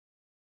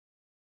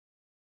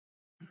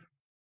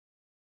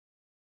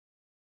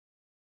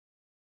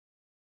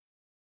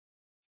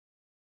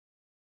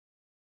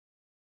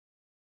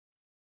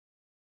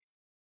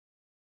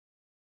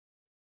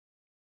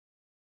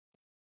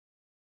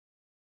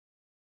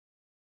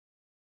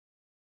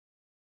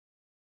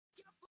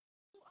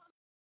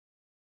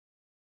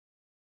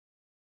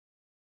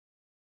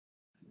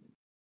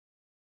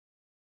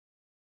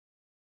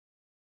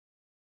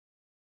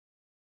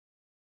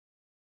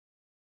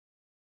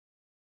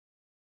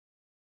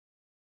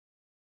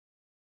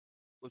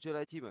Ủa chưa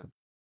livestream à?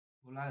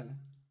 Vô like rồi.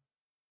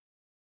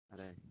 À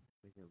đây,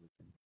 bây giờ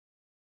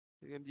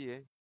cái game gì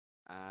ấy?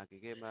 À cái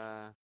game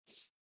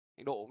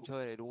anh Độ cũng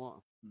chơi này đúng không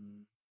ạ? Ừ.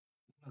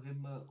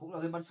 Cũng là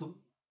game bắn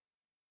súng,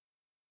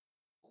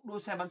 cũng đua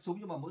xe bắn súng,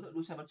 nhưng mà mỗi tội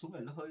đua xe bắn súng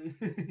này nó hơi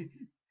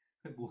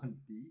hơi buồn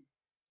tí.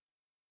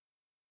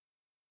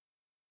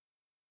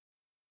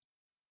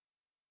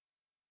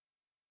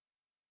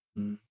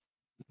 Ừ.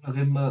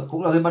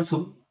 Cũng là game bắn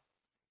súng,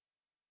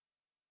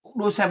 cũng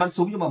đua xe bắn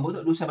súng, nhưng mà mỗi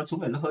tội đua xe bắn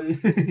súng này nó hơi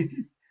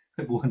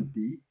hơi buồn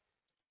tí.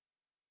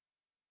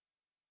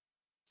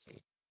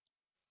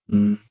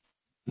 Ừ.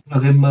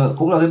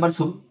 Cũng là game bắn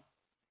súng.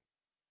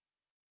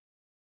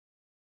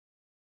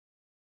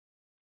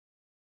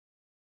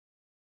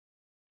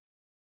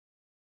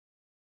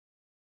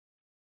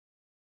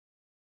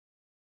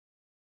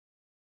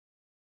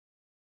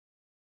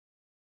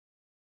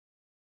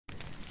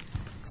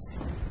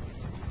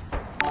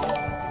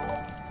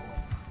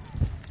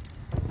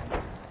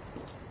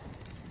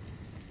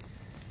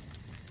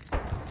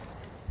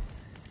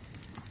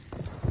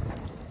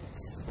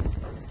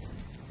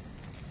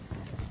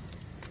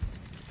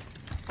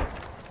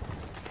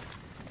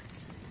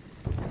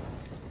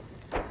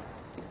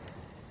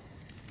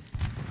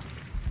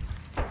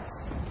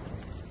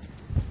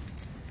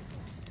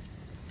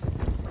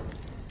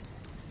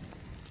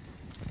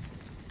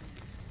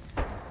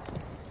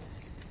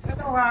 Em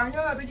đào Hoàng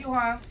nhá, tôi chịu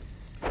Hoàng.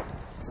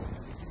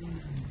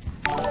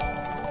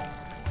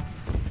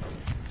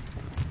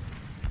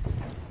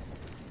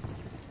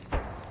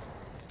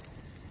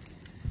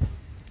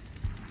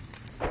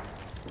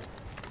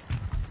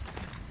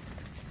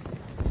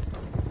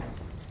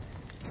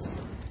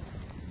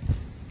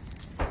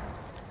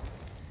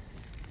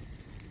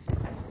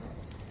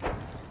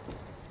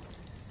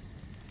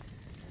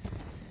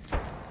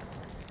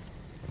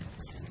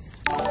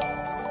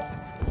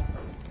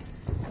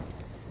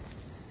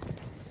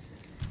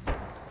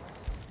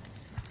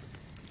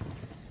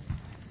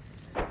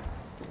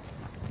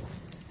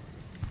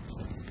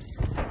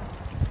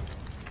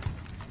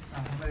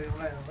 Hôm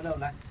nay bắt đầu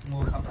lại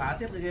ngồi khám phá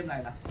tiếp cái game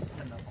này là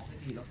xem nó có cái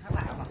gì nó khác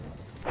lạ mà.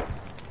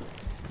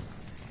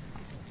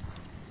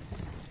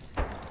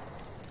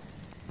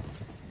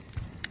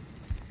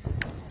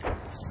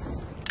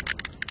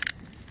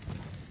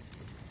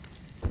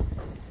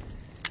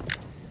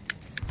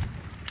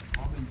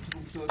 Mình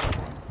không chơi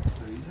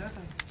tùy hết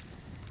thôi.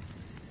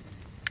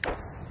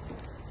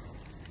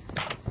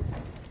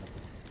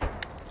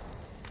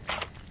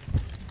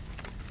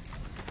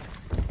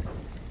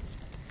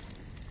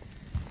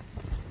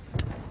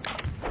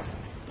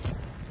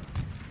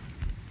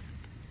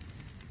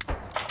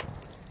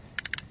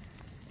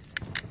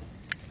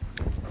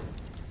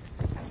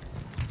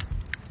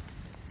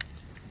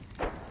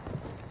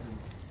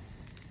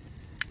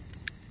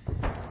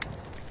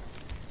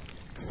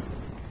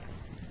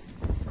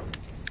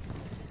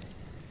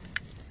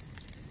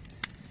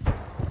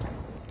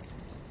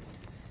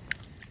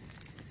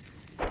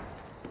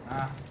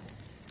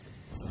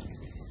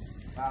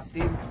 Vào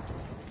team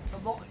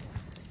tốc độ.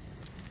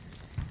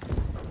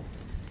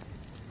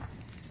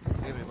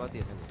 Game này bao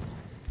tiền rồi?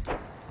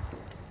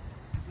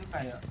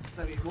 Cái này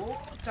tại vì bố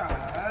trả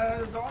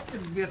rõ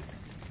tiền Việt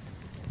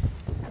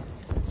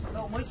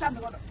đâu mấy trăm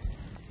thôi con ạ.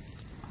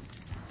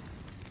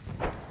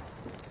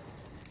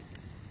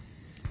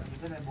 Tại vì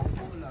cái này bố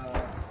mua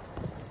là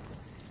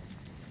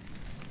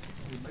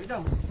mấy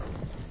đồng.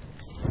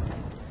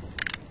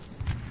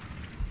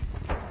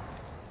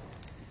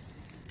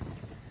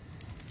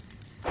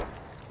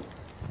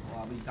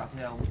 Mình cặp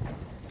theo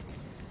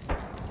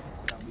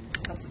mình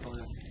cấp cho tôi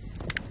rồi.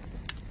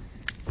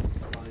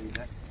 Rồi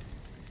đấy.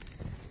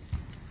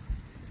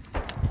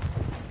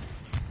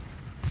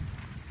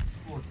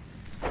 Ôi.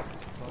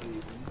 Rồi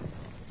cũng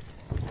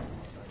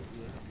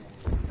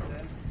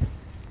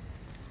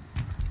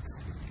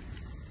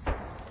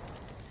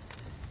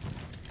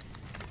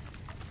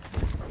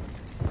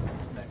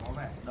đây có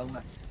vẻ đông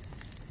này.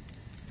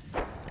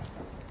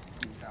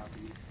 Mình cào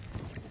tí.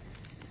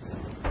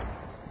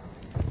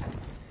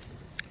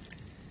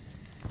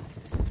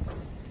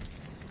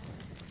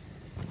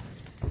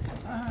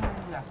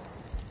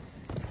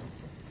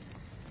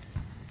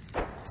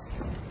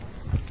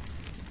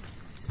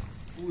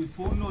 Ui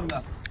full luôn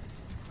à.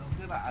 Đúng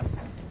thế bạn.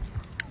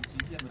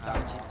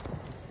 9.100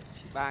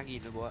 chỉ 3.000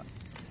 thôi bố ạ.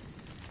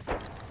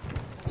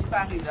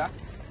 3.000 đó.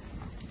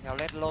 Theo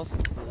let loss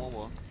đúng không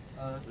bố?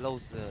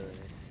 Loss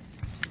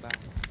 93.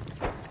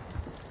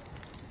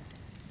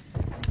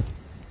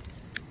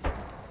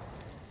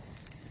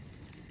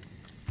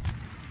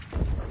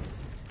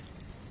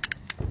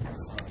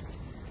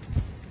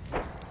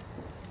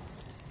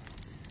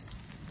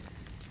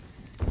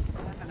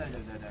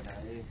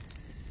 Đây.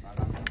 Vào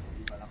lắm,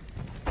 đi vào lắm.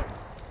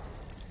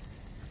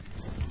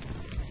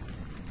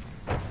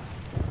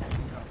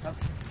 Càng thấp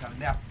càng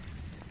đẹp.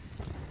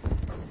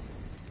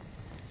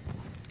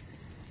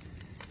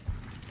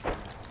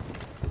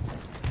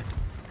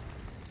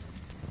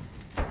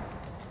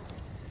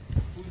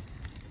 Ui.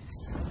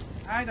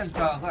 Ai đang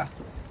chờ cơ à?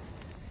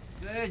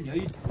 Ghê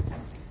nhỉ.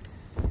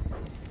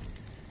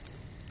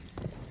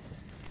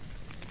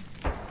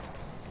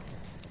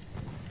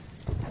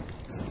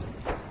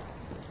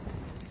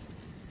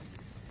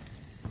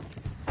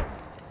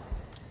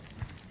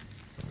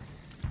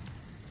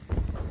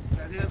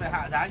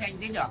 giá nhanh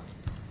thế nhở?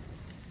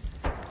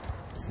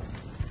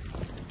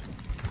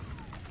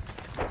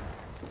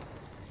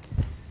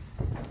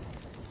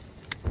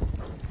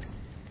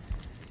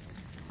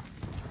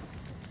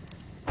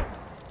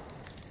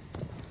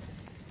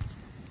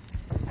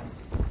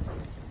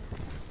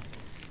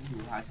 Đủ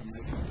 200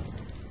 mấy.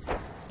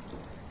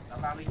 Đã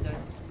 30 đây.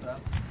 Được.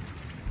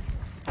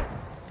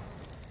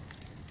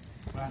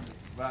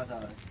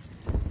 Brother.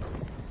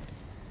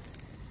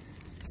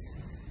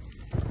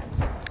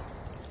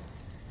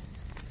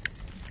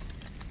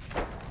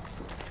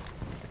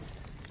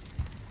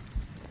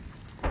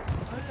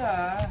 Đấy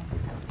là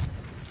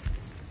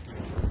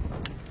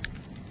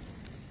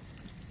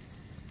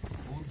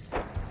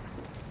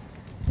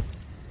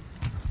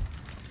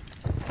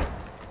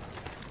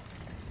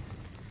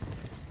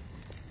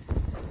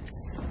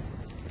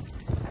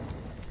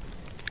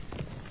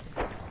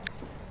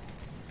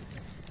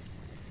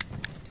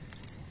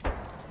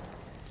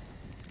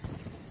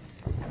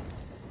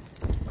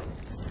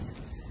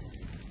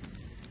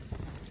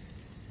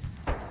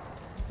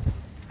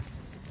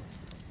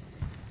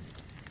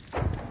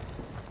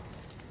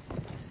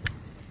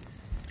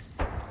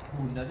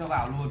bùn đã cho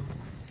vào luôn.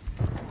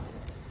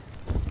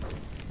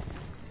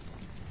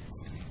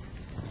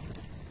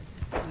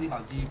 Cái gì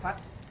bảo trì phát.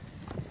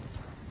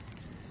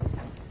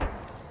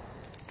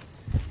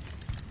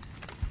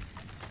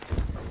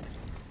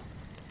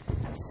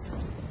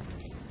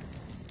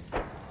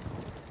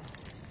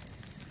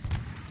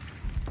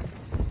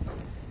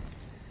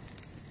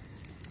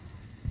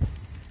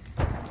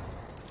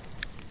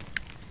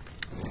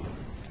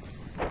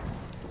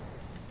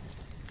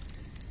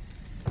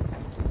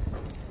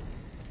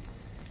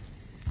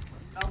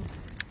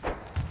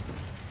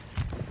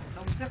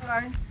 Đông chết các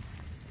anh.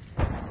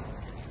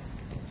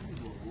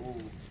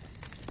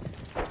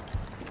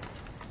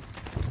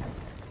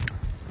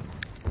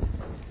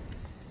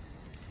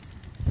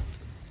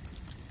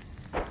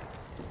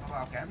 Nó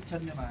vào kém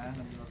chân nhưng mà làm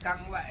gì mà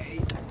căng vậy.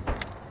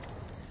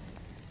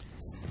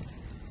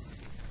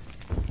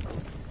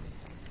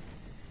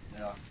 Đây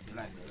rồi, cái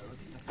này đỡ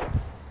tí rồi.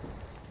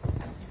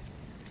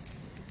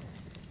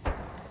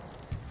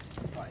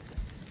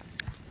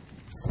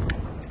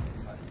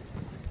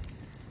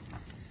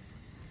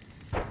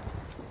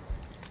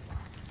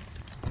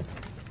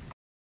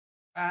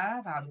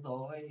 À, vào được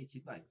rồi,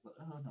 97 vỡ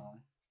hơn rồi.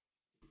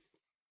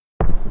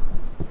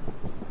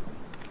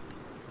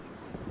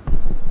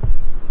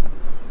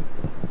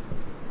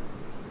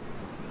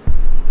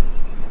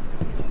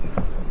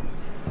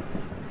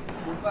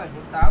 Bốn bảy,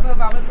 48 rồi,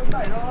 vào bên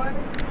 47 thôi.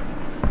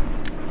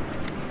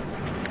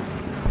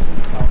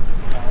 6,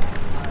 6,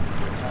 2,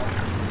 6.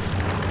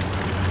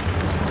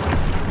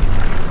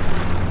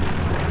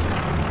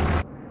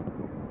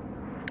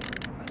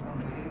 Anh còn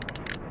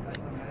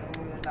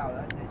cái nào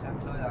đấy để cho em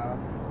chơi nào.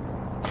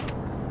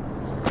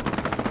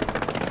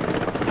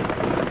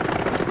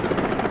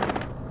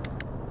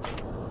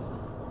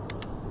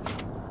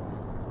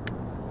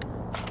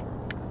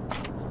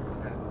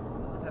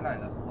 Thế này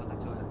là không có thể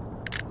chơi được.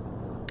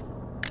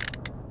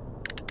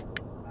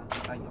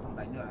 Anh nó không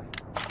đánh được này.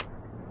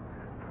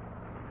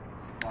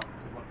 Swap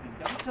mình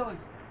chẳng biết chơi.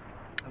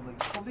 Mình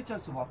không thích chơi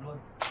swap luôn.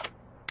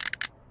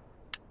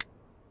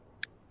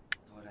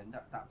 Rồi đánh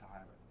tạm thảo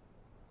hai vậy.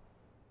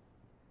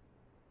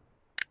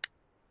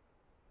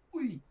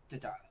 Ui, trời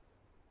trời.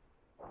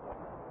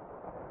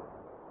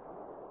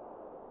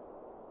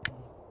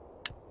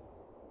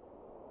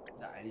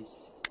 Đại đi.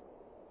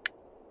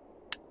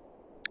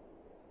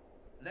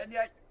 Lên đi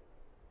anh.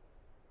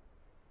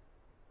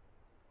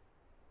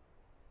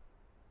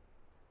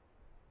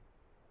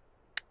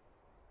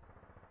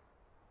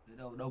 Thế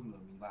đâu đông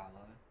rồi mình vào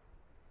thôi.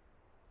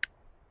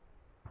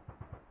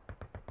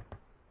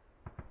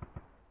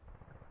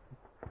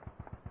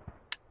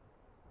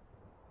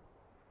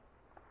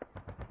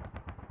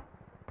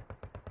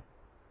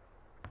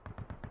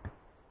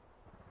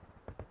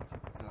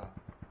 Giờ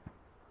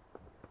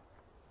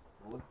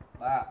 4,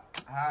 3,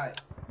 2,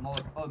 1.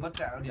 Ôi mất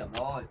kẹo điểm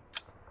rồi.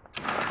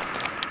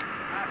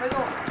 À đây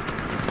rồi.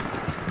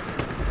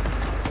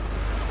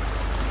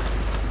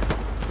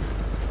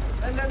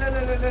 Lên.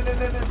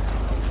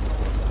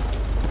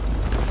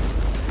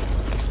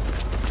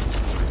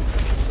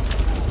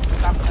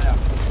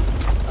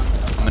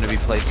 I'm going to be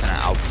placing an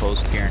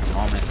outpost here in a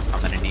moment.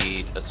 I'm going to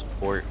need a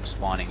support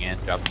spawning in,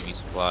 dropping me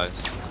supplies.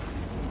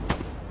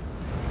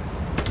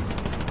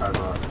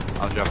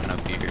 I'll drop an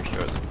OP here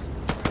shortly.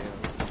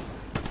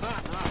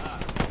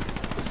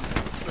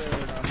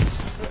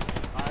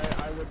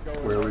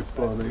 Where are we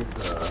spawning?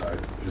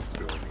 Just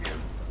going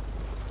again.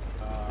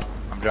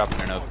 I'm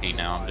dropping an OP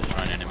now. I'm just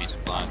running enemy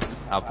supplies.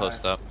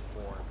 Outpost up.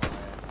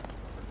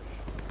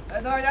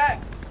 Lên thôi đây.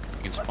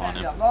 You can spawn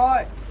in.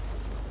 Rồi.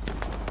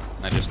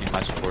 I just need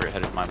my support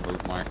ahead of my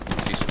move mark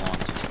once he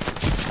spawns.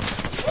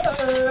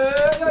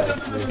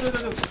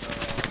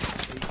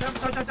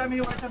 Cho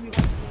mưu.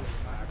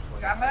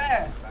 Càng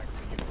lên.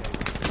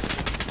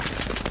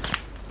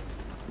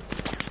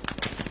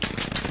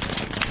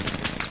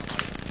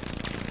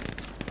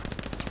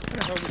 Who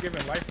the hell was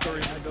giving life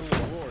stories in the middle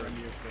of the war?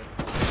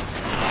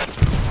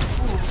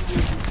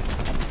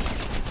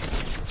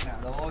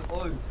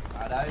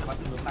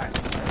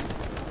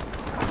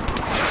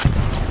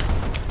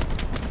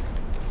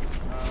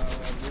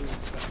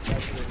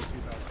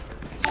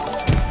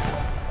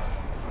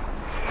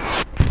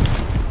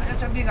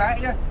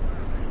 gái nhá.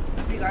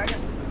 Đi gái nhá.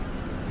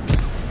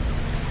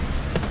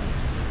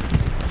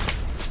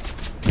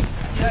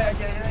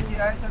 Anh chị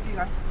đây, cho đi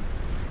gái.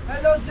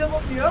 Hello Dương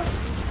một miếng.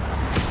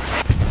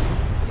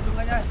 Đừng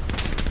anh ơi.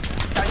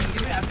 Chạy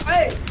cái mẹ.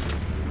 Ê.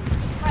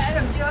 Mẹ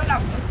đừng chưa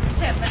làm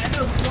chẹp mẹ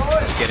được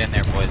rồi. Let's get in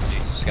there, boys. You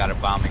just got a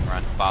bombing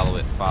run. Follow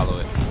it. Follow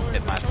it.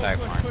 Hit my attack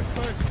mark.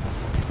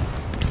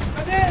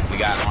 We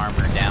got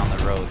armor down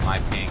the road. My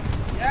ping.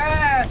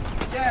 Yes.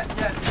 Yes.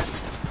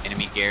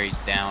 Enemy Gary's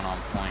down on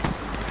point.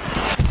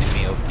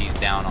 Enemy OP's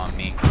down on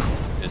me.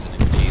 There's an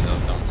MG though.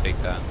 Don't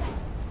take that.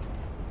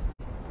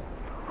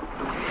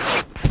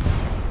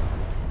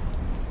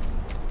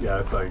 Yeah,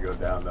 I saw you go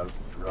down. That was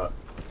rough.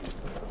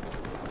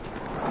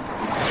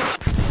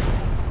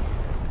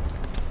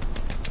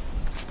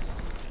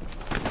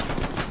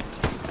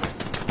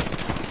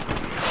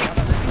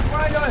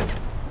 Qua rồi.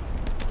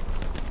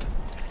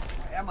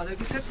 Em ở đây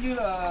cái chất như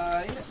là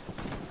ấy đấy.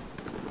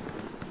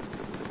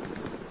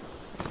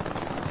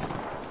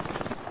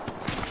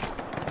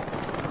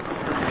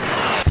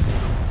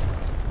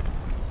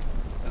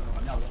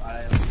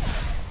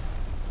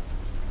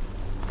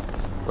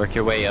 Work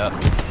your way up.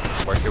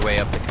 Work your way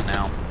up the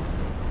canal.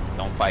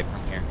 Don't fight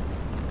from here.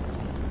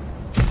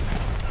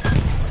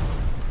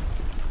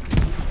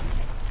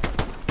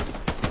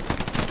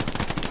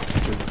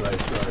 Good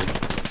place, right?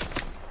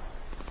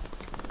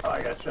 Oh,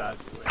 I got shot.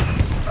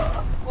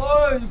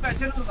 Ôi, mẹ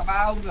chết luôn cả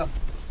ba ông kìa.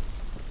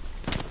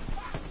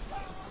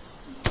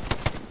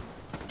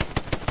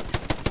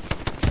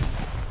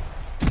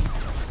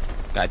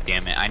 God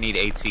damn it. I need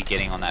AT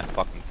getting on that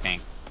fucking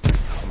tank.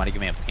 Somebody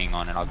give me a ping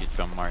on it. I'll get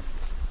drum marked.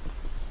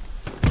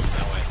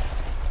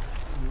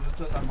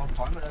 Chơi toàn bom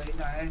khói vào đây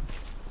này.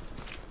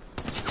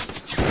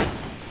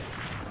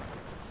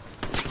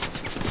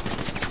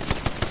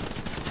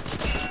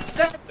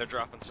 They're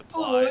dropping supplies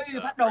Ôi,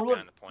 right bắt đầu luôn.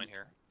 behind the point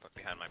here, but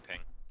behind my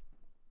ping.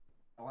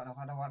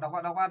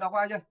 Đau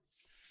qua chưa?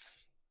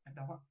 Em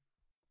đau qua.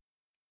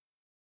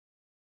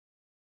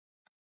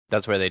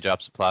 That's where they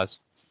drop supplies.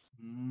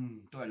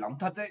 Trời nóng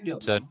thật đấy,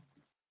 điểm. Sơn.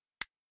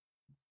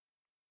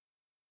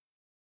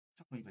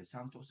 Chắc mình phải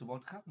sang chỗ spawn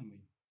khác rồi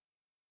mình.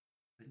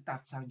 Đánh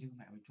tạt sang nhưng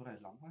mẹ mình chỗ này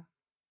nóng quá.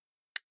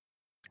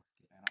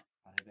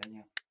 Vào đây với anh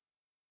em.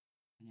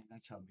 Anh em đang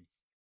chờ mình.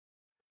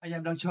 Anh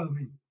em đang chờ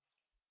mình.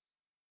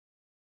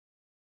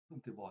 Không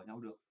thể bỏ nhau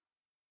được.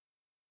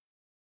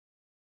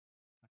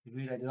 Thì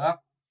lui này được.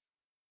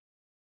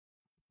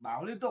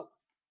 Báo liên tục.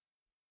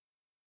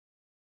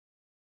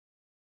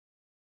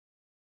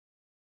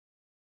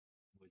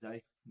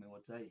 Giây, 11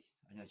 giây.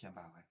 Anh ơi cho em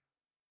vào này.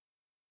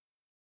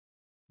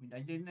 Mình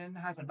đánh đến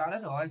 2/3 đất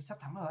rồi, sắp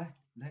thắng rồi.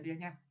 Lên đi anh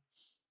em.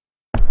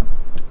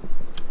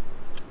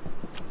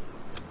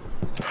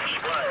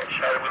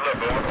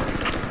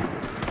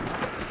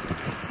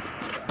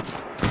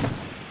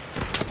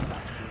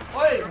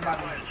 Ôi, bạn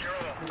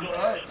đừng lựa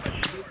ơi.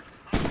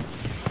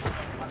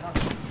 Bắn thôi.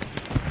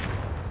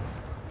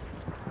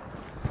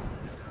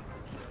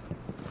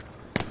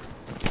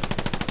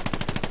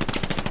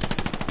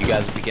 You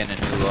guys will be getting a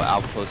new little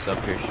outpost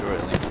up here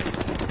shortly.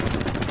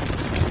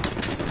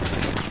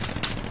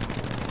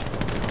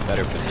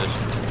 Better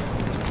position.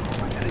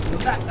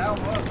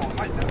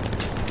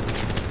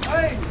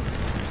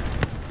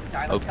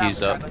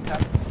 OP's up.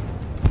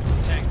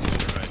 Tank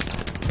destroyed.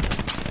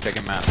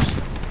 Checking maps.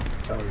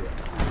 Oh yeah.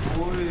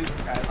 Ôi,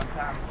 cái bắn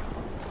sang.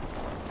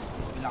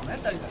 Mình làm hết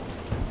đây rồi.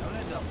 Kéo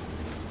lên được.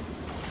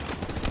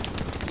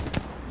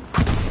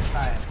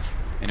 Này.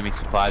 Enemy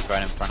supplies right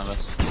in front of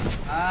us.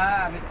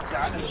 À, bên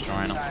trái là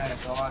Destroying them. này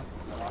rồi.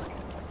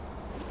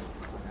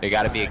 There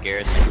gotta be a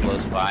garrison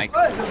close by.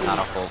 It's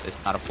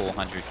not a full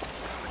 100.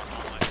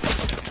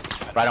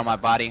 Right on my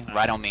body,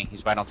 right on me.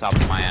 He's right on top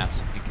of my ass.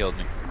 He killed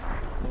me.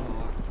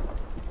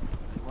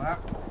 Quá.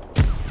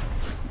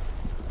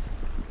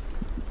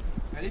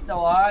 Mẹ đít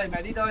đâu rồi?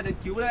 Mẹ đít ơi, để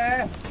cứu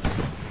đây.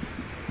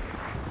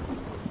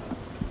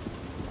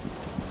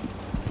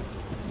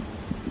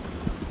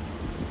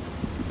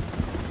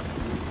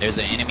 There's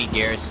an enemy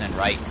garrison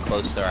right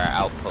close to our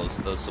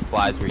outpost. Those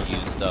supplies were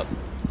used up.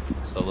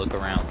 So look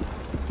around.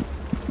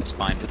 Let's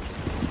find it.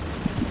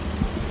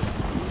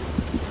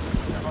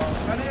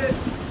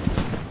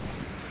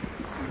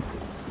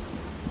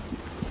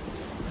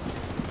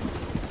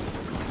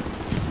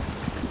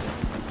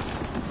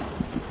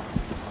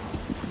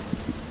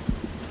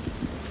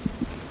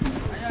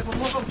 Anh ơi, có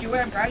mua không cứu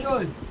em cái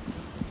rồi.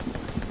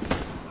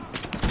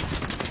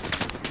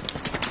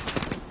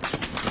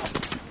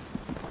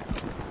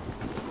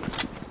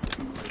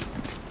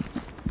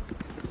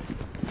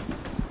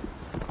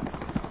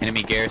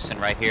 Enemy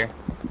garrison right here.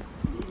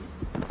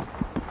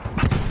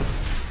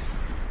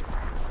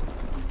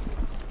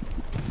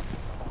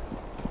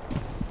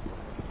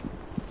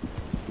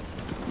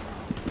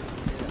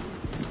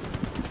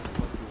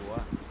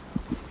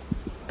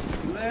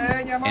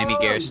 Enemy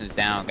garrison's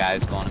down,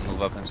 guys. Going to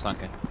move up and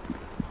sunken.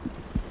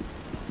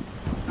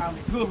 Tao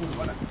bị thương rồi,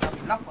 gọi là tao bị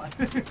lóc rồi.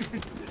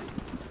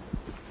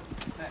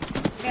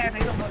 Nghe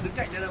thấy đồng đội đứng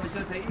cạnh đây là mình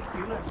chưa thấy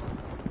cứu rồi.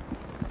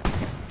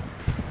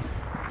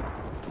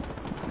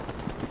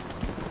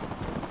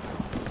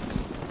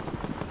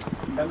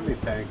 Enemy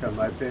tank on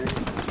my ping.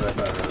 Right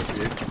by OP.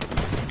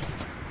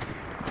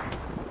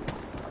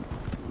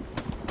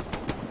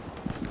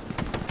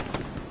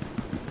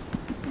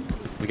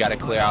 We gotta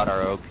clear out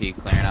our OP.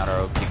 Clearing out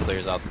our OP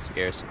clears out the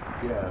scarce.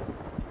 Yeah,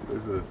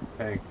 there's a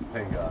tank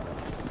ping on it.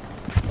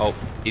 Oh,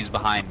 he's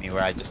behind me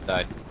where I just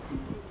died.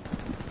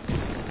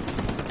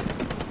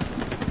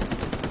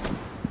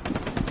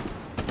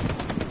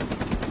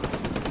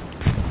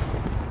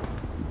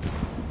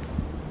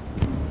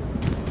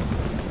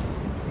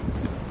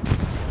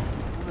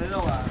 Không thấy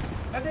đâu à?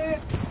 Cắt đi.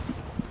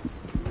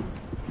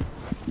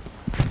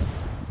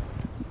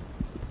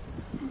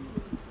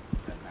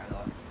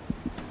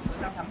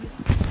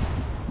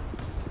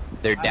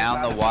 They're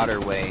down the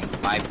waterway.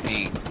 My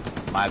ping.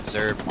 My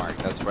observe mark.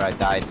 That's where I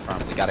died from.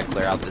 We gotta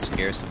clear out this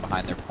garrison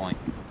behind their point.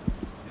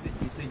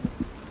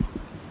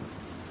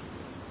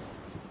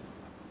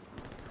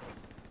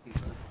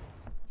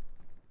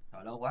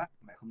 Ở đâu quá?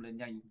 Mẹ không lên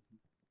nhanh.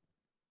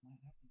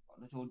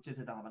 Bọn nó trốn trên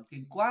xe tăng bắn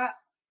kinh quá.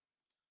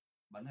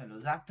 Bắn này nó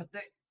rác thật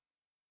đấy.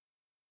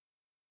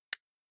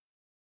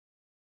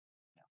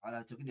 Hóa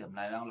ra cho cái điểm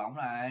này đang nóng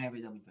này.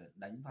 Bây giờ mình phải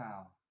đánh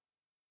vào.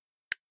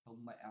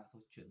 Không mẹ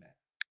thôi chuyển mẹ.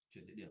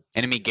 Chuyển địa điểm.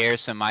 Enemy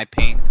garrison. My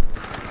ping.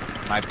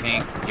 My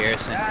ping.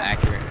 Garrison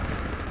accurate.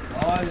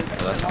 Rồi,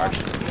 Oh, that's hard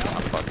shit.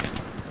 I'm fucking.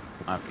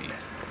 My ping.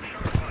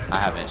 I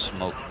haven't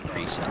smoked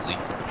recently.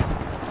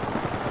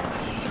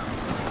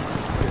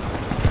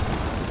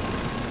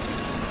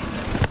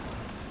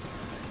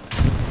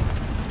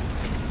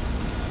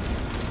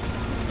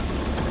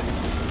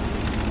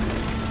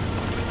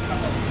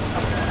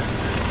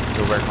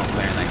 Good work on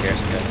clearing that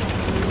garrison, guys.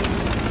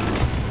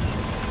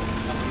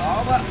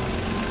 Đó quá.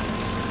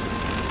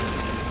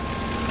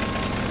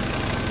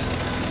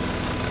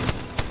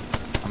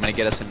 I'm gonna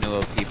get us a new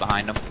OP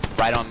behind him.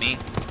 Right on me.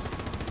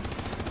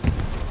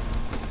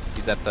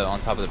 He's at the on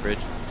top of the bridge.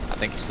 I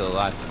think he's still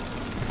alive.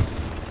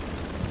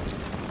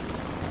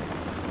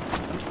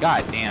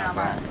 God damn,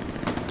 bro.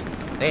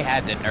 They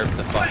had to nerf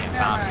the fucking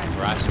Thompson,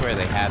 bro. I swear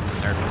they had to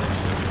nerf this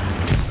shit.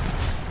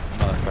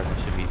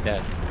 Motherfucker should be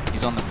dead.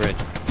 He's on the bridge.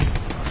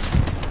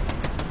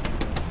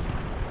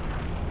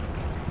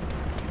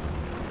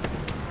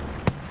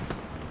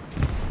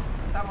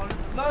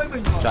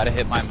 Try to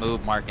hit my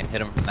move mark and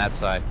hit him from that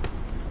side.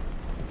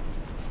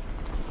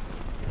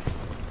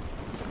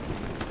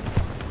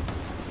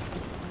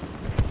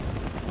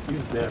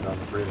 He's dead on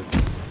the bridge.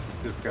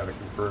 Just got a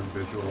confirmed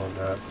visual on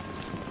that.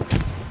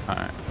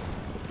 Alright.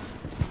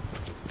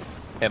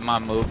 Hit my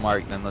move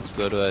mark, then let's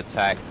go to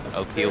attack.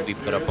 OP will be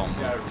put up on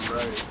Yeah, move.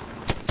 right.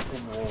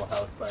 In the little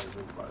house by the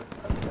move mark.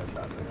 I think I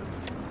shot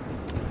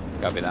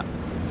him. Copy that.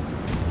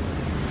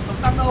 Chống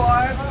tăng đâu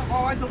rồi?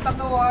 Có anh chống tăng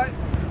đâu rồi?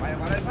 Mày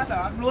vào đây phát là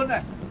ăn luôn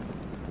này.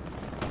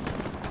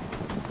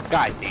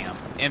 God damn.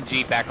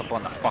 MG back up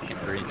on the fucking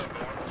bridge.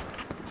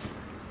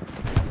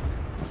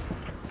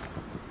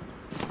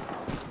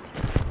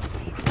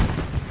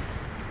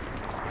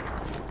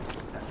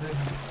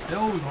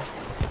 Đâu rồi?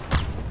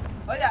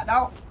 Ơi dạ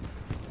đâu?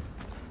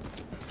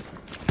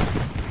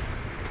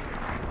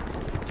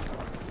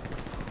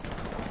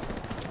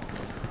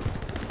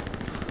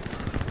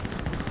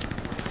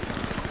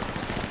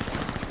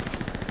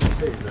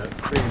 Hey, that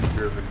same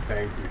German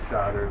tank you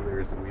shot earlier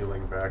is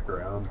wheeling back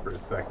around for a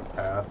second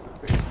pass. I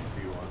think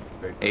he wants to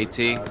take AT.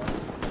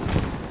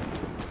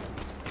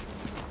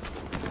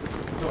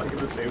 It's like in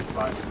the same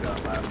spot you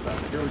shot last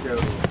time. Here we go.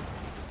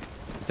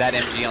 Is that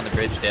MG on the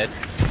bridge dead?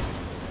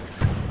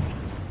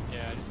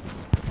 Yeah, I just...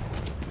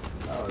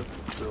 Oh, is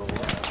it still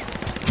alive?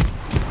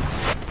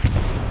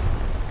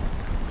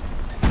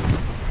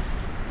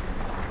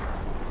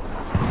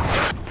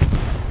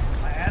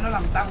 Mẹ nó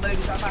làm tăng đây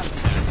thì sao tăng?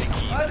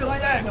 Ơi được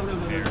anh ơi, được.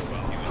 Very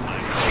well. He was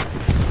hiding.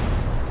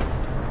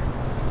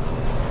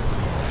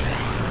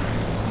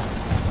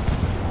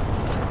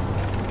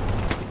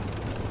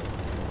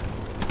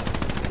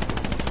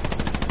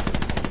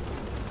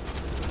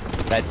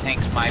 That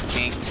tank's my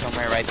ping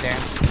somewhere right there.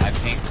 My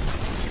ping.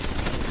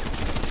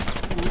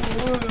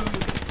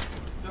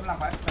 Đâm làm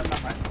phải. Em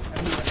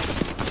đi vậy.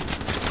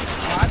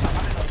 Quá, thằng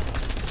bắn đây rồi.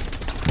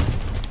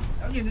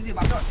 Cháu nhìn thấy gì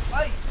bắn rồi.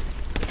 Ơi.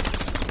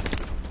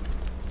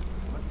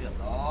 Mất điểm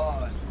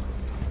rồi.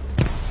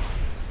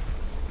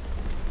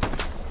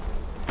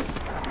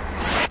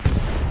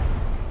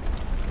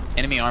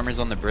 Enemy armor's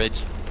on the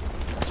bridge.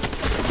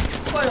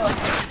 Ôi rồi.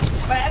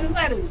 Mẹ đứng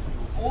ngay được.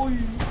 Ôi,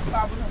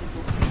 tao vẫn là một.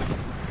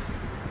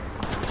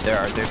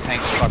 Their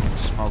tanks fucking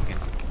smoking.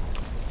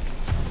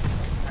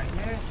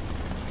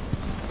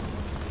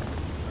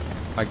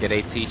 I get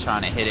AT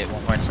trying to hit it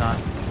one more time.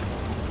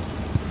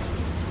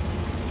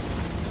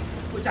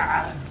 Ôi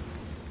chà.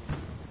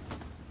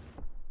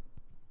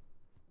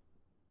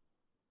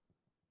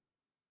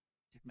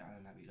 Chết mẹ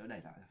là bị nó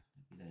đẩy lại rồi.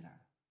 Bị đẩy lại.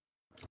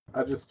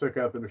 I just took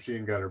out the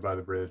machine gunner by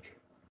the bridge.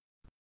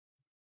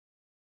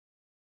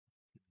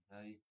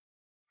 Đây.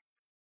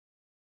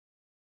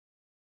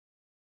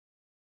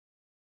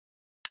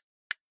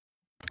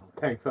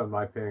 Tank's on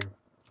my ping.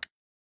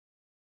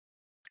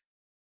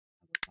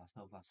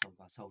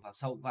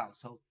 Vào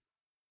sâu.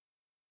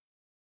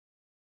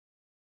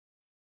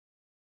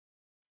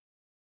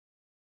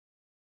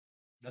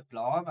 Đất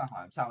nó mà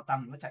hỏi sao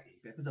tăng nó chạy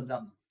cái cứ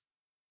dầm.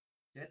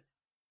 Chết.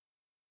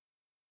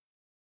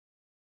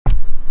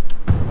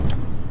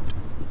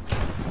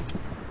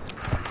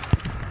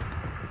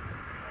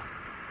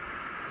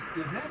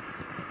 Tiền hết.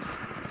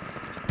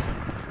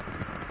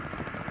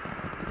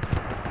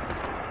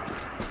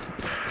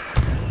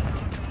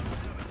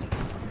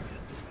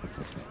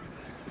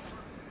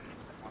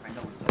 Cánh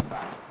đầu chống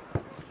vào.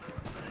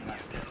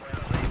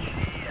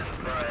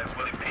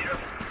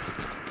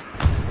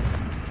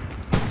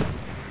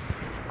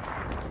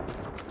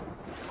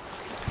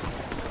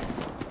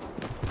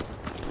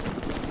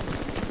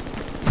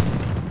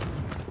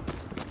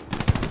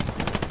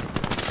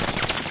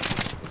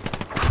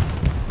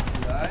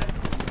 Đấy,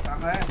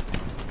 tăng lên.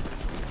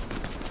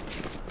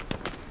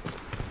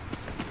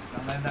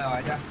 Tăng lên đây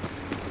rồi chưa?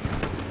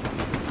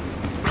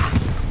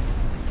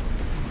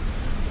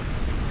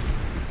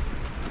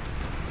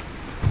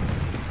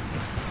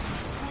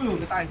 Ui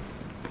cái tay.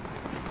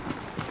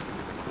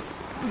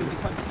 Ui cái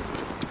thân.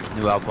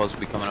 New outpost will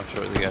be coming up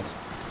shortly, guys.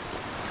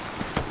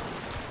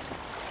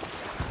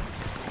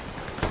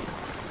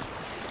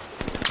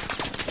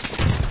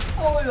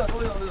 Ôi giời,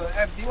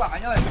 em tí hoảng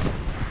anh ơi.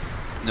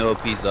 No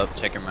OP's up,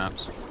 check your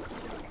maps.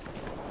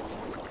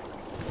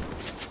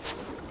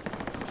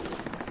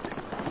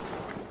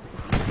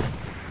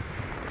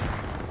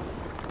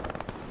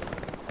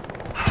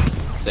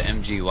 There's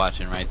an MG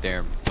watching right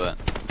there, but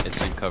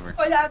it's in cover.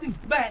 Ôi da,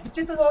 mẹ,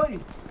 chết tôi rồi.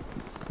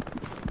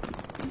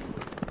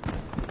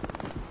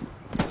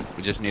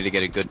 We just need to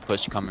get a good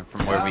push coming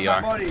from where we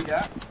are.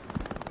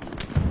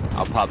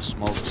 I'll pop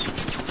smokes.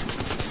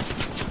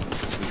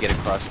 We get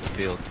across the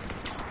field.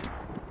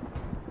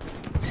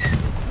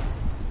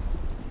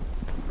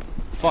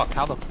 Fuck,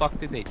 how the fuck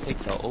did they take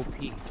the OP?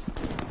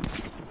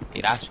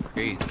 Hey, that's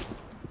crazy.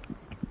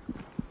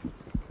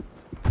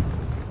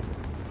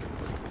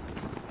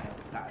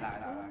 Lại.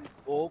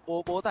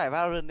 Bố tải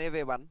Valorant đây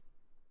về bắn.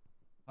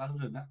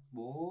 Valorant á,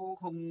 bố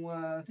không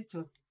thích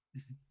chơi.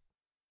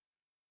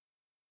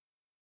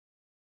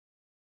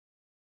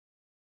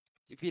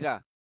 Chị Phi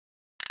à?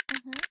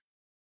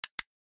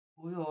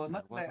 Ôi rồi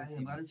mất mẹ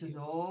thì ra đi chơi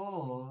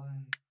rồi.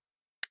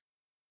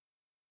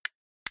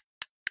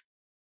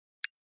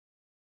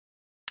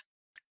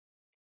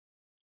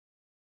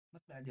 Mất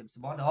mẹ điểm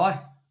spawn rồi.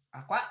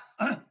 À quá.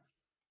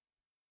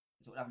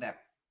 Chỗ đang đẹp.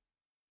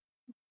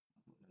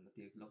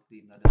 Nó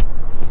tìm ra được.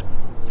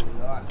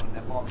 Rồi, còn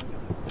đẹp bom nữa.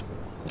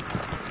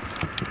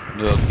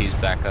 New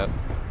OP's back up.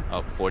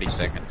 Oh, 40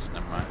 seconds,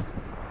 never mind.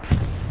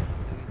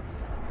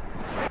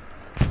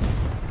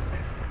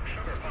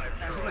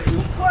 Em sẽ phải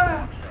yếu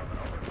quá.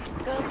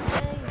 Cơm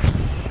đây.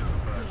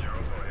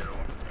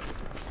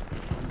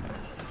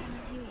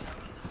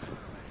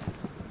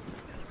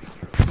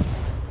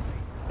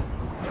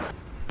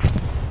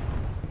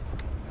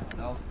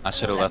 I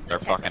should have left our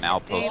fucking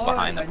outpost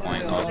behind the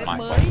point. Oh, my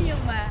Mới fault.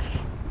 nhưng mà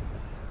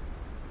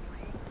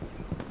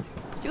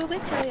chưa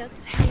biết chơi ở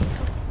hay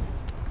không.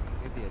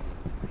 Cái gì?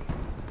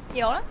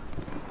 Nhiều lắm.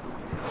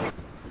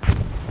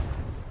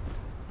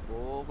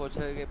 Bố có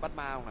chơi cái bắt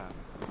ma không nào?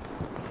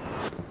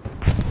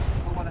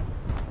 Không con này.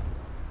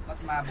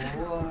 Bắt ma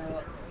bố.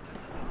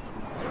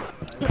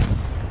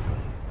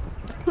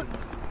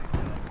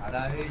 Ở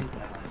đây.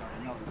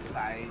 Nó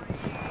tại.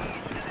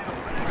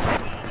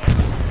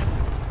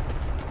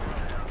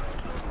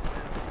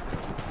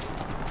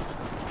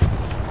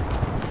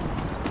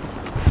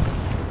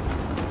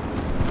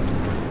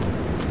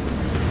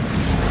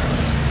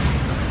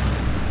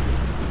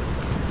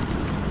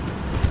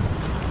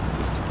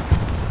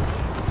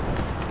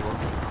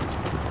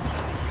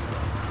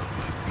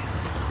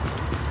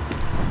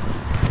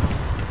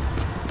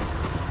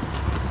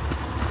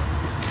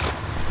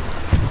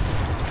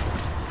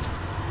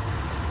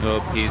 New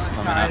OP's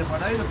coming up.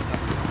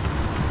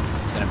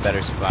 It's in a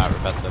better spot. We're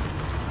about to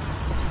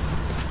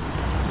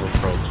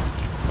approach.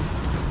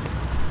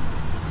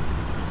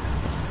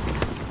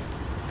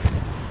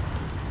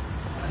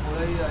 Ngồi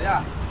đây rồi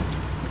nhá.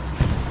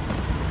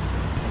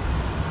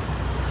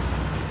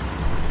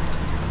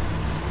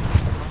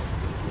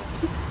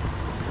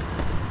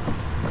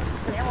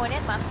 Để ngồi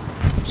nét bắn.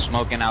 I'm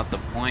smoking out the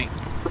point.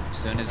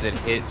 As soon as it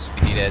hits,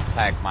 we need to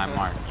attack my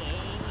mark.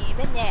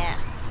 Đến nhà.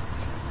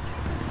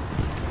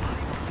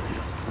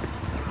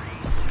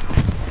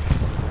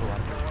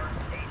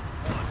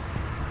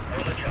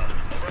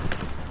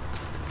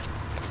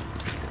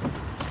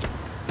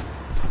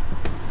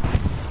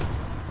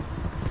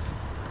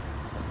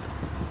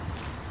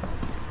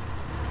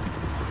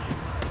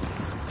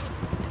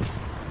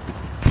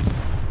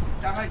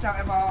 Trang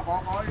em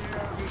có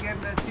cái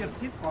game siêu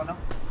tip còn không?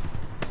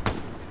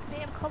 Thế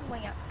em không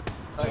anh ạ.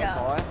 Em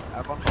có ấy.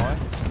 À con có ấy.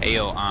 Hey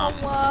yo,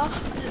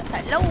 Không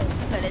phải lâu,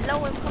 kể đến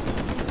lâu em không.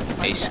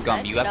 hey Scum,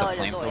 you got the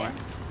flamethrower?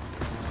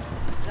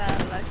 Là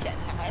nói chuyện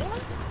ngái lắm.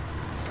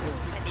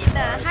 Phải đến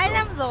 2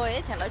 năm rồi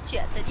ấy, chả nói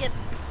chuyện tự nhiên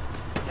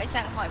cái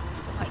Trang hỏi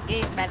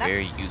game bài đắt.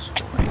 Very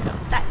useful right now.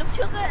 Tại lúc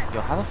trước ấy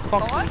Yo, how the fuck?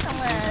 có xong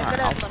rồi cái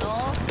đợt mà nó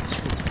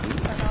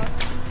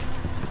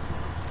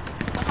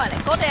hỏi lại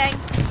code đây anh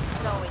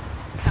rồi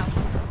xong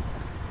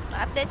nó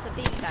áp update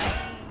Steam cái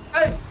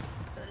Ê,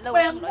 lâu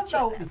bem không nói lắc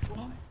chuyện đầu. lại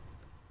cũng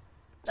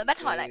rồi bắt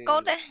hỏi lại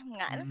code đấy,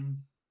 ngại lắm.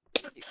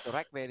 Chị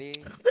crack về đi.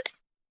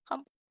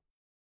 Không,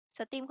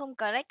 Steam không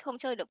crack, không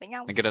chơi được với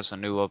nhau. And get us a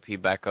new OP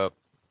backup.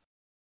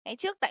 Ngày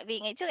trước tại vì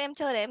ngày trước em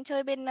chơi là em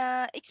chơi bên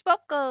Xbox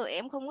cơ,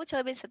 em không có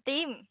chơi bên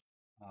Steam.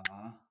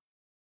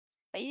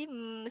 Mấy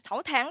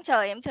 6 tháng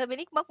trời em chơi bên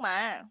Xbox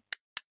mà.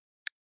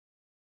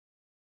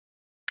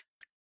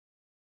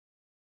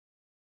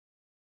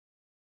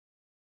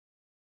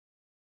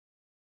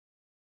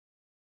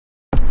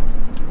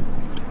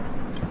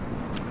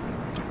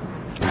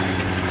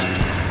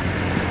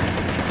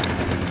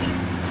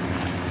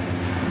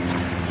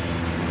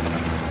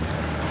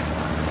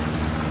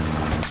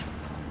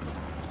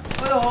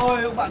 Ôi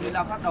ôi, ông bạn người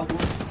nào phát đầu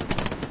luôn.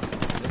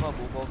 Nếu mà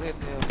bố có game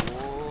thì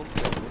bố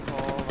kiểu bố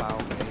cho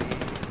vào cái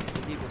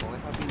team của có cái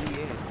family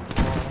ấy, bố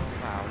cho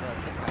vào là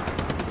tất cả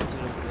đều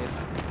chưa được lên.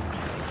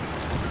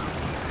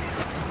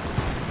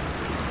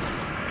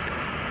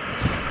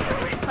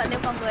 Nhưng mà nếu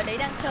mà người đấy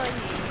đang chơi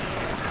thì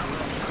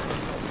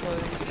Chơi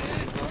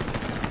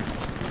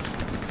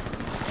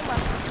nhưng mà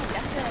mình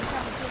đang chơi làm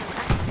sao mình chơi được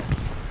ăn.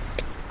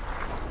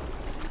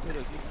 chơi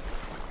được chứ.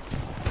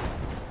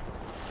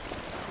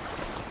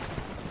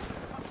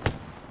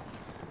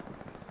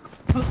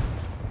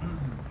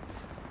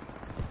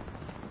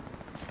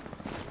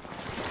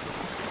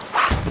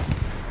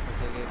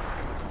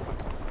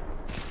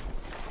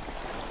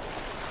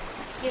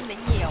 Game đấy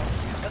nhiều,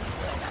 đông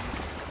người lắm.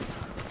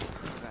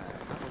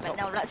 Bạn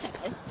nào lỡ sẽ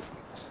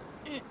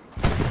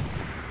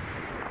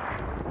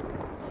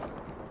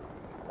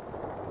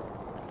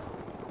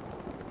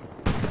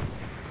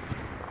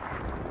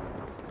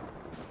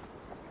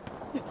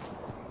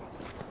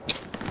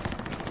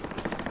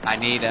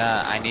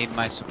I need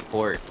my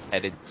support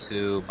headed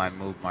to my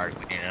move mark.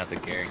 We need another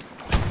Gary.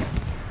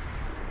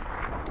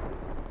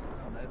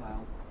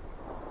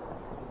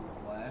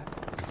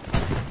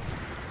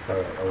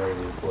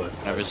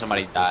 Whenever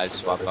somebody dies,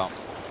 swap out.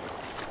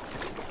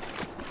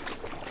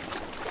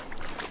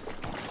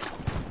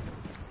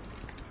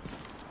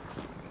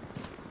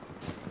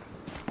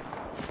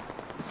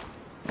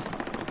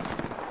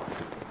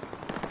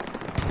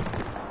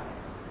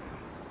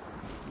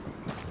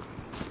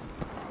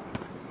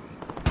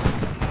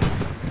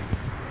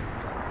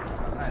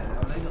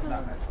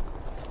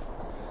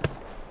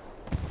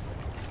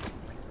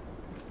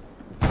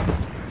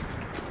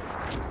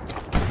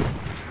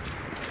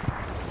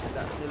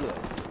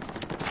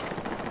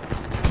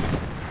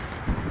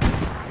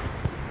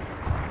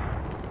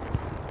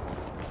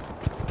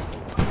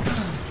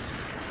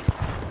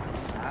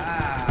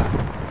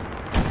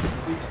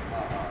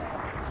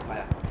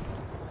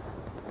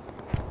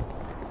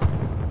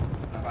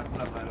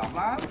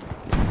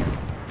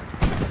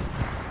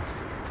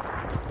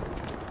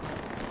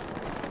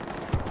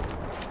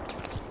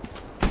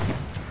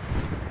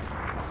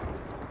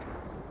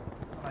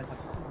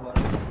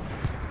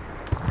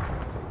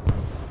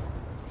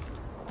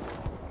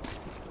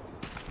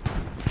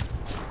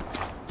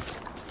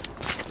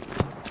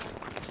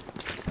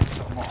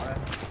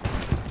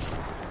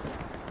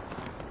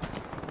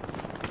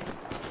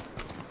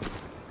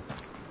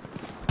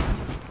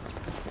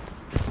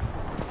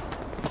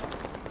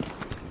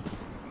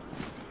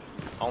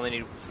 Only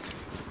need.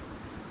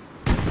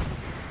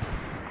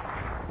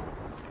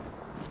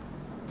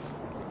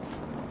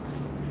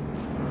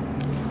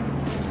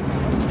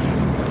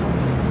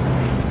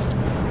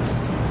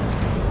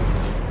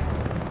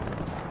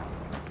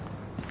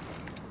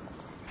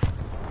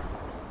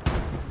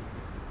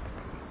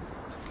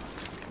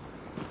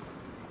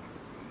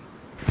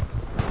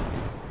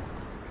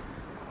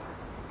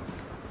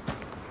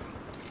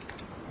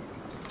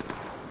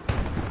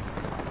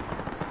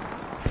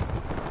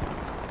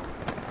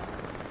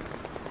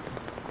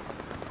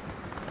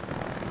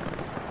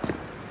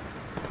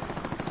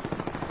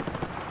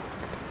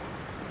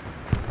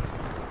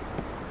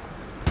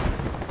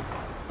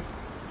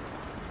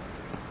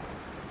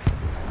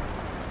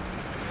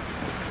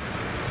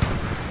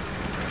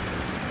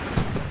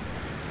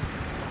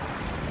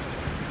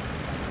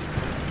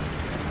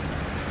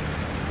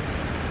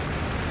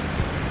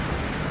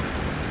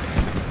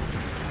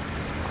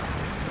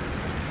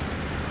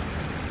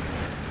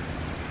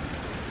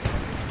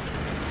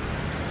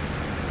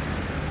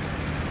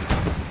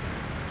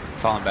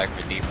 Falling back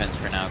for defense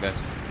for now, guys.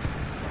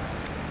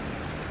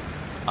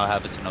 I'll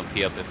have us an OP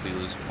up if we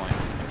lose a point.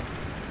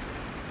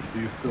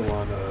 Do you still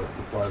want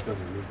supplies on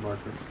the move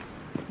marker?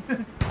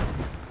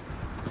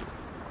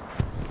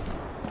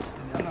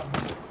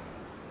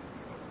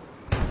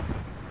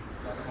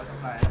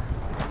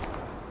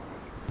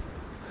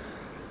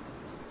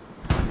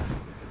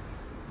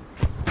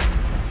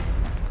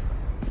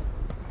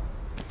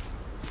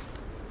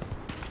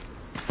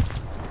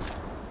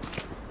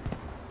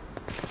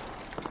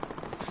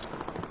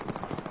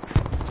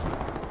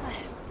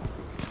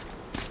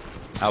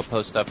 I'll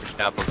post up for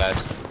chapel,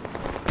 guys.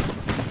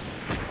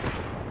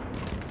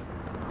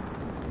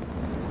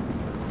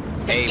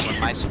 Hey,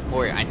 when my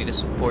support, I need a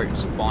support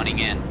spawning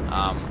in.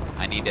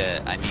 I need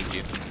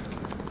you.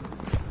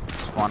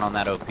 Spawn on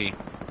that OP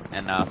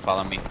and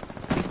follow me.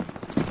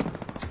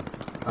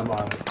 I'm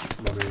on it.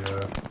 Let me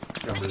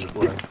come to the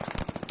play.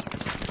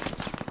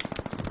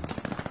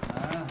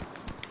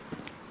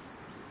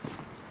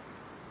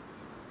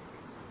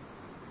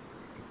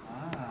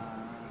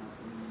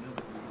 Mình nhớ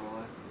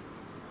rồi.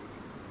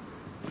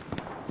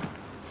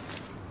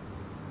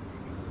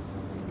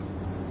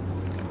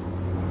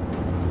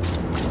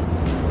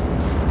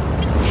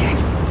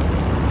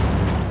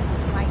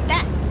 Like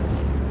that.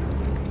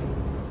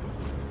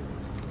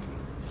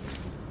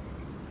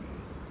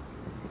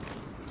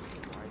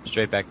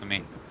 Straight back to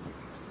me.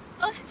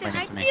 Ơ, giờ Bring it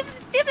hai to me.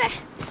 tiếp này.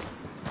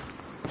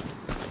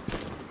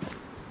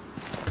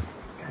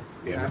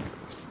 Yeah.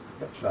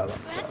 Got shot up.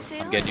 Lát xíu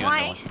I'm getting you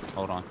ngoài. in one.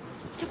 Hold on.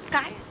 Chụp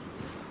cái.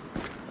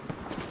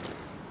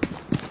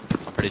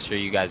 I'm pretty sure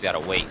you guys gotta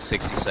wait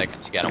 60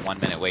 seconds. You got a 1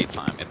 minute wait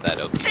time if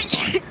that OP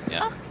is on.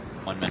 Yeah,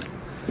 1 minute.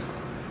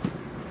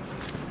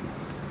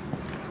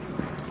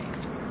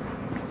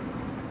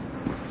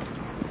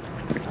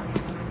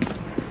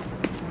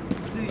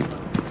 Gì mà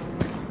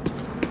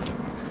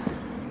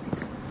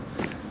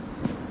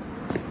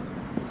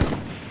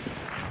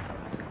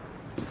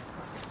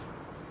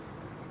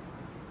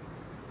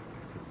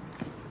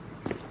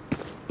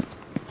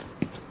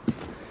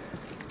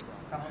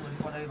tao không đi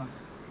qua đây mà.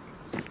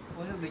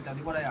 Ôi, mình tao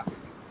đi qua đây à?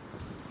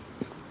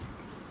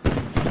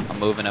 I'm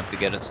moving up to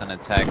get us an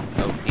attack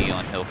OP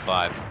on Hill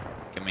 5.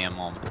 Give me a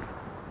moment.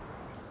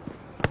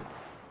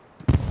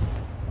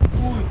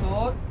 Ui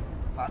tốt.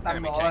 Phá tăng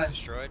Enemy rồi. tanks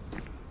destroyed.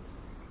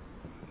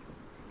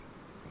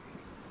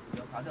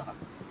 Được, phá được à?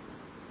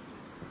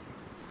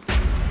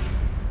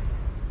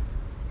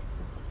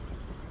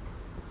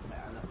 Mẹ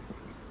rồi.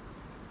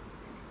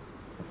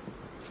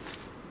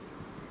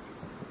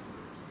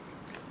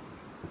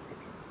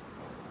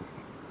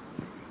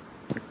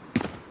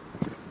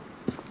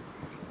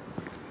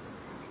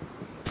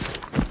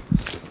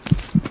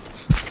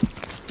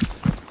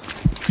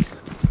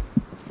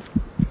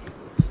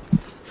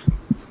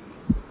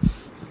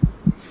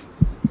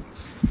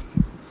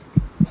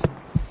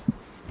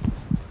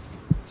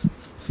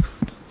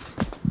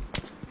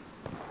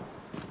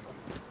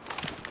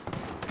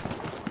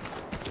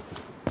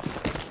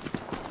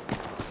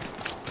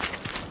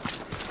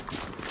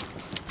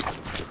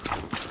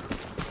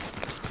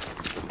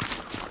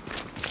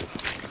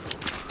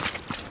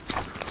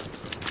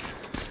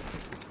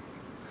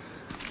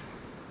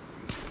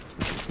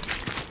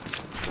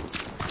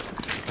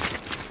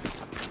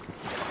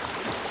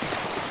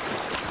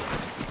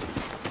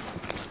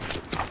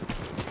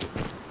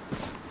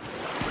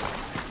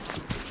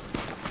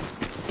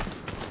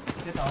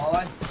 Chết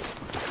rồi.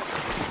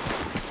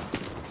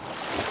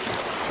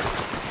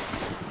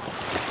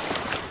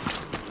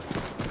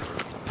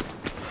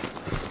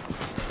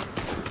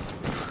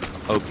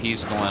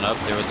 OP's going up.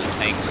 There was a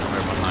tank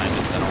somewhere behind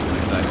us. I don't know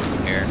exactly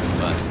where,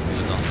 but it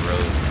was on the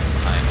road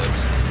behind us.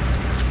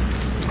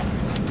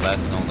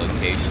 Last known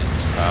location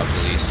is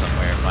probably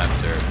somewhere in my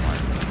observed one.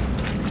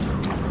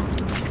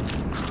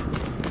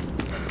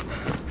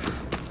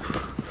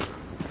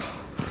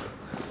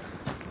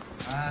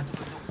 À,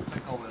 chụp cái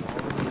cầu này nó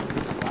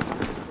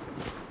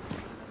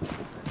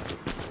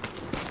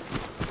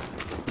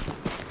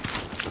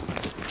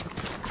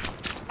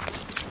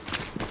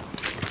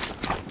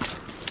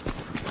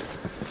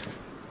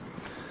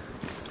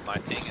My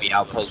thing The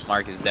outpost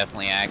mark is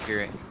definitely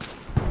accurate.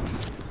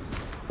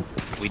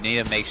 We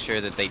need to make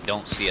sure that they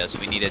don't see us.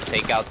 We need to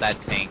take out that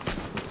tank.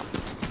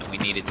 And we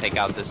need to take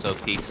out this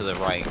OP to the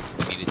right.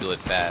 We need to do it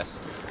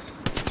fast.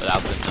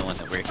 Without them knowing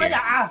that we're Ôi here.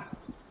 dạ.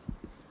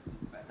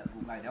 Mẹ thật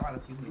vùng này đéo ai là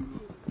cứu mình.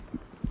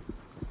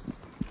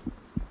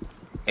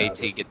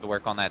 AT, get to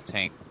work on that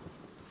tank.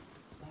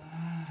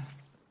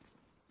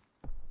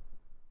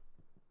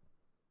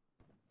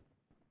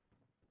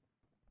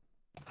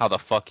 How the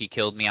fuck he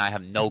killed me, I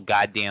have no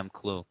goddamn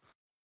clue.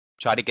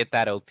 Try to get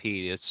that OP.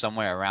 It's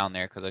somewhere around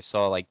there because I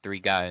saw like 3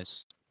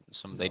 guys.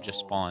 They just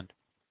spawned.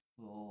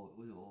 Ôi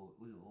ôi ôi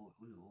ôi ôi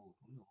ôi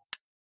ôi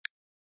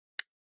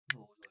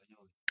ôi ôi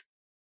ôi.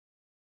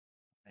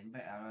 Đánh mẹ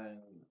rồi.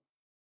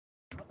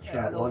 Mất mẹ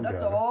Shot rồi, one đất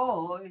guy.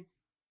 rồi.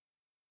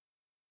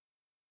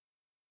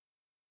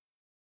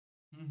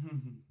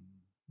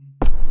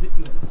 Giết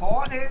người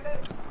khó thế đấy.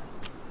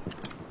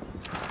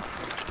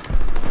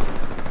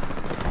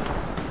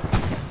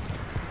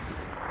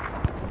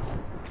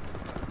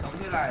 Sống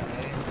như này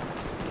để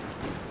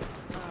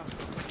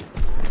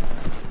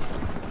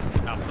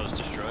outpost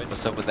destroyed.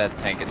 What's up with that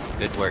tank? It's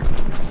good work.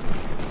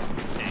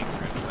 Tank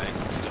ran away.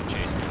 Still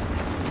chasing me.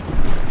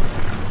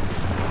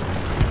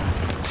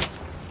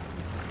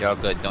 Y'all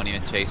good, don't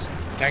even chase him.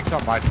 Tank's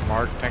on my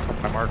mark. Tank's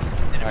on my mark.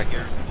 Enemy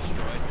garrison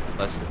destroyed.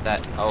 Let's hit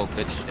that. Oh,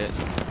 good shit.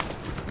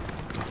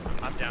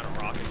 I'm down a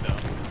rocket though.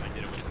 I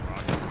did it with a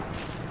rocket.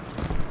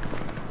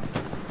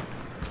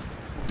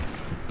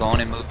 Go on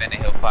and move into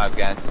Hill 5,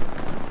 guys.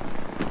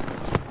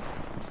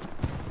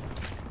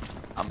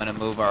 I'm gonna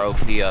move our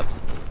OP up.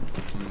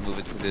 I'm gonna move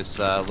it to this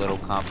little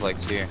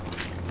complex here.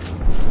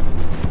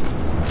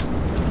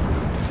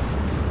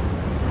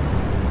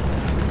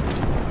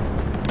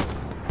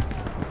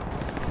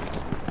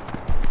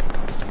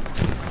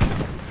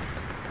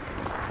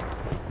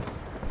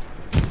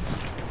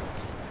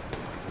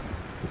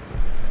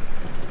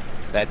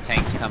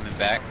 coming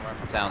back.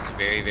 Town's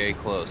very, very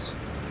close.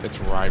 It's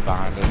right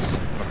behind us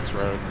on this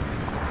road.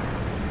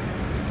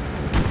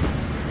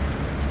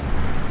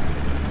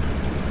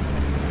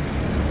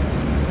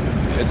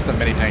 It's the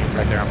mini tank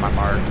right there on my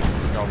mark.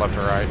 Going left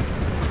or right.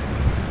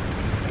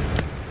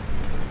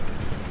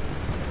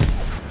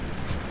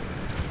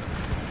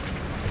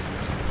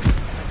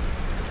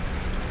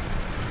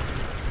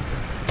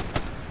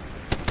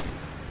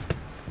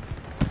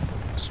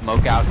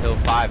 Smoke out Hill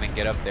 5 and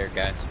get up there,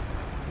 guys.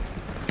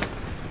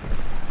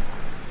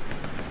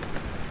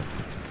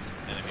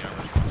 Enemy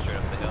armor's going straight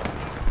up the hill.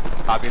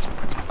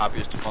 Pop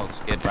your smokes.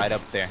 Get right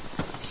up there.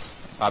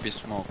 Pop your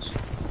smokes.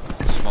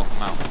 Smoke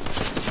them out.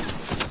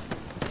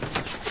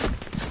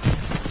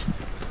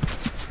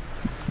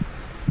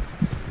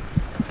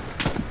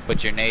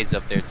 Put your nades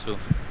up there too.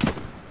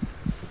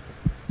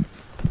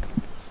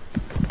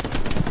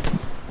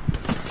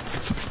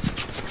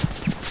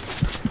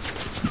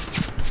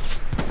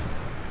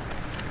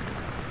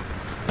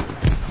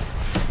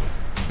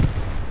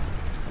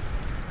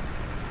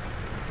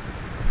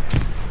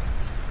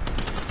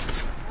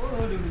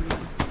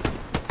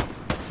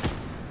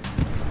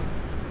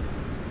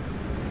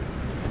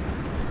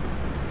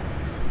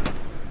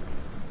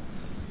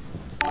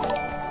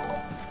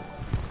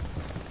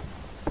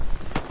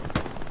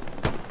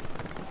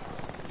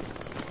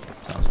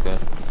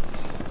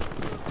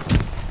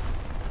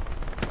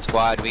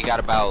 Squad, we got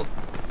about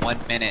 1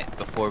 minute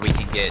before we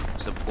can get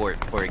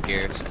support for a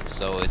garrison,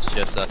 so it's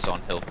just us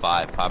on Hill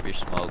 5. Pop your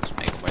smokes,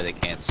 make them where they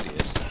can't see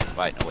us.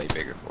 Fighting a way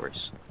bigger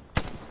force.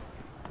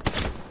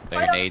 Throw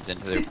your nades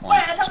into their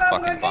point, just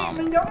fucking bomb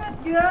them.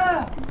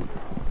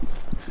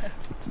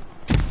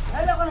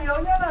 Đấy là con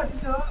Hiếu nhá là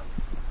tí nữa.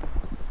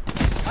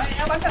 Đấy,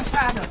 em bắn càng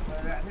xa được.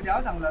 Thế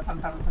đéo rằng là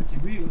thằng chỉ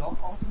huy của nó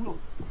có súng lục.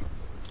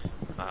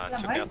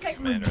 Took out the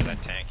commander of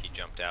that tank. He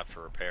jumped out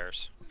for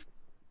repairs.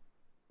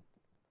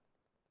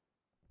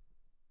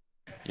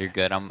 You're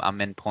good.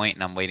 I'm in point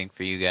and I'm waiting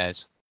for you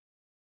guys.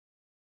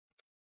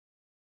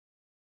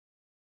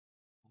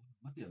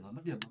 Mất điểm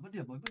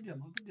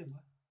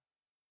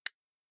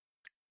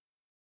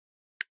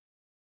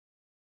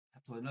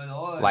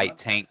rồi. Light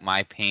tank,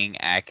 my ping,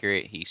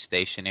 accurate, he's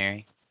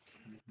stationary.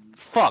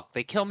 Fuck,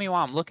 they kill me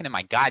while I'm looking at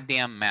my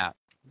goddamn map.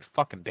 You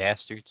fucking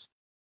bastards.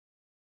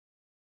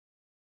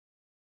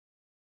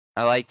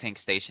 I light tank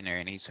stationary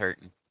and he's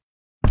hurting.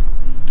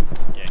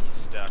 Yeah, he's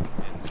stuck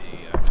and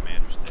the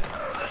commander's dead.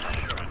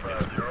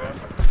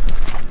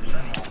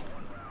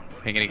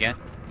 Ping it again.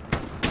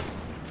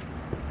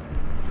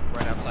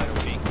 Right outside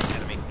of me,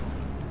 enemy.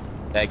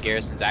 That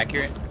garrison's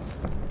accurate?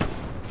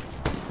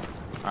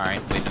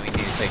 Alright, wait, no, we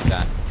need to take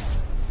that.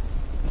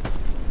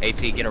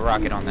 AT, get a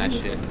rocket on that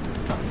shit.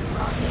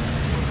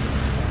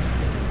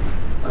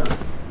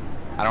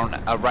 I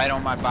don't right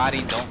on my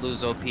body, don't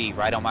lose OP,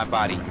 right on my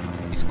body.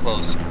 He's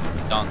close.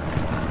 Dung.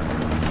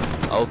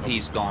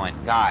 OP's gone.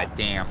 God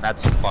damn,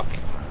 that's a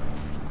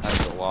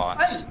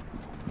loss.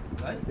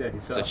 Yeah, he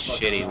shot It's a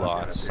shitty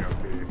loss.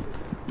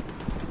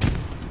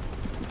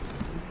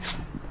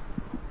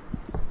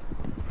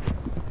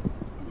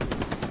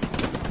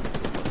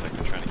 Looks like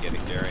they're trying to get a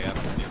Gary up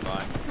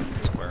nearby.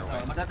 Square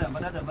away. Mất đất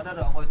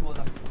rồi, ông ơi thua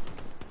rồi.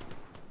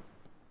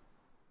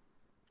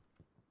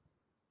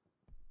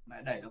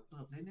 Mẹ đẩy được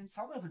đến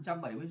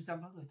 60%,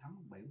 70% đó rồi, thắng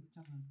được 70%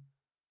 rồi.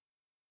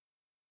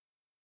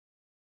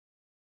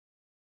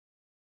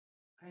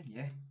 Cái gì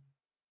vậy?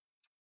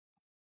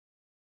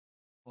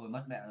 Ôi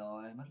mất mẹ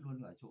rồi, mất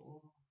luôn ở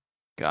chỗ.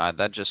 God,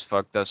 that just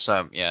fucked us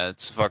up. Yeah,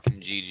 it's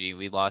fucking GG.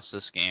 We lost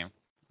this game.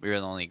 We were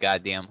the only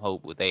goddamn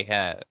hope what they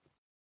had.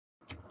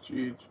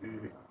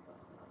 GG.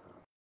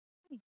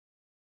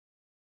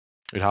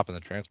 We'd hop in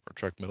the transport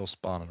truck middle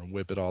spawn and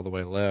whip it all the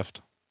way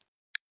left.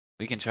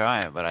 We can try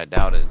it, but I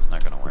doubt it. It's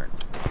not gonna work.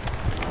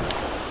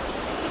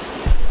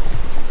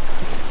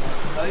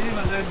 Đấy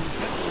mà lên một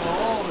chết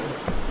rồi.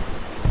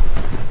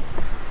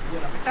 Giờ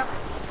là cái chắc.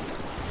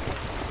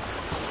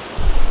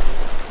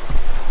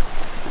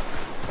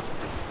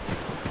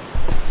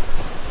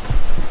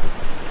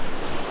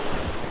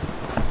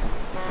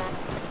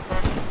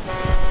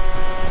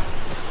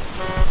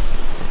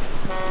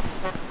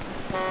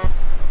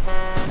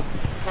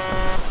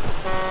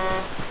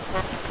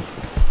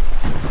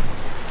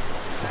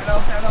 Xe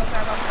đâu.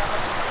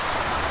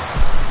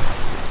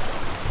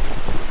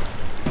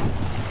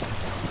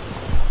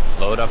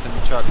 Load up in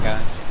the truck,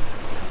 guys.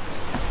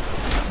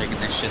 Taking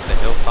this shit to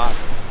Hilltop.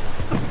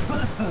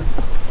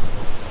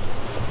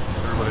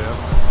 Everybody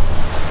else?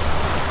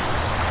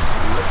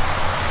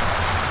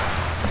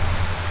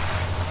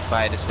 If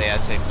I had to say,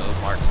 I'd say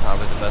move. Mark's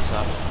probably the best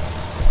option.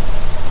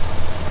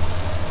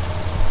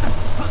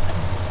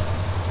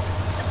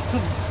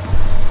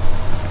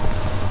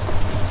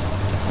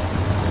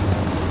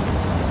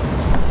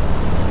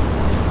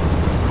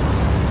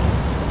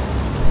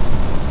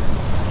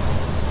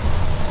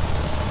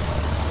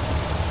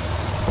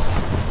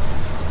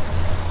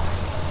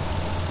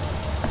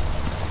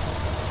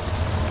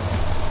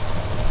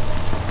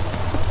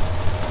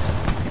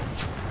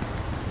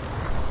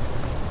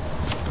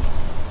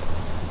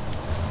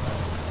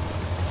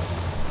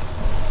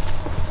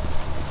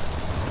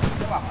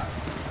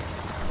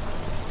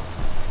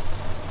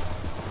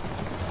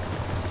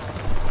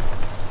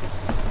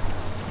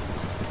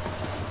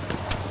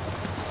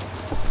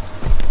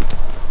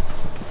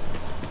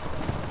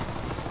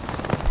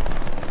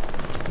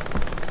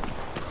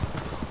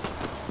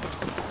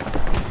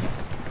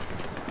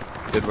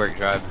 Good work,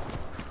 drive.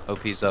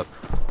 OP's up.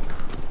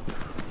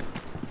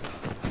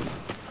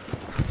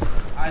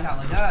 2 thằng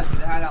rồi nhá, chỉ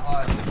 2 thằng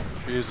rồi.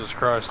 Jesus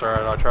Christ! All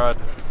right, I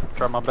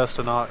tried my best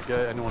to not get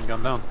anyone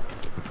gunned down.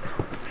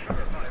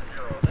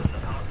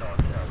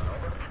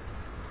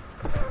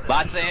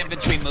 Lots of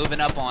infantry moving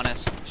up on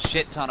us.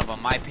 Shit ton of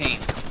them. My ping.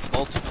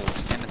 Multiple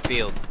in the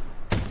field.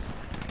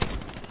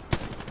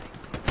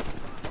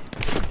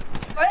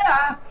 Đấy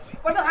à?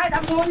 Bắn được 2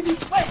 thằng rồi thì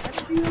mẹ cái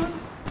gì ơi.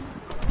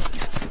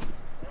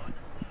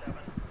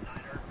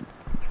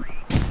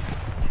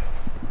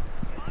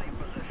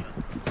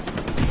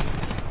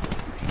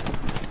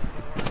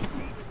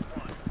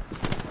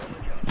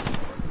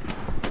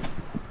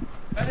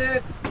 Đi.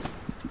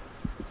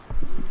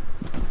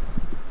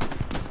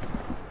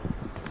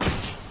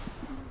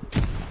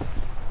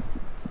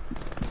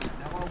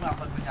 Đéo có ông nào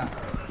cần mình à?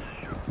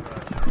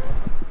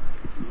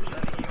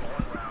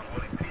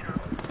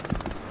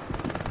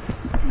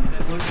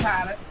 Để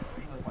xa đấy.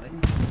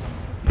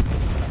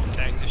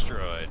 Tag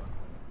destroyed.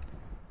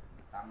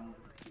 Thằng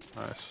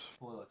Nice.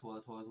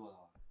 thua rồi.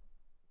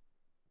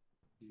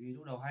 Chỉ vì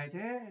lúc đầu hay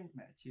thế,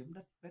 mẹ chiếm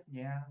đất bét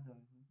nhà rồi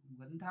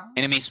vẫn thắng.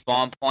 Enemy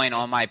spawn point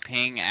on my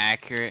ping.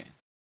 Accurate.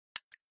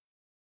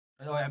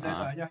 Đây rồi em lên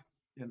rồi nhá.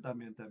 Yên tâm.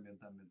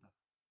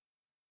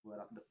 Vừa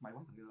đặt được máy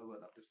bóc thằng kia vừa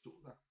đặt được trụ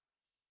ra.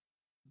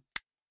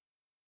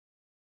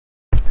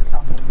 Xếp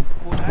xong một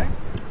khôn đấy.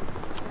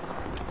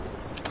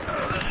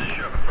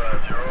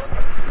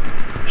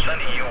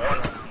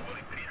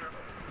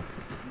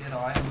 Biết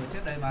rồi, em vừa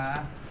chết đây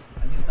mà.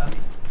 Anh yên tâm.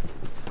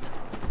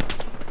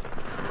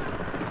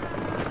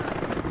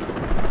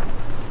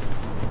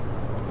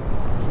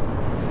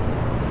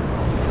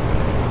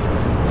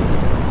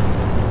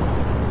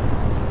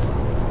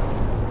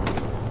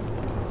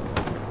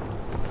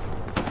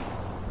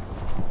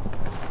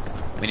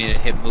 We need to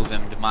hit move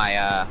him to my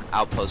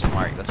outpost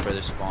mark. That's where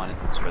they're spawning.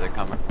 That's where they're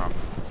coming from.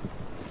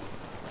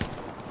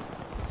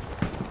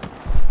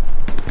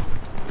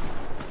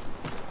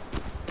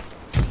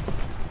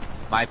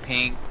 My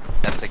ping.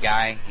 That's a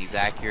guy. He's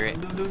accurate.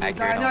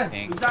 Accurate on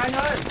ping. Đừng ra anh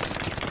ơi.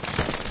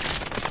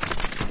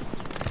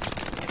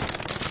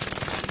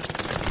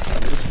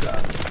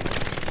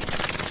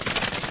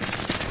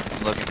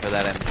 I'm looking for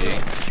that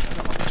MG.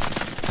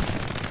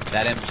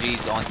 That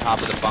MG's on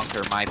top of the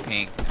bunker. My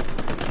ping.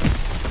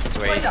 That's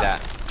where he's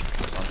at.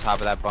 On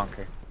top of that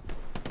bunker.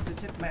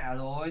 Chết mẹ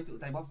rồi, tự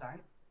tay bóp giái.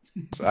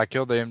 So I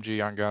killed the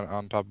MG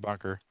on top of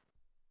bunker.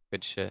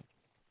 Good shit.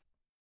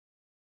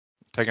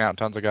 Taking out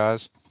tons of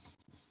guys.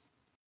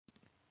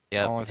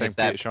 Yeah. Only thing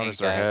Pete showing is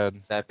their head.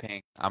 That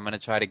ping. I'm gonna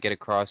try to get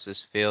across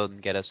this field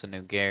and get us a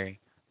new Gary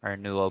or a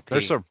new OP.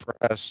 They're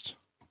suppressed.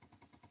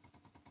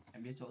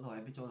 Em biết chỗ rồi,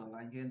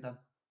 anh cứ yên tâm.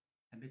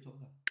 Em biết chỗ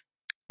rồi.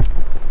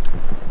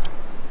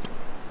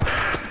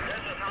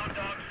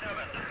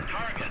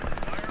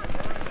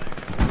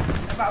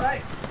 Em vào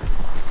đây.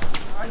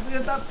 Anh cứ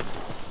yên tâm.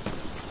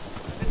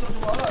 Em biết chỗ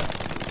chúng nó rồi.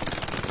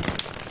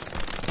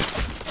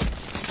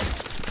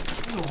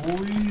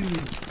 Ôi.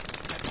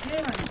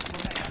 Thế này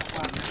con mẹ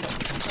toàn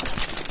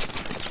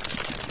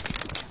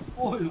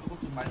ôi, có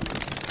súng máy.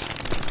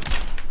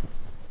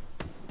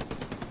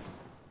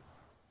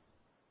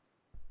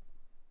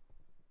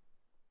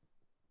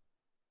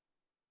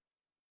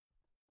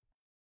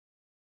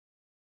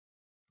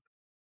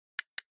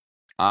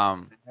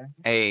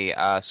 Hey,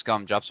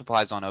 Scum, drop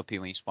supplies on OP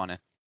when you spawn in.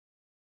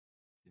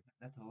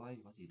 Đất thôi,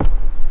 có gì.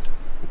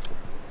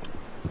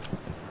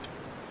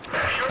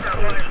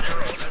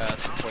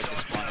 Support this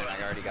spawn in.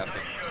 I already got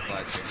 50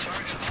 supplies here.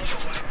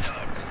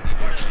 Just need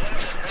more.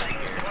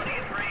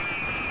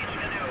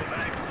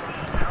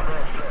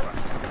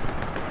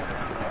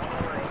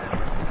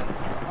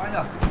 Quá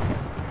nhờ.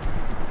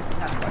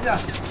 Quá nhờ.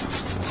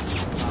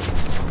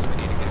 We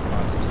need to get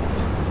across this.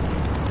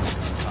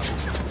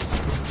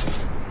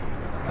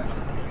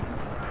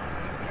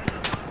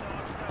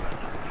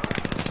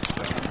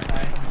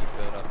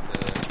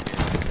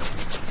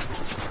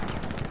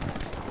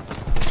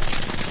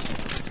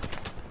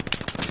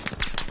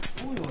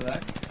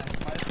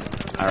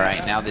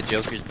 Alright, now the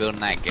Joker's building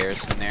that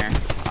garrison there.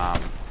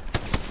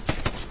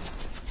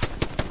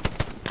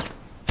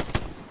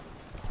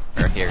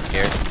 Or here,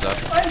 garrison's up.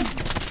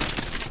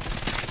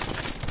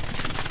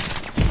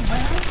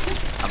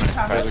 I'm gonna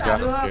try There's to a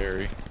guy on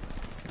Gary.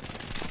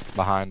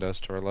 Behind us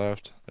to our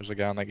left. There's a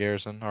guy on that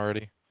garrison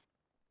already.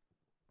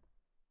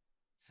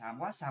 Xàm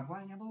quá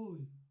anh em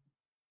ơi.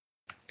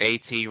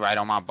 AT right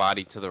on my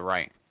body to the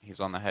right. He's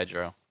on the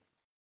hedgerow.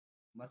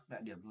 Mất mẹ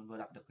điểm luôn, vừa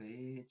đặt được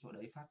cái chỗ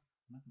đấy phát.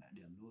 Mất mẹ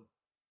điểm luôn.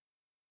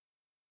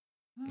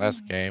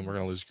 Last game. We're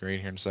gonna lose green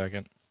here in a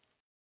second.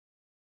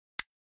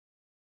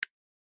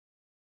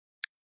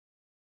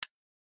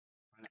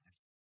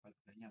 Quay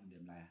lại nhầm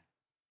điểm này.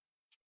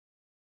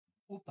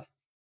 Úp à.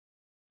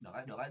 Được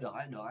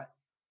đấy.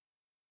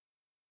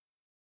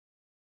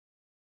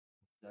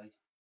 Đây.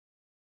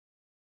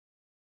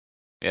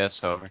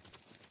 Yes, over.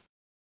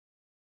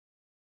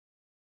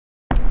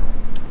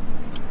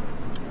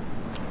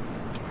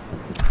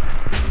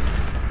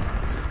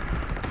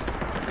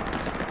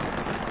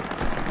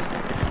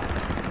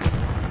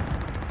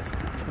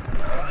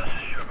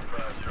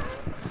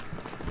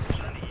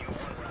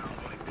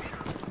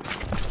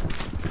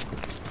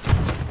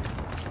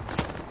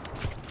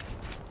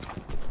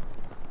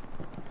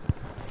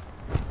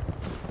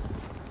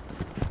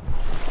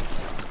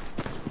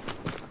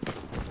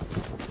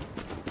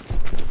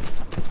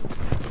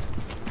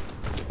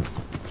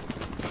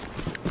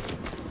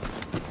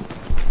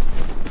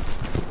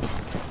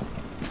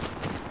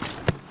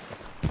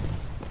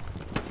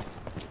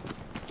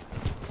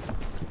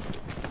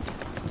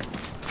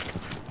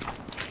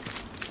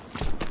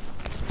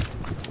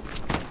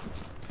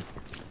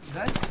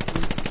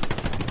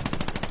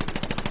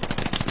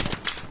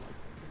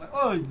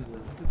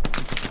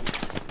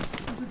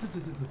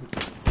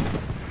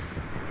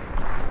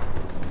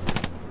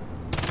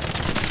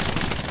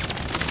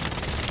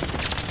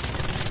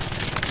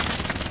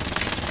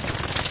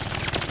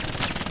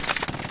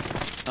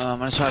 I'm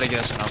gonna try to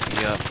get us an OP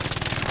up.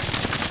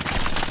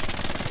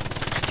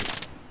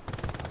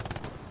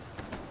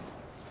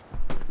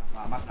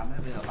 Vào mặt lắm đấy,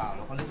 bây giờ vào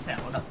nó có lên xẻo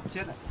nó đập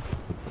chết này.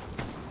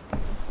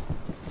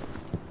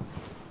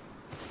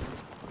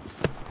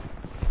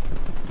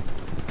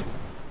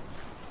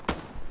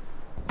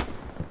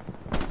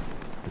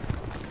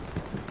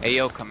 Hey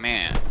yo,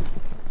 command.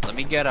 Let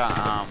me get a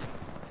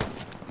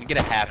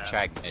half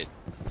track mid.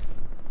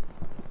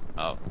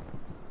 Oh.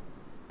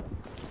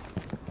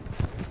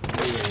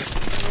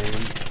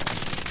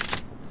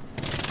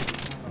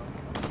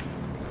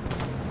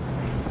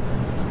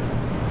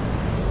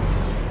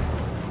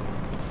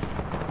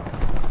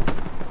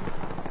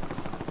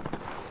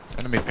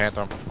 Enemy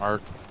Panther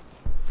mark.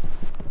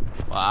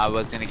 Well, I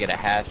was gonna get a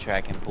half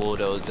track and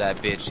bulldoze that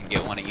bitch and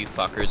get one of you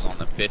fuckers on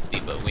the 50,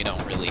 but we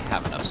don't really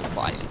have enough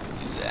supplies to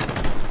do that.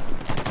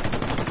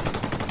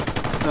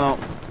 So,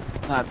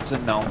 that's a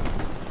no.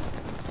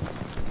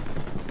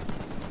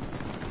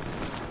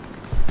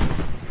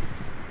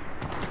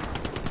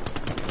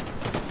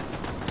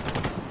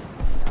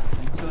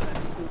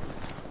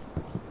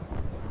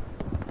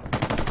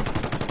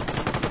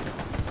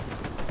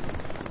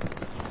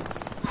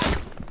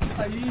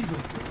 Ấy rồi.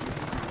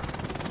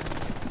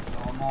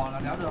 Tò mò là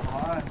đéo được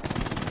rồi.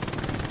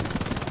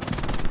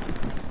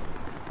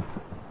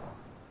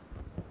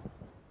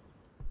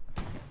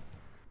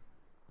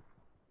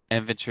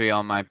 Infantry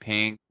on my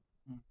ping.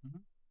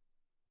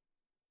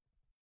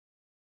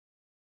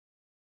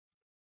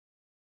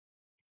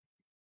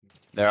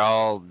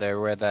 They're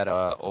where that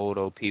old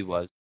OP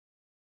was.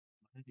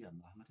 Mất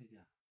điểm rồi, mất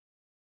điểm.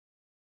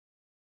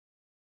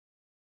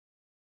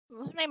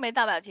 Hôm nay mấy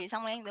tao bảo chỉ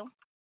xong đấy anh Dũng.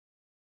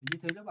 Như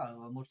thế nó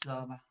bảo 1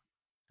 giờ mà.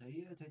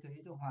 Thấy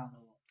cho Hoàng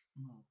rồi.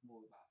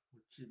 Ngồi bảo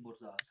 1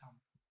 giờ xong.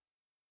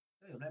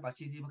 Thế ở đây bảo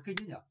chị gì mà kinh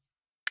thế nhỉ?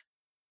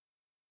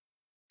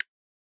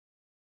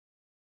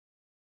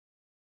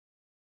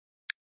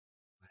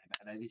 Mẹ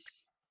đây đi.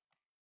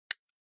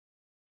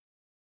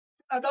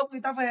 Ở đông thì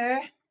ta về.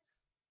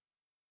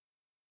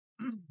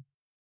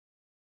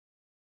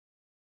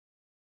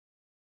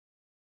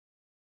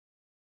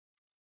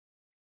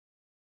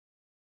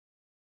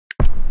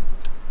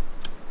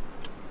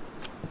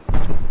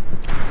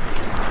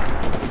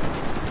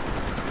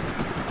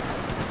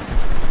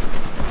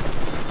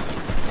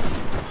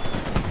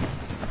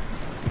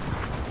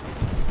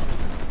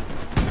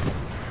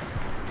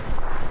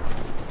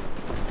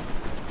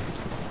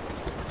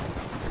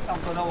 Xong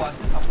từ đâu à?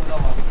 Xếp xong từ đâu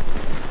à?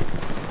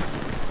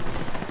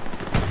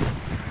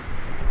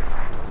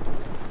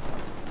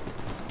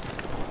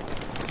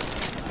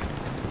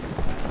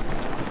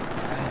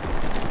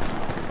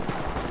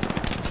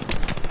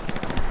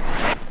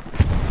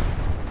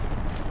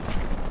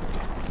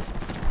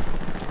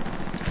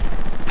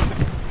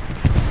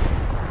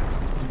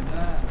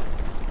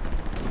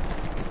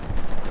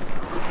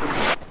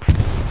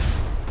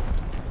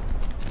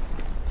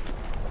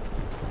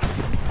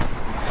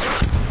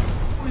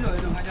 Ui giời,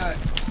 đừng anh ơi.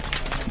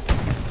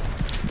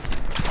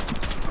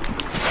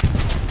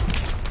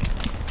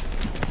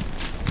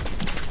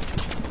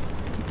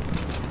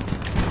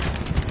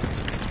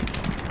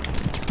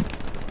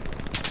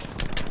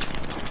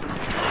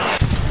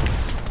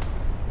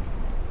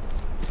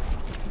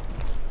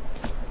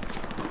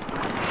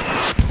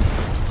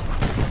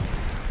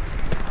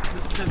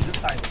 Đứt chân đứt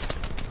tay.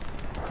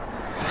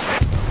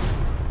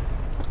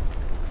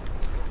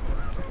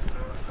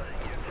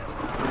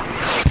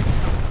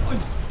 Ui.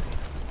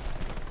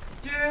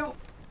 Chiêu.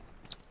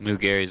 New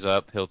Gary's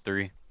up, hill 3.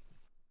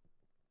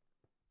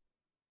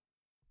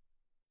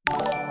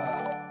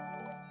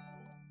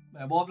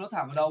 Bẻ bom nó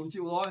thẳng vào đầu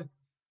chịu thôi.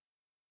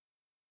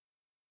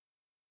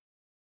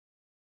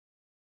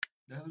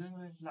 Đây,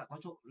 lại có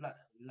chỗ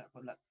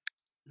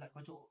lại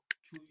có chỗ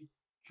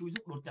chui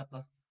giúp đột nhập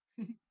rồi.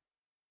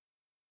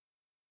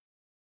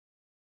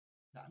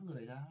 Giãn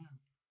người ra.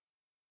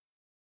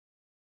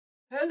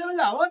 Thế nó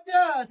lão hết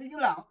chứ, thì như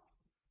lão.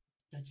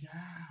 Chà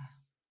chà.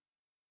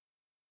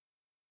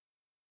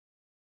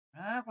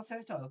 À, con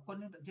xe chở quân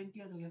lên tận trên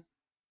kia rồi kìa.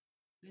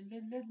 Lên.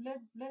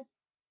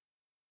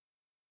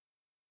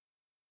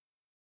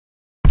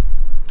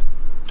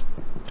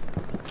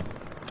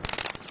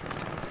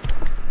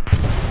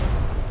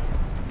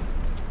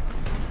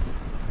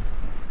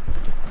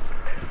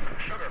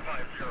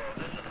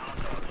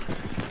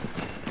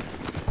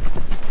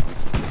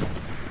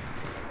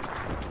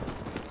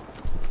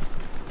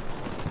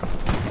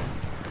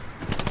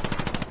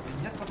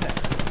 Nhanh nhất có thể.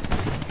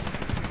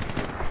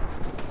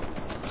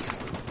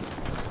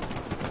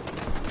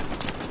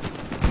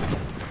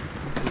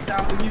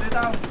 Đừng nhìn thấy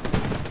tao.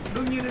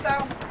 Đừng nhìn thấy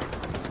tao.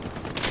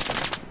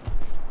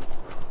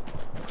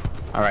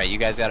 Alright, you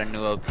guys got a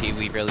new OP.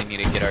 We really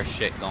need to get our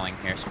shit going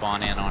here.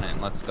 Spawn in on it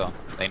and let's go.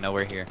 They know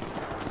we're here.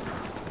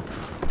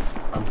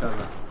 I'm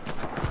coming.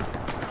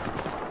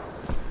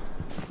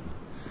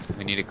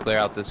 We need to clear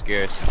out this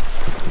garrison.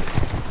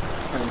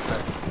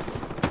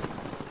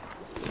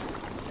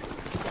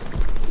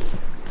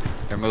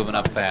 They're moving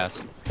up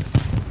fast.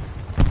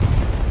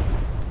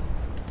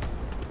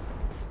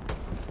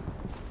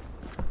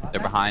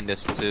 They're behind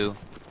us too.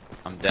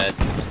 I'm dead.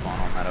 What's going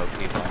on that OP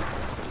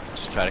point?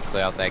 Just try to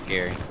clear out that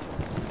Gary.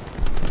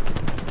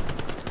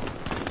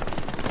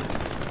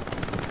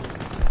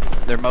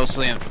 They're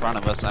mostly in front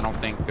of us. I don't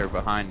think they're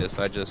behind us.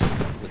 The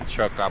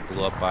truck got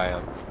blew up by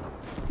a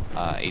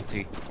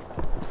AT.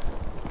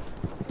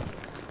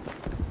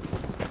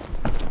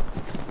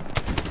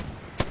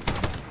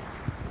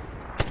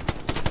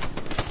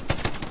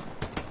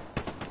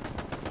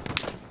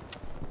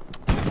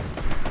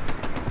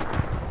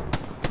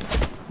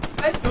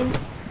 Ê, đừng.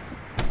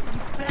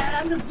 Mẹ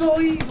ăn được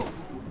rồi.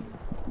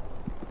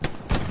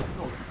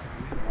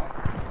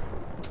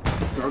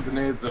 Throw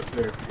grenades up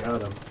there if you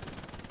got them.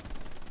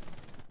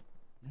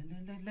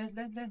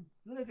 Lên.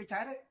 Cứ lên cái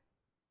trái đấy.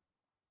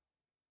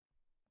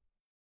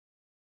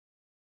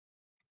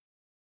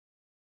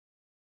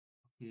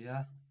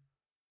 Kìa.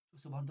 Chỗ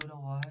số bóng tôi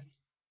đâu rồi?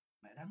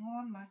 Mẹ đang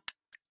ngon mà.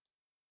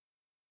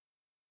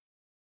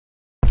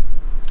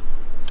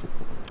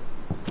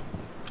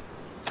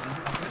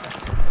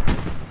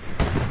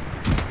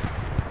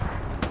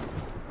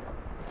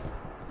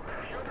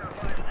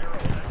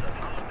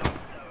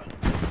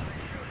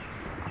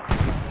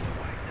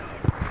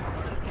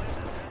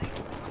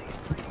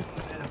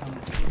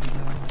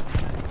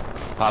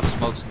 Pop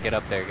smokes and get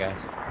up there, guys.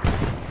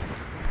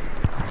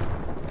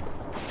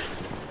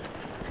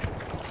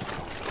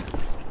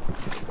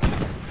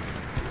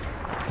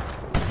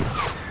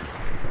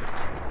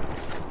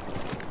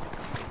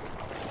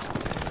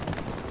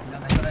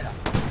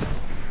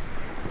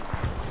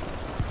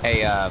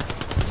 Hey,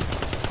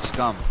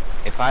 Scum,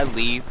 if I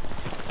leave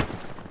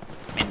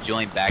and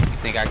join back, you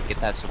think I can get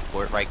that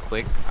support right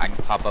quick? I can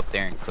pop up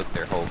there and cook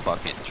their whole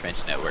fucking trench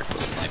network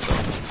with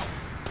flamethrower.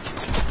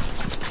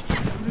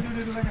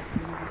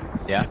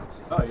 Yeah?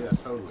 Oh yeah,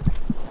 totally.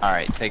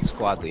 Alright, take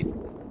squad lead.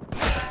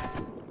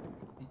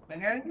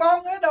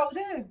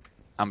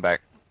 I'm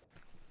back.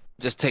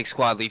 Just take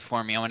squad lead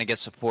for me. I'm gonna get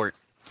support.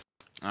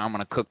 I'm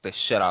gonna cook the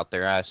shit out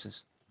their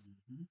asses.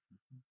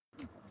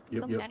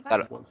 Yep.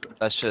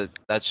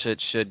 That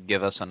should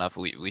give us enough.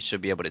 We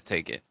should be able to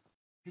take it.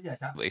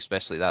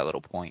 Especially that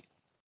little point.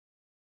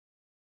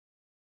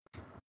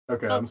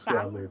 Okay, I'm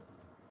squad lead.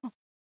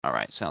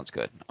 Alright, sounds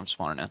good. I'm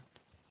spawning in.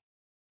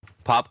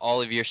 Pop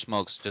all of your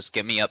smokes. Just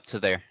get me up to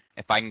there.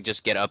 If I can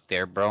just get up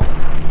there, bro,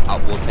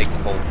 we'll take the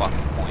whole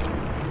fucking point.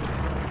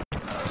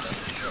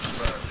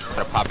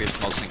 Gotta pop your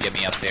smokes and get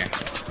me up there.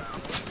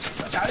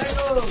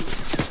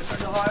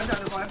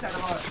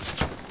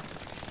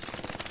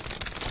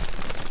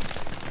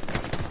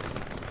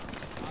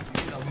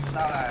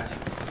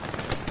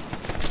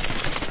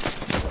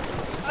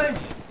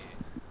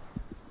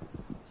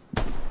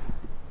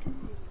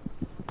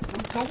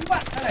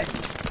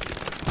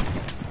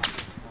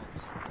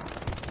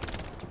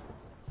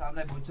 Sao hôm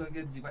nay muốn chơi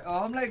game gì vậy?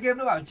 Hôm nay game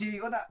nó bảo trì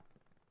con ạ.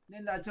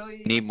 Nên là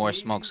chơi. Need more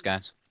smokes,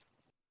 guys.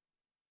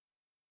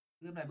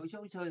 Game này bữa trước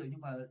cũng chơi rồi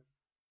nhưng mà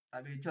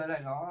tại vì chơi này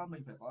nó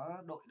mình phải có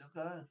đội nữa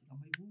cơ thì nó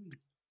mới vui.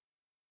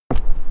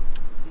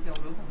 Đi theo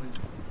hướng của mình.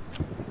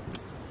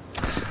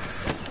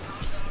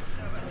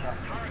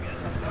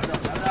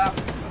 Được.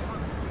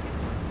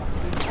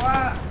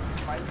 Quá.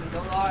 Máy mình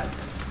đâu rồi?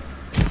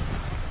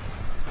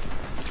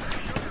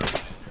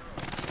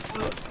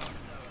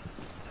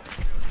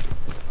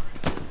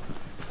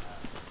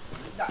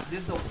 Đạn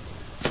liên tục.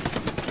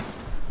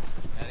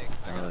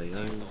 Trời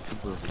ơi,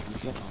 vừa phải đi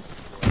xếp không?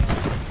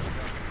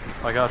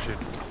 I got you.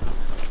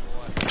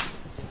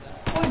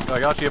 I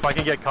got you if I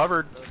can get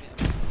covered.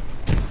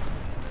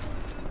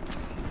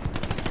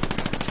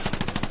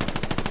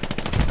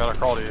 Gotta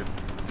crawl to you.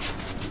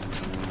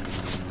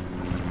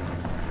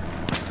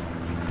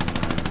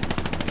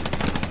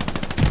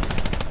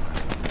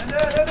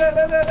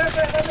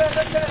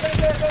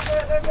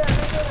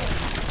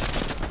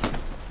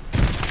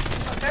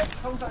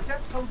 Không sợ chết.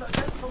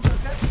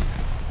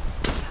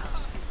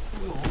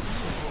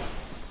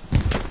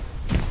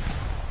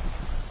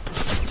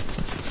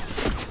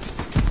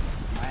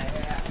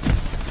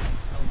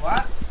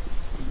 Quá.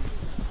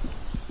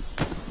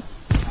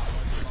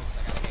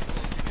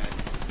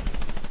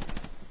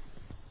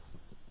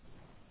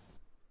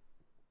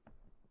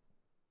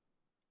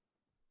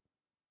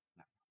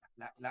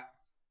 Lạ.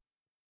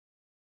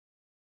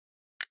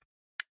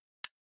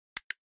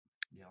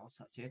 Đéo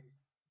sợ chết.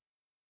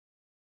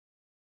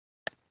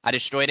 I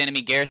destroyed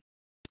enemy garrison.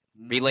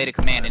 Relay to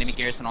command. Enemy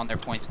garrison on their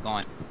points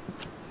gone.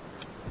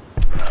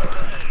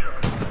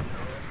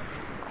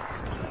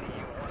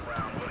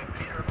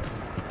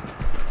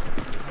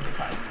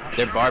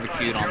 They're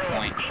barbecued on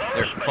point.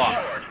 They're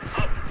fucked.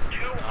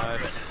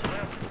 Nice.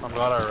 I'm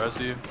glad I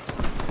resed you.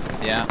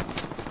 Yeah.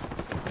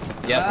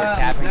 Yep, we're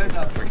capping.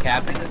 We're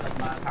capping.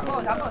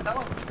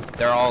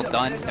 They're all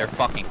done. They're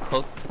fucking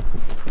cooked.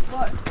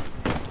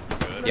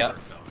 Yep.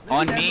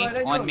 On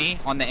me,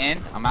 on the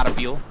end. I'm out of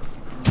fuel.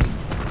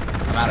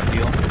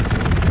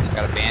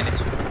 Got a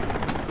bandage.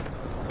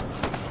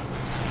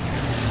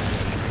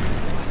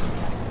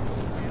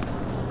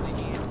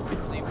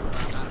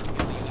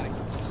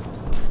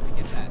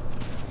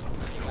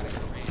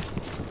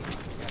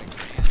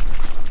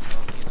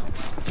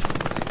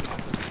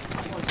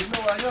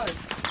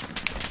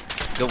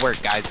 Good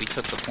work, guys. We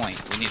took the point.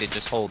 We need to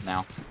just hold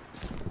now.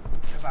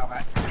 Cái vào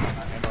cái.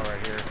 Ammo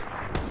right here.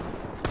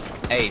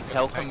 Hey,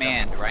 tell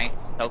command, right?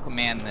 Tell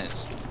command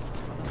this.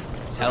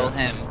 Tell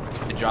him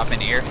to drop an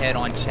airhead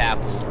on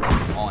Chapel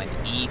on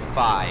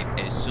E5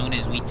 as soon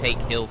as we take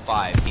Hill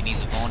 5. He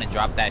needs to go in and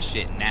drop that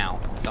shit now.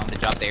 Tell him to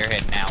drop the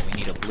airhead now. We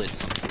need to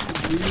blitz him.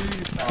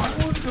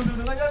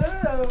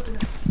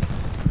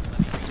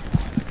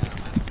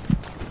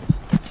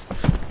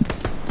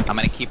 I'm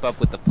gonna keep up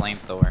with the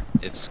flamethrower.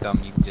 If scum,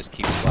 you can just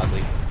keep squad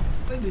lead.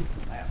 Cái gì?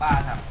 Mẹ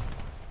ba thằng.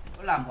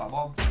 Nó làm quả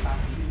bom, làm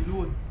đi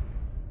luôn.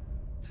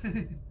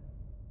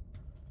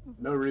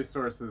 No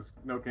resources,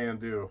 no can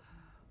do.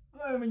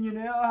 Mình nhìn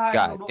thấy hai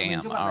God đồng đội mình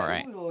damn, trước mặt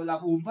alright. này rồi làm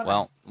phát.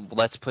 Well,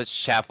 let's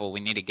push Chapel. We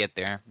need to get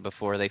there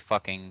before they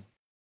fucking...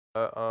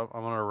 I'm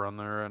gonna run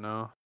there right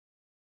now.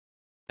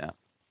 Yeah.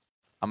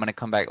 I'm gonna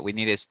come back. We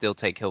need to still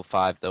take Hill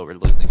 5, though. We're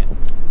losing it.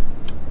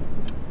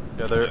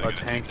 Yeah, there a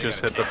tank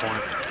just hit the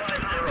point.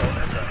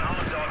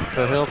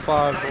 To Hill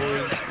 5,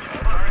 boys.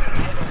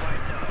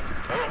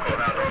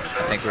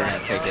 I think we're gonna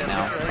take it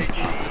now.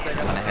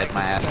 I'm gonna head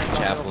my ass to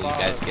Chapel. You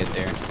guys get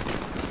there.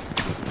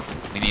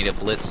 We need to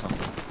blitz them.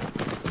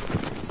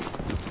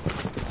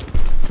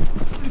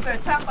 Về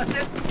xác mà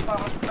chết,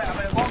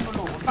 mẹ bom nó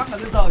nổ một phát là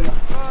lên rời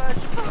à.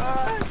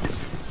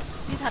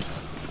 Đi thật.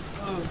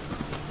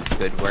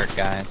 Good work,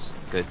 guys.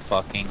 Good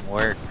fucking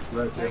work.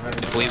 Right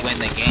behind If we win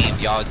the game,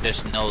 y'all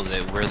just know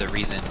that we're the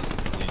reason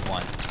we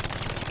won.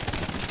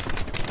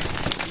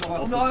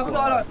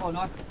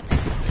 Rồi.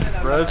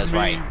 Res That's me.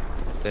 right.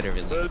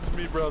 Literally. Res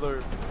me,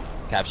 brother.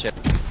 Capture.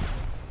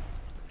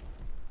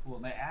 Của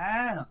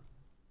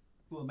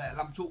mẹ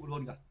 5 trụ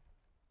luôn cả.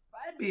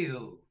 Vãi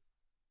biểu.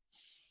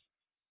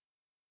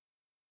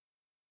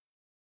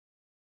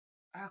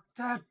 Ác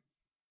thật.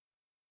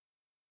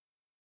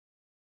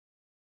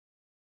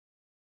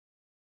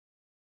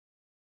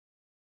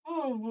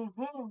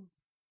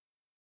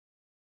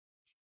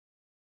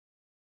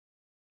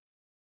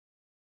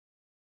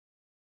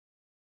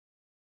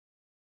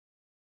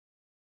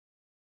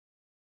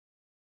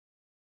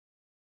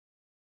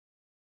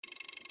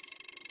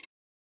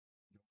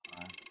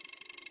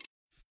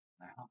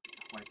 Nào,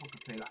 quay thuốc cà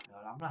phê lại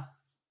được lắm là.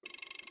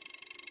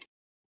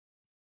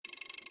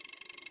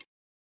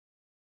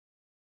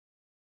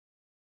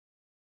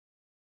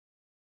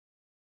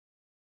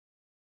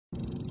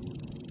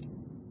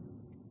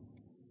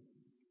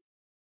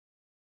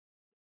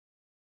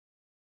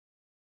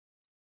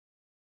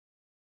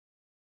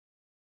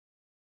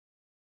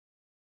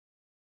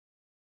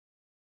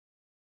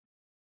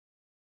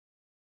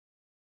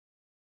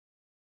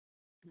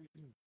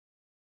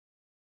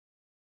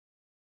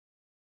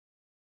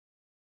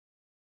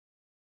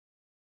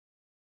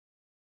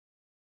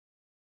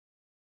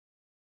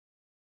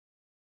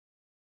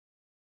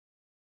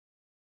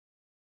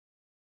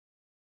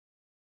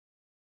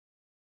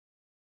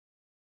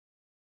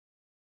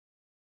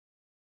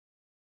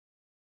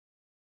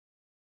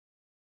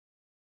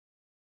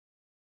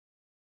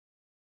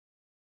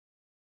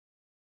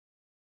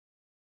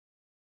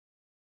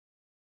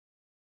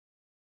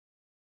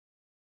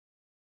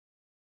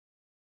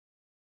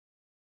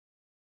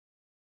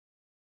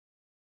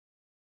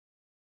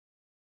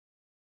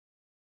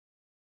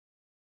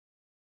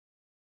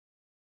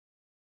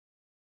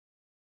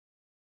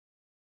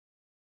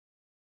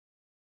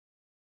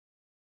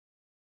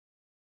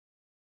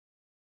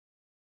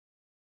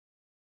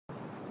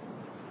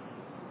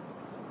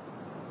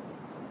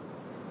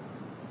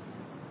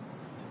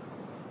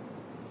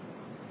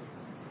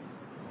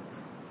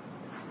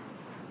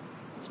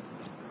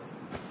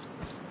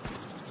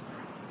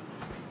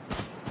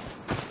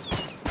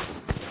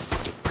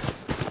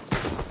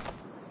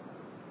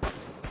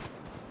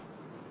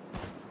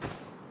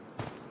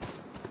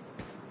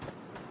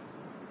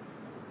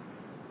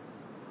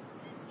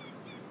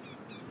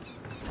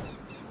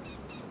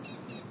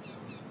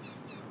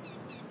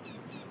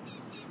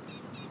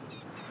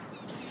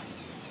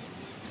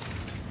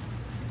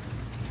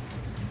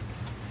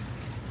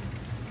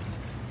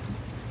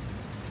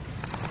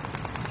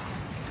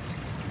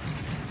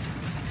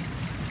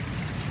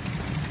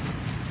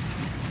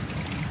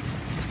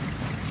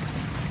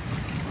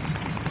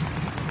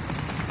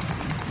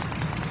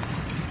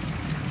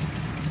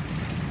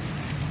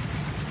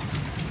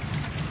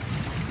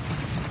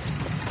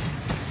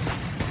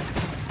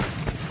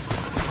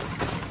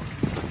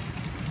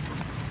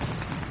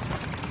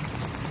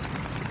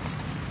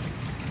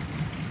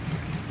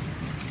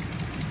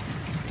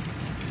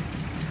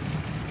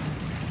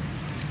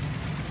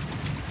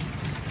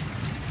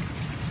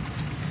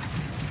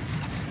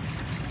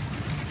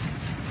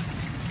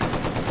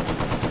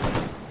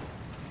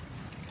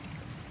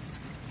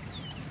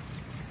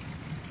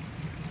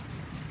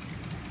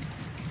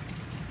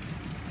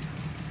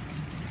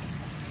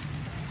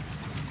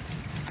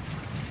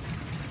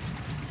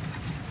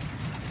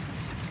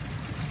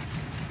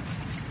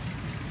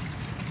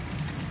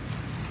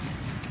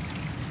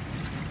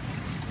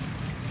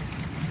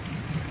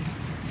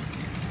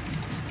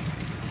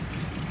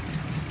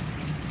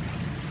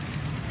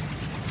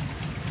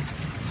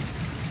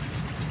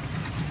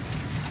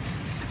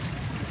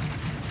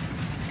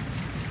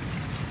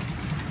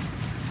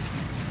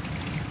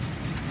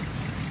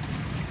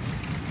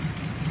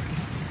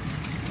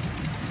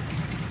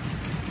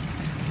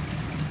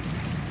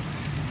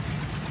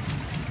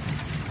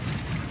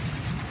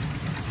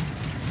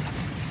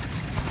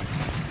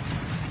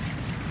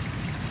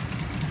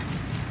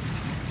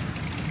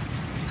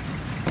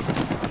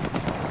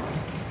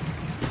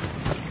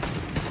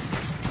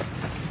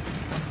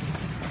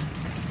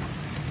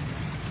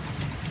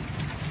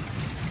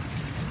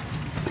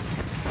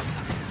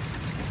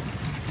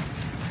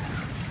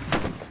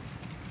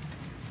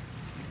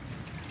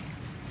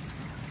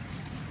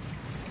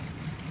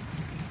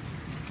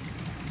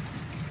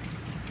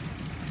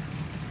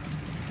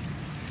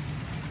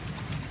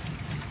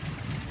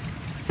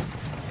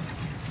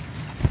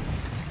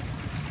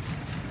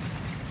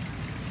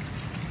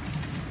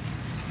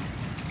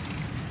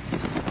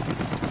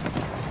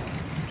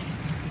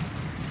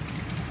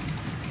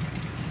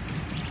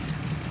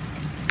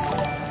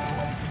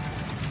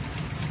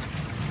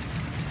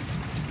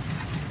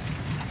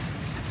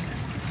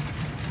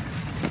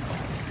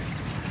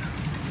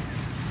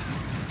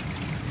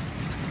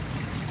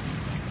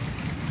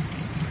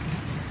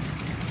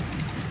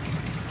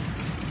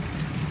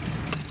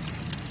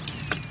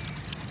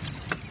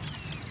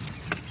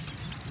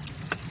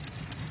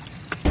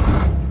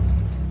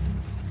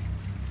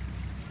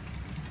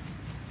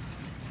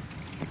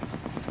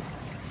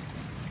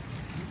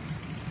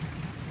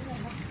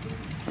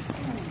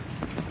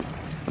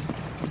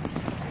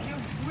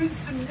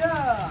 mình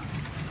nhá.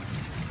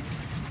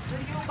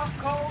 Thank you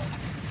Marco.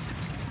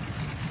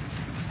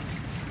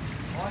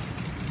 Rồi,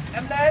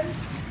 em lên.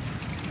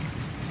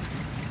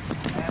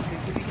 Em thì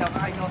cứ đi theo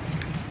các anh thôi.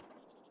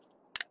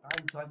 Các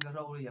anh cho em cái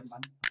râu đi em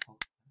bắn.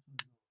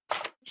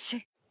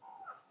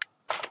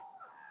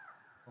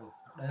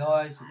 Đây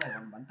thôi, súng này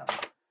còn bắn tạm.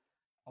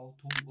 Thu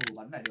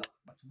bắn này được,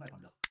 bắn súng này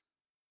còn được.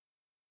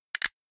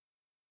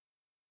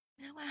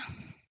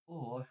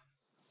 Ôi.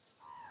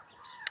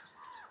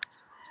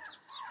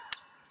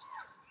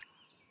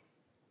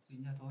 Đi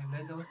nha thôi,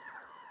 lên thôi.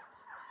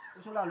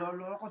 Chỗ nào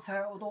nó còn xe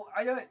ô tô.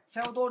 Anh ơi,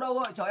 xe ô tô đâu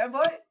rồi? Chở em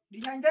với. Đi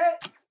nhanh thế.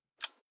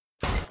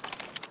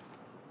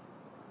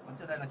 Bắn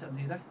trận này là trận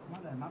gì đây?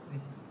 Map này map gì?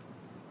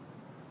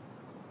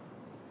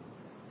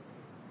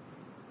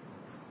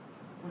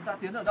 Quân ta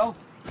tiến ở đâu?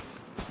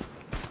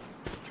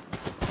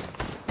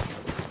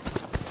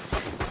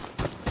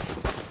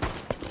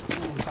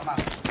 Sa mạc.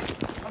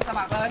 Map sa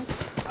mạc đây.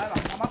 Ai bảo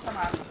nó map sa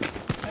mạc?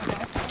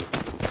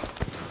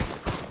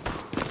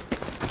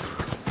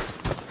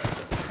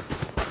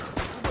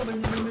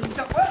 Mình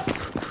chậm quá.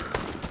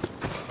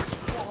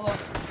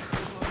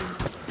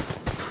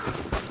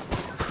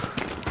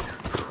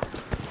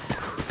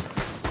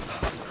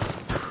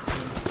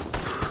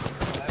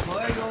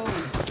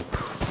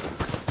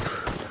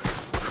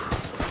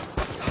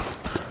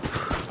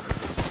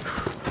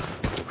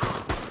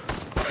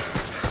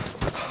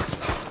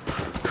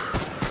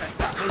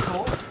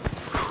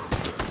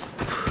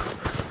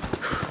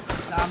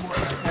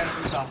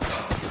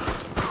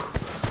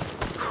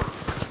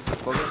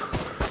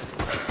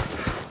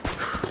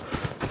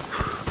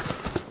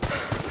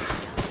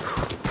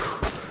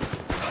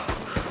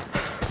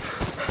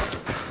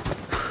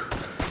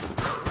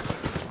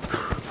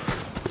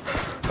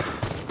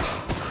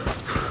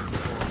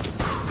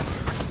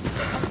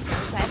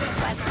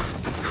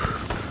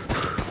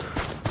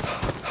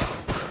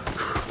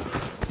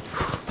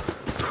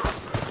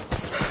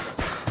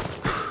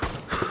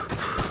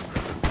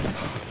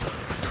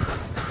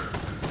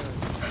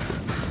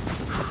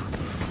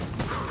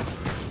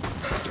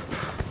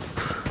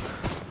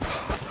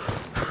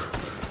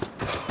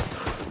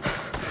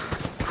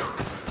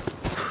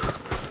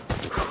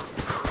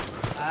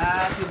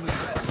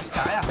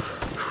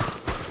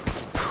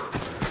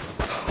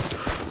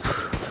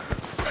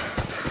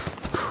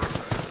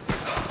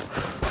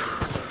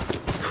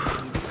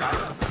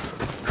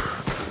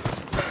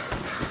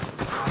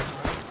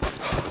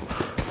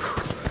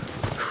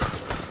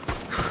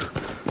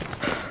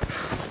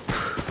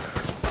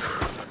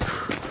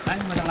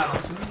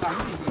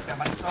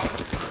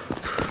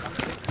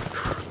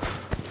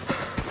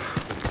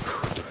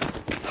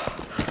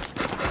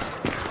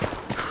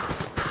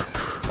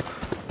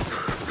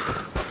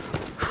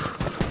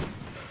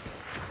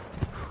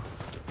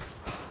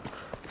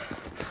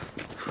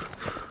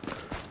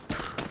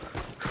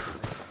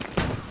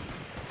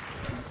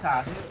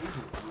 Xả thế.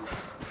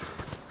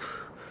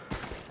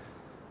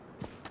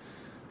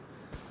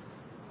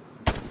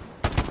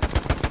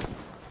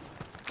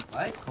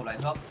 Đấy, khẩu lại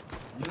được.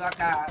 Như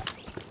AK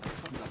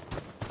không được.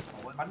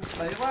 Ôi, bắn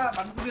đấy quá,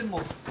 bắn cứ viên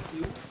một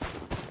yếu.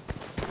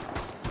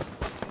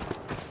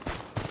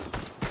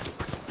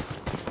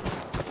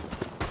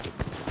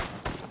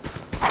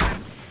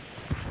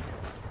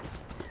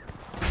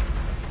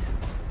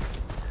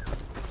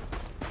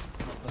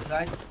 Ở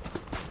đây.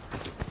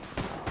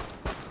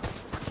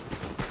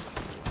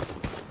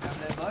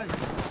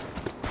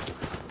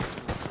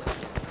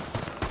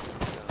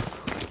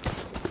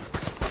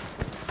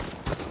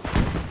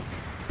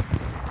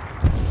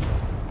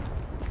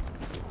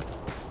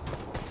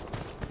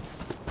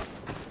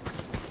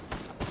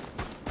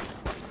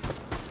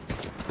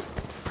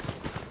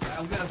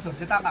 Ông kia là sửa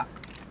xe tăng à?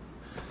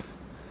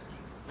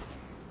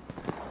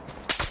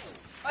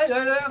 Ấy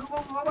đây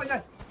không anh ơi.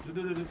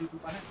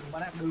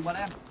 Đừng bắn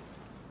em.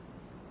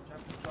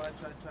 Cho em.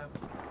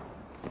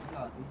 6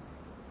 giờ tí.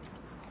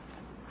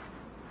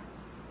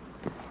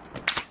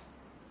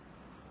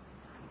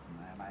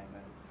 Mày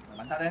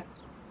bắn ta đây.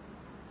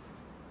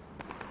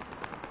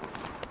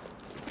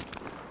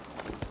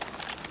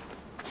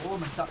 Ôi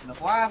mình sợ là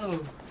quá rồi.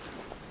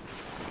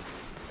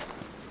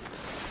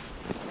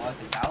 Rồi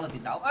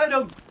tỉnh táo. Ê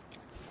đừng.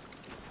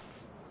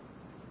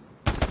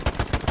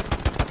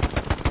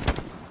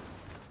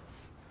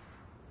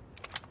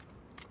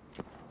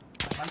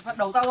 Bắn phát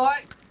đầu tao rồi.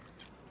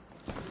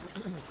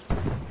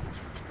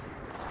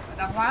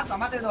 Đang hóa cả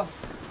mắt đây rồi.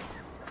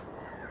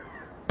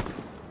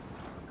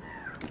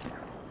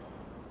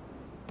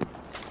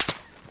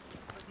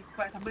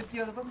 Vậy thằng bên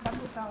kia nó vẫn bắn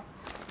được tao.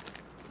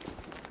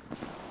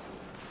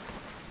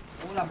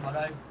 Ô làm ở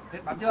đây. Hết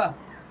bắn chưa?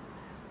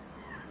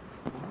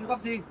 Đúng như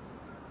PUBG.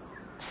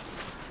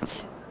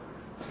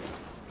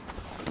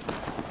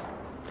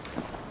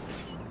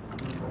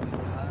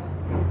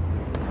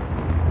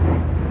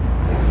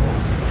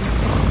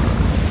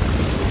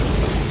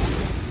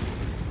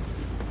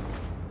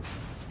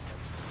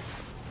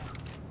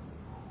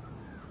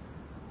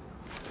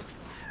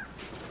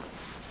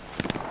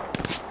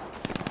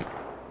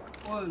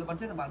 Ôi, nó bắn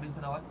chết thằng bạn mình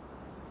thật rồi.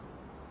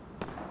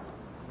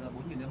 Giờ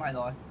 4.000 thấy mày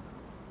rồi.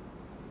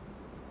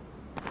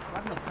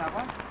 Bắt được xa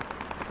quá.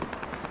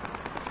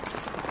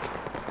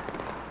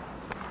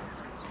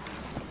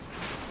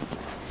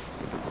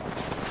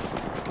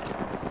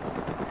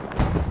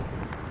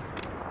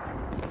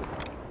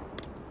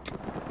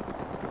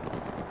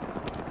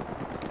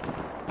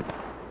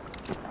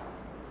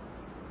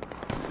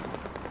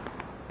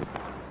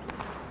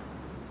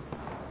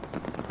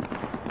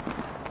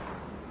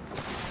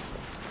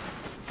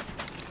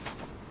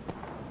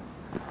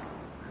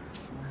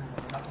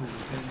 Đã thủ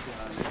trên kìa,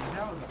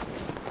 đéo được.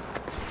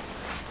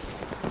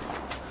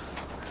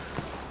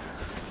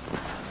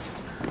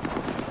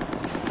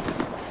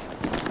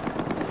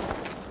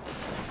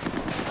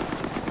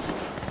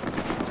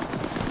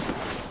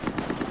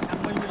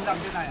 Mình làm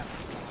trên này à?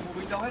 Một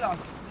mình đâu hết rồi.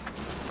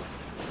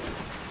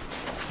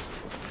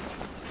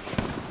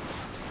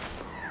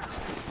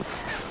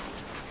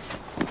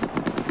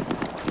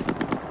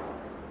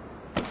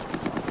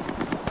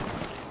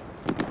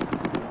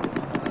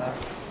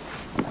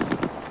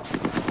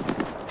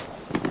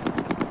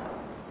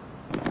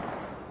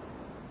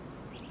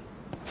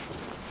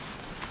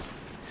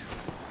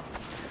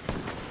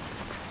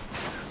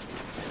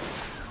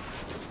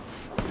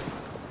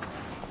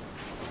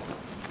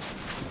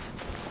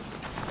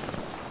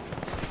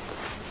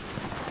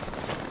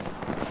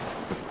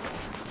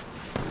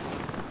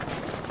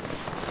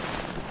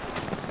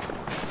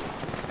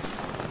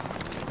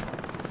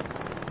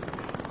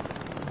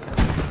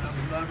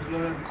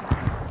 Được.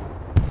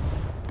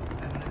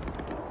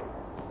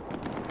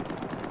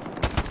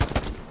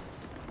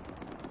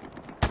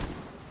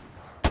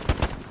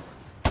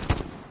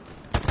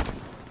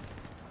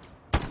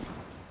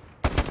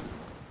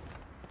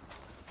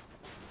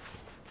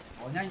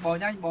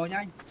 Bò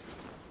nhanh.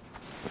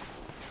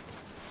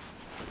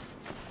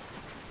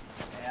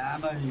 Mẹ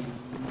mình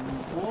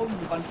ôm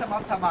bắn sắp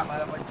bắp sa mạc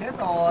là mình chết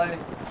rồi.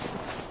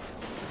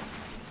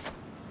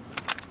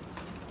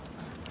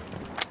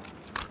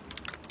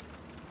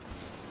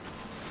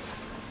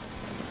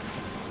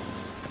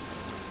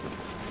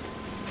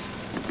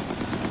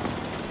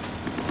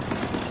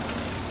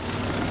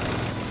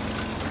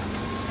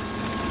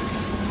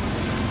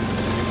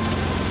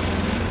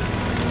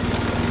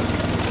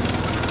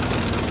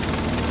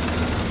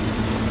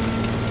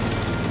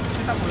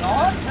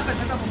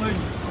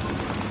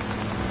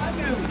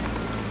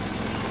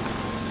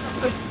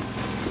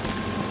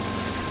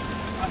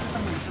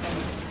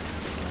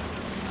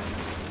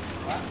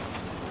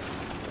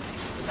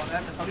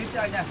 Em là 6 lít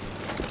cho anh này.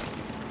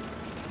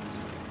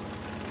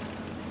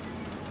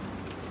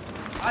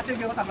 Trên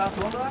kia có thằng nào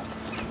xuống nữa.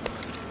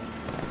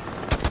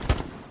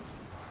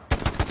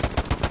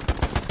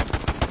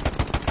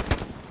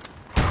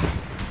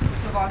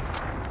 Chưa còn.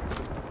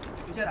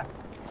 Chưa chết à?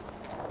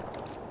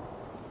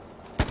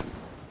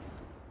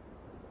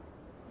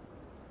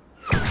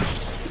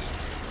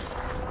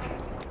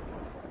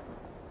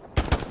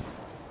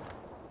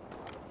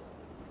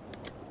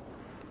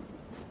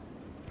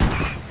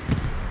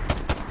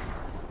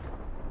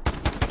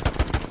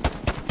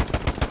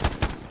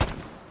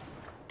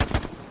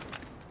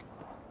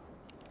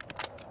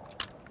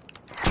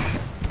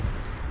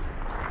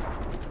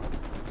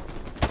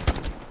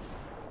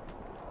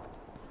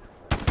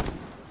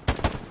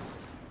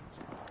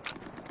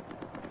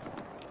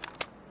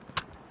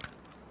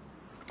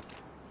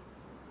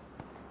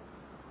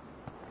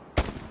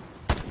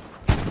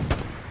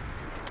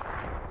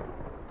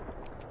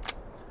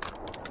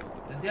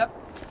 Tiếp.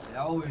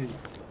 Ôi.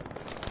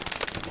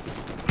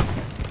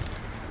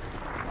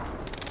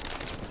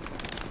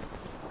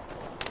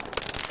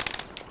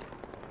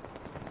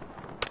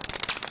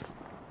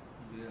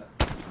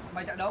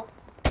 Mày chạy đâu?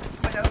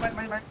 Mày chạy đâu? Mày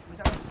chạy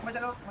đâu? Mày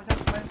chạy đâu?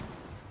 Mày.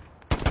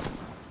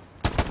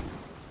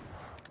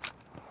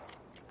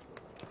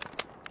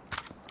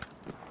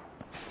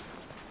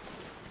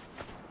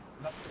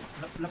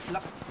 Lấp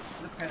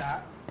cái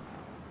đá.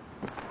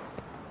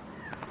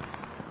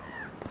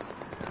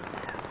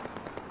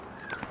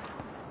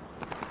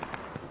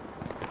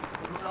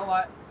 Đâu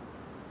rồi?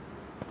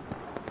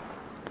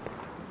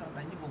 Sao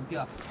đánh như vùng kia?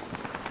 Là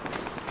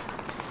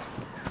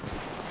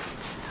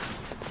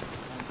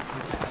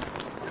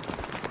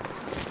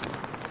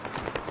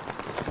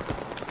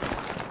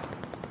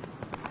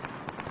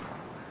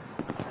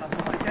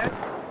xuống phải chết.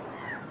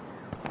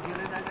 Đi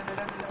lên đây.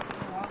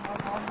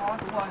 Ngó,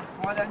 đúng rồi,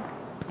 ngó lên.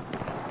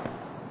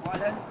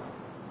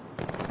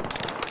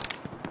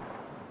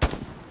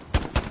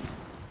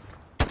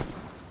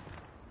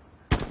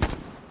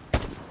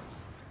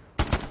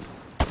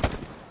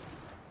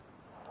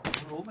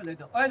 Đố mày lên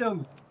được. Ê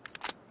đừng.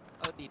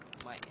 Địt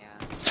mẹ.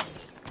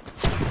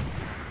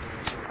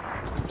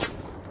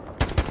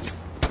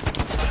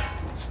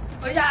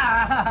 Ây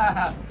da.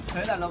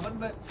 Thế là nó vẫn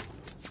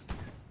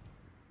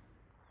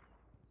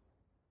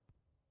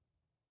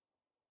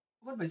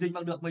phải dính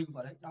bằng được mình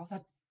vào đấy, đau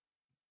thật.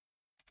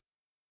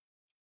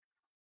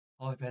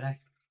 Thôi về đây.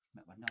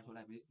 Mẹ bắn nhau chỗ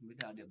này mới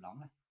là điểm nóng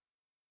này.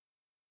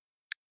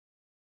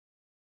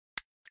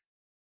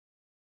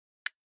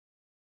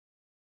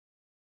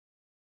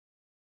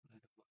 Đây,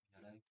 được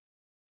ở đây.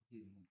 Gì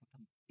mình có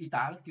thâm y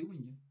tá nó cứu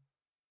mình.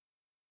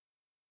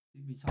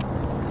 Mình xong.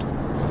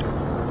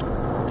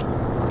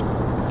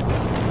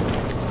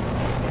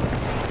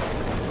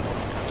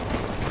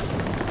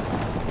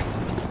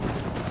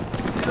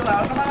 Đi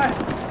vào các bác ơi.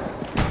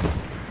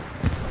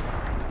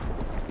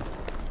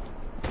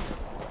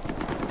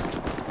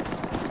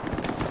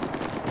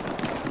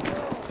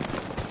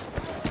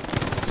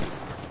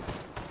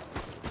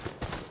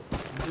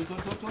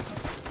 Chốt.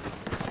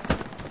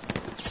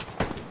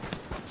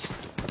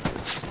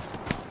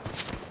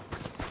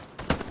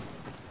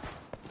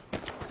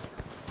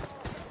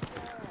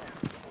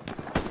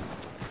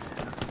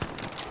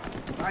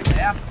 Ai để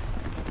em?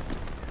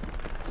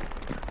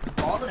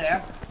 Có cứ để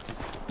em.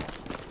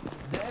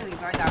 Dễ thì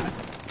ai làm đấy.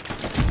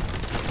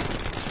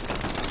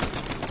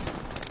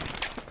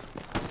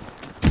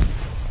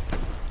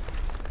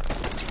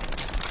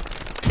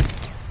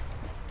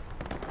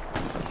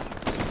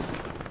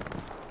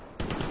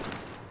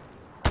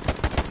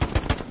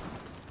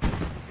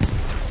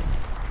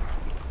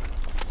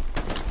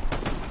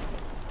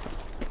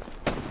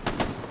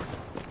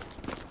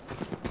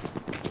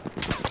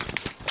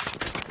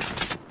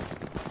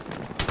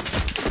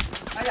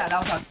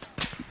 Đau thật.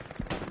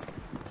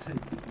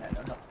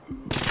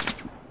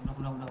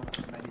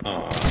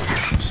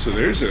 So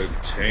there's a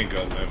tank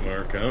on my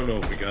mark. I don't know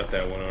if we got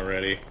that one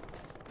already.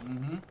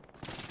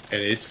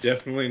 And it's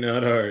definitely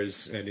not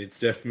ours, and it's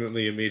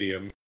definitely a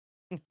medium.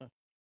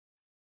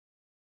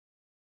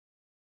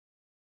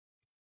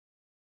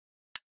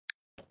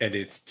 And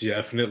it's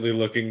definitely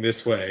looking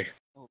this way.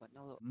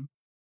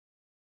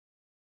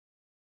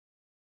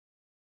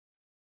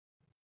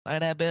 Light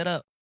that bit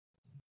up.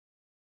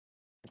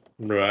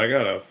 Bro, I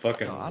got a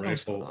fucking Yo, I know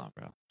what's going on,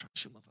 bro. I'm trying to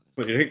shoot motherfuckers.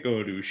 But it ain't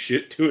gonna do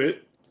shit to it.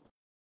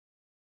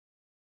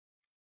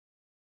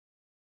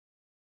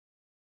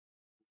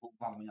 Vụ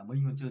vòng nhà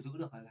Minh còn chưa giữ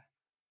được hay là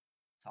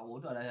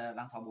 64 ở đây,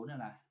 đang 64 này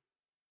này.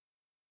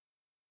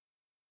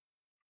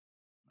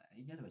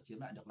 Ít nhất phải chiếm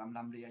lại được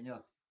 55 đi anh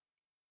ơi.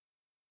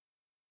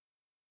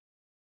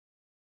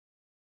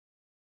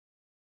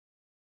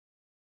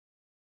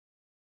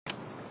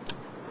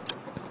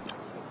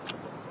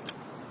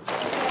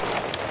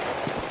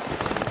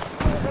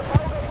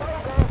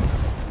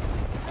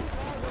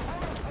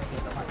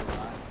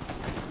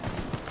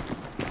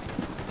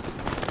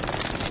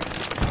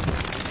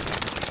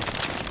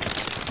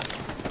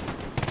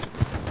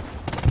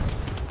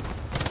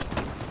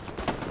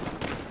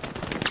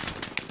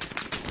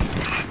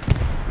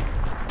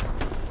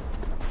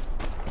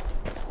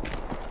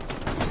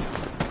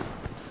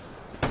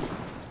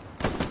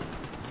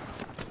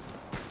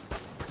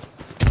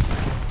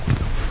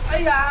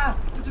 Ây da,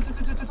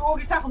 ô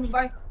cái xác của mình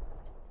bay.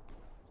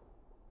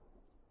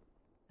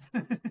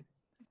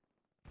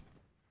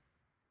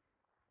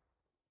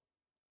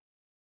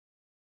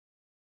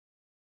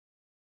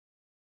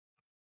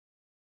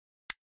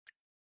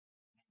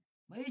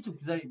 Mấy chục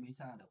giây mới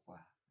xa được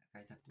quả.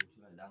 Cái thật chú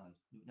này đang là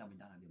nhà mình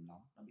đang là điểm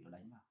nóng, nó bị nó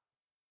đánh vào.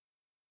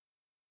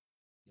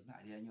 Chiếm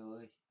lại đi anh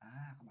ơi.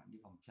 À, các bạn đi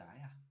vòng trái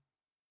à?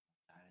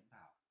 Trái đánh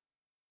vào.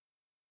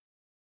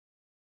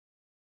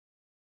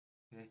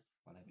 Ok,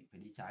 quả này mình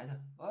phải đi trái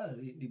thôi.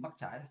 Đi mắc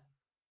trái này.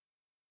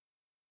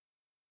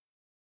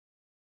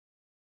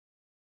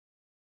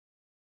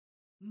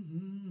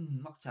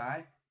 Mắc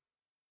trái.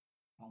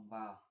 Vòng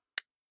vào.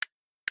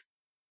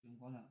 Không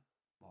có là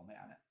bỏ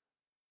mẹ này.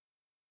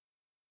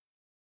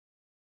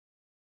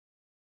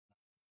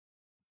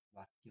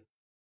 Vặt chưa?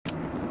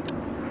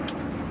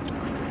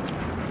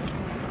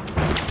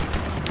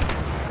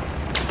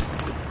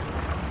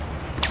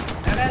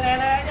 Lê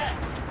nhá.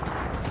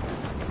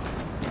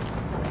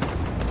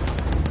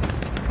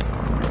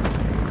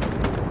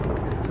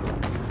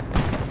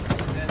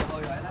 Lên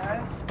thôi đấy.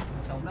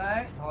 Sống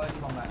đấy. Thôi đi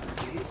vòng lại một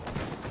tí.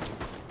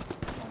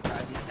 Vòng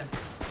trái tí chân.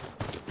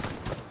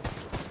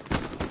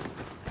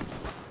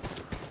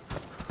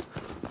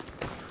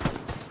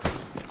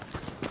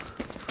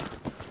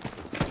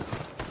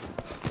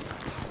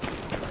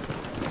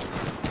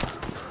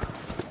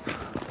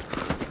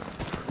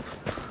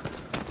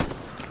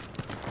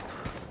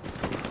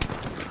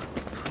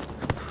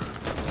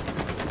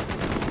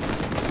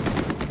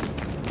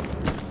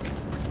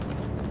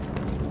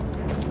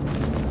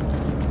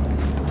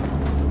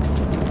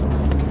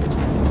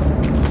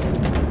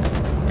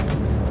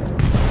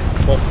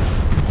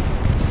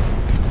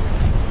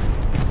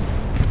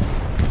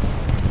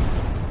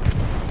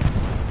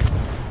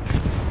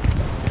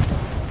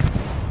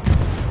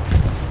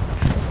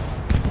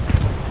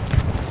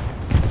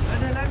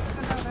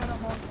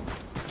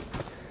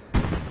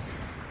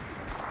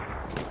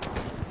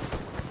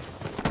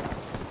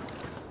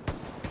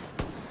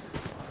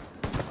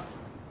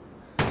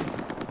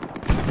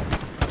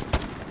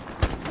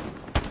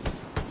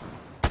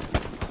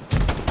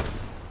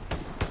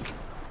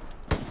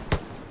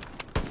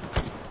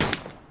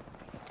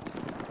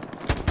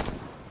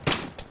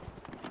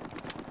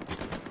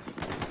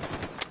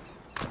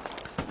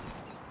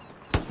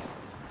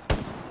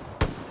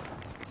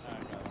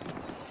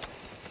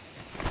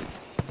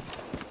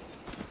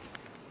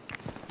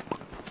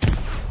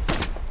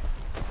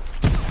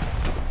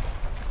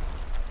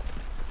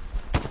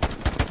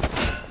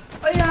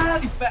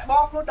 đi mẹ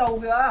bom nó đầu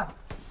kìa.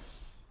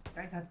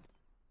 Cay thật.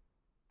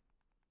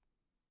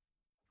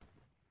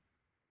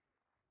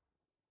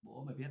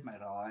 Bố mày biết mày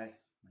rồi.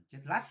 Mày chết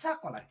lát xác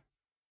quả này.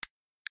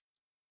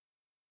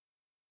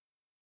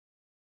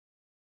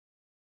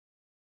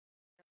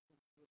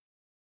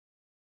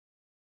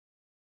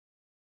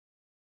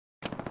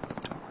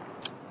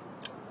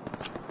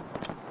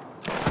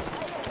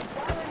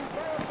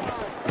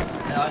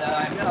 Rồi,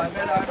 em biết rồi,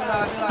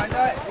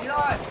 đi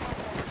thôi.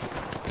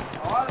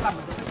 Đó, làm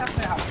một cái sắt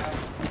xe học này.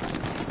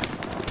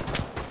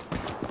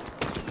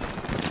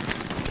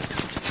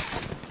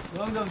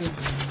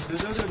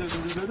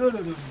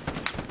 Đừng.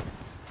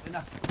 Đến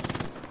nào.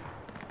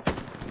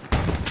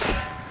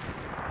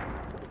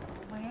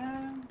 Mẹ,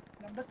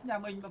 làm đất nhà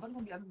mình mà vẫn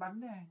không bị ăn bắn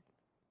này.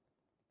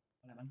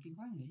 Là bắn kinh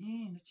quá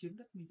nhỉ, nó chiếm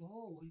đất mình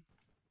thôi.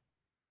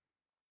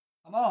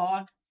 Come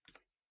on.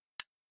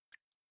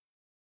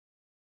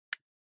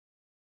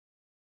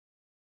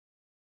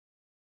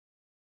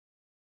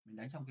 Mình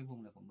đánh xong cái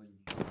vùng là của mình.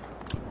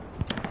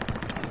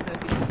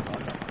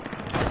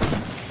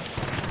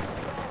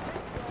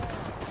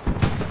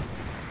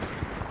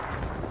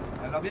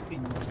 Nó biết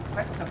mình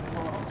phép trong cái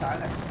hông trái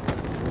này.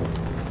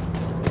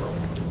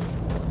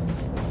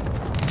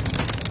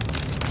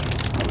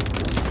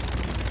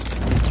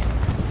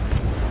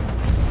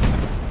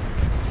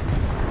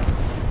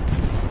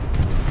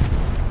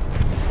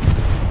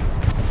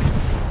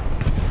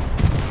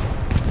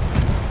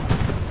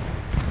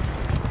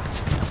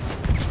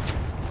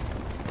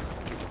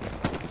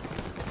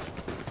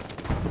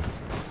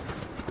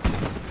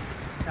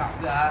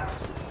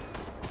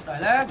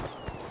 Đẩy lên.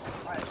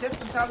 Mày chết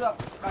làm sao được.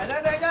 Đẩy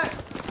lên đây nhá.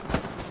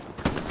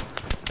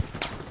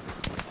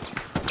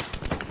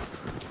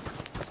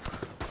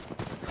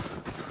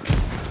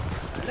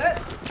 Đẩy lên.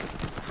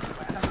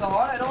 Mẹ thằng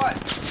có này thôi.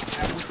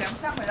 Mày muốn chém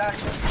xác mày ra.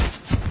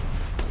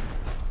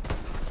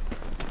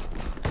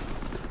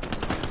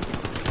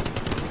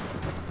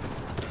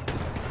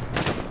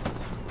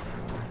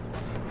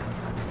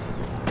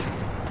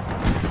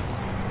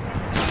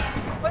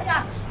 Ôi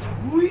da.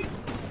 Ui.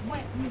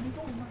 Mẹ nhìn thấy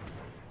rồi mà.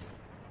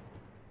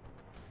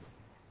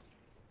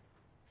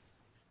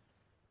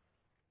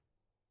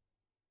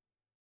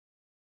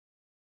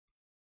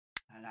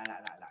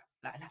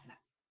 Lại.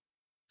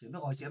 Chiếm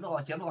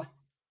được rồi.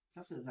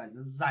 Sắp sửa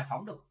giải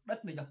phóng được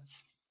đất mình rồi.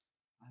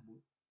 2, 4,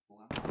 cố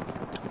gắng.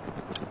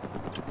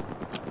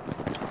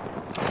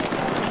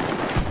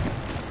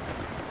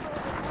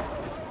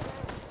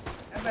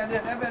 Em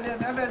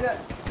về liền.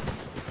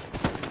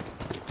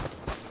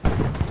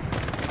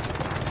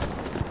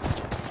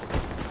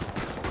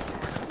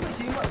 Vị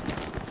trí rồi.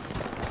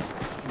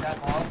 Chúng ta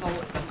có cơ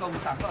hội tấn công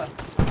thắng rồi.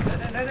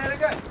 Đây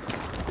kìa.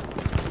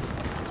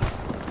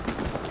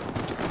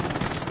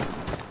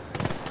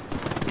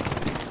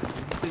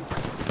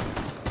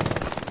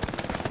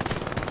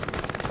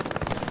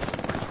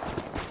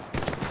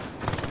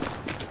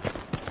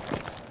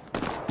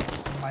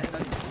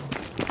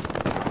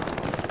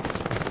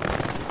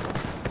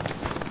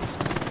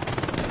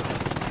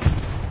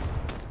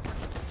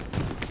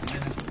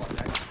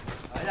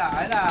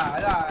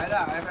 Ấy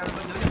là em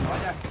vẫn nhớ điểm đó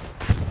nha.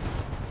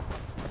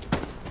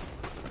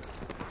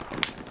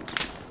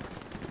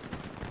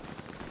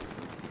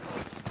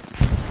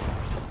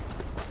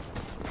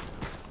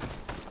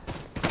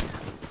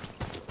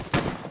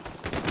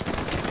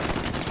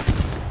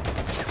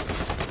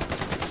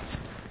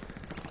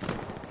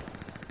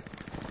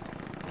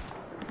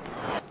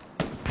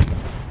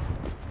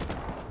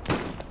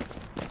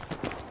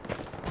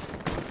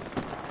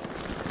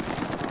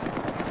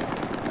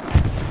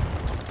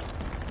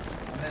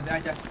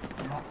 Đây chưa?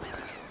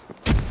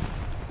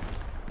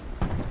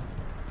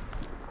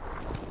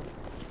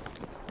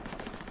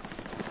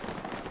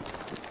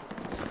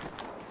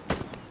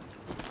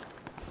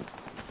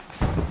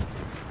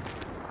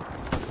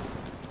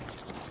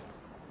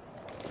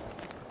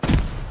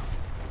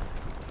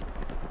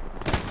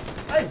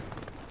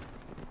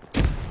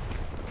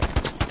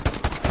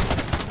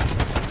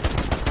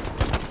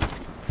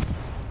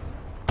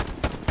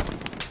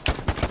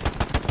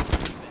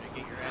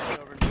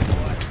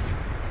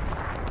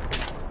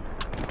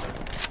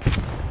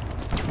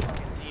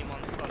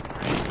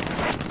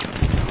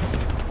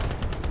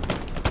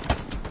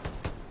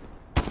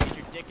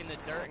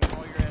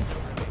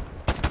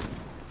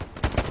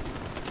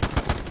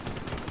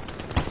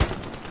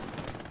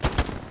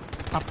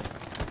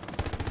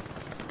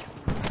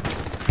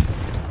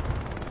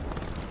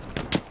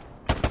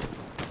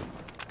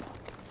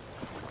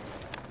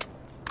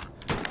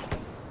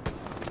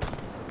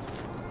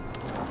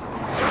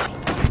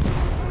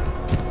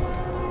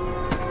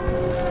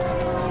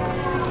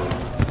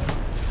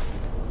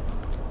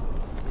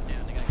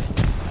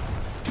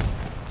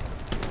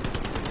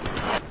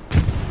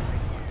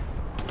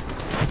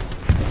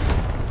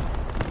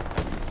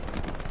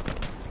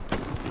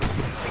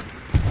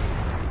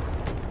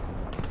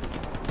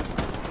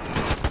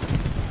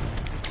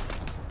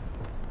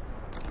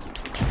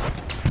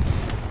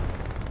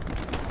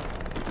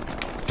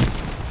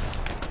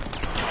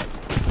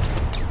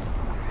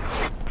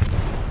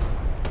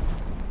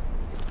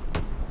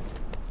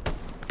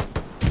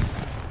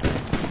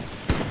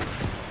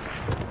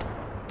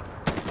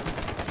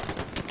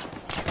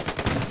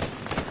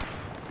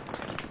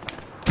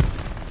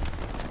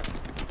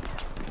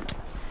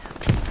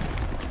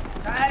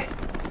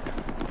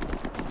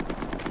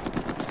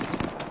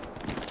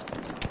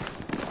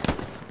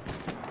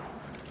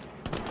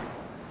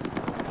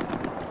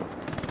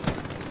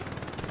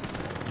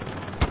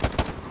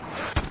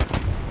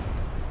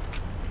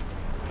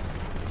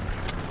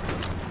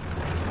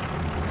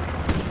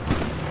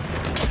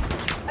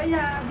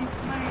 nhà thì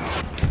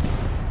mày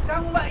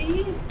căng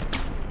vậy.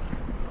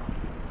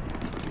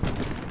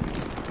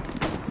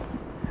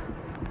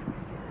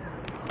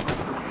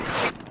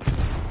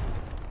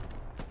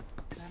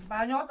 Làm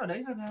 3 nhót ở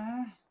đấy rồi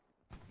mà.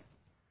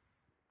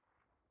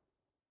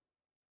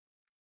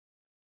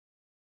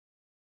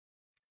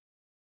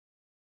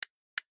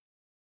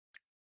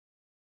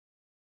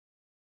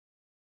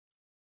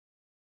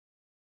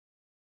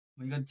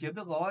 Mình gần chiếm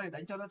được rồi,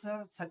 đánh cho nó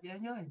sạch đi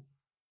anh ơi.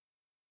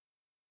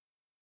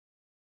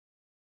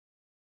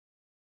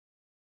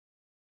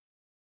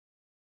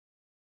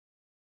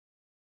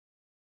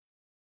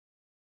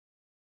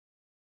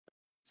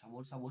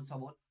 Sáu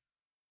bốn.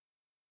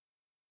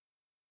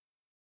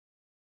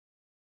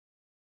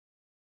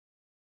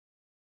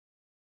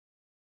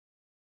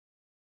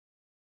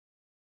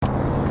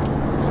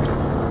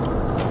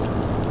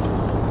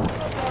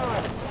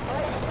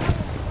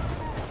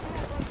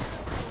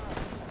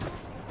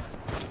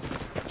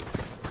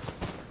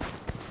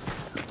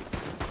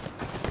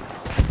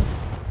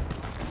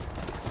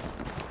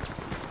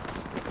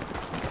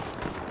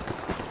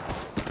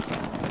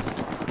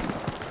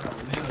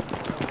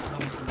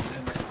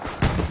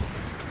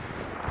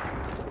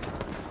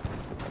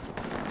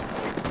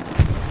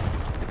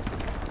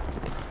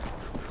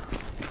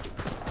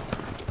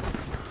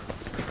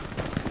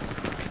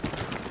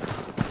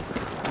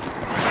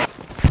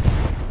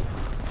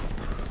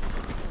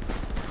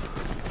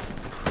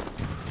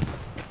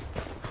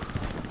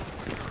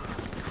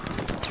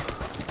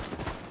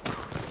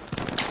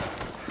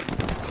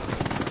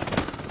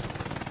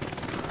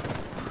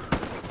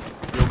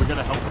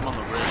 Gotta help him on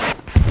the ridge.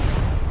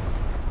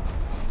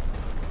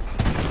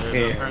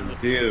 Can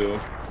do.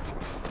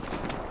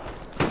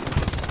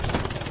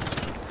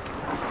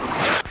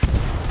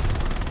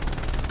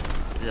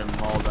 You're getting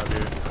mauled out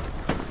here.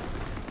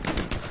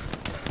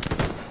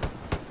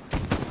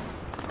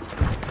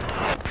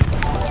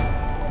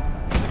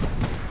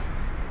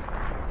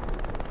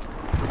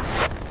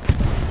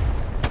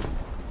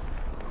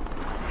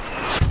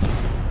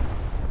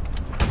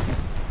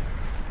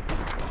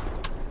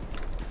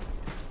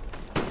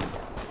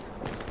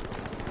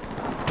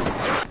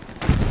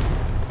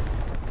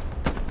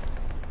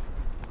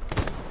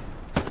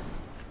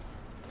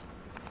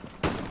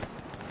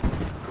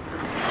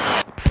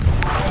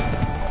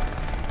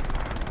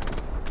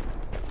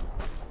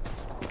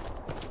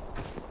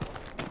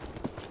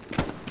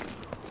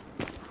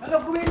 Hello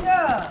cô Bin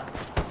nhá.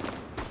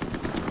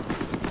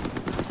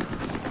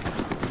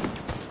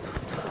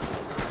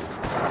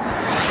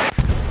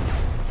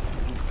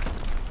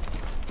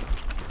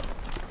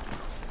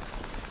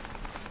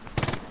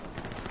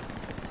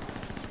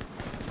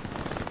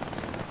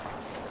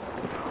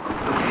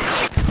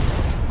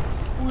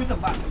 Ui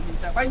thằng bạn mình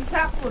sẽ banh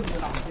xác luôn cái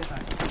lòng thế này.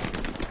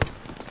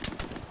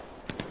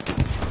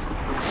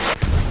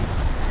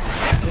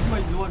 Đến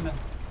mình luôn này.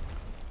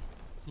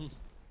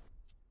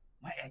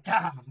 Mẹ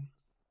cha.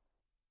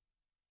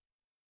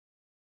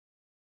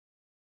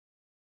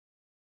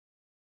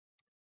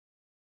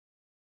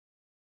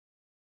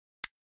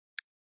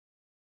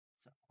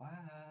 Sợ quá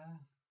à.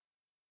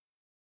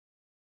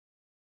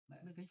 Mẹ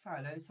bên cánh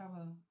phải này sao mà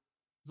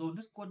dồn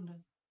hết quân đây.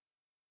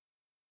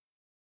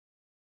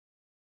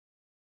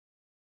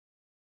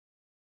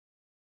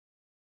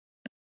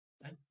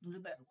 Đấy, đứa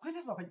mẹ quét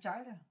hết vào cánh trái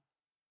này.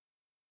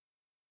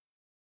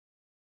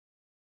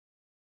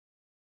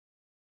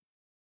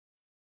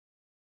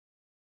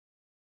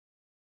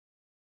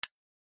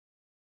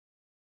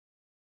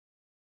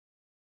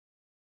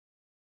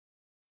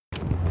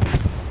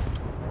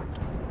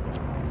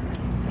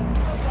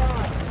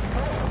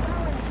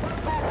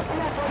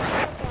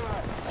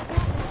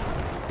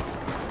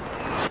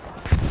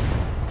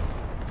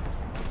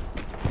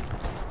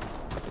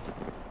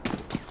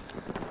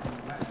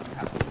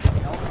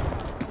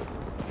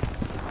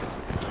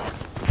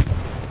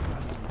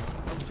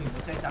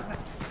 Che chắn này.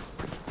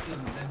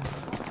 Tiền mình lên.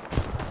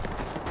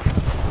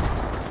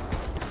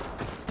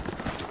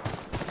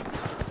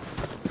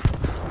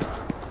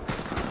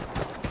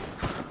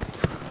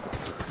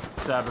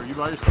 Sav, are you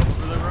by yourself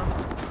over there, bro?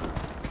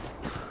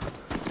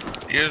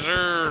 Yes,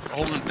 sir.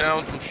 Holding it down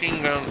with the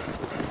machine gun.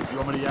 You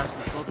want me to yak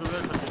some smoke through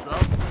there? Touch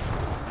yourself?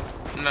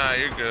 Nah,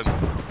 you're good.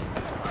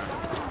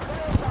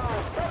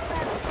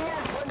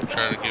 I'm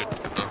trying to get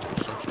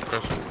some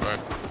suppressant back.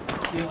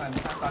 Kia này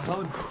mình an toàn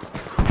hơn.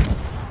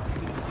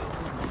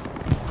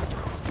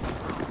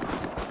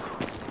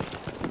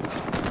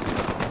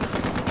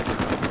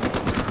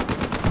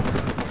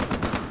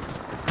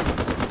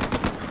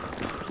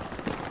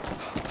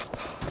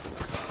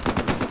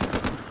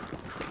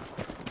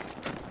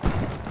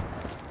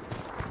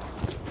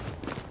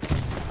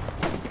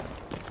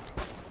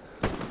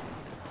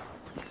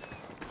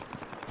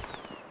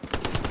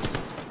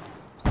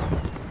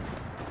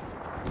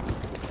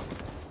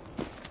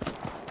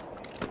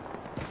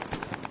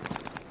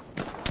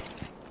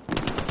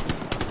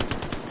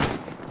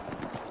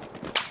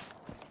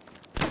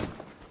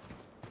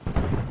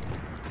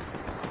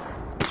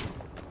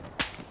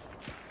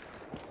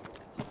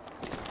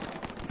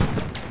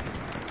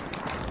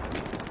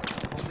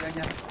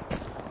 Nha.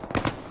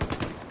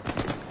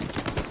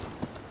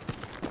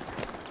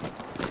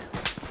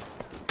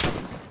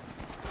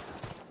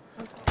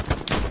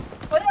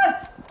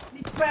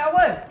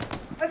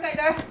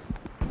 chạy đây.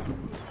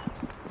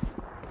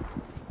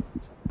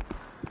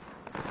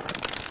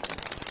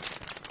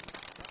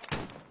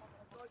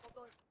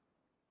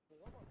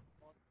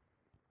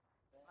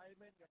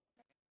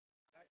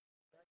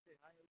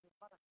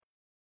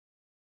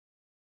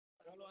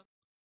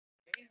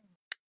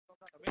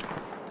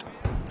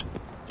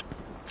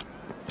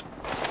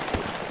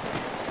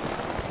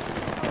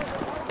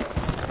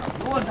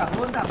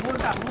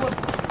 Thẳng luôn.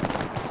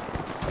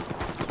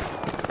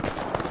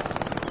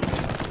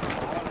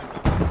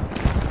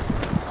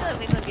 Chơi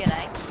với người Việt à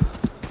anh?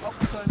 Không,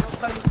 chơi nó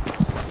Tây.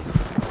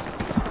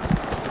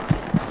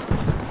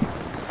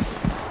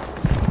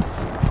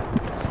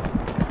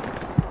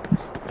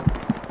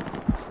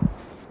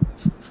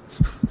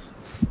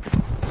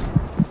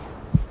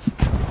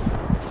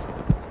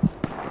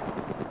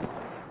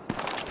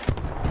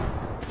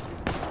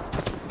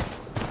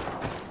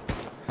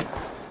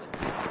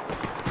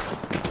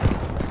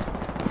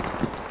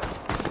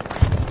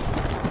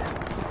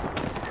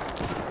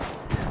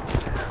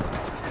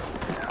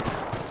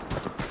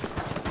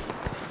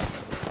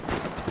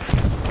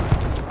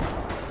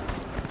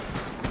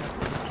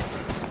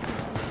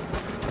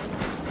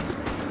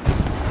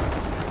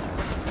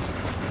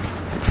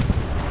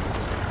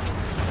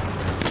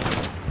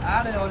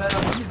 Đây rồi,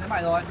 muốn nhìn thấy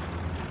mày rồi.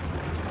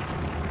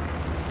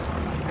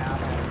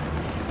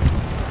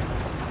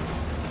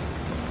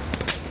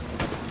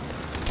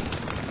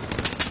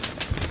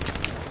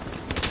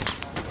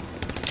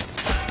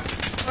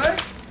 Đấy.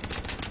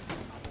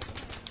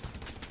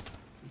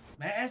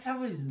 Mẹ sao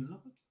vậy?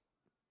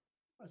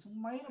 Nó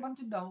súng máy nó bắn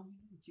trên đầu.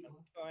 Chịu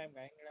không? Cho em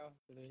cái anh leo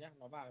từ từ nhá,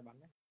 nó vào để bắn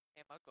nhé.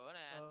 Em mở cửa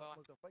nè, coi.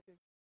 Mở cửa fake đi.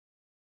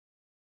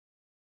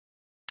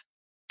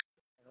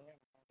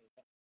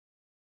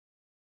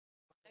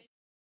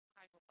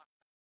 Hai một mặt.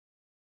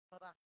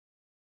 Thật à?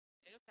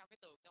 Để lúc sau cái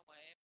tường xong rồi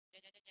em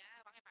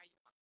nhá bắn em hay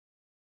mặt.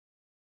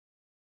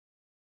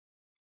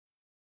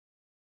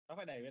 Nó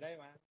phải đẩy về đây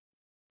mà.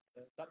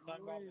 Tận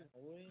đoạn bom.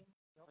 Ui,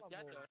 nó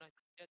chết rồi nó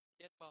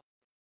chết bom.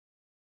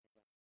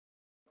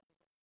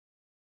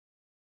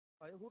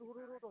 Đấy, hút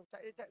rồi,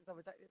 chạy đi, giờ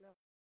phải chạy đi leo.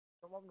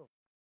 Nó bom nổ.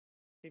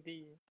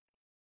 Tí.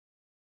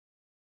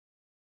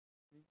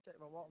 Chạy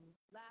vào bom.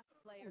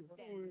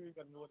 Ui,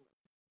 gần luôn.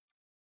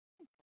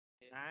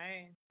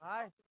 Này.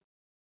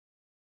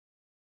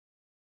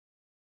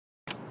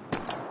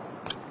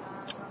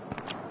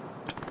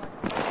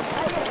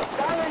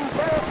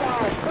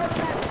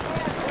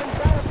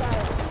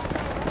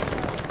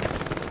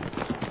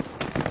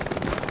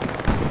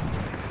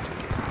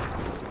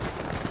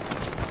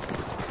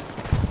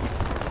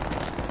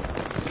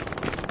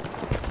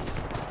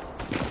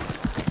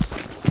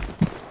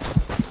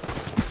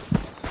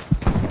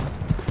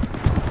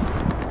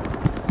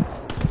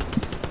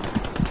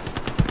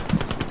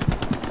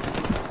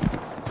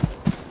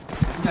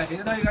 Nhảy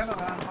đến đây cái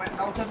mà mẹ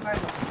đau chân ngay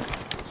rồi.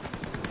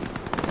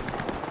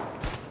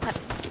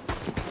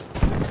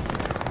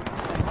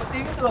 Có tí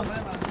cái tường đây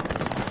mà.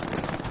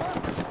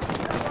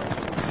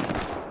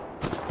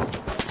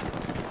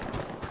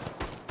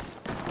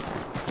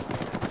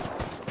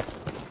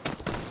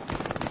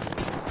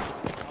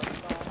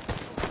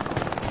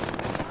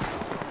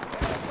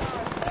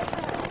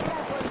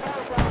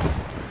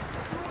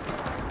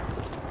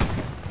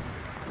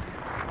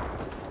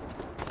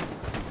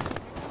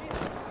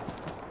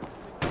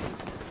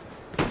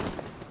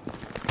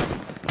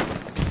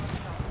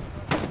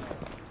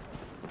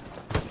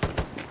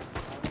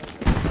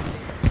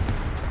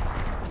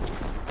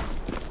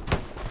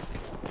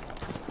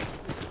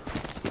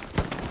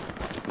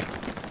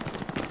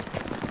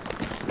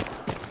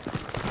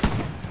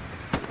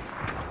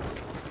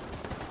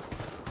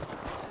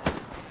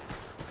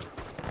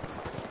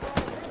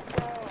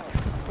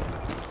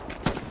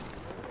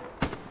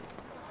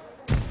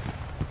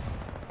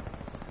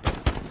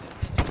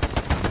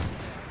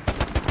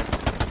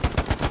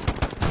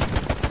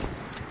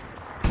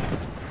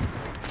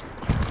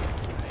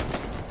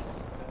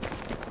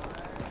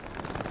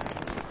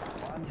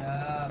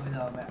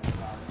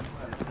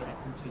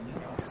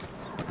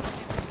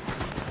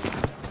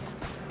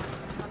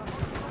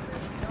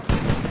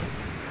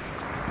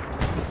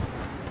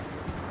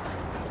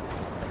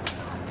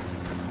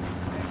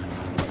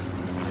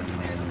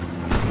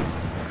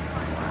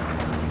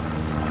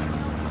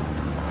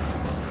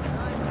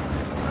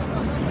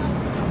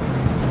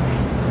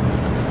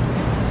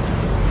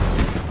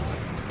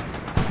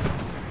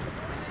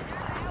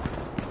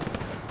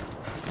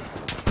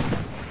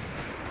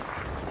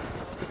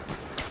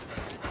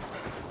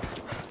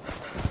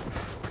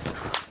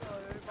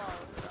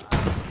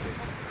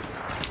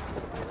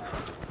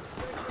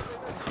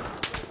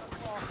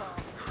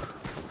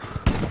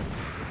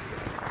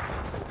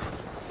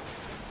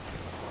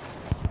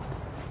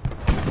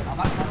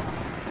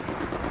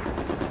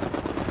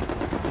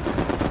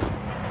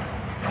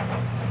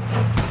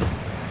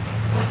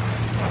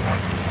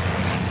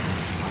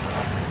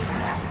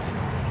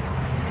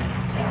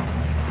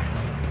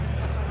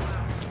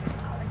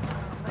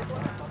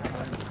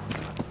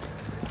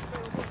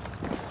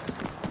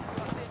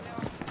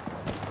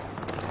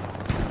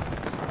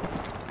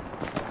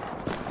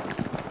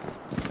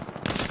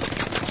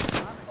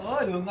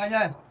 đường anh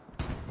ơi.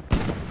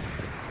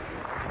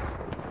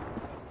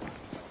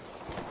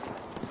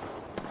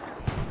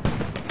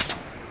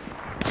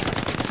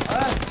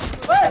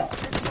 Ê,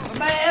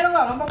 mẹ nó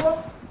bảo nó mong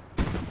không.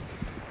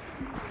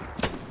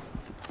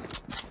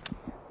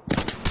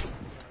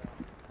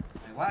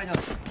 Mày quá anh ơi.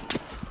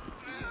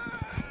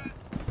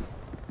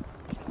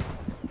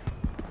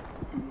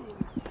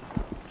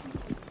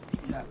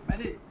 Dạ, mẹ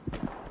đi.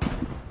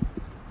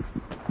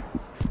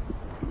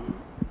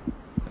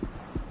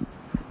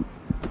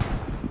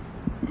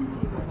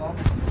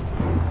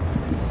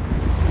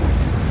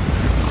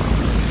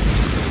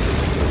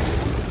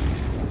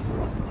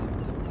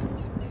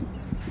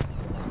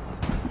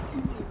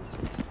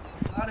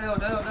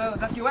 Đây rồi,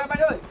 ra cứu em anh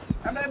ơi.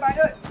 Em đây anh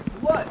ơi.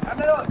 Đúng rồi, em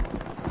đây rồi.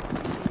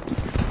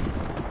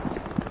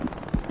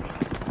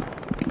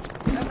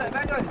 Em dậy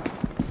anh ơi.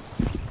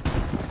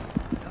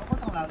 Nó có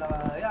thằng nào là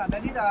ấy à,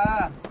 Bandit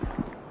à.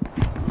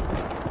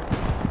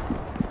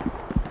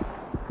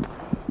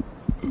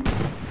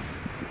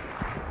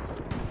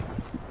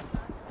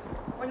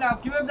 Anh nào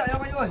cứu em dậy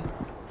không anh ơi.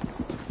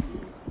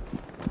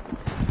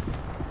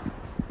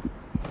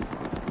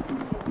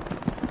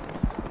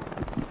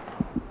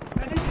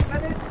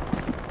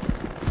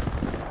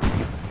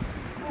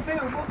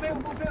 Move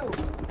field.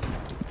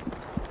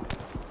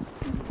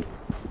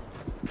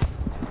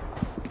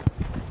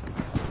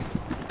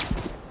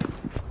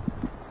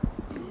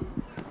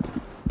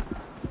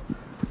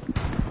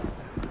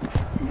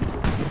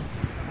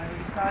 Này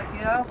đi xa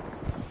kia.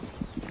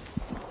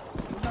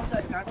 Chúng ta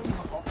dậy cái có gì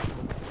mà có.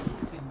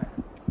 Xin mẹ.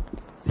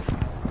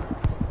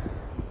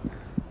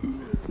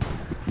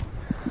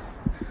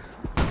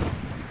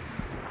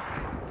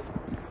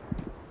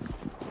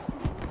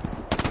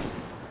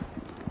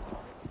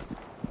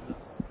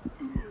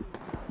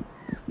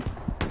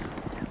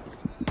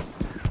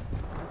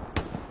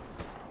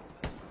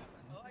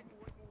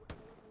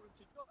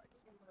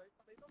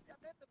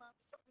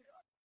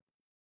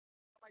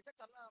 Mày chắc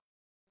chắn là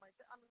mày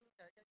sẽ ăn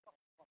cái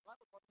quả lát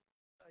của con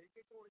ấy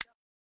cây cô đấy nhá.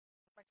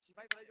 Mày chỉ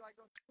bay vào đây cho anh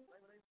thôi. Bay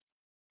vào đây.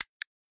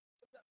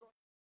 Chấp nhận thôi.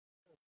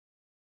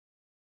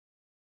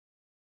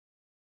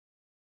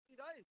 Gì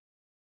đây?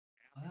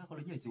 Có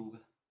lính nhảy dù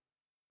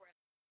kìa.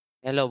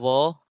 Hello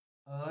bố.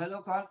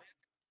 Hello con.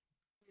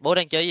 Bố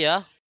đang chơi gì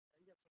á?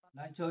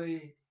 Đang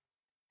chơi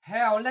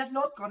Hell Let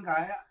Load con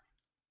gái ạ.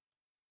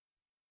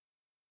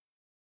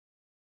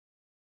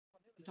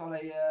 Trò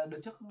này đợt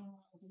trước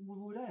cũng vui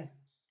vui đấy.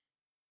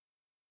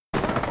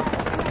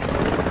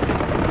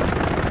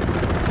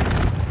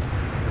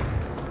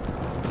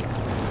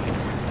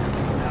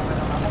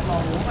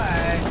 Bò bố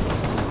này.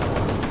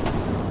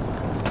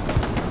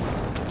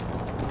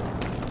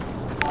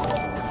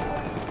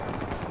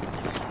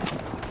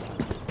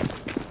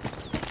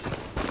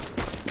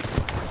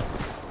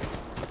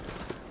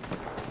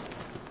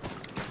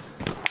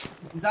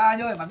 Ra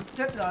anh ơi, bắn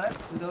chết rồi đấy.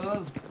 Từ từ.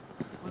 Con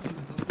mình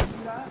phải hướng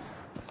tính đã.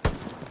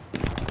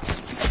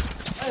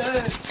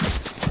 Ê.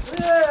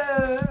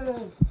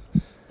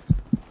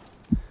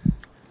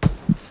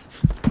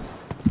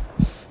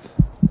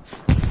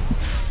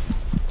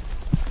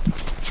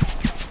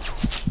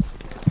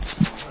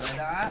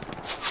 Đã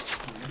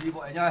đi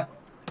vội anh ơi.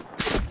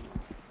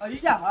 Ấy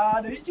chẳng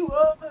à, đấy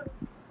chưa.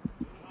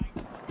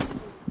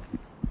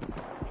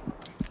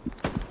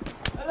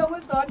 Hello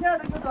Nguyễn Tuấn nhá,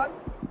 thằng Nguyễn Tuấn.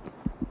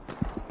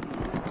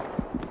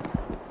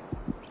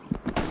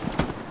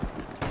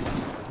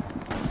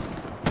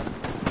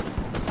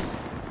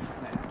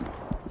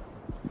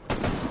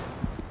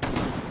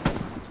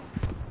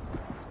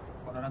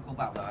 Bọn nó đang không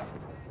vào rồi.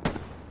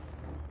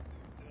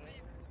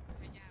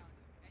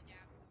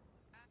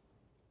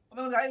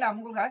 Con gái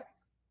làm con gái.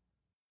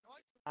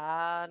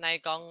 Nay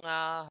con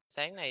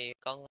sáng này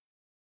con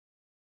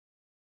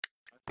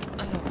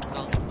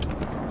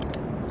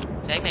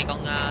sáng này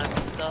con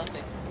sớm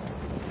đi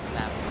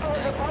làm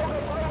để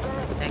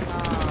sáng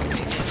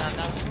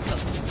nó tự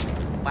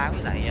báo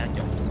với lại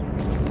chủ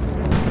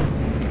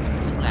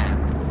sức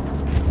làm.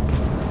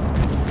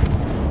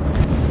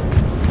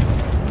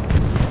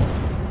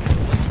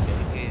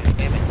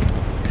 Cái mình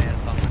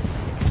con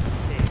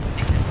thì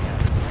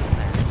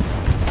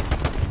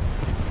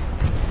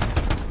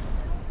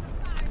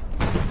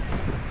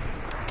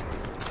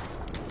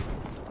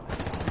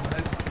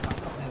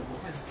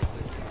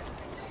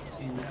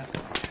đi làm.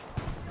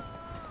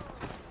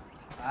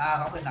 À,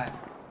 góc bên này.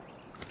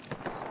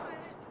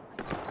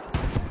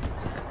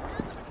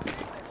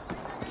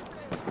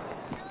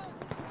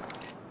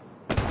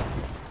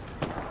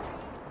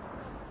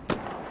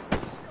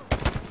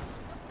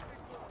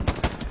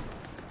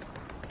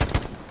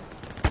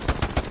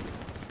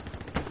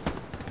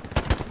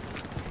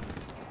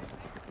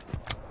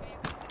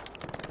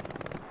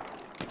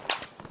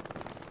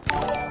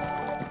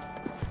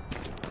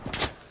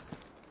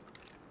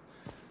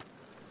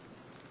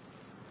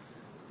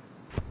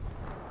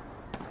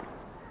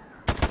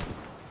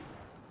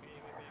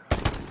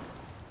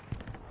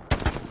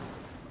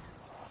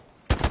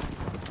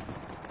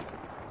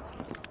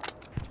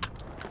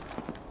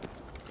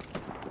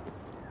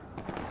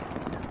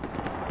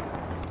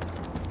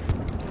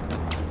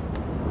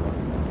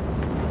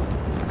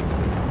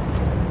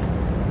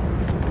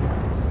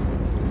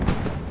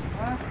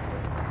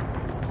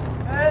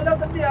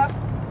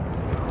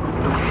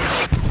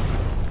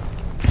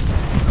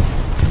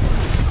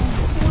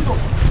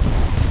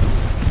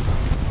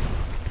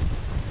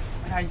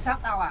 sát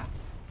tao à?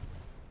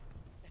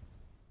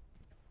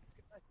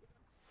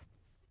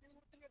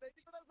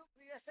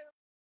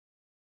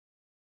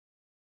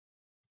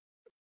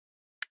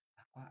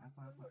 Qua.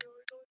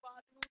 Đôi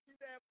ba cái ulti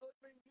đẹp thôi,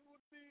 mình cái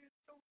ulti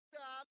trông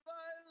chán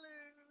vãi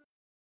liền.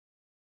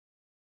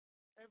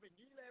 Em phải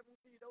nghĩ là em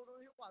ulti đâu nó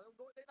hiệu quả đồng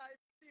đội đây này,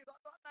 ulti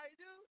đoạn này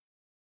chứ.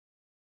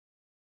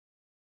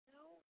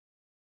 Đâu?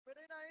 Về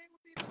đây này,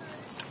 ulti đây này.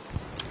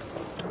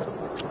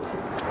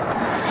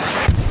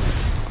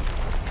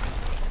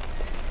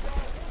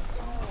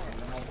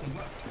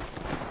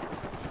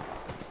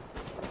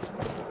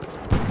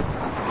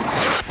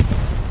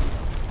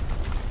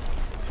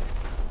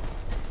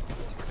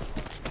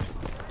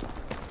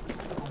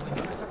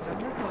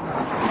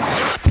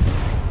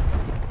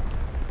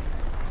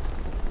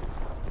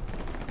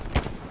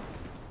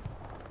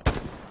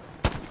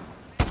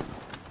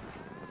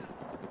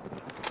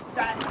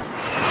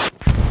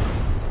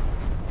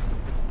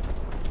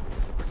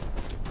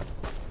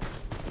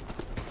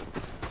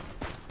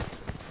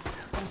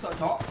 Không sợ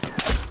chó.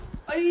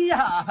 Ấy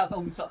à,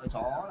 không sợ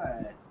chó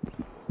này.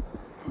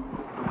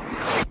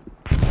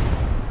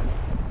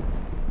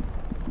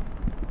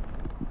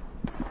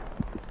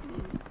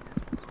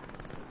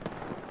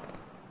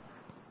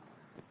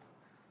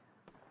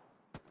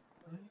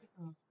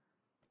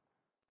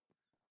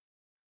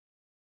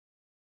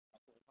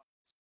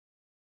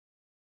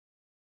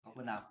 Có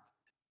bên nào?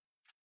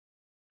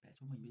 Mẹ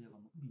chúng mình bây giờ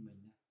còn mỗi mình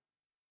nha.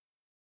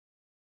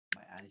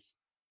 Mẹ đi.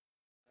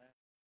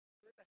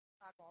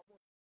 Có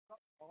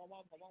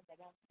một có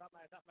bom đập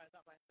này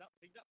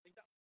tính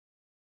đập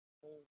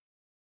ồ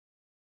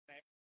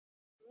đẹp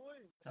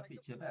ui Sắp bị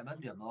chiếm lại mất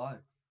điểm rồi.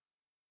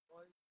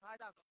 Rồi 2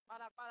 đằng 3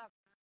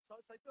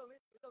 đằng sấy tường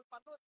đi tường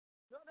bắn luôn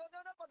nữa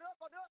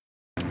còn nữa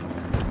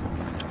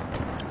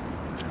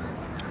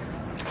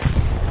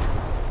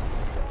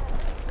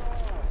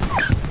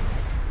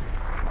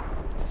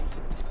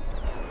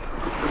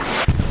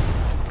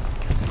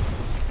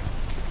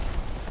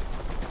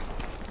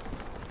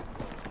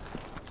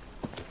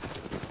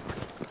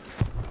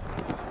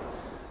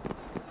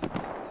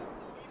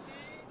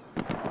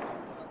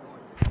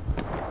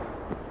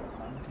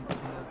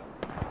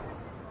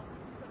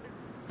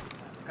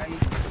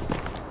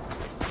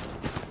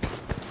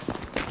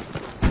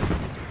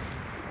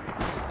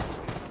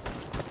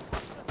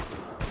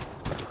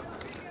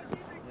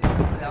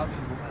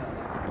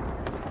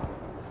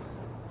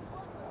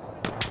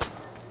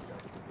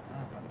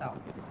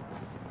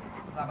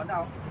Bắn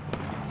đâu?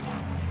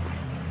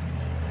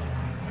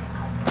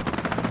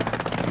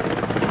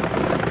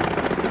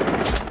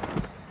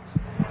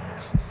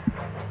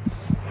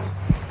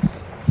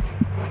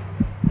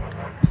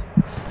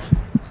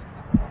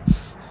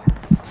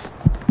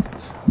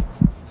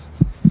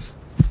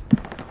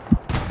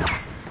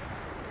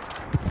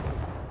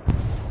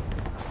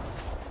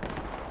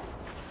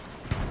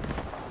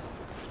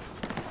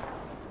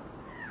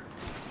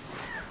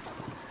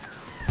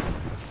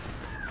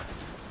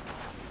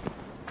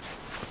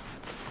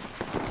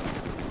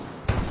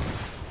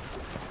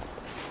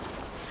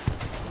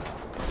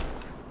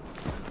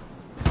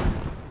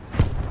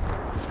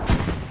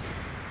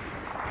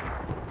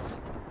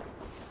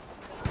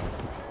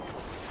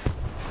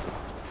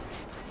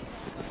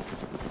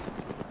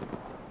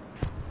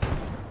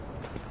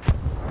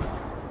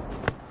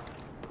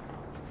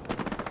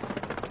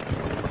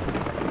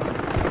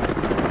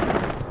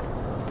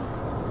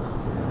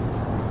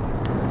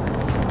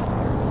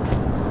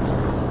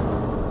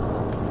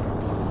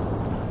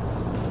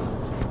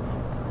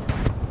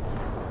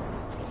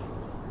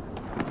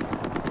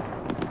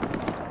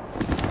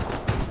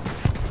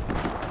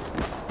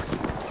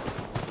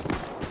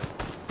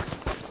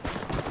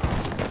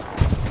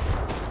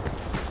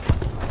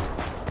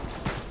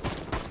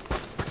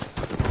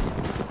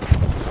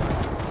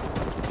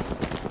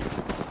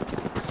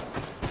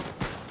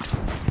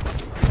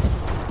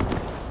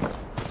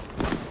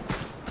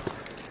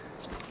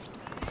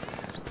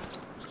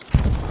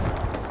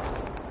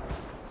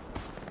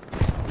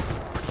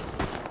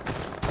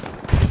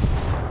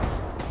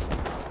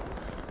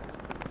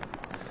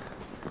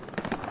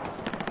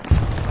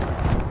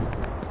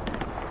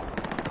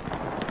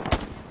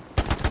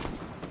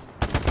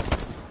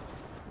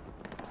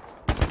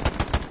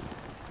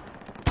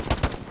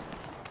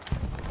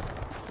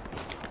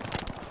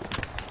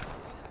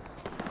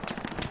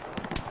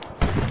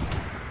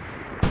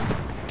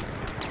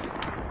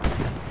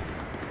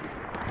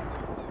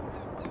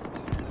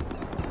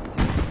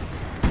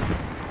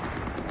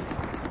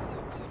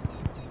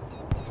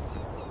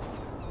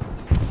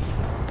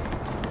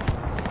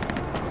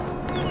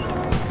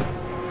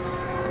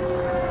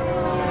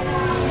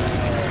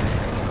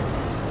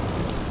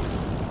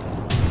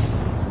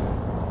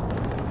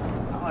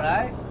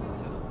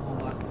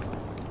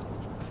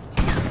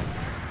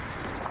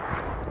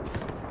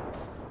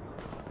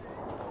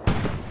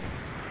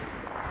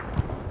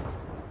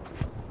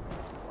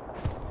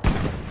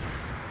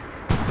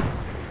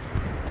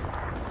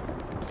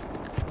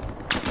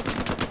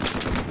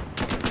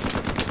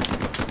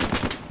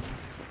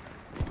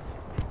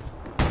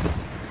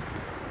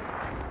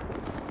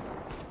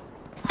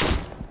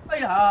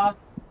 hả?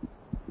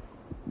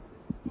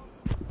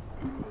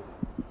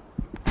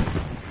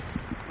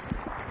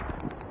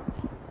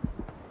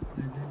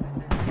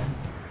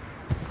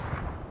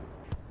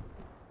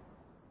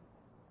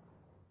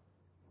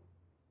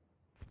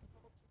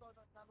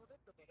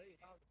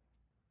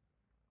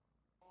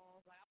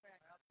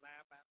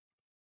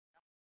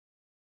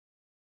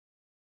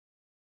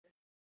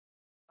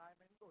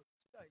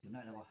 Chiếm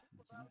lại được rồi,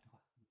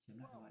 chiếm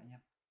lại rồi anh em.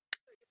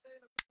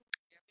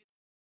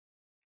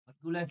 Vẫn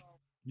cứ lên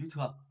như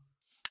thường.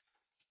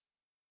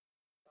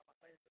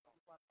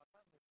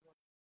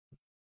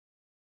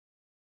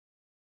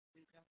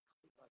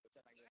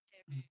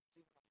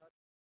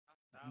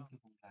 Đánh cái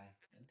vùng này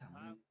đánh thẳng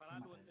lên cái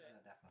mặt này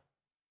là đẹp rồi.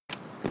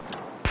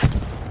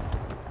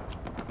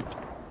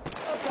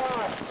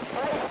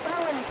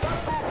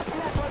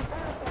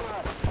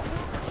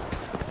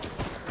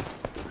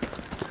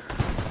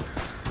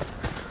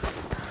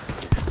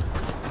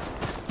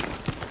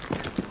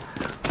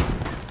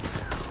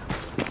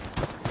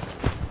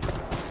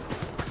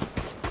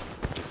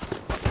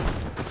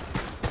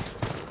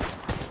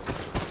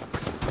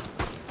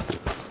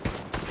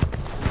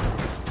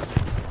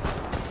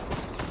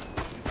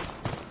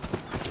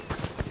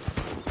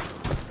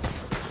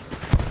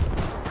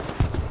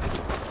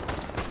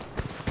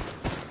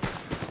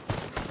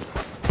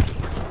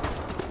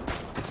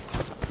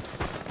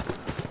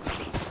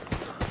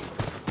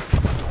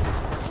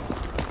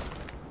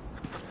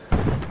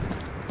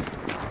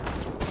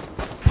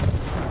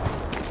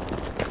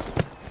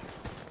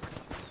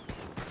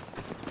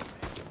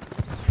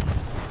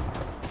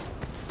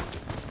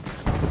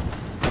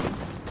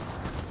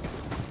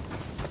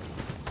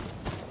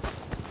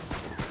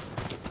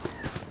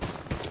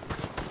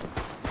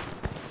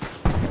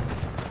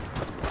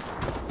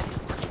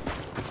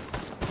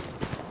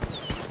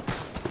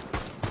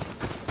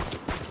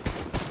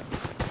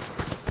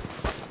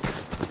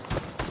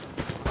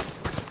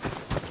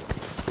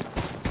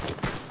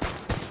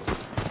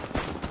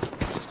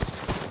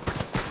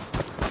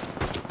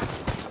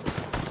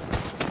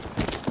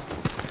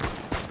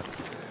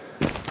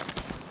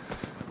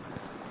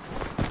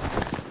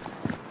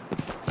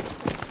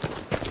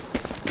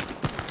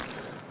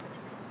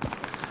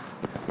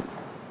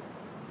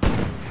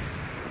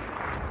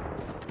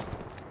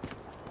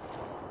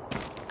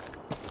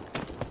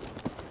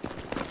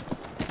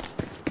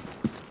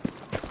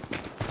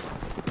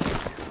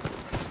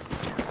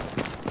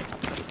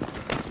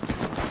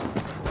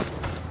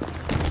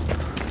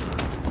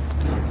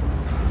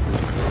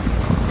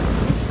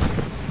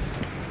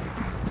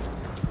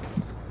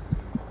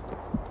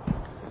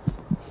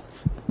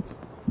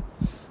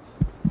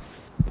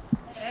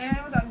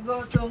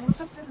 Tường nó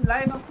thấp trên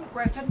lay nó cứ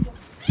quẹt chân.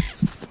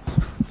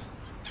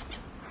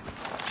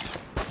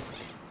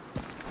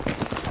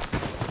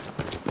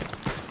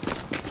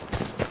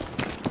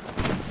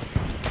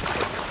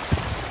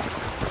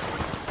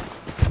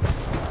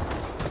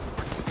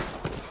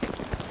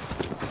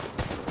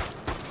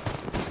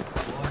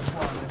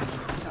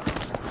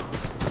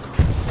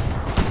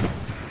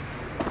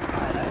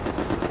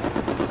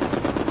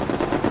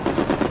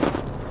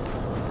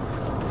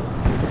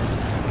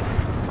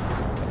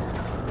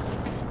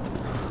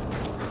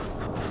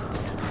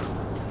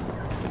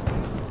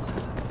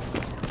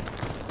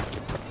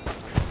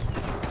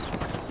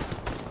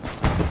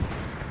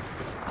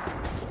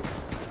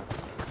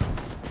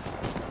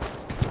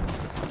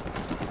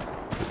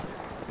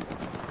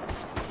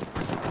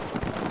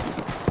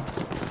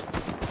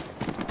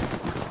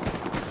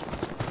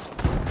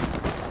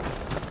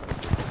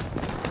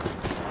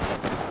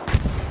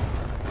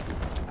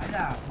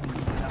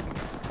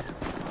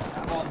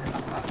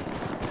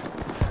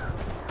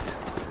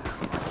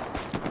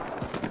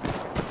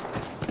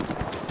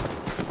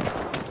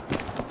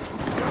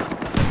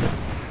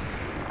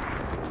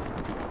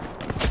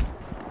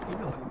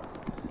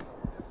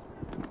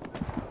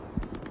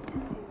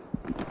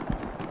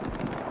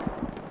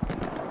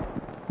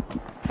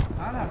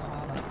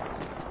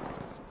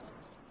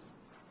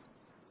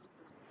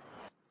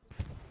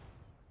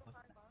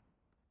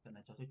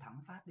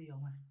 Thắng phát đi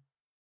ông ơi.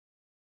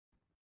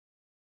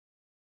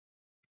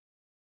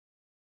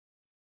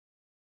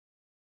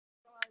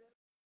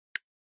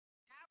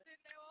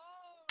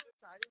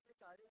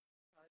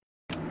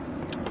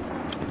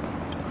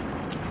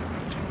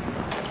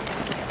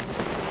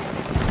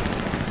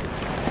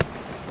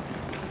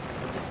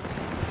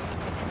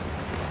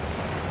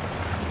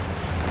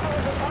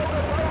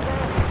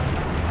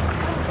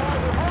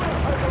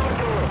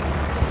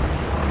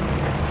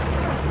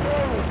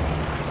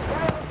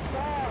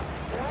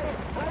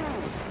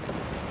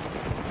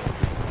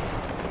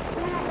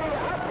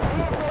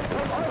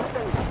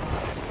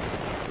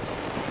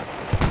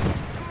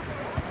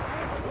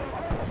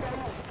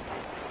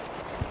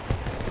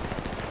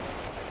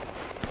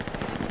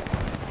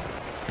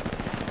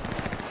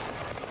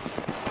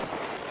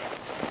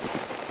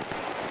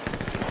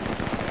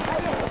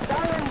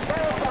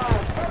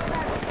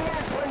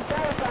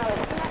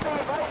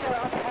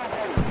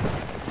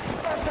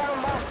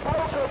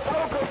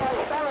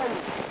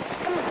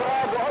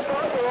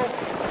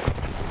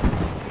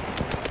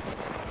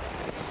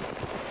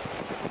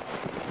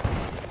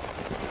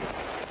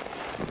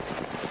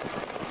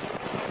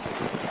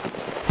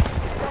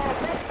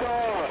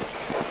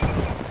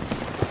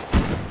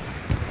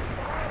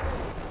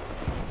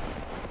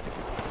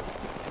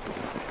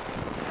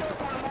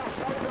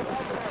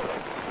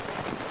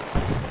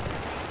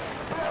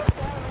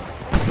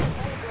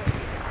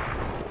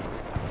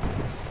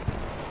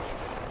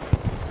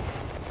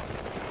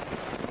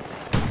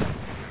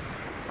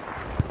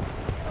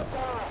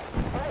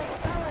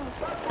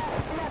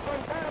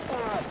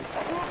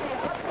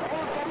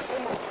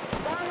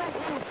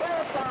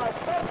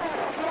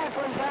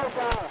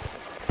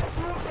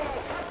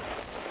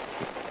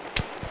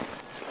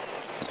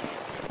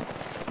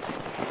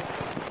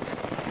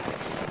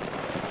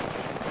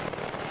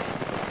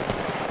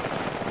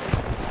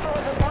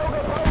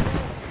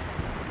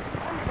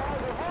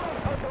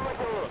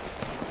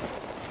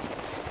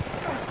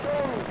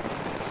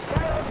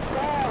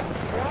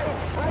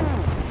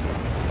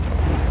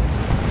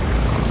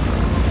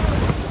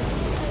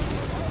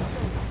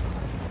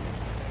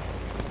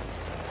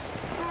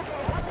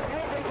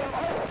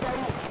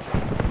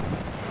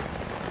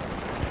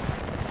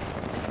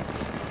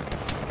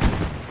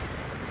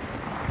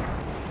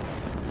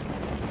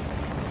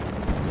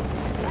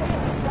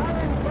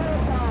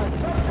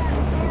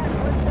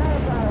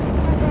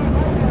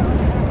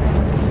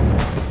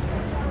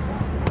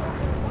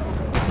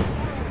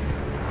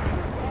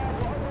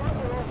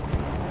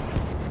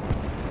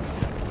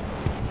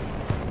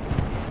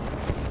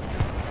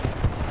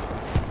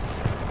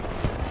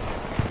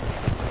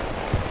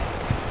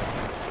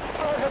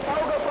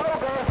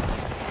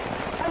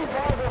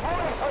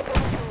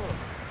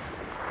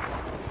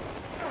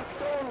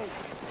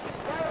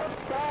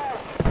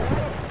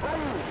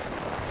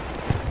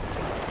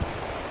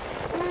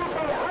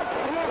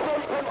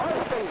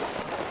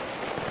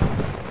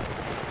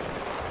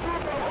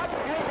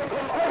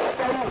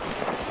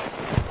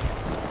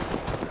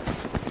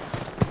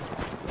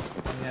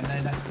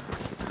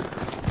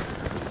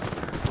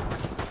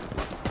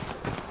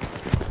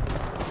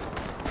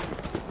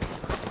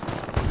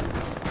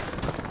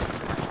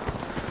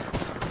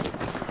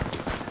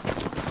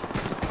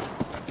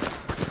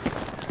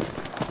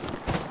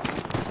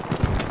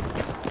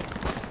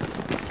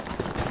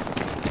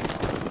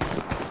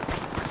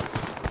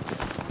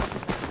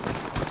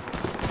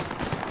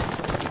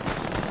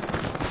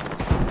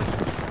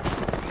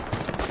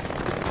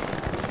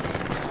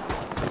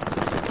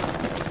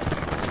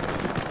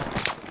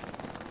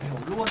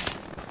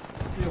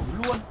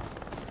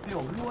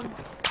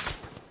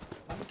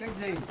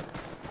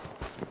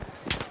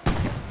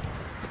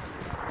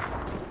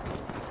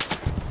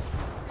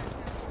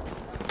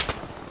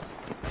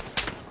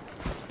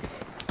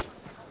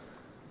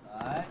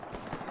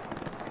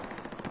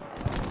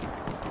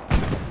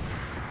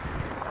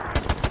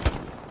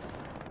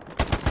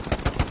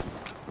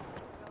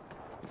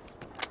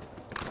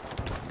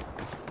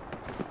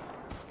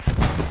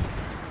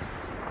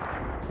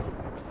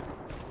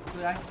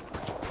 dưới anh.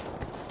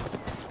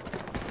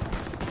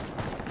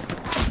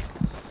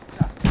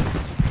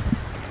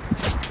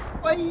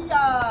 Ây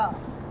da.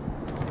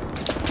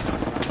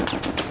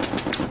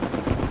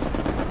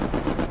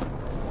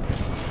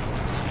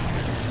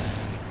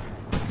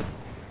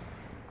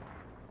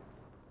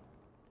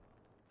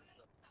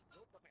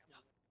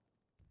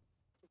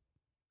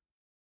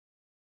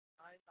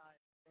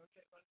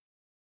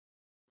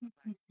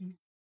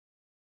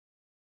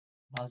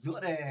 Vào giữa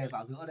đây,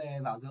 vào giữa đây,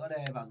 vào giữa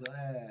đây, vào giữa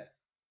đây.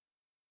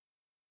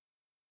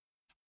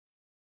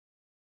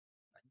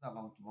 Đánh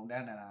vào vòng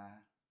đen này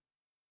là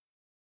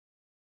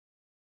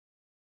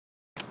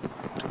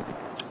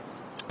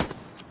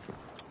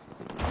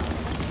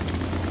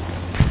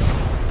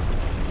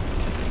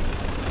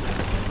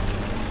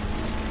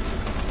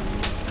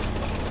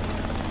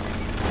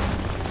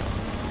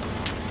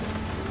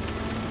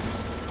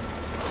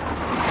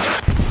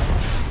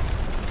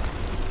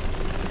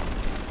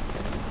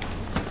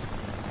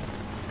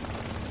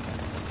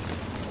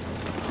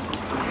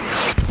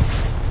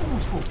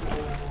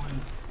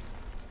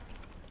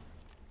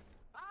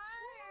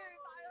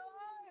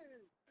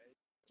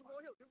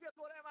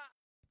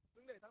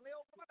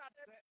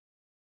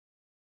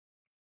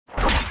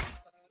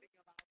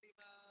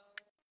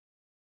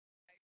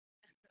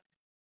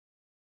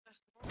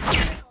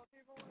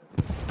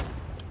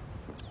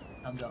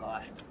Không được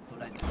rồi, tôi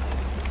lại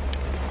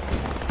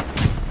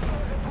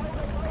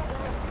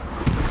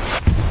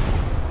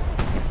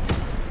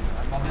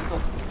bom liên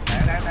tục.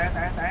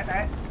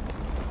 Té.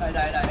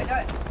 Đẩy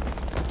đấy.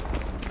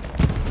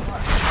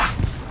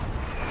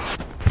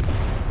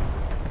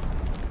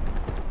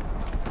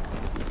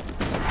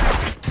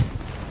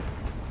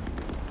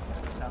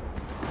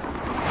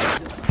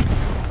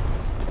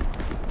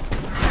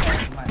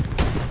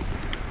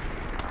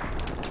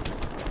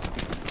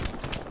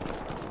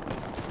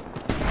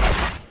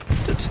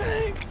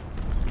 Tank.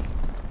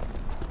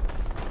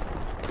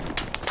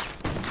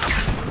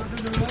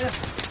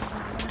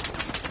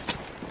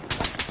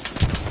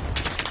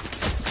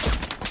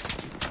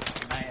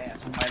 Này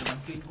súng máy bắn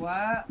kinh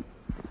quá.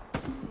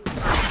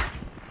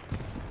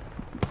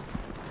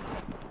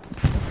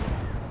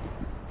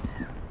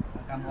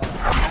 Cam hoa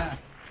nha.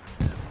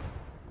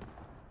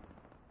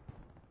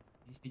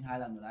 Đi spin 2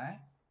 lần rồi đấy.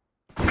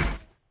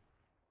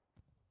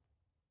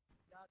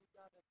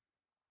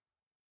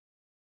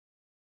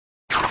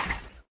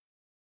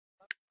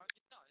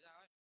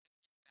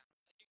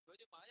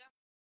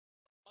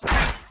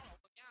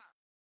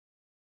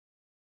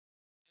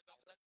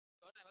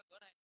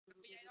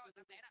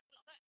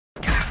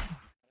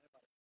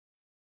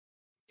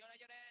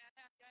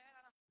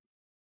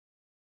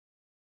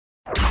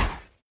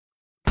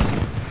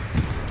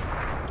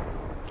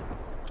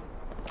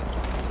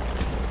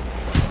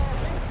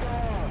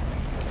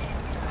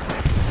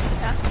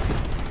 Hả?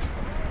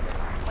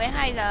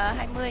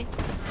 12:20.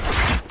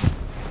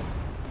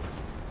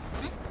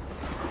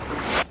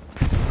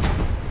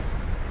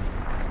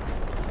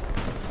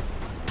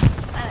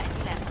 Ai lại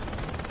đi làm?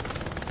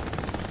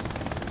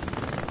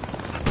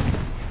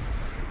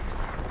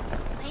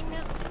 Lấy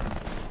nước.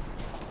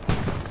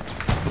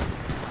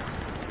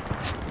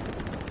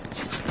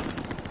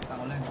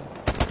 Tạo lên.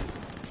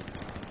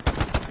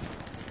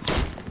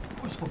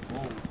 Ôi trời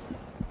ơi.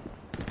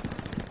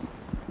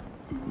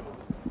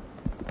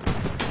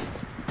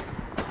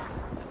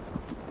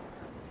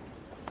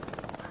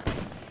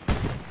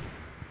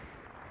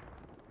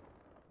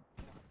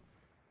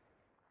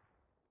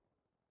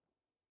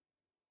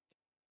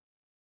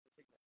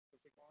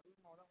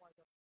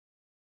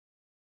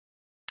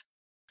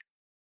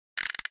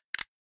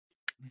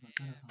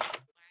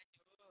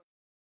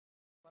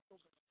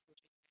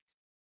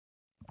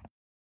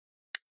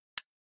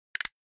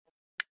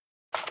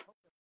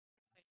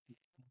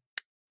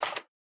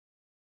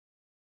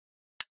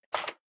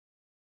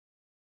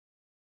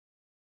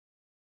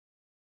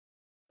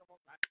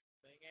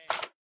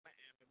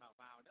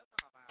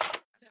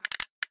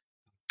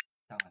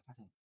 Tao phải phát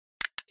sinh.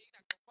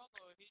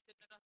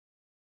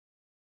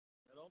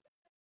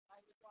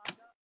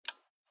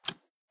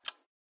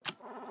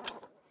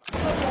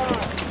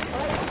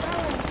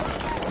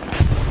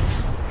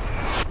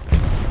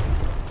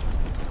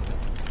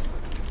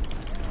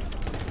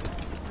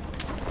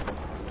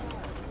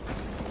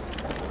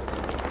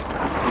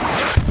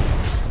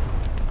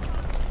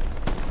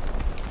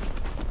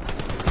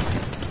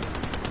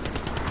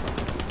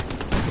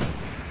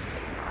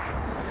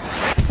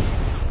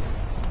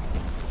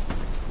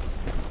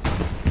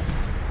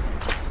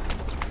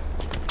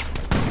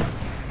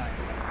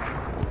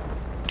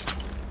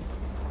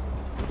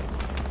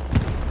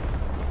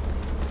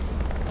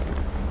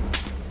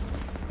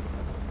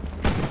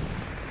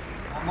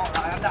 Mọ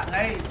lại em đạn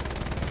đây.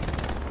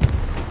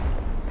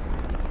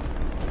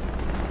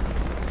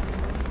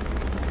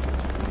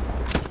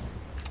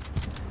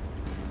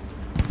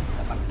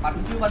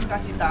 Bắn chưa bắn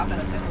K98 này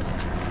là chết rồi.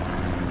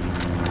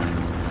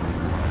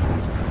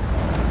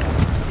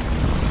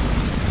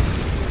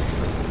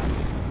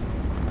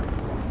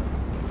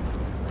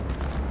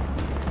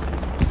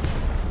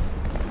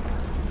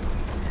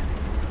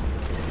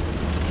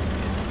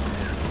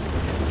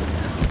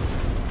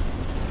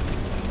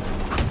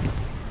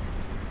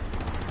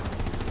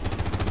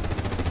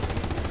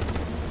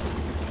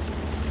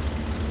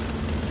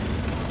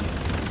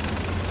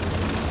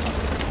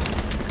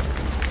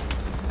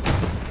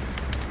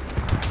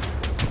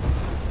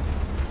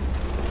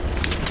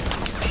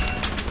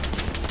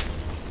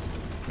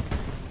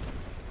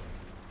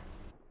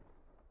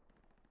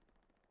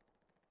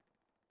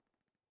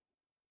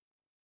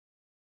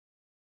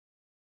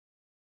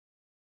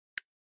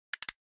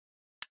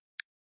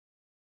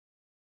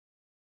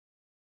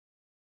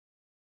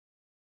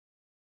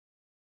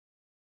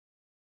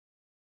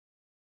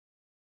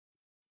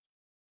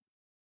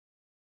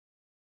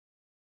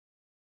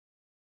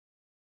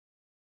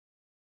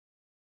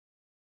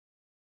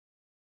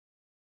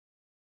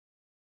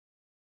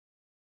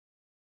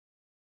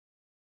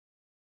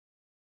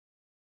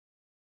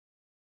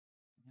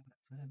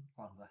 Phía đây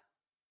còn rồi.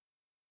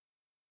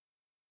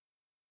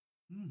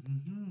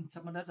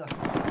 Sắp mất đất rồi.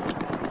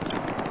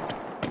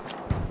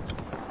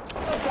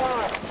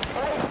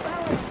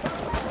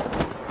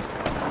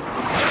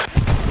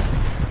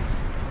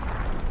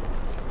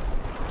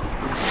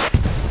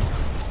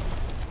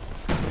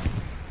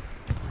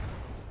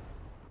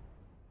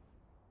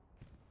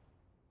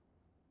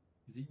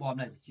 Dính bom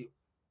này thì chịu.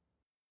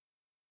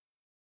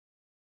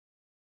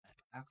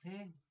 Ác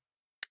thế.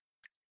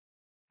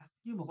 Ác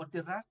như một con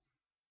tiên rác.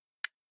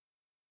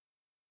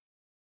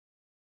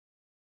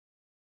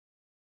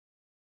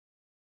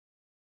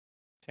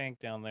 Tank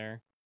down there.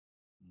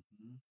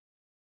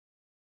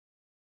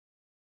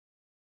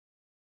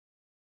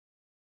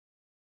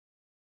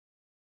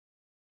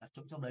 Đặt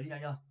trộm trong đấy đi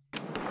anh ơi.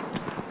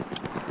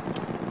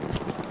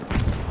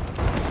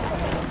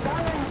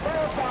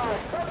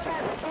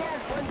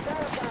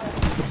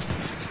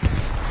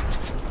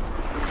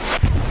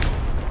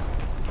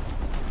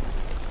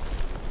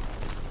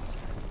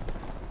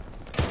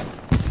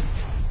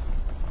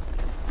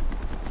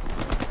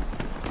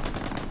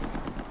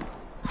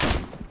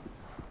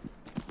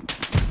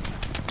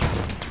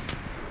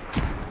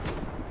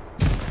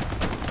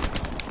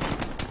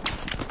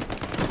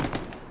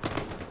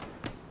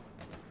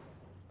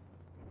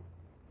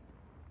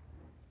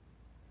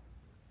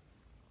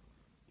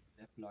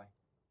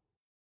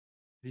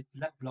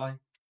 Deploy.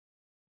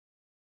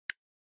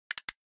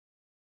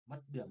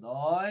 Mất điểm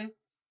rồi.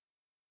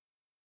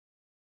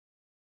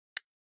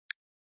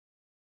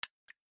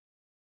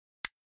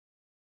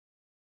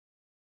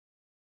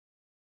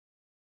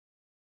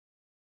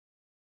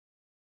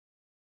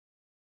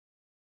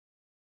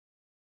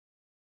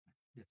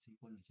 Điểm sinh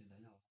quân ở trên đấy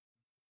rồi.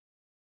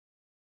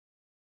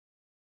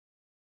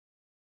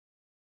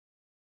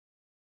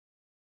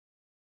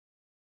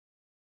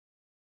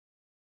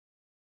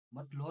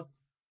 Mất lốt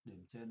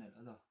điểm trên này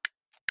nữa rồi.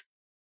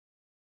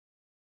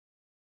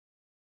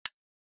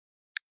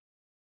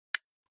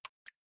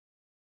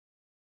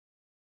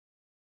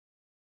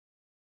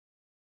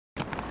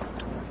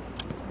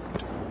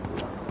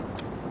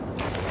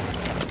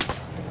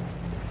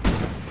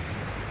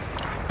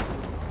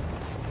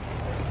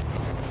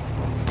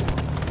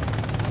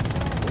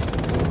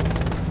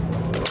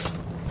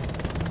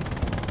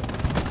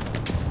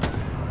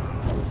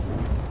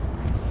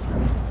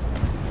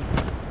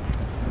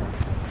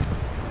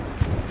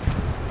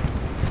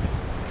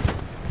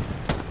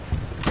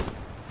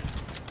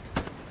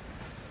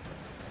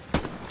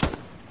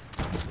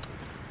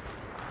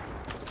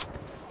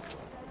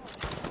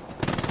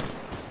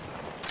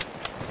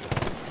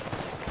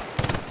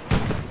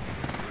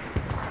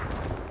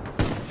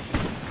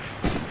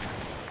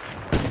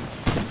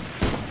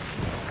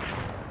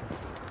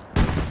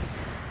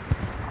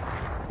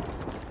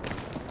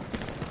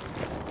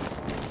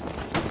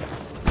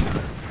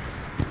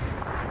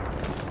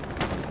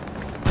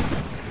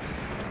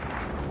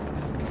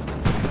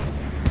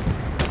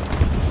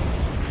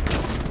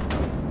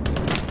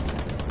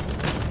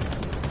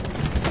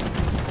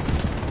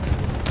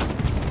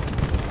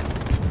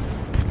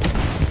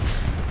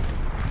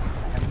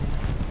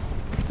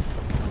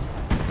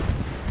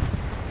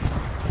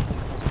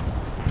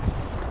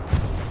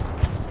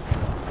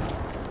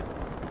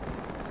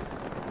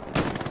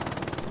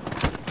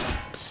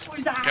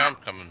 I'm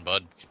coming,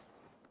 bud.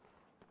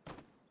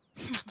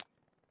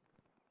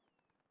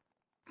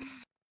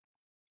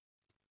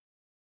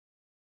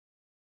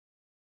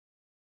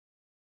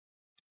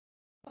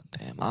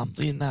 Damn, I'm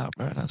bleeding out,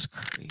 bro. That's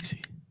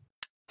crazy.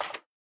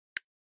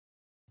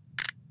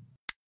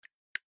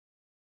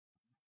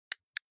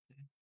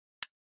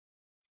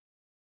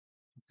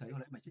 Thấy hồi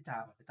nãy mày chết trà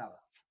mà với tao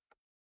à?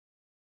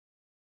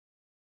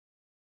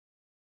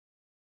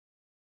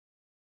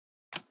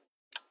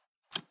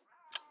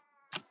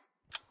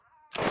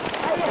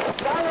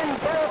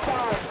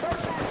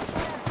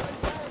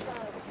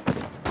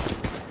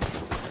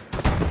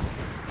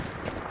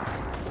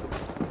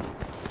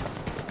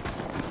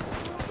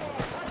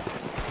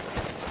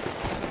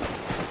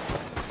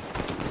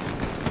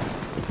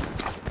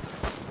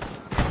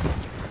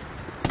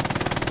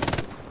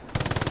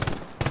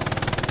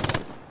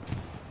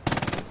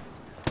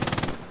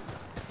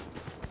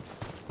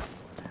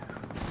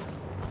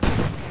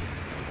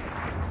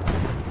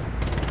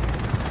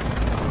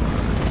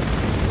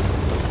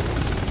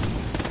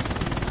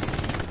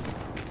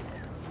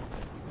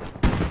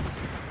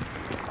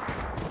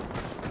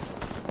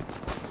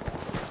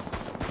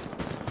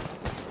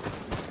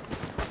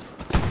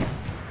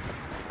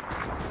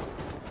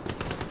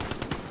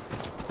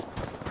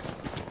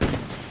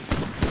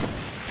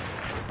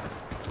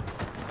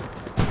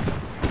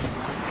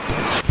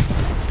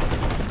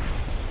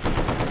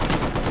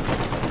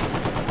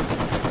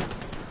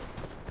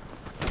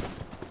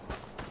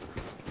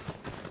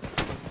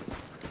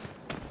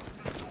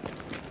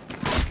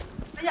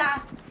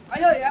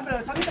 Anh ơi, em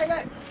ở 6 lít anh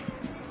ơi.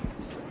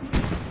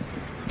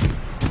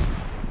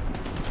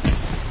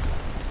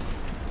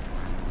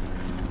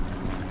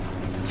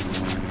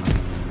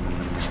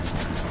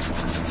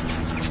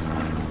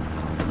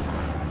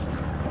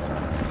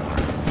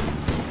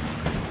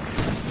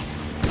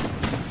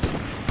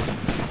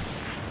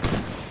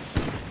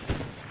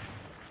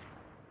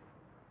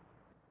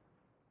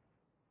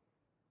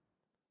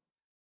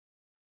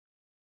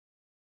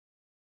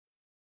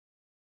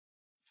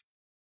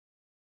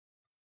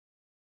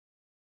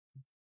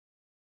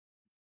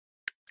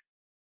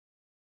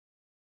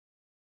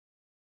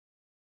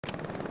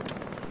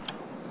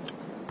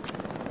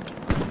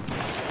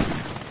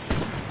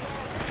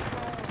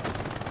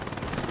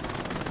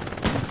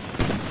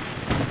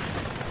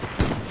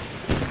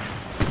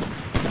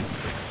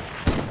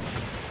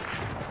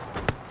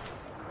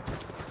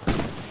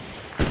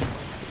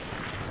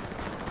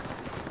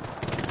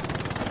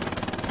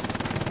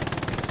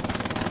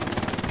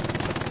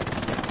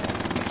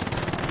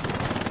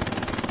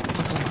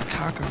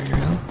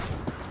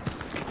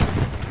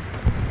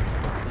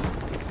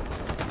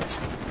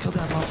 Kill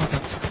that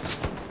motherfucker.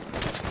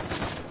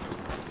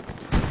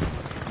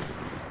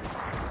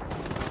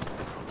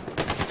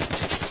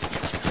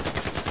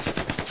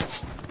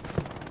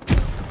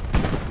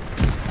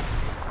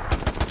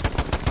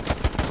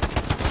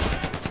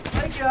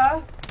 Thấy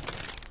chưa?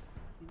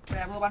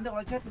 Mẹ vừa bắn được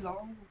nó chết thì nó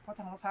có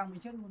thằng nó phang mình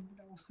chết luôn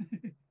đâu.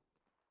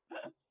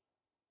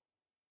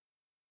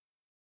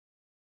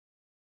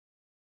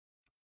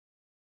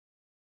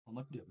 Nó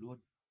mất điểm luôn.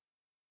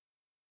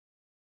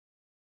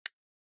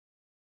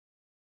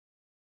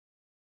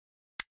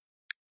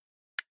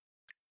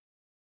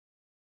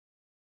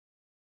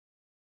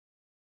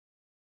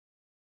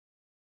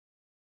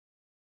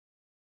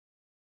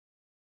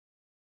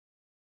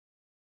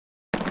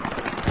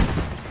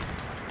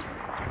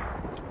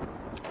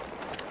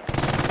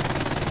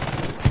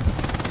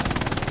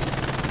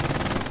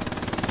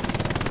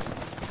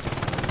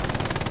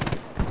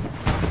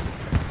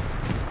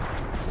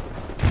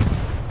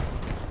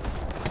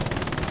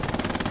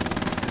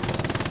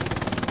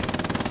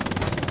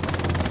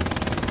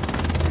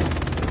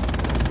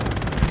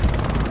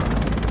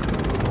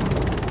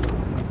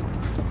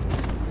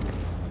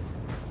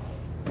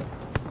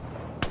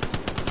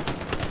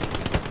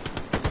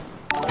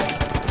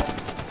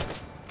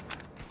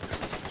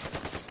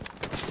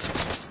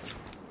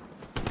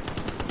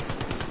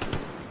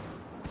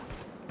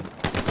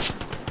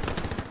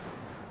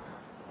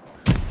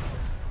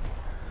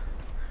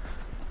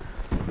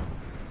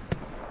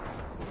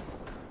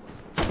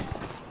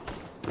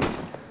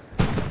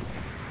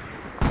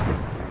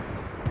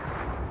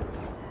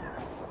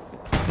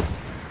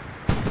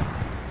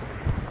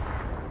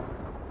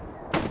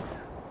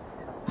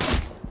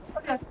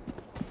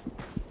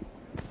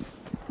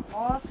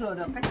 Có sửa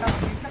được cách đăng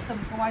ký custom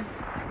không anh?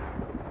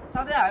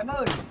 Sao thế hả em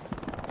ơi?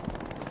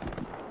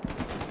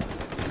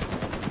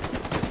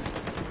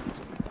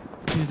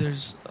 Dude,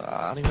 there's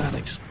I don't even know how to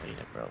explain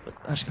it, bro. But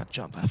I just got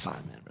jumped by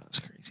 5 men, bro. That's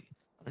crazy.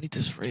 Underneath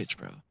this ridge,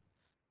 bro.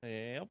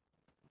 Yep.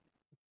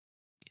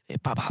 Hey,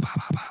 pop, pop, pop,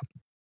 pop, pop.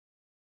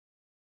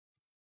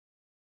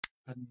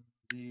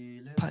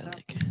 Probably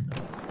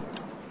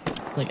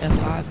like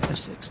F5,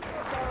 F6.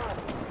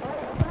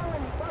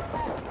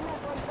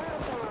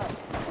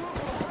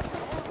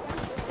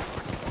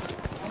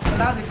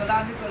 Clan thì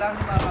clan nhưng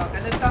mà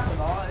cái lên cấp của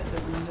nó ấy để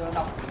mình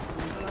đọc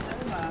cho nó dễ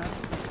mà.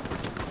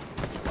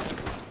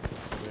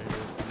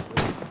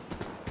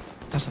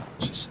 That's not what I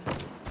was just saying.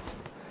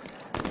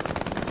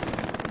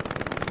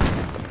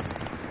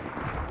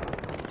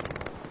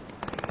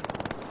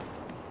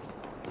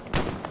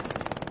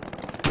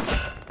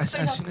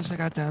 As soon as I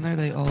got down there,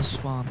 they all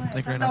spawned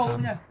like right on top.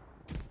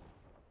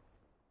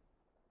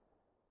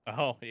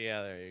 Oh,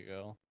 yeah, there you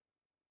go.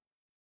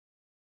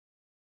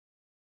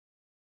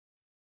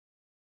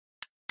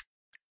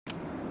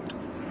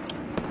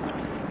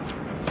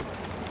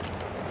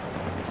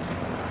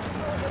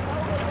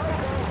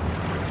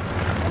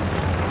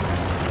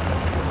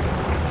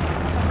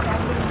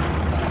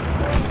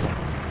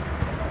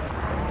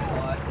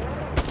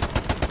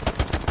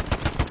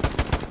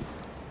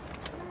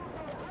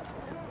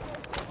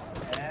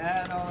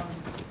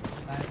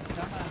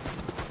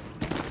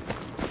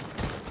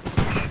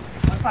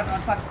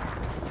 Ăn phần.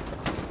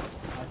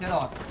 Chết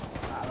rồi.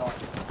 Hạ rồi.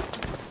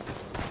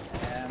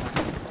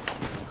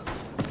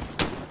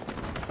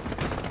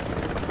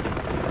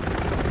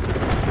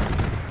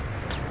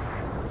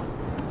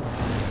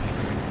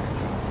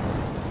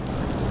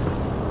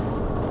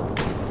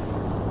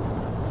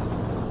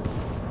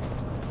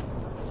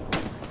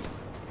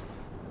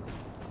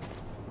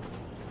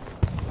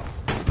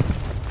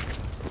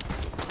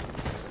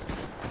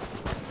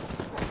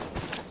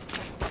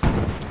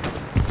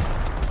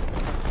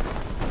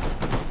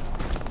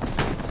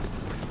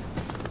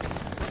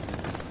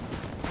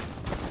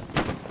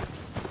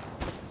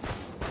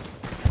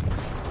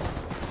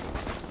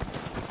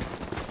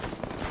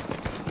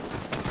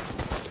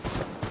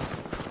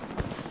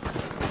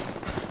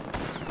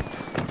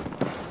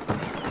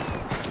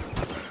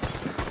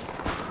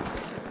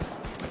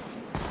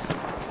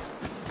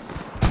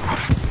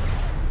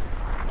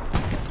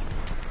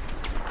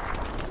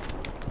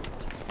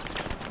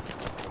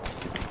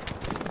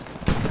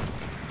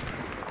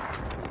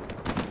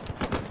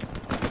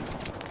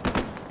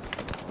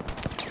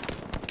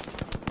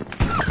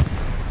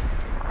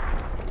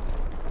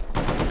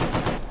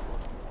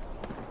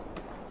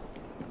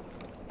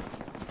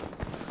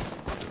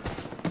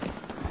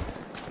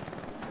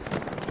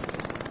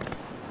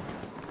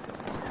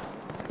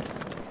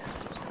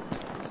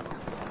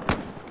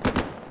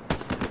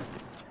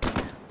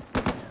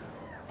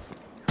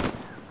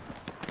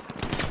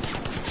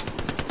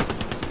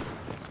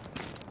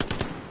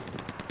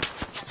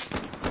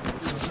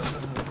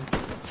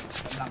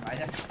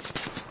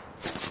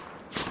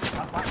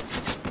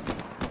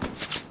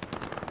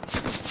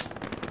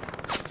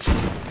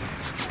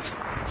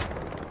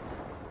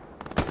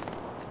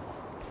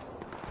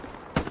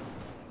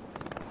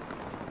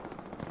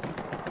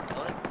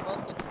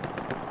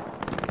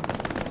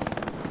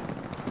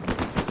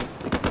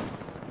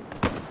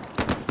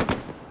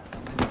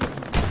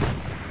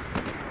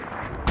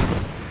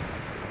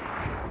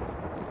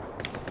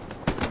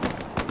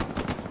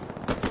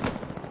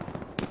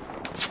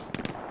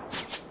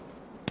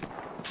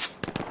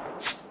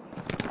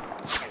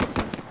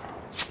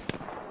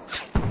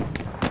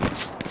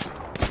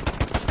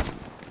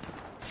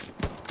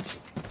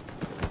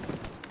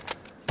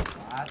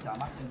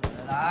 Mắt đừng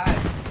ở đây.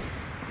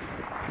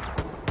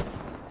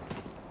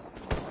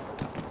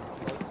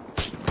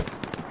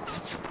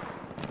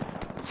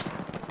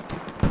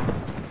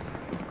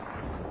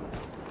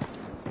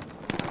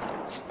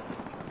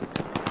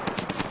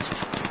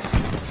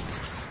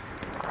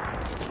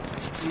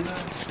 Đi thôi.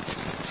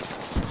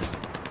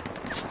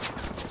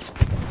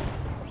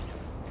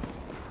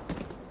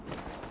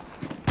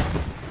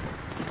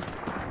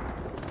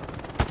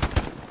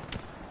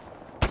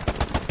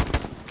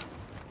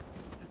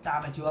 Cha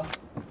mày chưa?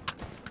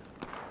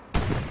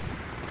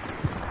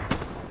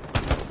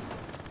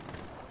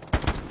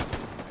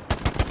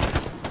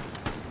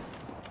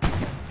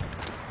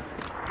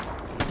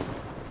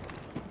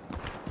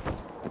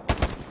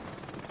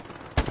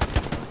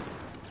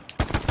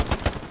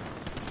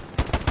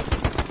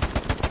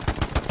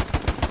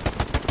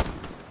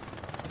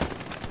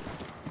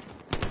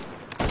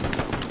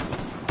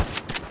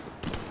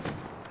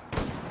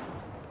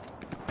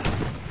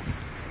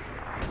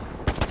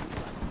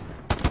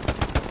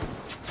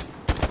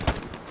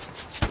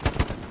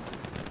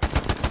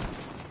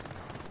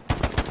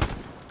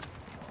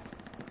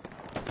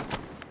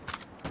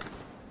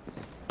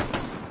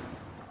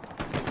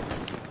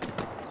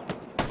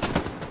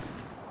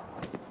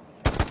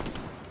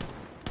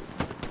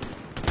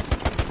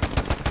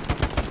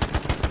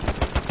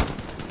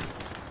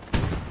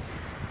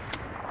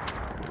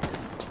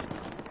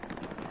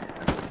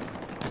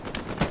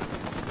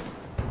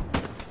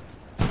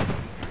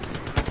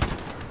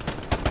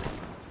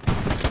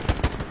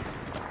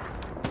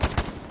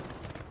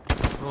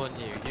 Xua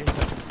nhiều chứ.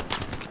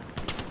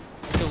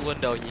 Xua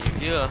đồ nhiều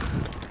chứ.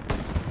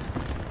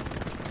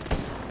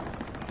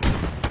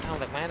 Không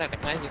đặt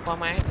máy chỉ khóa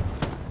máy.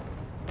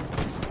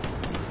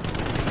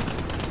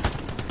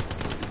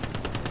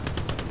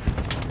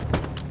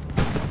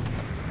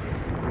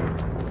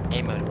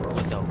 Em mà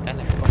quên đồ cái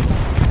là có.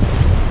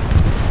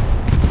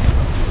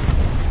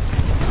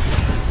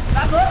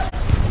 Làm nữa.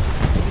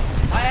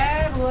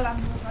 Mẹ vừa làm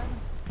vừa cái.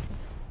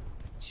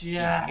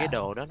 Chà. Cái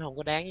đồ đó nó không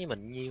có đáng với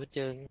mình nhiều hết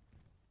trơn.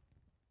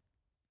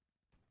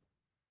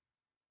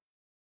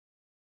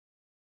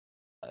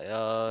 Trời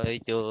ơi,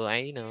 chưa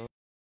ấy nữa.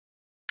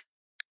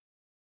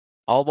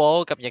 Ồ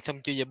bố, cập nhật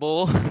xong chưa vậy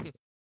bố?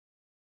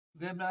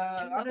 Game là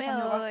Chưa update bé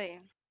xong chưa con? ơi.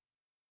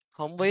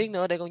 Không biết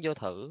nữa, để con vô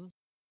thử.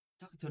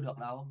 Chắc chưa được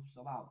đâu,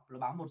 nó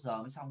báo 1 giờ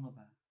mới xong rồi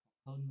mà.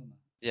 Hơn rồi mà.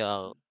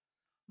 Giờ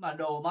Mà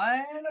đồ máy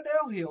nó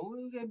đéo hiểu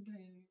game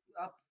này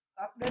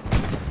update.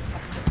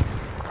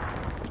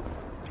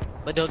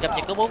 bình thường cập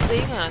nhật có 4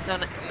 tiếng à,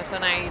 sau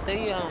này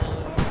tí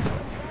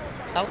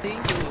 6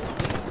 tiếng chưa.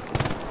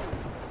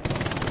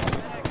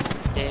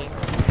 Chán.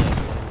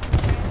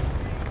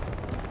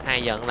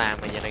 2 giờ làm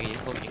mà giờ này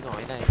con chỉ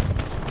ngồi ở đây.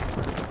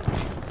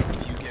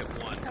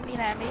 Không đi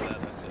làm đi.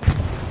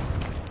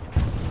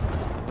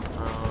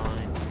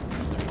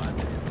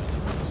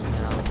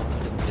 Đâu,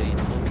 đừng đi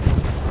nữa.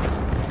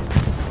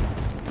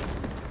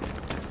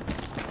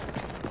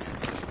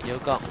 Vô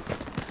con.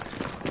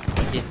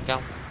 Trên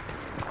công.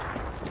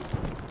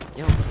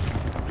 Vô.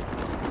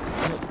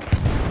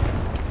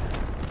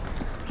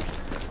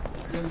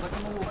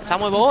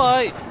 Xong rồi bố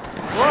ơi.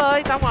 Bố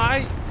ơi, xong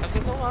rồi. Cầm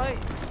kiếm bố ơi.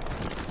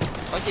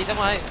 Có gì xong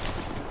rồi.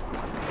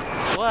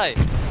 Bố ơi.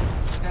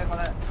 Ok con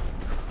ơi.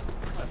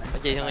 Có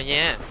gì xong rồi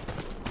nha.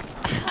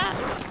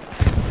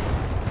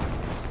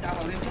 Ra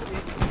vào game trước đi.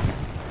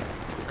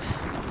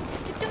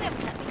 Trước em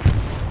chặn.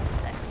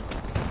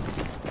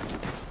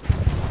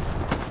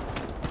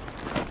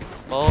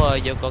 Bố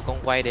ơi, vô coi con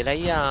quay để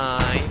lấy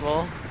ấy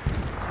bố.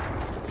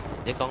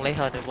 Để con lấy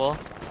hơn rồi bố.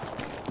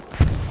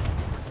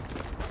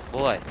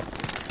 Bố ơi.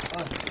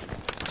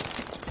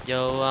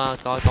 Vô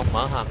coi con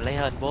mở hòm lấy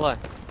hơn bố ơi.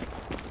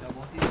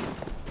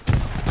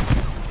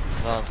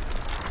 Vâng.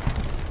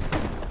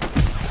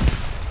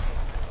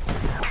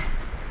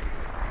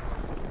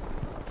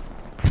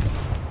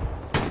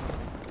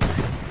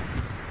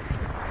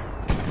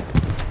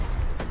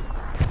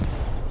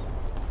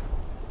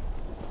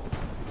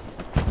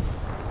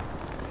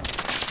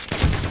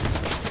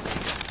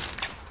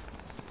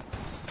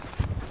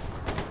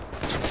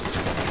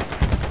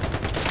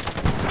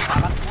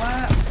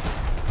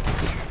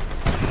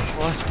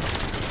 Ôi,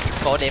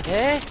 cổ đẹp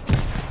thế.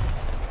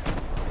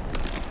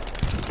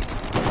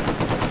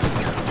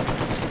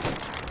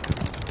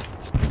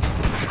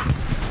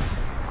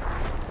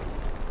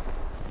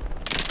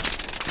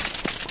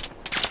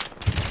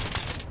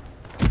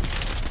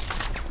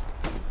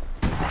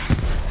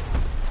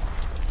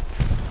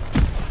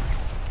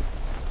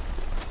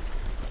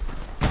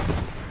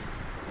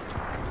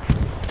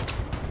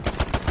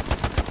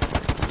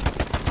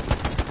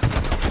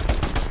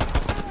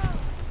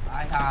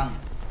 Hai thằng.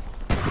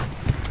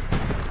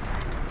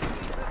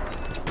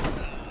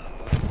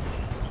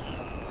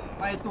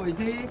 Mày tuổi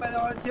gì mày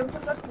đòi chiếm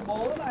đất của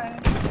bố này?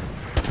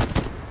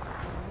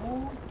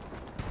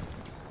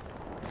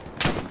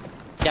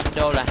 100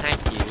 đô là 2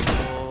 triệu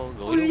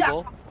gửi đúng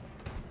bố?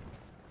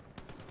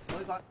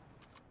 Ôi con.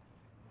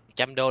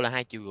 100 đô là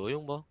 2 triệu rưỡi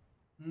đúng bố?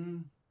 Ừ.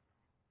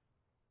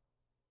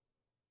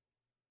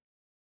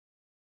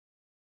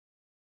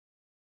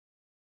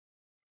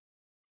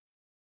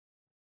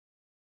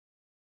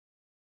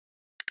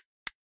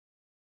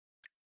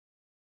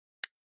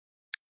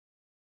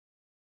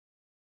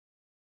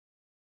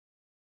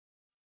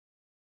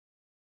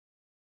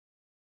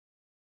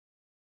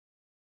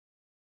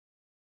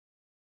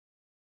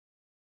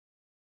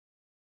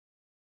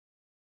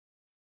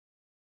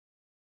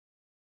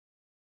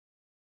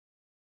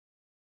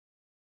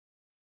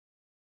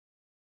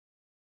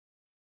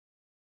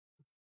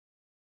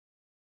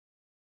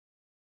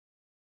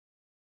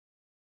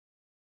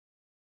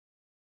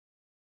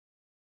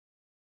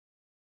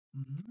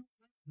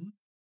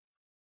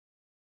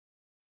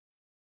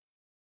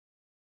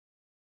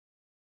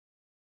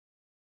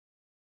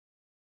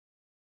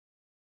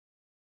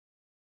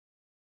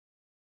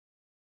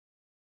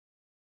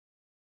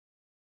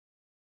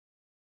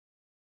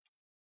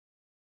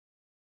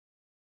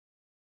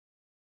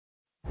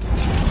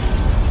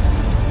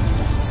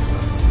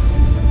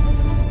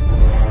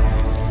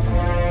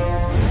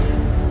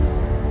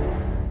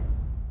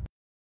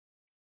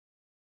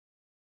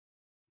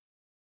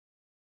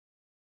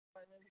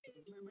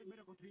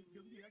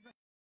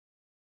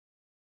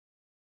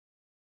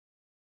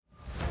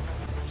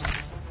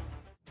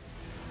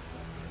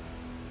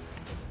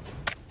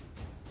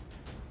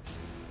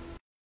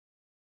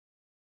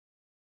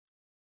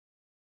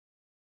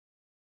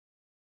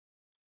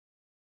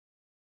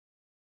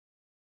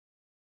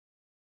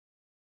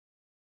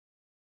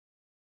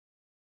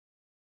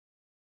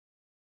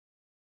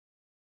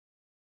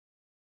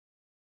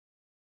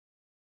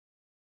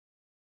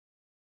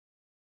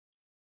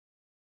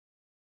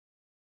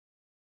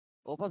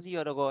 Ủa PUBG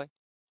vào được rồi.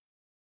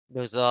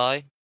 Được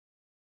rồi.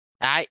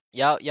 Ai,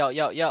 vô vô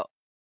vô vô.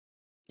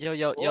 Vô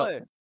vô vô.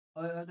 Ôi.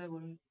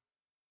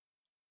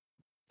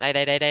 Ơi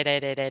đây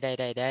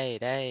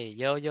Đây,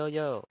 vô vô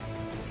vô.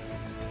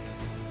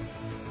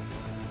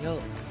 Vô.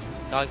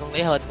 Coi con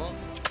lấy hình bố.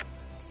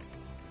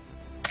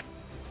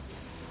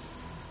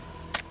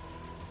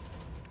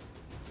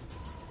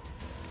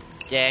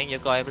 Trang vô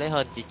coi em lấy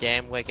hình chị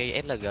Trang quay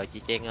cây SLG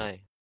chị Trang ơi.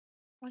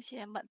 Ôi chị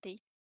em bận tí.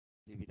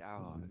 Thì bị đau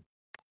rồi.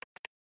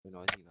 Tôi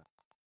nói gì cả.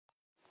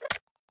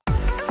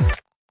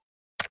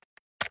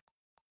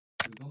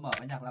 Đừng có mở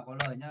cái nhạc là có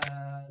lời nhá,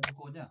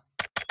 cô nhá.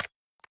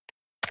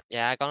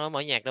 Dạ con nói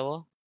mở nhạc đâu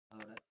bố.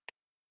 Đấy.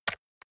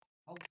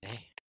 Đây,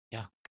 vô.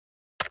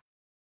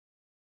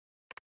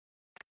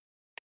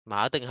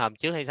 Mở từng hầm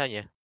trước hay sao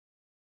nhỉ?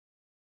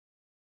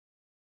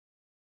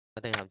 Mở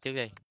từng hầm trước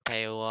đi.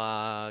 Theo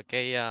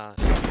cái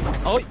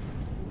ôi.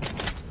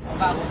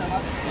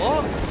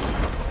 Ủa?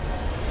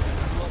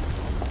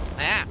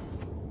 Nè.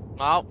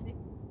 1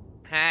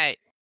 2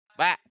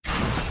 3.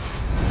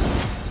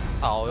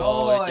 Trời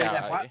ơi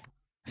trời.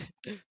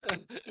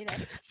 Đi đấy.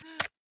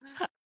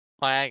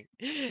 Khoan,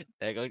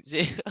 để con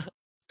xíu.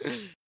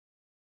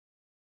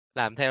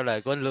 Làm theo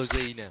lời của anh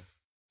Lucy nè.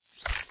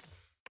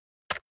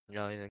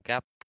 Rồi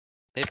cấp.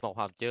 Tiếp một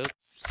hộp trước.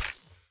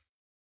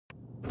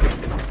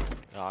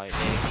 Rồi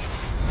đi.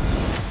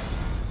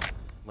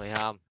 10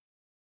 hộp.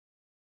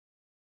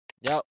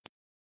 Vô.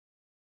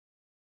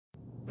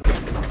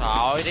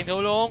 Rồi đem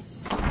thua luôn.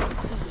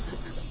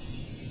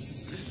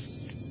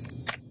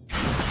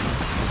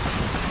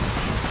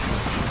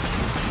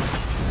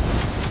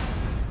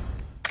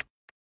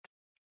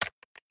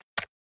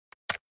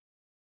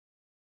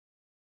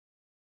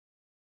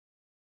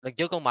 Lần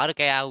trước con mở được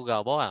cây AUG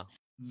bố à?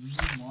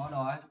 Mở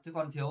rồi, chứ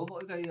còn thiếu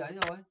mỗi cây ấy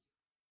thôi.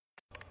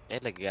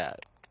 SLG.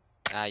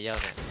 À vô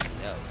nè,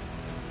 vô.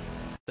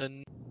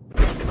 Tin.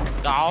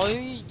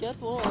 Trời chết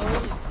bố ơi.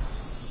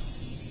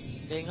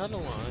 Đen hết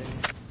luôn rồi.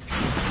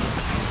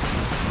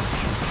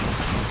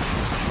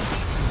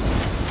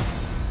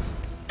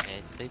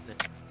 Nè tiếp nè.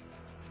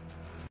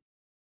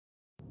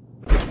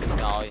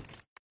 Rồi.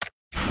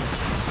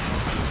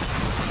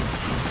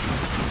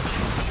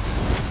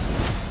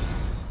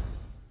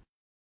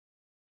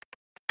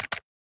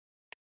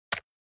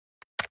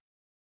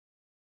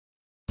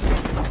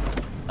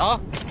 Đó.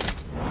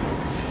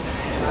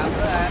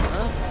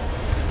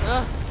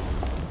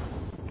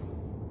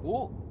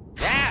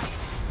 Dạ.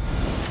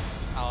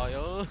 Trời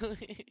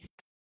ơi.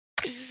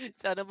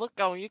 Sao nó mất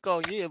công với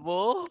con như vậy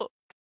bố?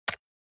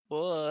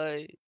 Bố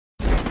ơi.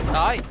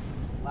 Rồi.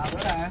 Vào nữa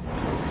nè.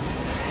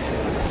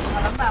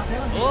 Lắm vào thế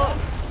còn gì nữa.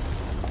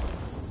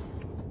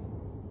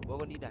 Bố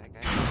con đi đại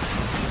cái.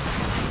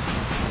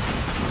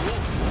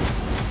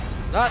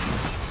 Rồi.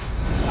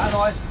 Ra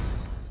rồi.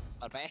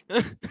 Bật mẹ.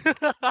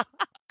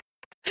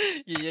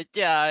 Gì vậy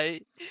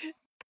trời?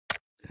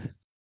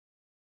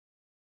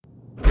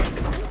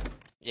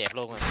 Dẹp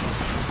luôn rồi.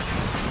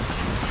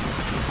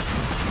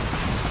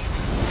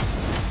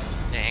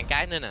 Nè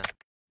cái nữa nè.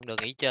 Không được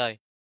nghỉ chơi.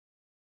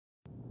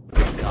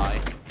 Rồi.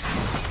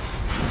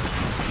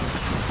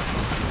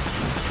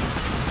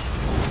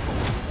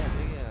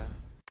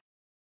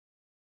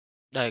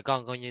 Đời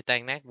con coi như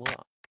tan nát bố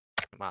ạ.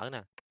 Mở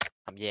nè.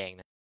 Hầm vàng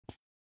nè.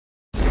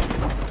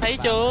 Thấy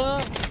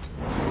chưa?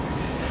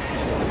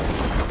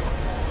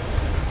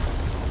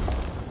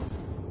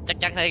 Chắc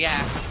chắn thấy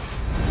ra.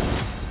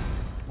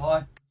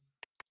 Rồi.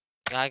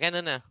 Rồi cái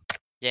nữa nè.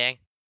 Vàng.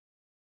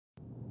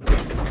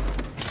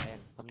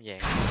 Hầm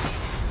vàng.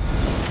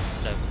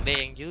 Đời con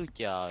đen dưới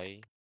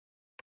trời.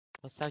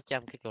 Có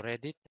 600 cái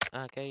credit.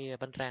 À cái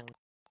bánh răng.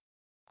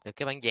 Được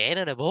cái bản vẽ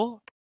nữa nè bố.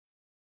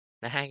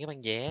 Là 2 cái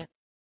bản vẽ.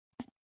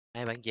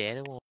 2 bản vẽ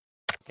đúng không?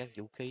 Các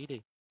vũ khí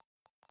đi.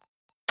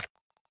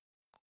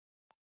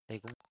 Đây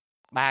cũng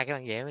 3 cái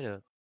bản vẽ mới được.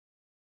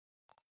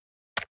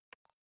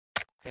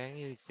 Cán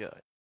như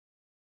trời.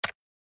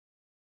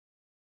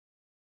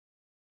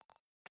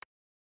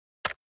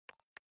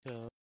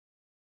 Trời.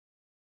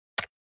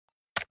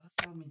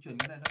 Sao mình chuyển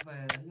cái này nó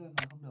về đấy rồi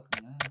mà không được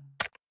nhá.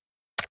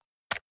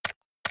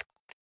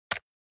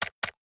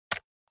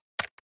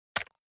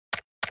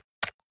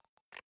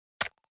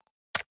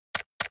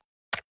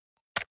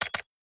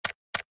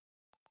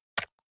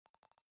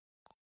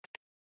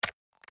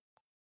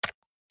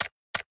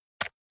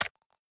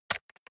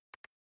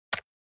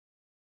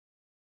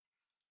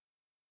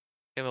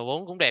 Cái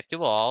M4 cũng đẹp chứ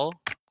bộ.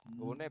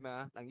 Bốn đẹp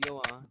mà, đáng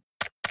yêu mà.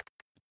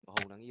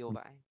 Hồng đáng yêu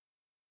vãi.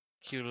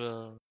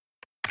 Killer.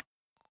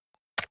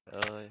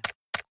 Ơi.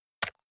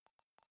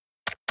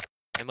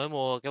 Em mới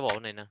mua cái bộ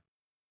này nè.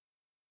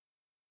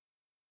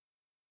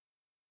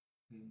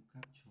 Game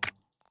capture.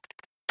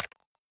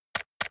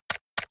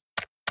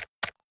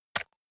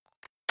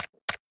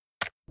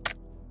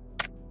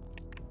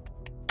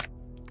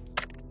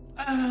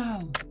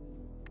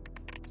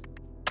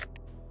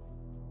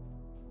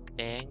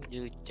 Đáng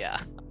dư chả.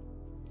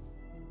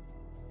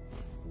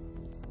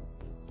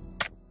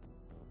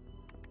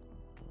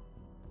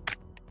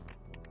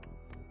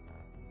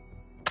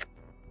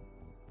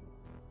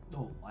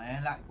 Đổ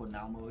mẹ lại quần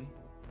áo mới.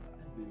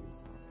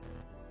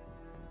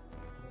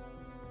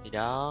 Thì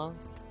đó.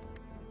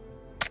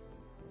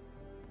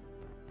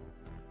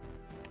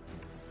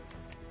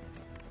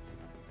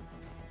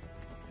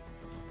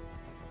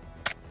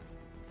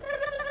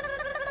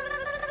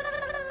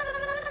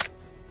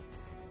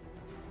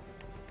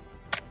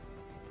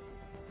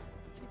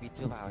 Chị Vịt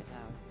chưa vào hay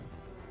sao?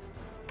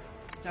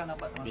 Trang đang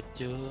bận mà. Việt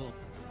chưa?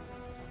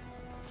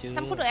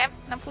 5 phút nữa em,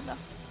 5 phút nữa.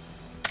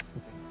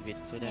 Việt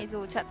chưa Ngày đây.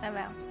 dù trận ra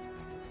vào.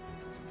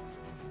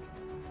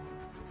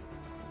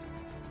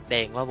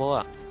 Đèn quá bố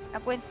à. À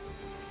quên.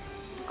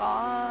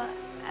 Có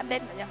update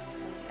nữa nhỉ?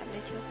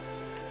 Update chưa?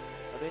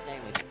 Update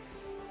nhanh rồi chị.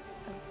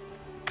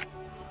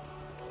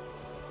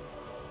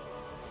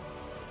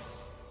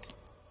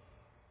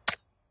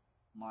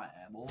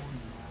 Mẹ bố.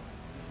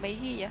 Mấy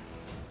gì vậy?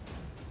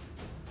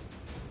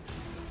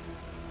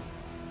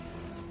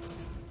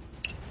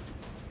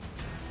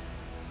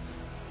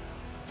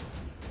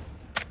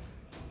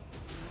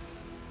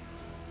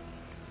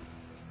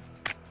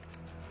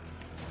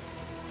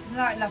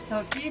 Lại là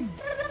skin.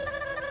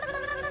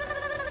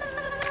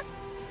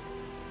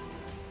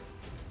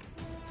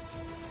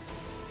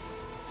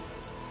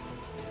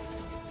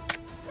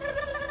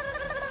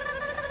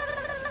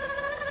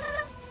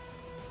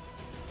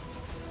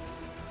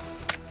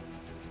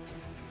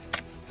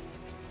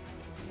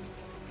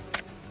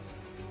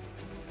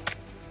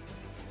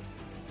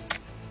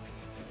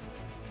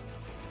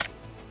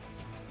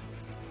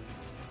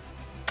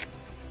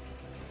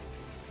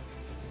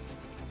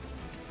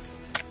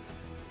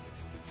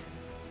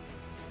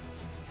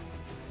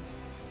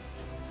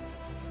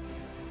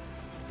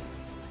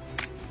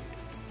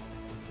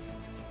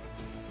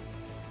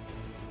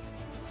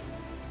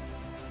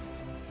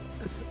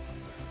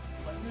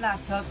 Vẫn là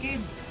skin.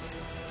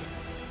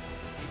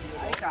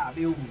 Đấy cả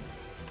build.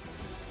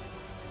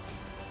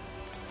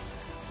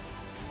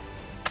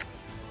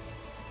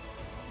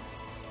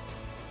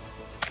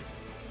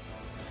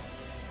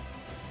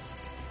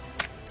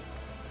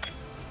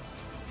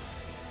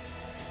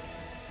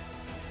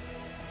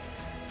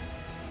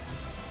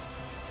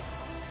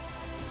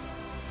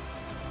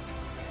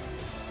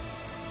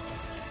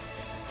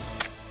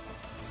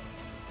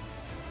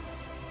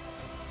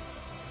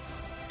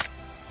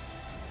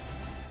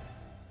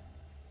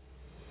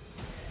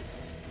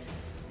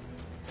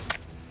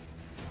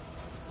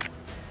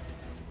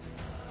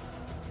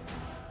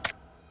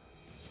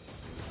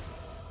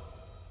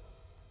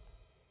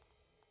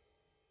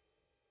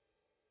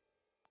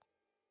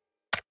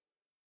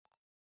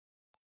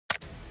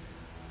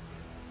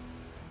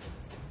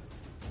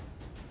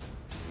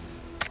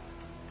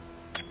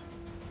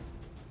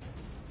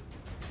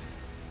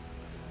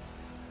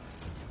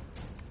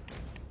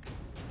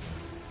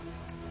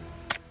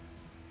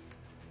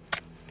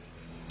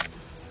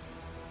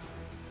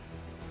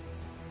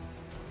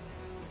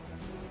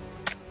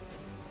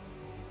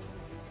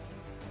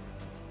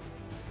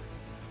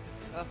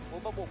 Bố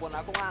mặc bộ quần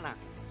áo công an à?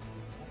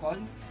 Có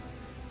chứ.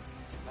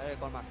 Đây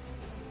con mặc.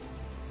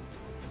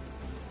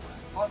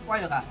 Con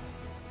quay được à?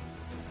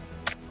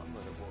 Con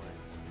mở được bộ này.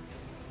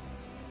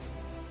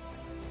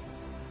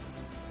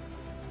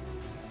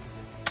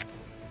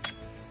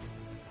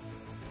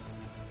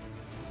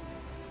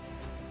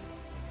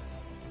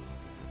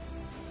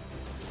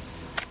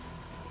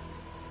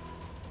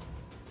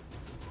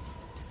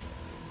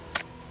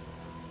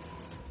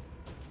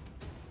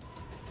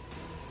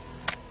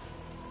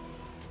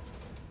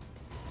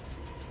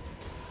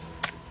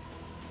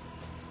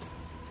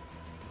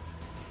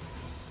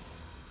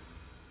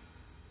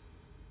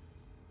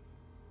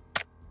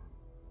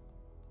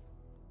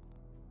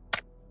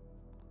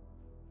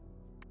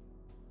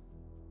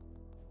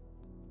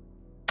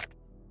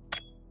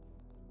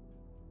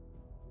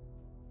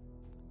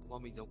 Mà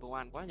mình giống công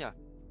an quá nhỉ?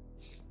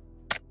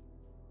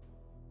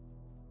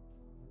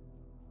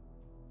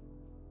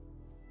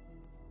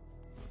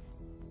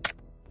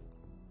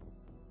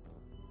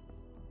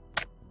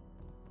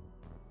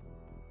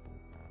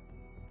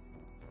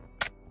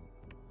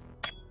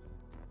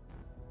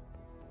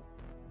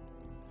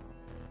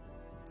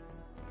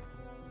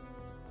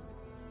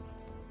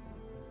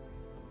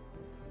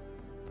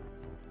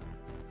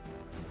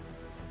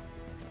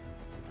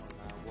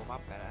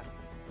 cái đã.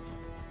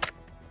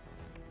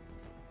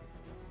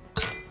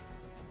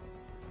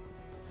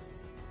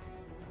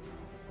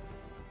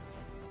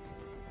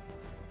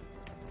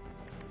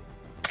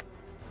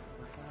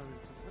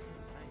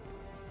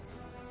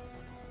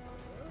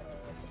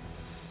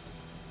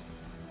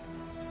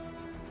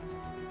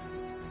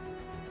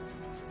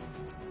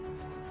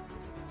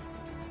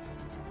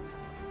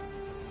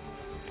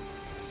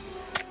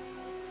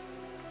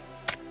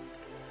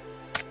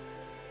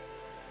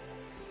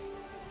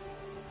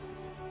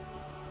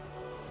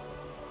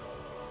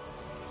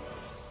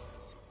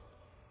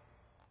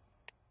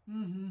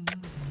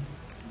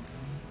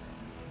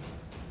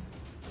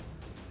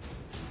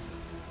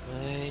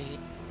 Ê,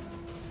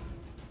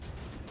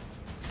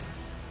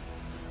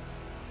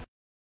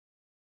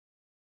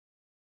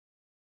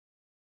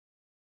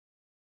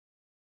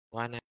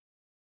 qua nè.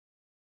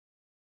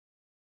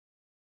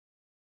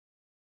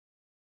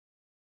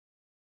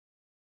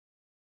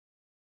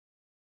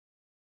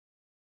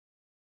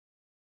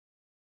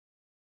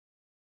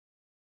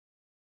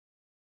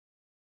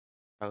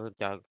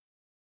 Chờ.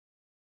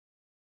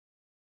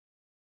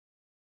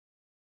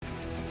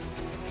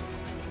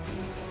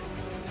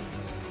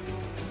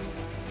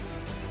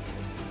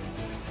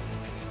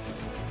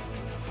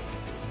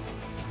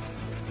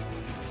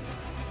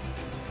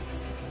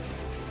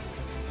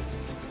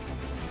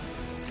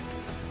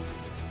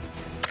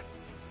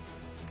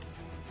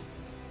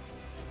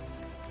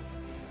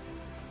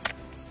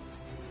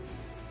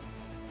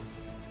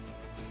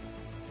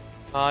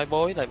 Thôi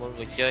bối lại mọi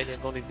người chơi nên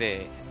con đi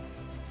về.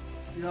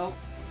 Đi đâu?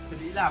 Chuẩn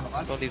bị làm hả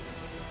con? Con đi.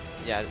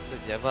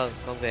 Dạ vâng,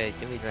 con về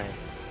chuẩn bị làm.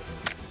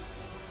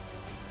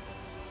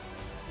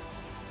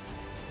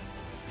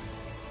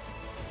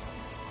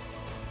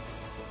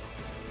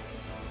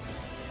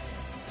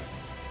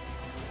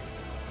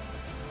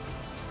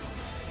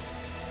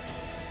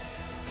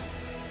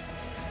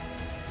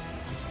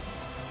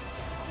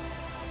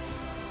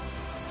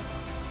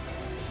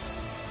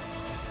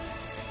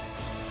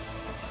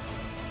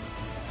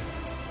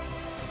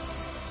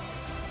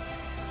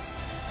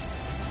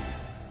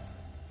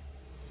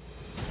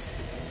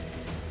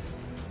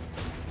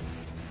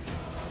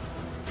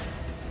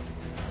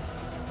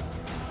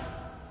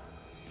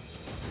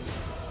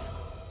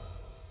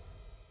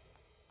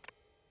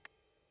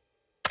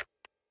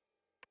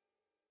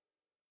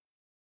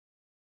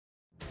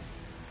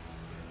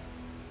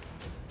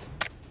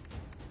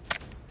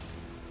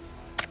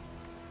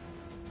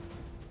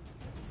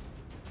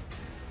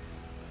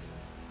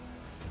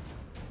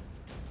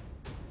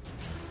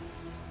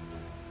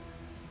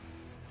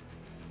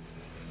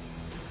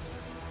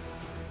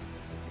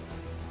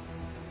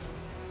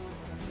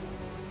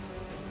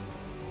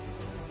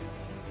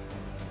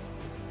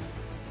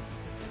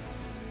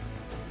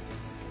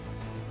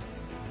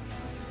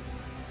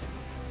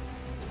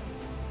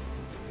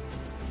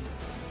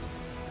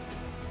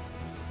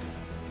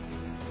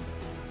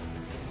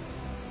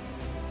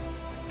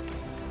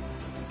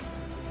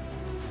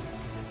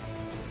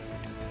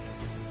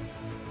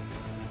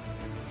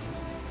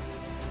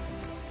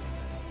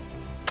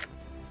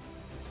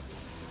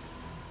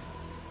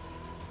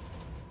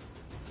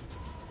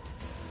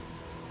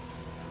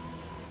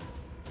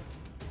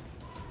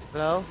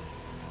 Hello.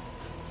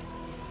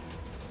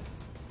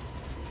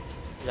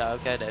 Dạ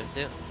ok, để em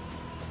xíu.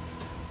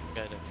 Ok,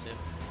 để em xíu.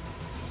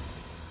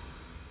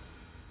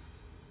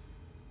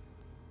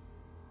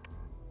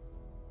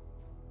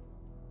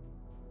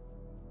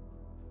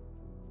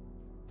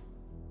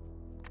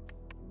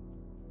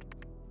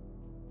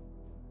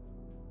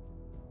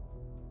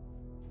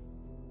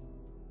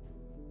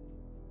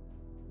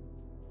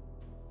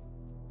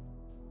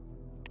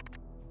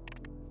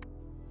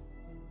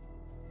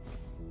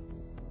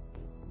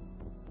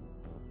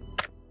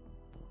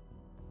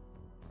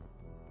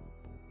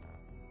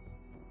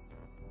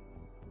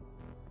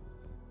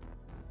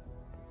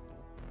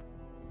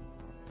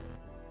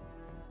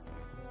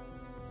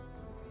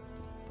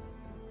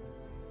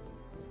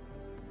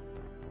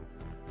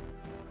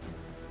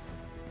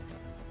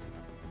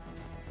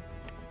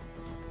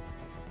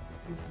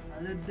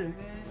 Lên đường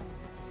đi.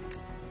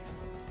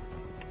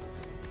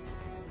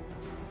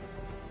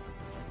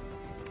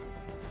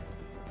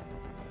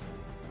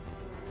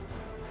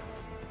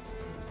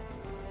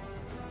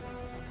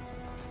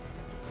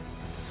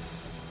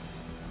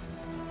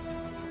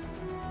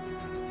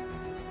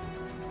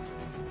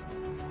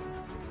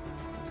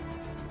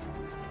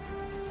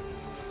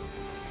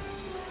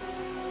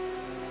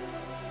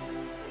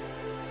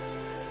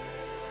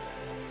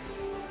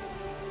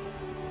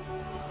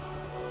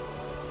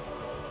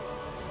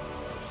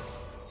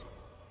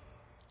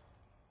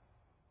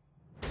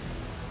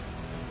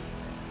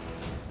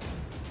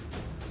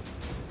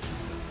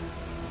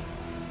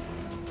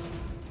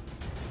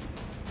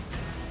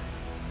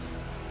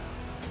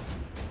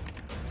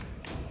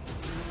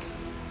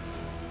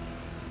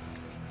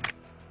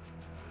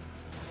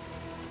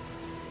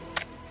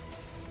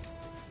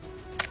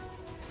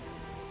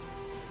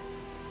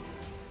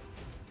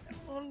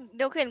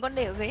 Điều khiển con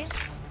để ở ghế.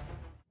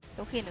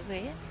 Điều khiển ở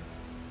ghế.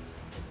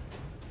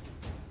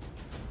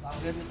 Vào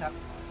game đi chắc.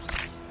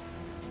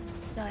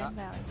 Rồi em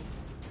vào.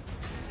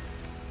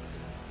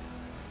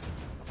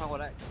 Xong rồi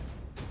đấy.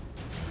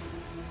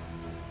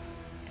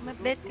 Em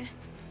update cái.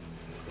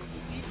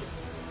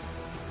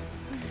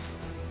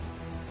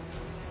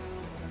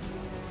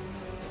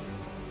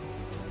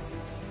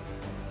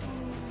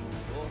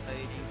 Ô, đây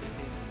đi.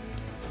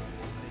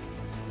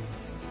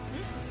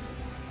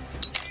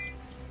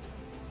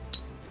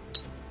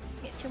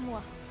 Hiện chưa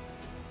mua.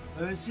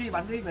 MC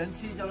bắn đi về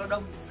MC cho nó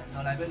đông.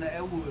 Giờ này bên này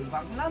EU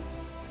vắng lắm.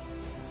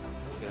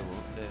 Ok bố,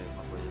 để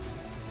mặc quần.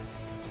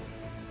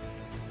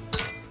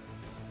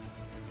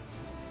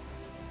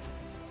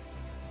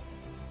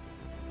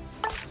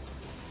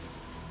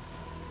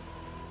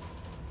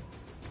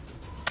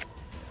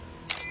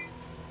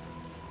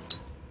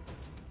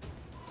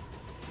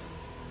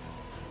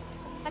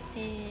 Bắt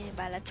thì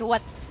bà là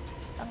chuột,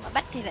 còn mà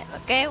bắt thì lại bà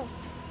kêu.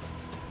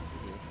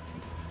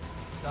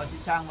 Cho chị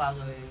Trang vào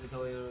rồi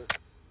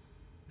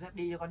rét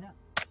đi cho con nhé.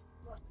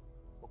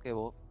 Ok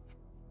bố.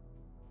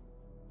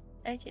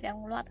 Đây chị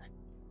đang loạt rồi.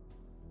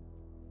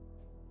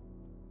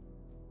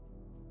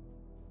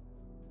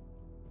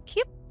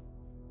 Khiếp.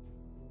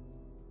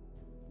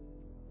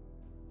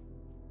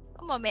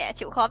 Mà mẹ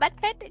chịu khó bắt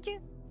phết đấy chứ.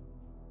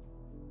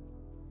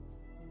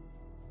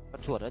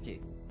 Bắt chuột đó chị.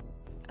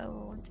 Ừ,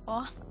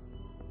 cho.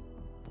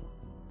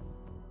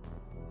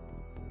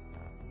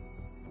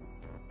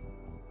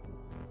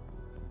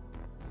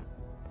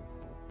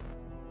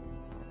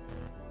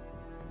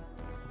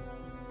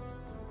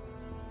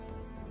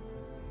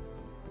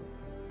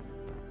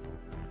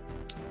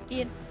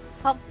 Tiền.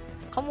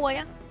 Không mua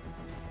nhá.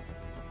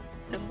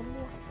 Đừng có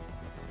mua.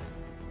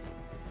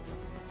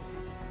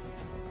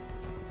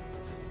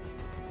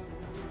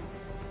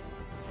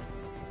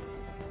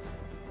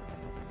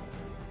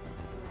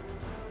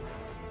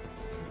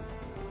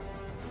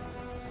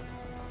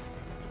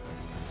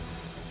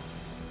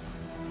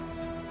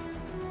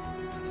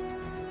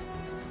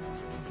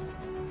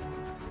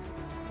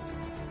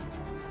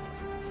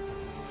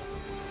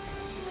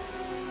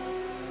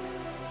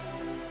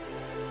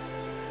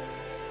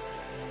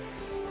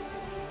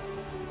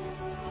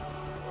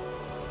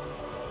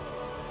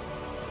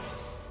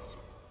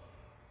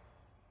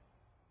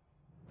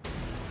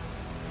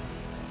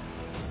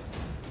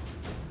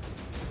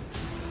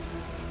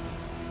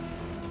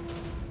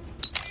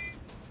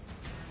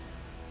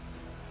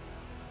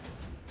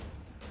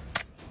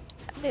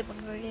 Để một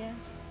người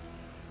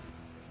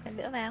lần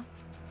nữa vào.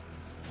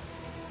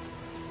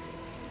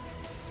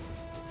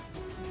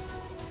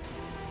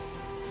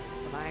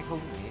 Còn ai không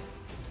nhỉ?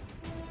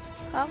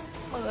 Không,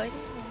 mở đi.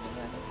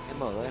 Em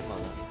mở rồi, em mở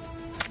rồi.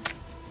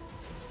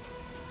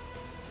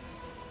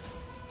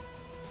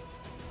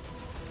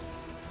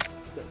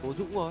 Đợi Tố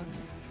Dũng rồi.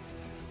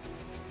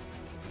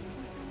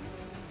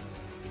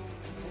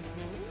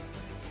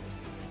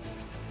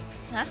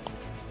 Hả?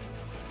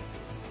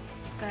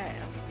 Kệ.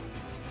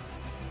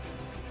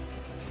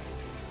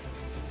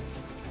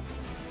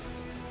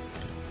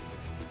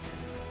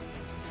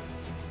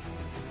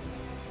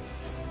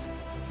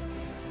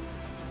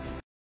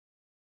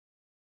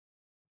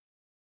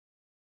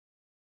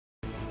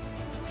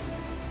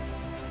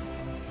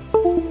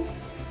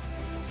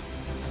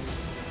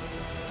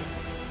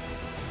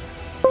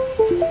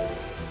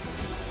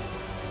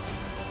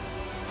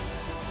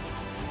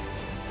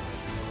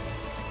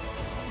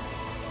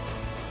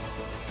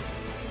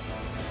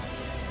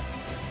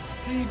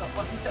 Khi mà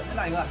con cái trận thế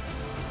này cơ.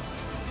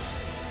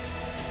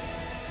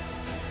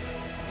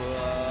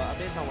 Vừa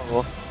update xong rồi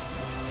bố.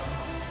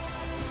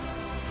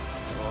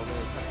 Có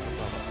về chắc không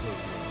vào mặt thường.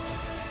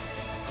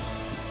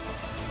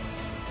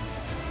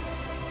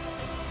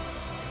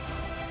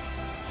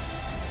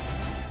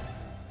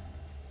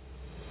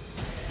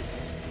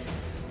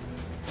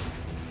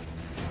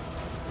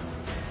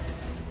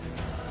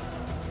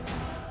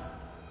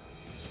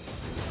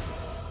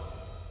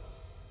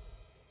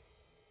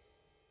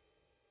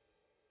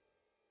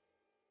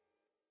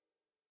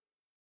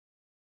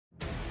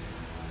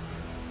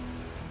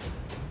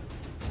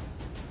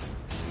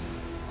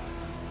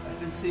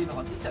 Bên C mà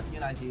còn trận như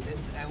này thì bên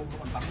EU nó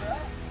còn vắng nữa.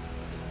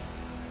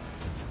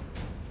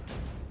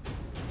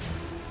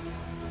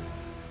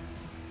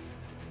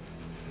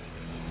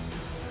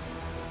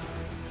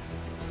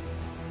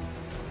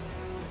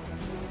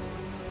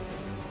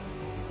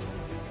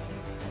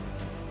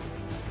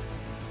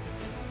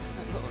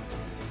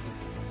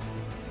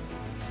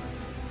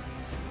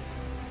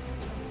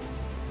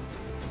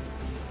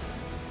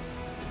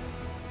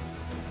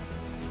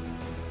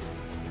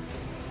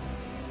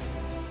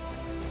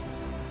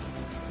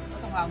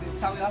 Hoàng bị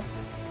sao vậy?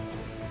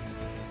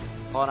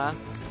 Con á?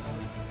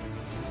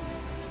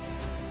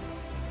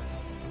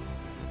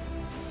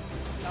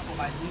 Đang của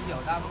mày như kiểu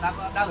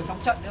đang ở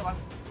trong trận đấy con.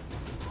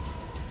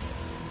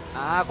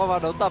 À, con vào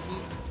đấu tập.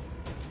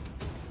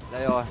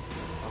 Đây rồi,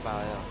 con vào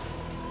đây rồi.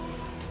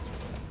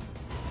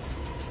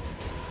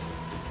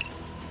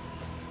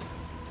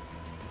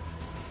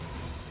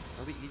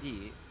 Nó bị cái gì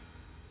ấy?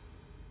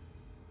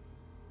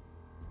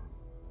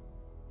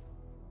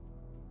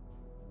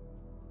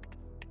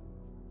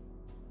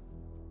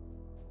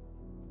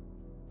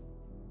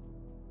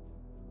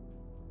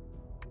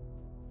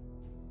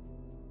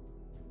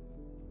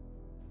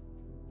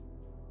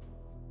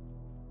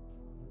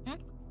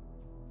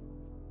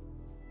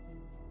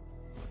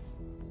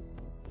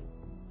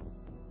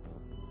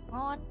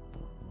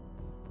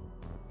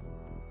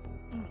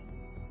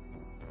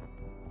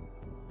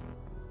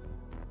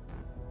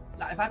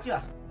 Lại phát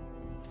chưa?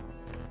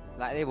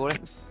 Lại đây bố đây.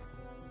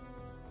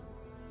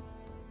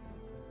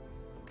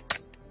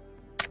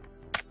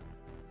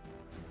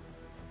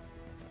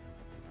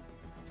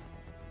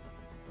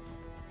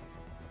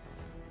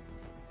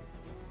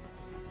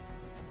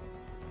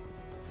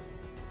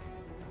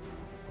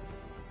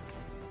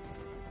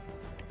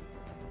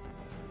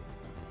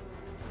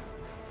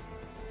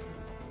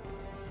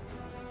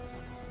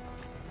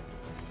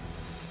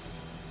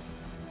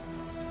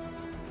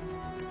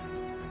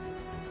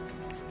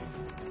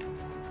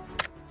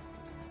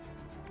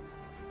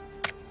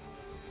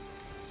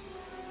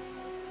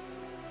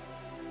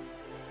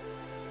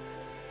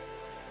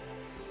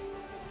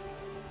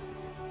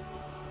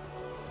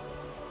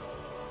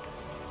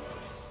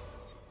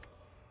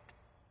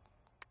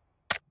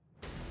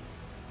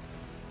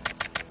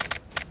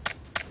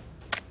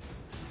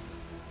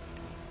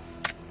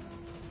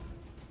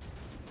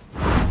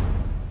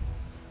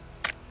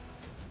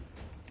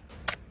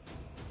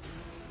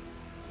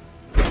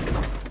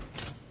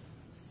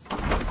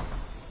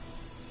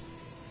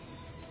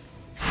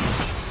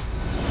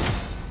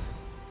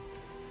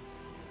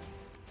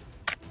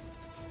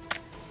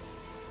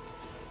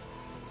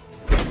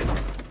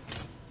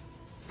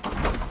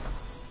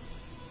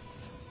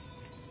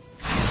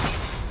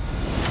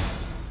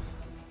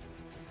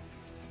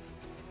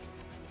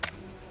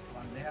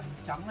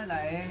 Trắng đây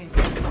này.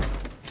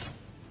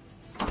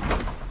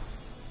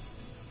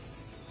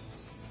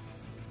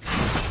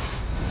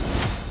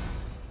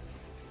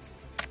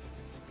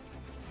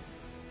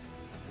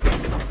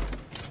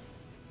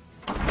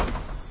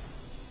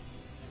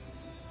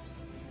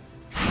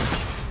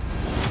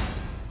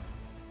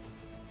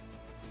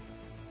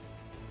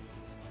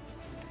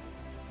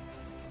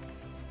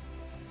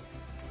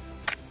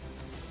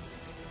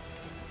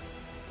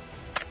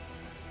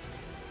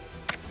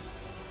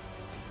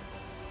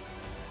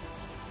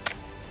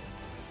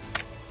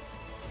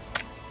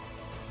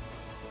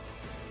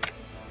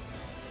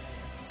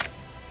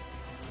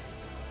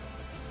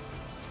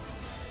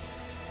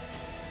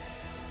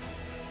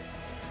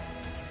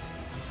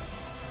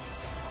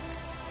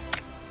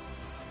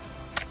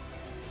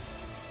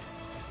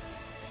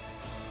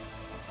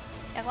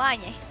 Chẳng có ai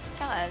nhỉ?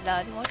 Chắc là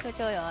giờ thì muốn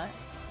chơi rồi.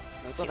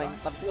 Mấy con đánh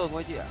bắn thường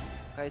thôi chị ạ.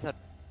 Cay thật.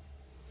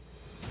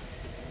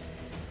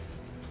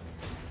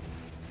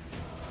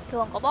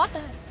 Thường có boss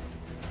thôi.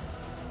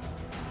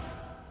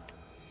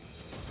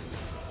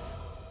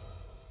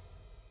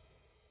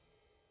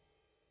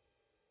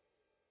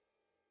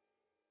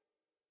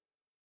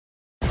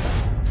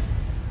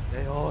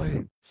 Đây rồi.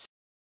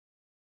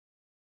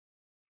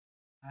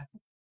 2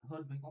 phút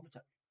hơn mới có một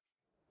trận.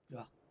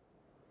 Được.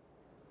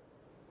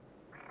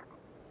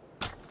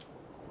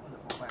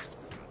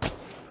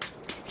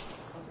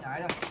 Không nhái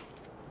đâu.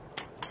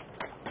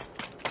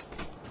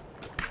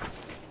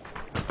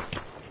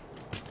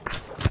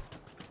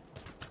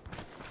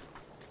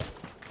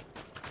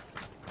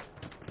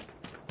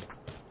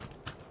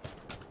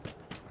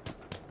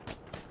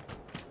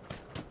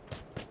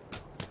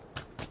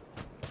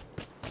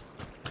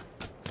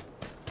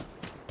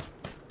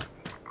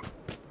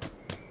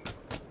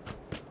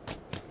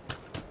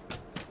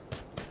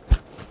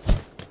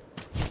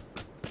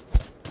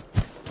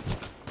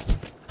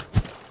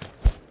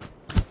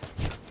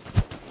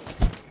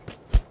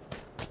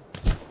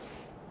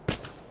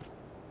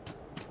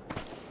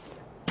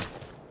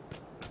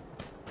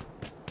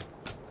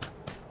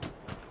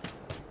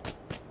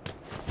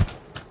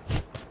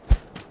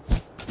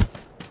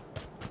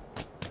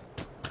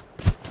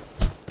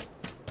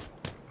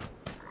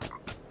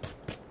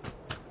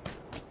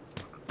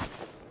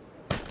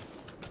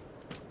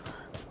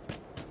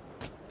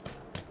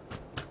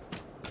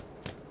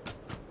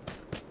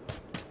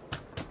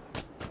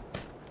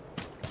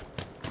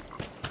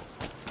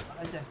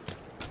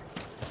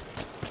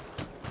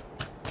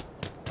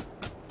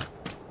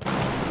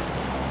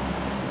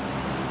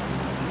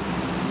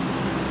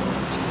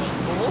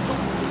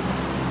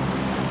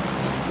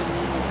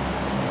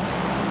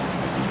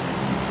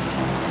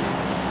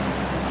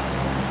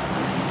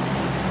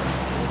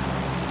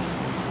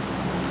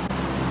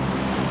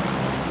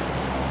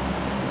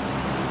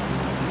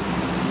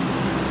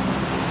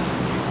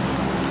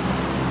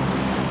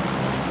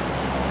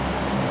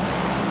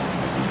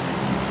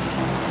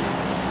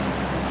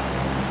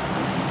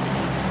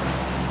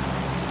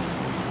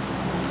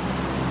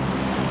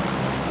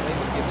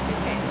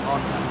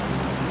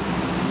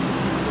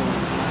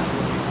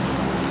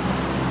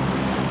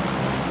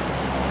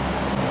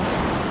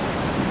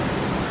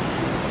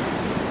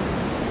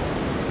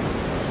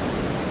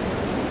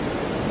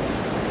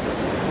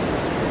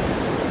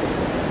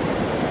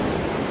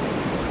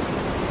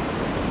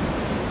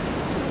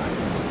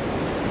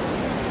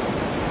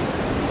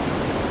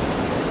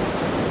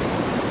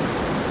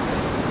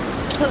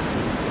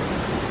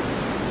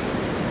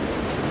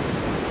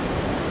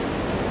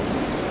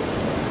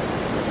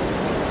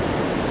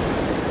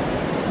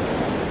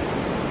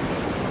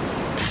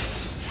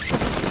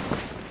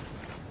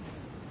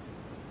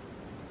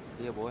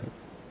 Bố ơi.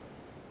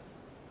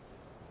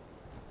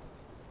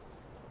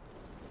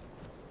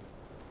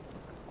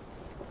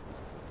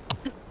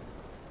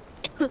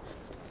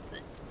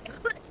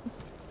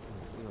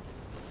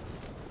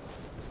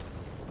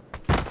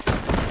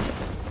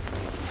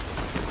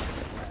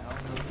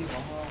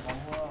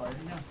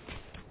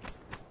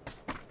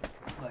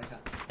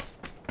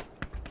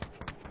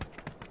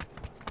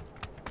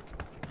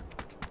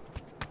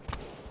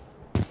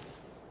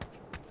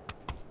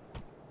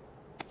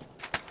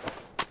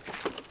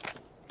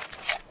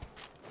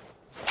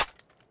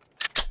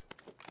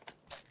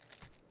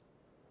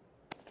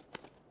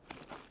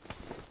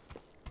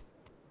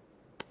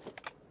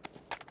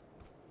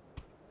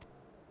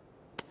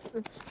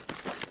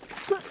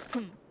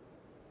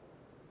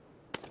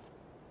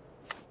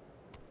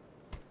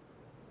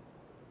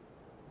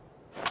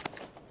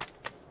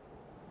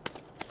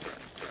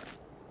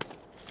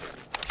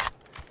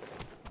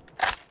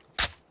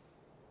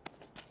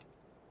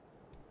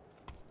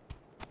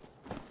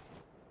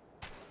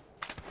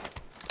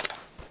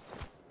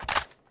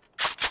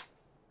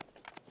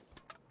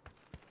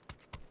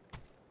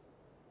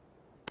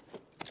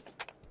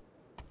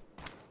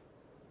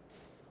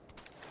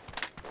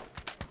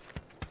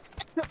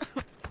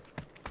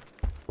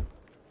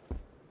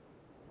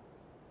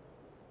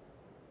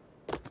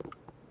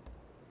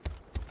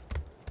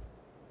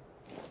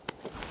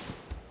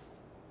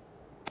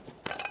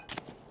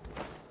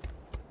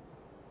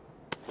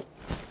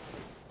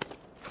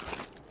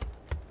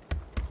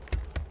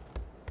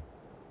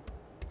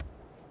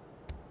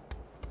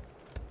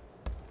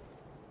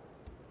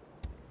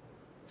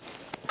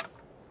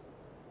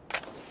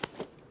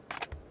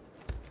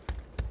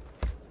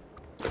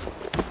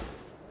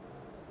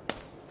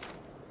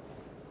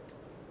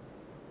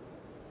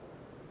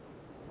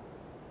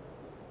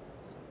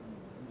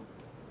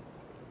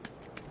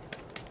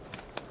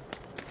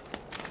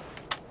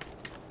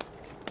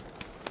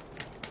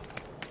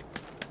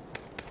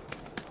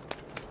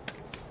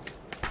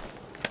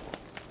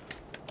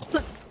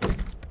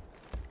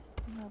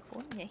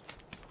 Vốn vậy.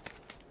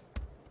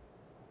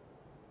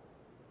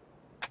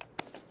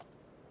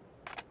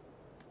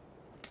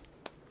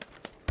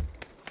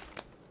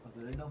 Ở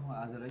dưới lấy đâu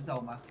mà dưới lấy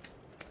dầu mà.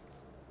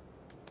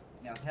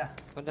 Nghèo thế à?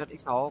 Con đặt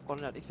X6,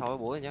 con đặt X6 với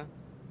bố rồi nhá.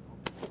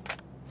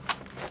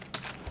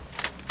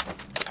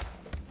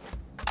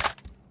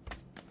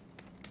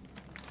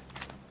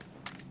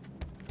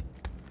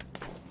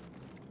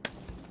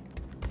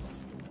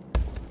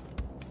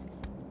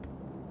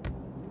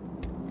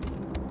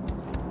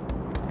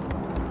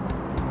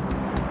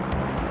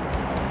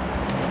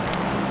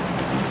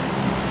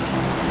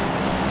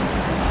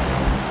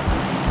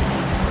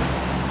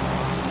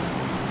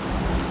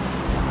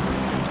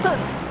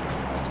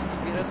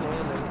 Chị đã xuống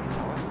đây lấy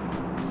X6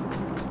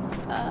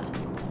 á.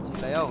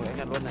 Chị lấy không? Em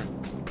nhặt luôn này.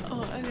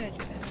 Em về chị.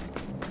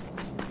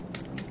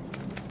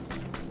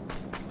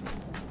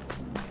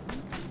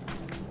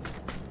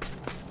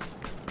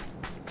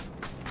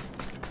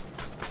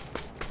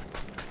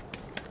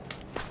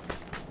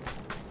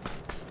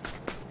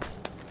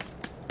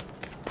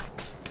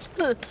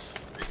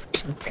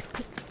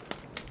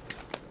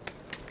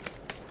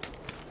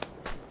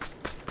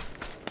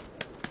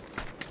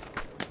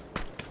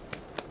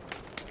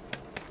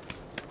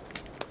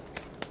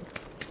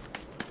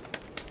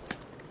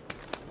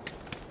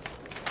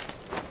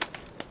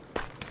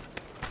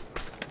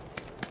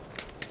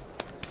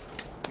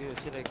 Bây giờ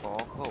trên đây có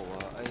khẩu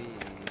A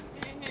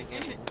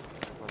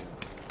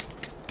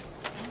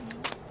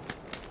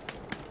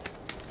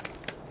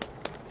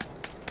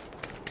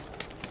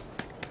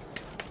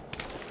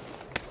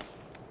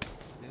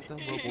tao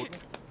mơ 4 ấy.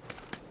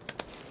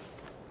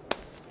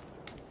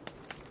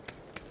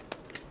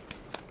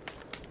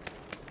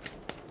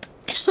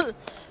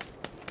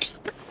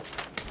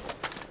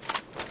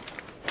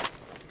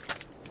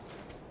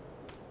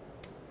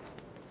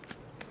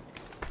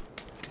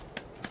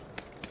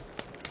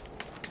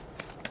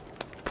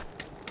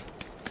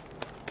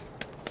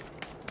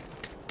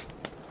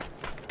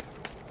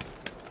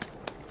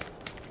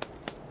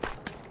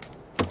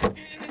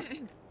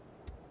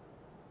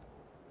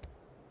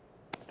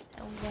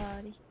 Đâu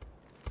giờ đi.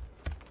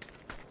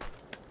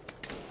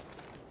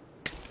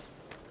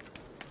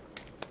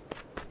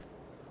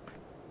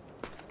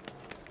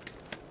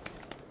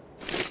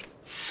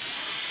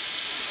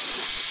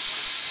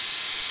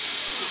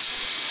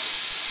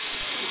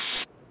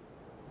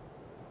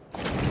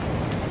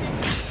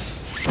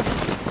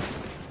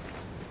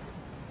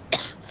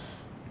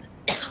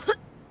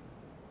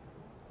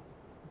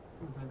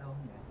 Dưới đâu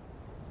nhỉ?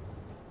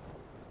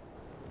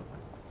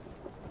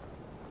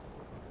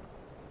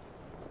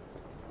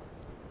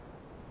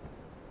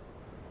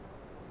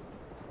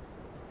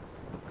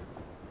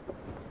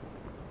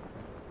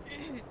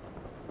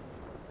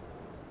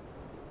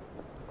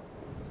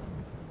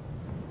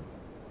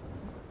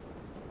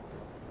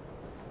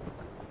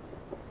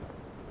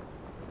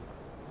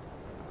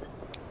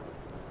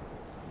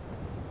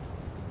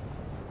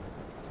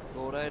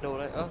 Đồ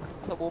đây.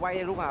 Sao bố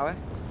bay lúc nào ấy?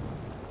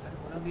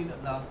 Bố đang đi lượn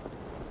lờ.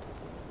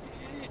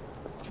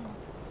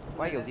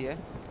 Bay kiểu gì ấy?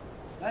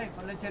 Đây,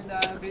 con lên trên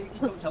cái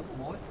chỗ chấm của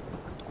bố ấy.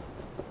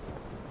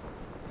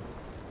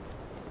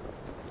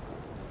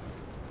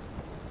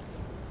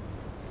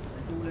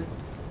 Đấy, đu lên.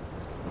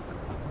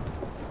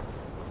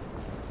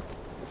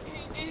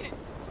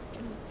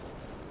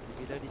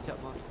 Đi đây đi chậm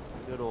thôi,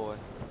 đưa đồ rồi.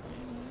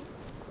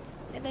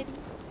 Đến đây đi.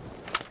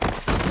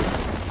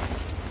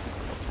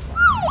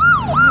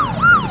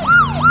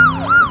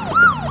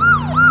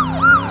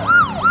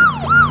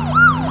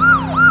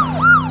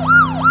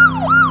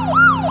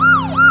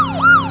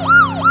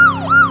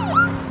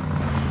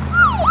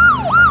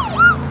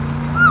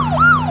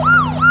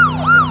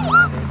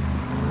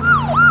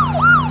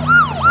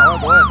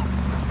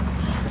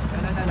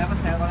 Đây, lấy con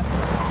xe con đây.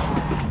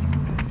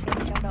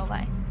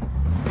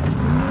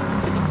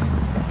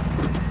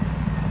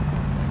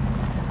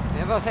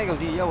 vào xe kiểu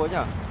gì đâu bố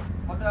nhở?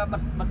 Con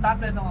bật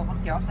tab lên xong rồi con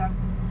kéo sang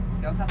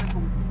cái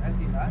cùng em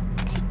tìm đấy.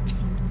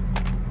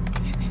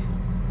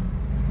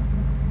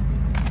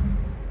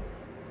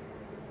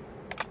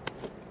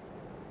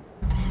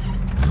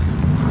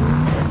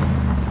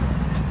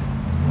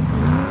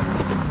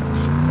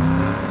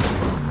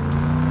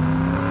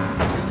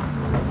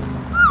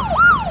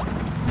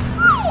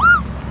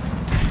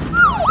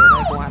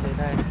 Công an đến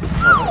đây,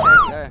 sờ chiếc xe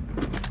chị ơi.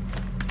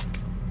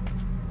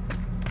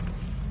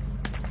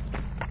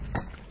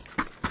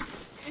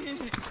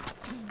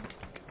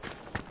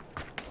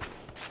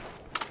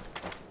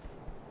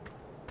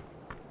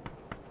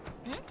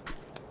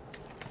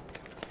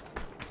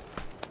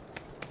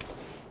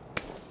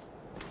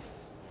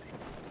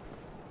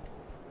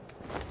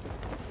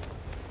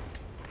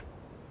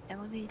 Chẳng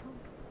có gì đâu.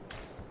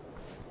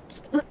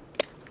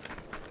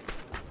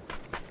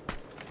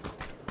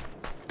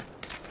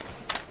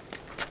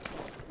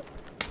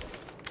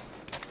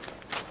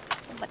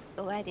 Bật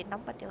đồ ai thì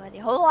nóng, bật đồ ai thì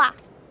hối à.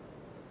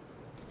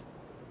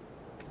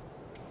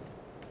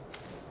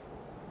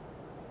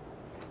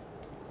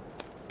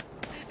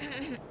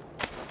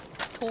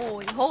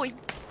 Thôi thôi.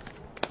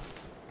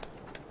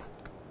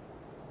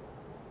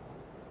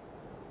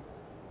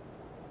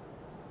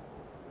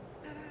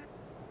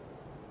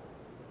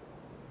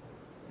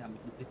 Nhà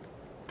mình đi.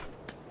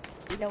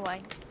 Đi đâu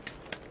anh?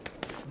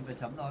 Mình phải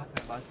chấm rồi,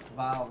 phải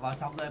vào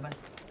trong đây bay.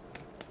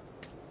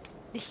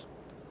 Đi.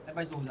 Em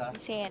bay dù ra. Đi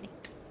xe đi.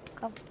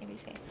 Không, em đi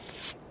xe.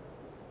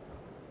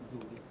 Dù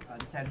đi,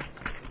 đi xe đi.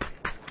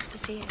 Đi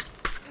xe.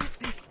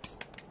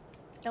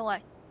 Đâu rồi?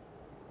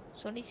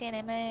 Xuống đi xe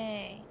này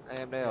mày.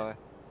 Em đây rồi.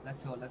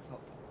 Let's go, let's go.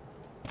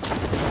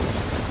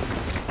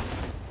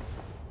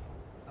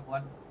 Number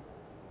one.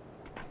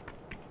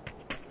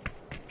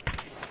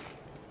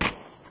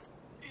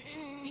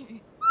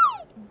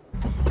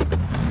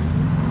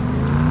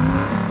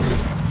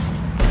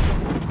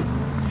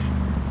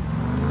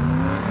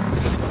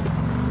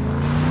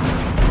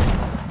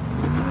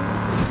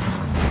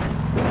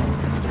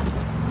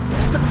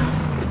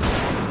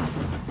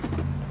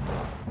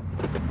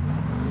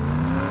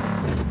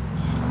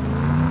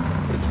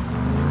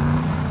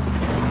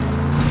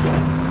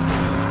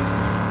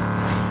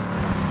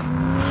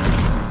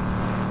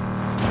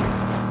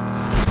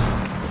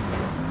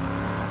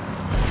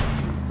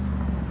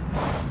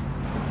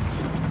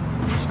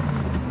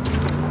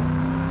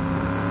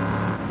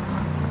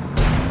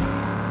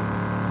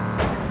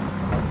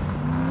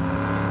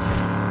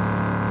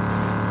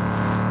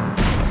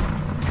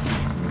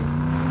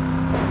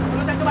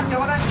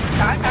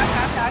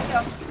 Trái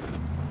kìa.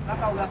 Ra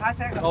cầu được 2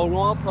 xe kìa. Cầu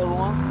đúng không? Cầu đúng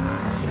không?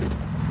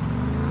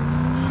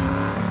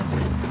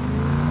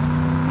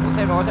 Có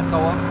xem nó có chặn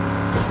cầu không?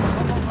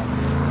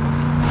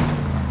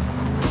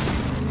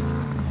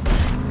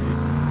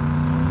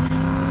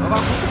 Nó vào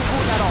khu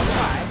nhà đỏ không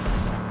phải.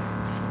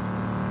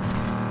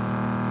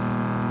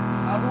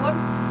 Luôn.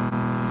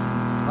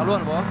 Nó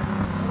luôn bố.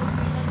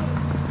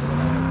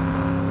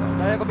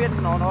 Đây có biết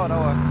nó ở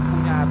đâu rồi?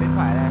 Khu nhà bên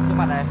phải này, trước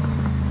mặt này.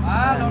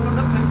 À, nó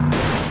đâm thịt.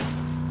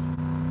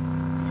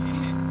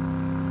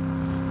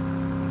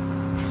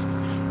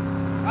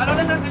 À, nó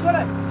lên thịt luôn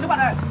này, trước mặt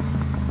này.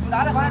 Chỗ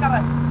đá này có 2 cặp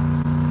này.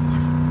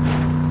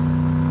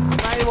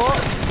 Này bố.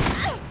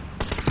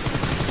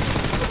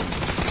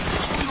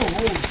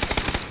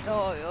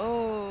 Trời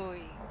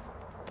ơi.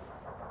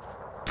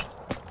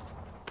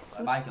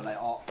 Bay kiểu này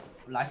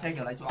lái xe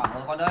kiểu này chỗ ảo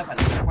rồi con ơi, phải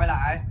quay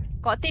lại.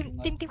 Có tìm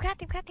khác.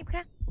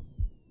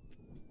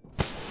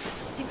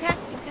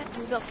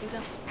 Cứu được.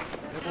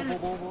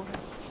 Bố.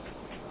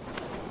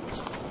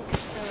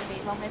 Rồi để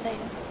vòng lên đây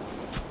nữa.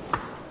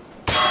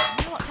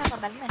 Những bọn khác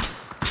còn bắn này.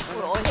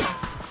 Ôi ôi.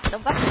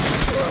 Đông cấp.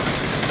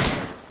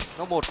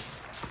 Nó một.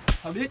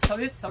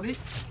 Sau đi.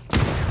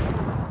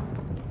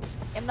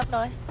 Em nấp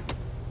đâu đấy?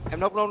 Em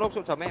nốc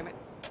xuống chấm em ấy.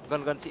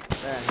 Gần chị.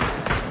 Đây này.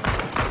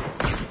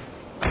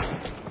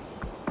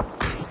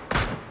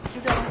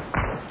 Cứu được.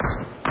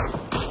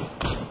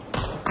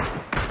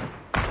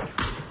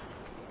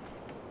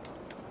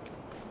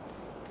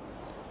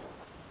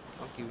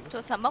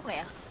 Chỗ sầm mốc này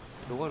à?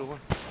 Đúng rồi.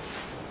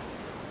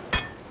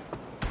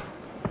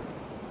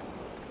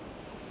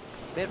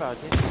 Đết vào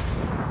trên.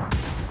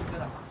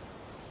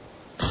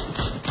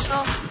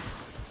 Không.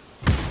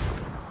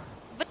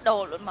 Vứt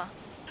đồ luôn mà.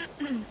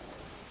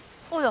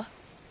 Ui rồi.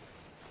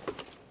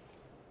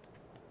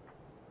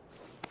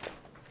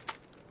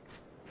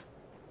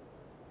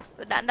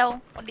 Đạn đâu?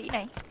 Con đĩ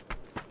này.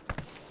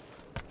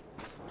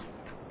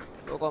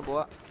 Đỗ con bố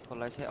ạ. Còn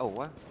lái xe ẩu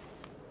quá.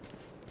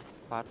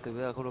 Phát từ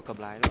bây giờ không được cầm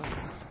lái nữa.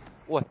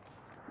 Ui.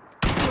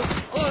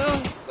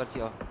 Gần chị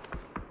rồi.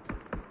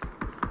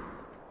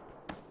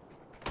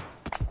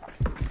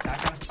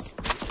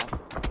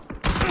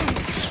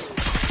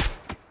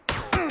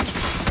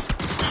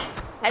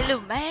 Hello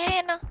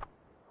man.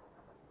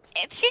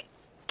 Em thích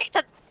cái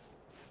thật.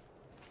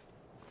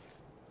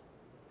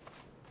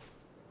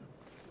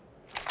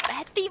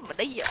 Đá tim ở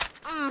đây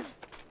à?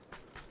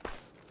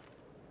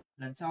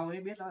 Lần sau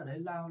ấy biết nó ở đấy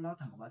lao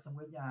thẳng vào trong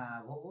cái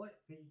nhà gỗ ấy,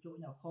 cái chỗ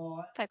nhà kho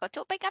ấy. Phải có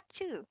chỗ backup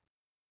chứ.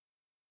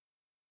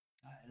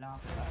 Lại lao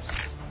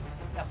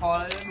nhà kho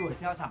đấy đuổi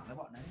theo thẳng với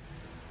bọn đấy.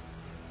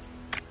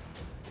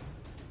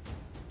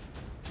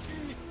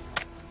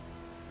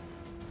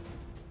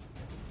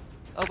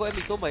 Với em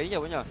mình top mấy nhỉ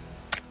bố nhỉ?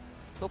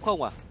 Top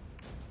 0 à?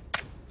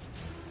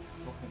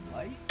 Top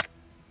mấy?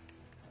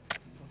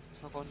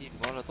 Sao con nhìn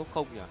con là top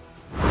 0 nhỉ?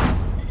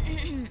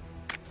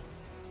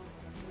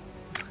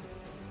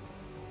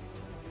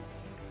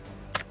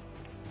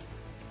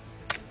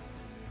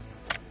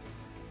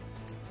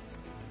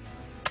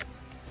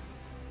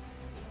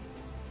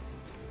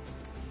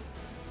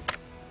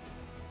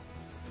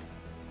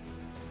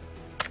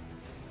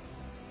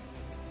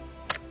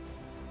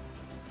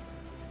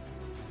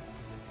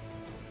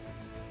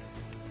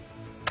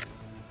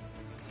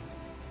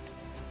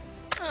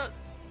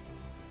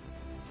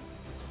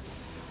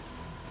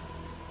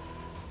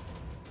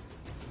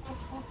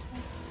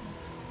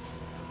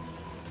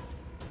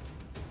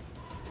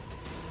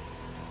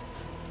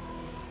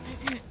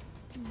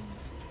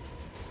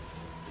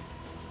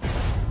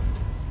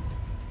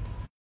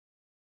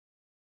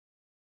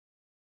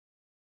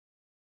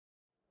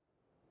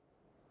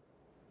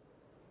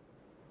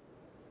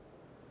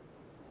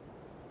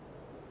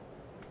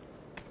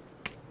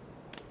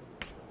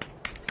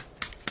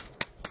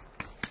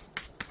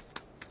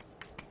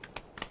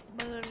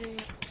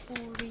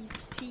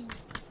 Purity.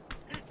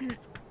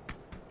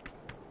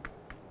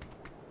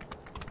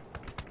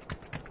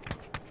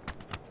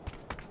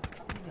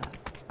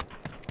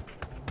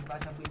 Ba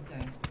trăm pin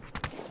này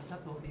thấp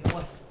rồi đi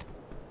ơi.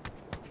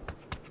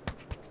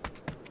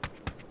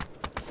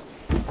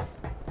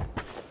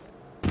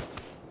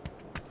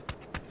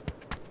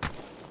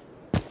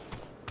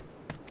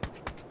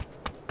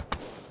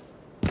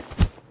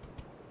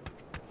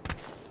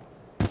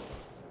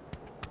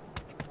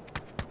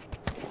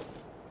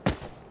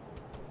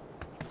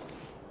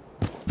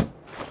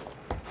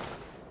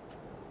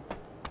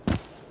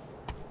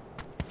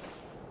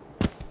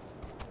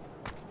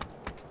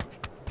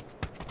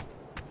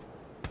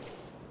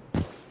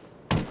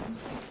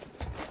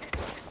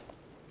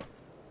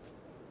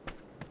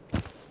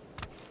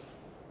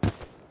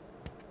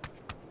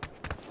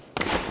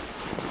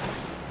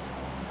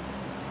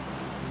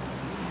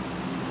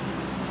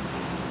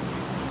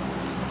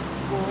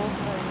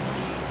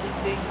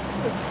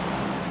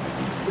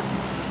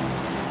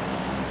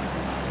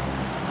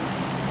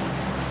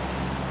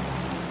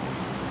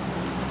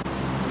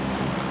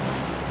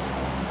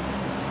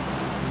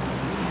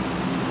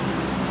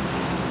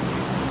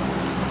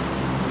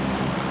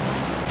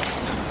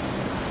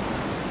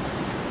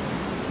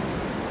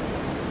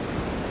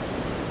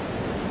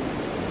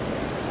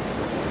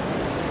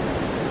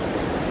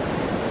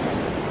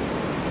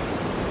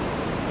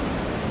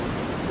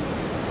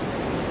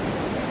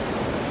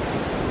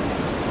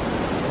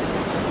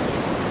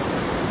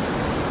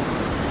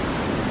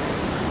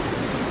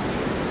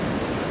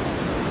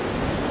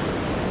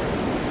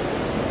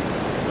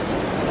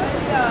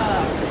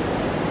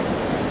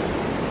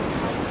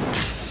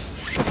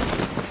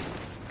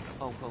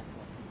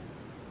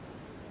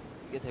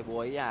 Thầy bố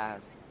ấy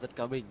giật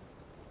cả mình.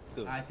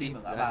 Tưởng 2 team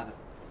ở ngã ba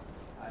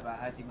rồi.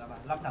 2 team ngã ba,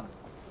 5 thằng.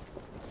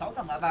 6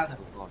 thằng ngã ba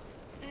rồi.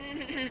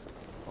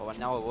 Bỏ bắn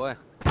nhau rồi bố ơi.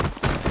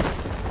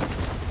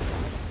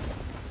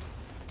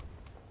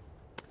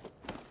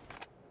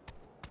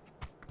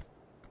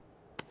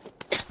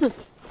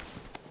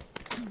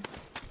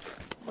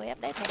 Mới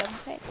update này đông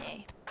phết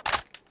nhỉ.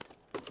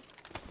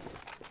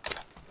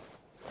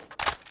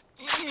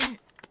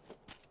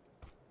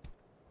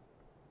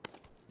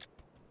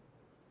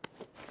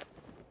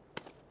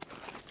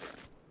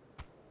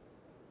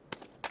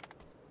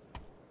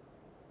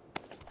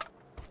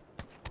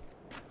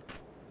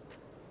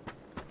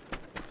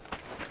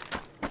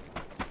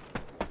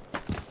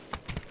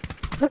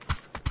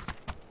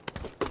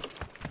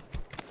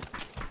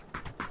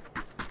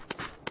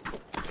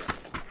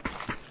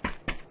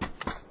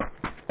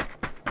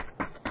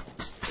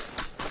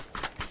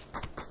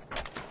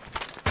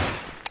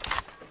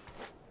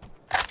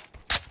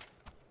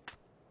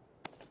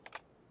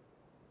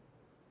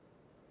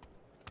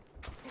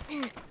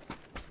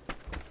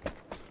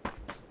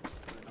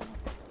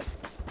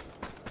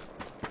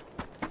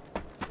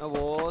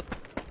 Bố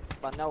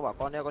bắn nhau bảo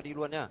con đeo con đi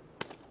luôn nhá.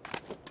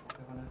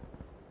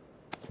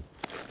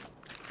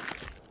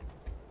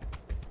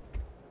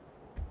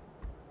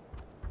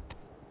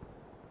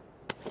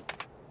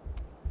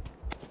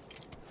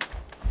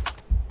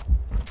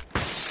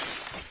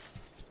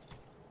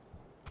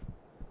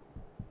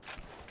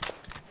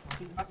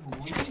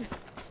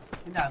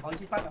 Bên nhà có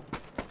ship phát không?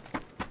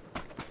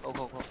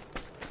 Không.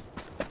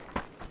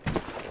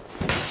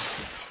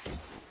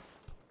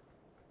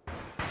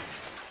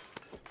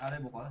 À đây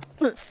một có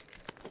rồi.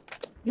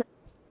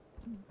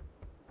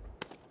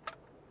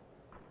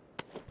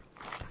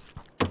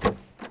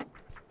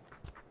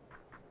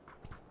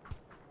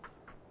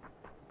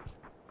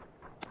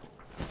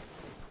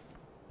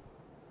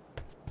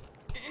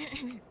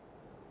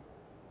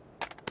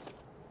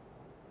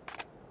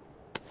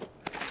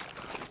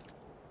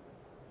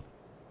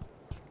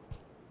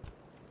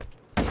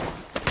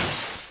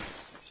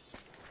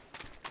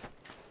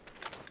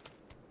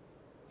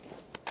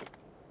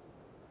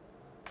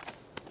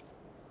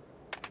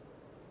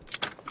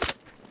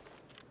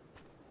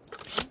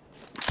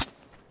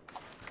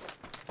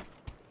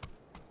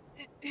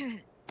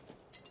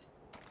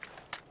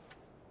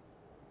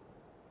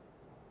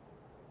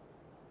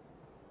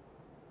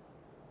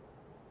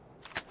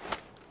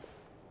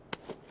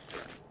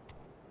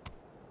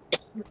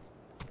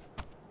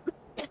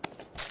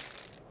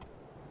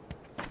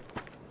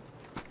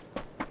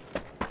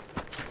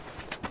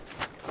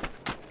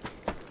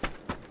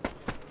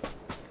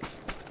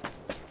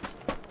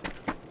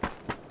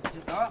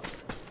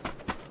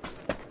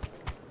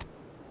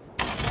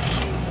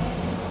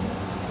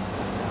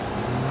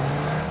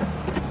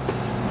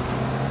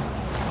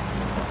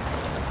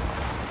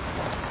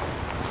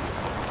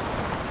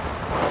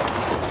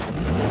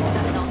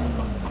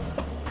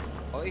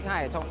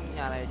 X2 ở trong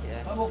nhà này chị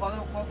ấy. Có có.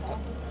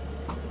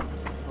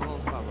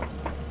 Không vào.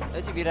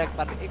 Đấy chị vì đây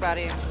bắn X3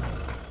 đi em.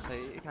 Thấy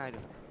X2 được.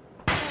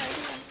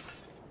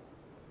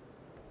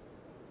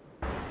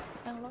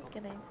 Sang lốt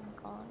cái này xem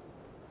coi.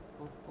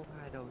 Cốp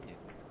 2 đâu nhỉ?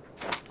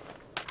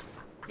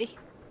 Đi.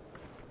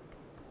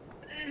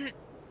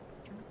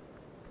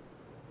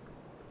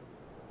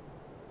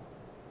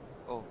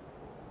 Ồ.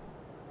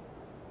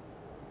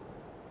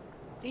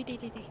 Đi.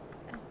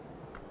 À.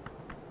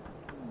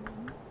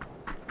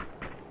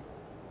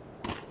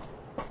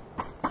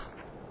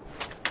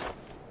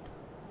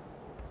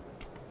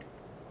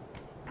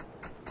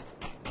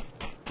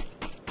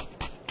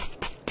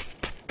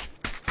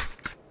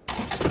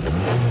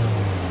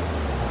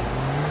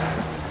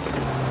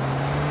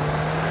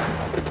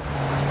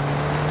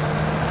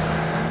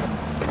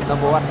 Nó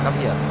bố ăn cắm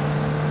hiểm.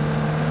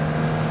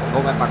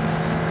 Không em mặc.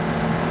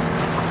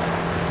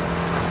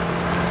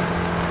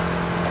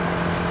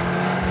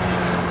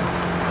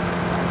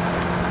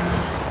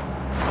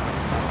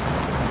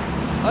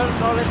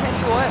 Nó lên xe đi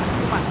bố ơi.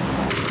 Đúng mà.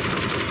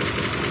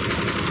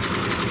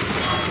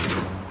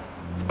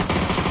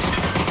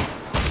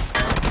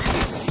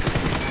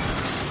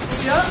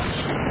 Kìa.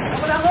 Nó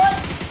có đang ơi.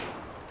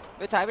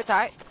 Bên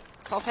trái.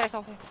 Sau xe.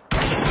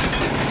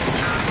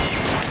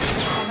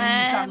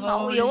 Mà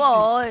máu yếu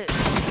rồi.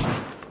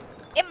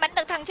 Em bắn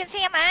được thằng trên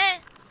xe mà.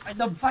 Anh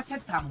đâm phát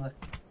chết thằng rồi.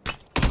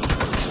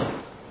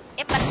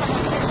 Em bắn được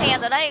thằng trên xe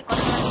rồi đây, còn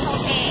thằng sau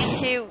xe em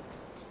chịu.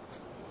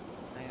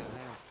 Hay rồi.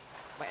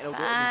 Mẹ đâu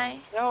Ai?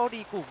 Đeo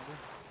đi cùng.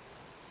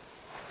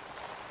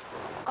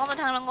 Có một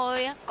thằng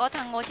là có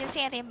thằng ngồi trên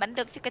xe thì em bắn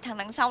được, chứ cái thằng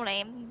đằng sau là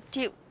em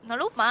chịu, nó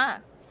núp mà.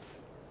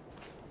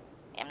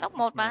 Em nóc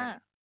 1 mà.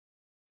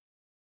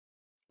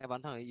 Em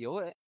bắn thằng ấy yếu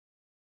ấy.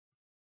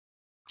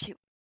 Chịu.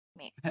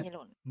 Mẹ như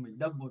lộn. Mình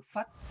đâm một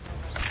phát.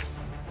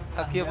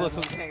 Thằng kia vừa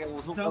xuống xe cái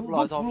bù súng đâm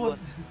lòi giòm luôn.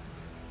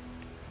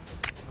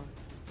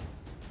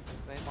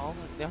 Cái máu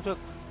mình đéo được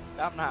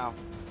đam nào.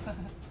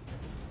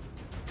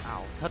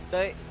 Ảo thật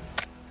đấy.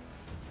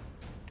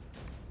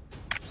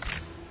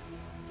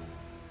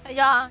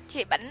 Do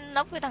chị bắn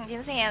nóc cái thằng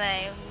trên xe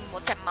này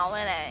 100 máu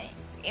này,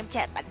 em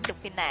chả bắn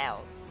được viên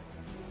nào.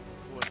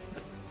 Buồn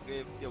thật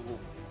game điều vụ.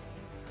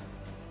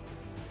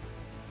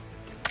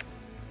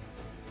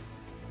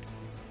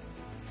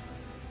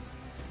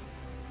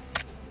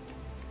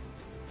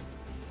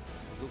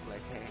 Giúp lái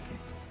xe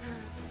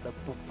đập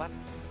bục phát.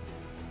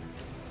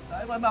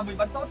 Đấy mà mình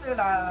bắn tốt thế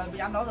là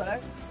mình ăn nó rồi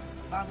đấy.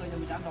 3 người giờ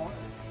mình ăn nó rồi.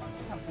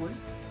 Thằng cuối.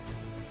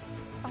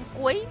 Thằng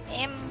cuối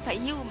em phải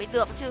hưu mới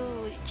được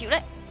chứ, chịu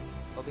đấy.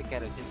 Có bị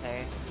kẹt ở trên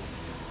xe.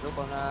 Lúc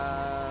con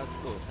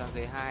đổi sang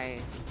ghế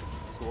 2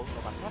 xuống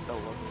nó bắn thoát đầu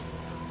vào.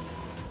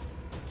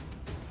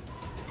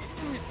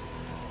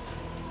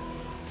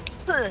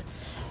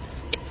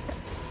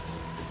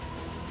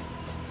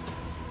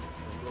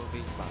 Rồi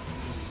mình bảo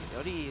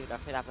nếu đi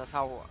phải đạp ra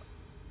sau ạ.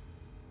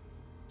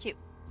 Chịu.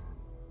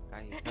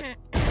 Cái thật.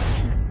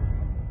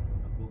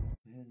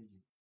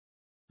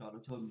 Cho nó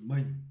chơi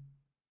mình.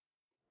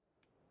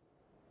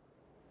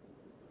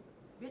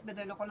 Biết bên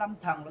đây nó có 5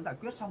 thằng, nó giải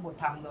quyết xong 1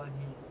 thằng rồi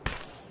thì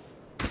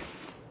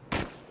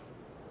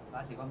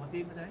ta chỉ còn 1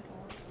 team bên đấy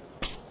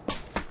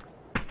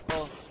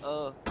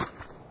thôi.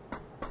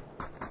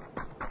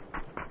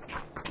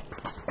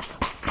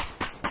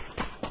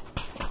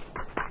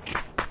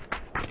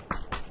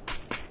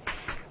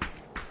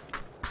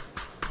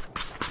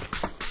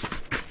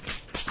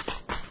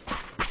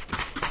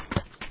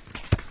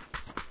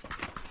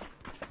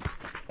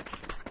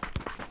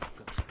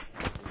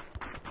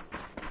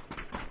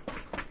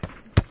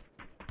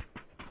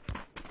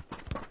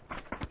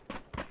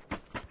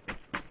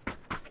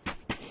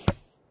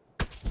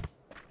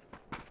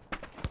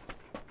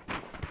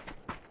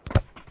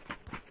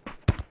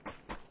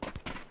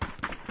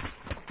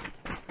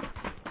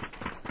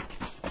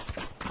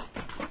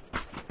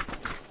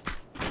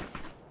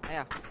 Đấy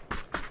à?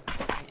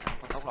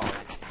 Con tóc đỏ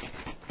này.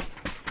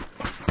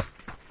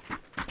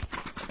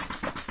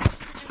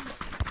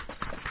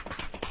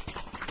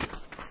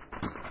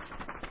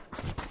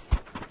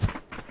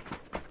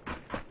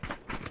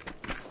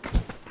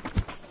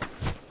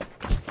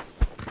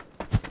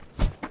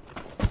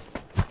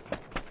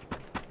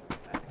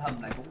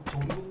 Hầm này cũng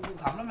trốn cũng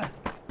thắm lắm này.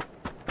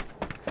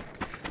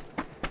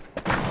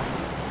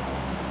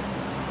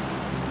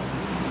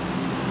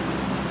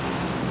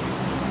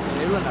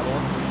 Đấy luôn là bố.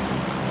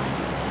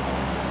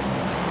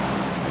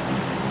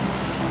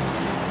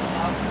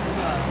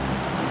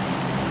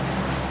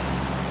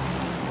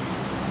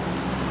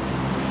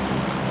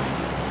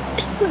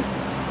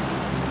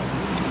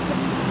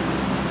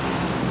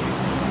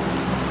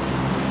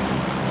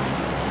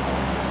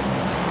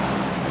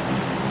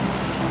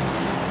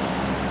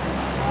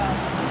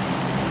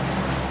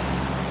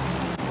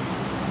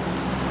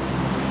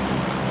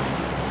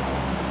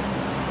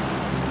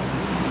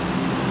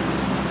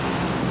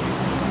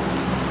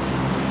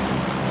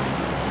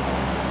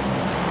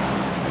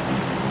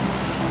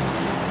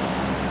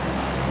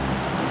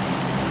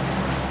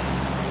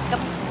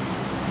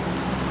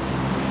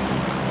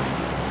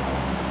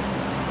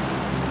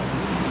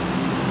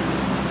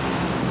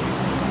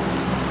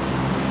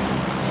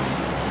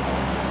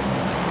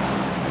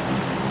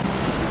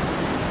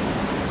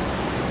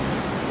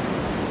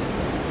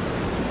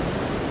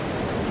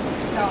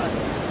 sau này.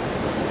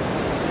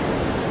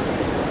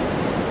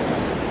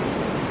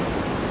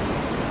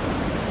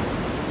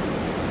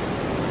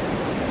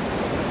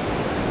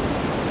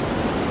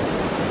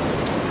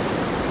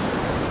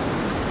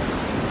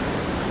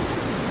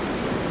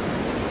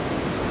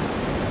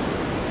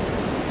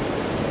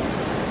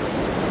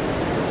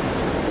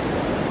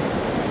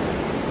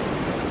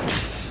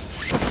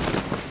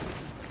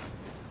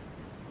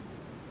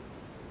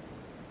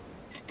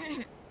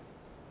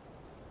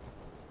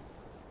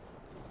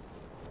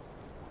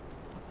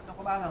 Nó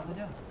có 3 thằng thôi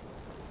nhá.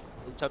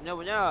 Chấm nhau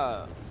với nhá.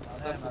 Vào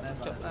đây,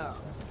 Chấm nào.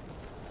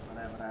 Vào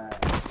đây.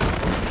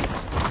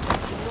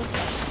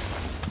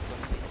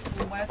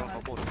 Mẹ thằng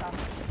này.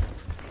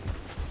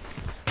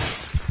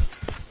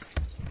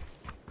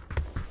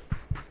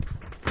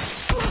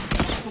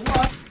 Đúng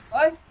rồi.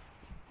 Ơi.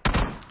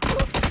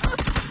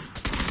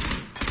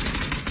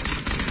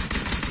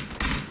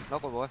 Nó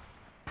còn bố.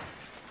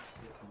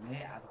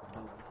 Mẹ rồi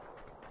còn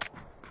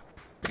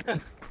đâu.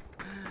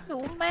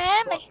 Đủ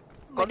má mày.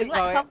 Có Mày đứng định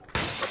vào lại không?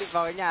 có định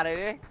vào cái nhà đấy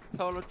đấy.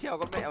 Sau nó treo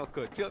con mẹ vào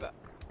cửa trước ạ.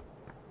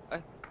 Ê.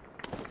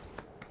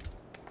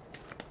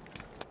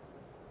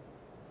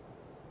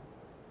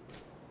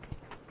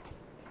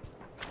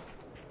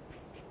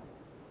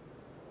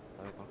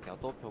 Rồi con kéo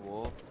tốt cho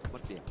bố mất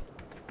điểm.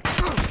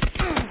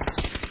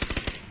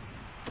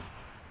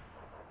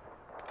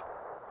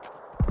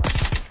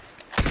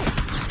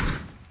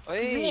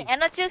 Ê. Mẹ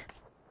nó chứ.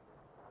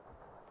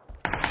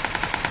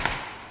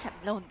 Chậm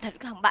lồn thật,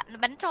 thằng bạn nó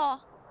bắn cho.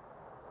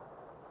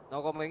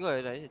 Nó có mấy người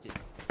ở đấy hả chị?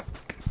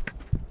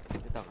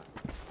 Cái tầng à?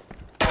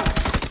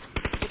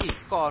 Cái đỉnh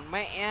còn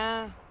mẹ.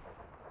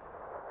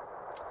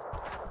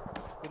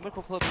 Thì mất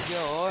confirm bên kia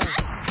rồi.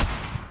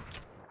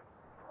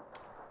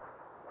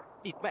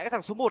 Địt mẹ cái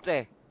thằng số 1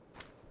 này.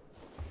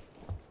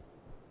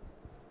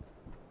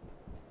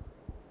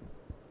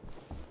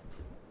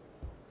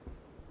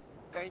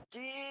 Cái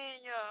chi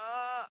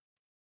nhở?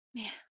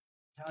 Mẹ.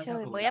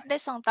 Trời mới update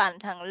xong toàn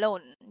thằng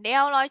lồn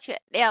đeo nói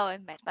chuyện đeo rồi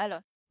mệt vãi rồi.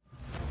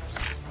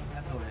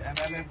 Em đổi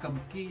em cầm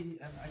key đi,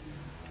 anh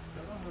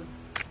đỡ hơn.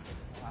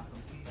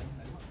 Cầm key anh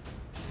ấy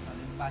là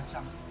lên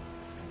 300.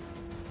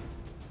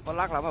 Con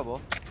lắc lắm hả bố?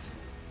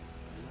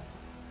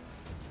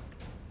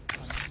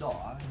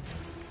 Đỏ.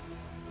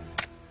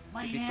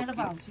 Mày nghe nó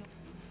vào chưa?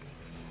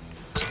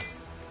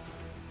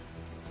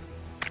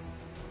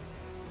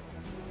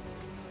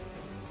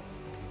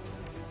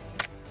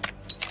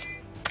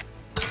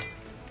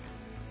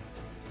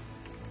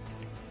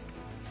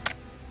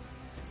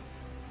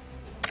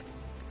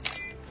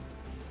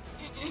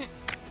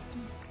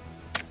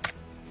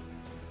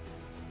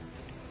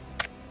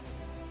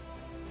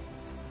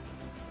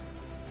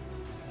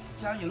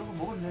 Sao nhiều lúc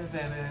bố còn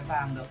về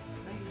vàng được.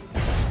 Đây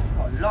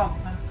đỏ lòm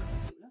mà.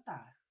 Chịu nó tả.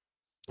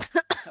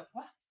 Chậm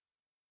quá.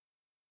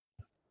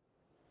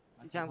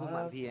 Chị Trang dùng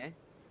mạng gì ấy?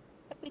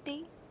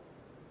 FPT.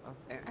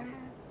 Em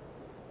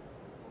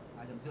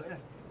 2,5 này.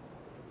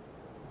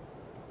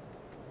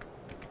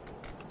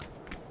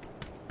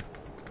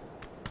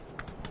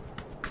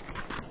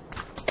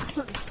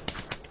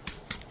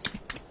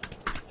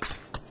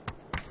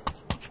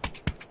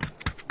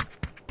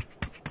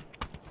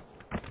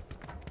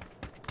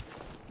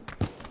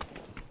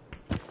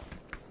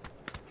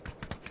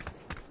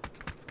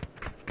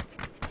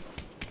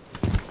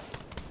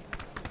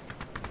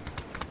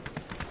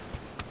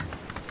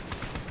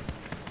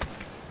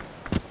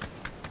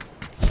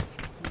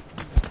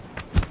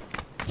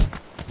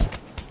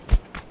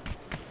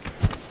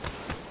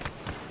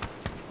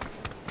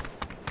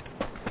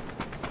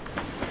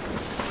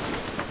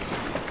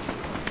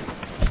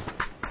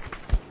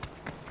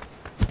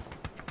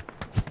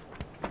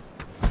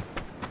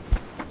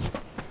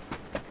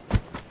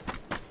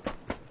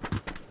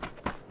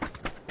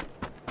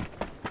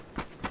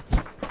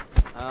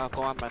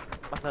 công an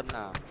bắt dân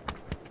nào?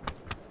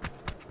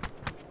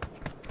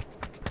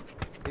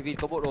 David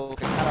có bộ đồ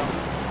cảnh sát không?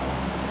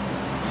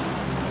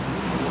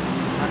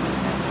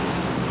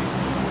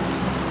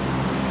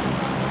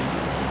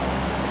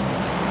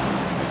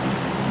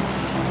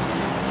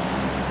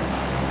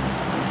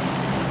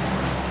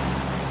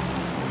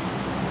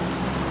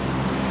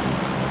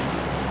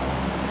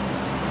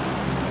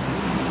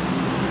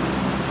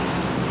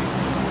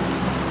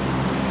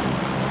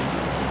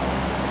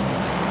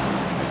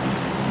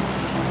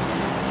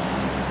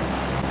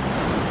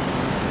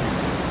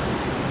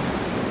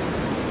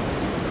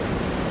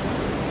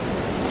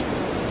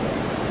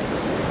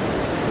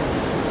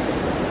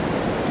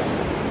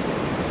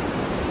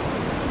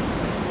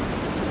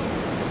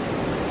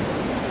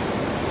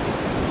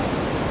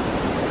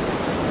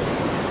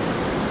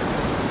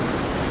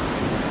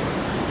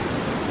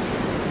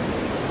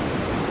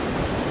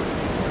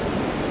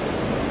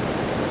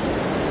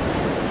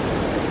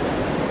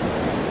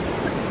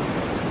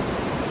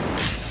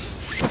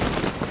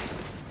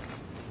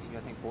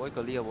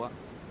 Clear quá.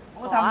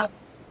 Có thằng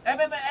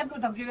em đuổi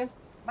thằng kia đi.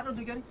 Bắt đuổi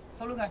thằng kia đi,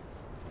 sau lưng này.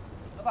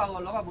 Nó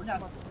vào 4 nhà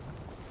rồi.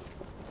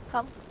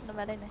 Không, nó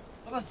vào đây này.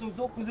 Nó vào dưới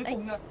cùng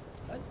kìa.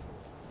 Đấy.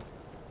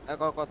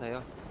 Con thấy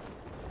không?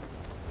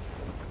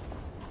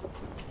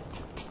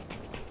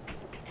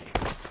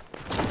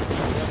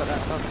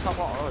 Sao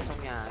họ ở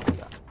trong nhà ấy chị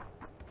ạ?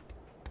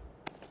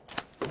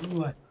 Có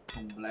người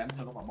không lém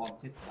cho nó quả bom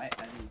chết mẹ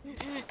cái gì.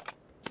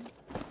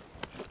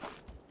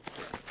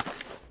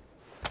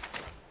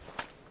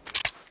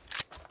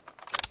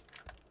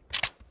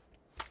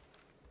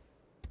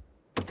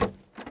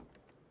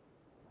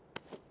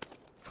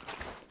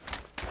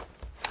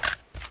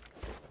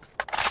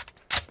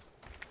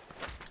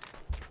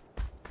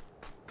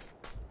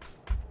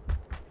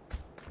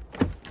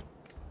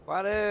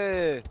 Qua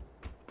đi.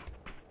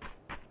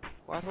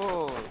 Qua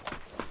thôi.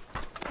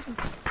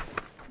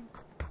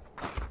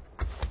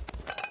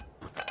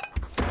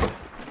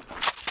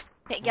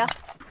 Thiện kìa.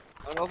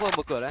 Nó vừa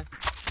mở cửa đây.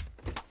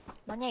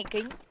 Nó nhảy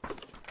kính.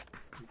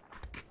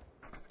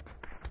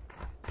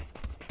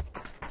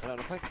 Nó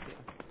fake.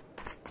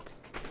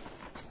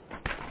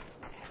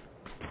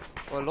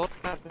 Ôi lốt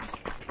cắt.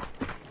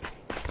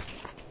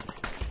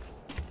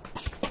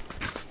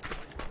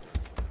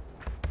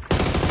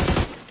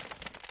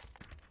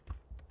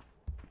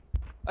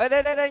 Ê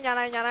đây nhà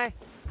này.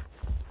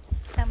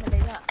 Sang bên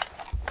đấy ạ.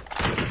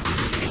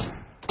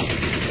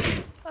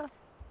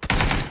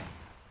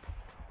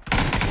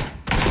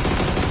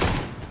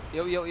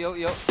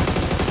 Yếu.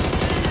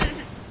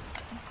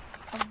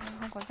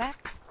 Không có giáp.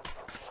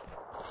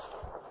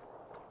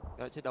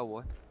 Đó chết đầu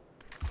rồi.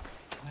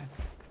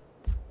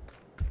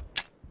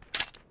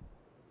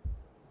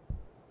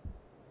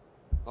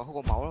 Nó không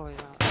có máu đâu.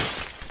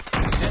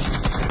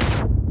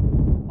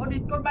 Ôi đi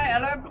con mẹ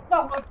là em đúng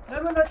vòng rồi.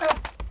 Lên luôn lên trong.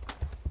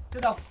 Chưa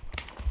đâu.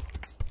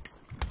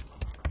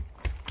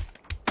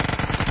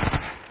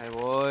 Hay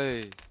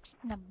ôi.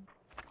 Nằm.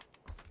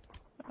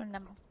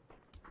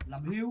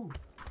 Làm hưu.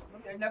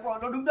 Anh ném vào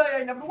nó đứng đây,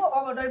 anh ném đúng vào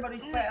bom ở đây mà đi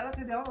mẹ nó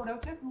thế đéo nó đéo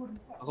chết luôn.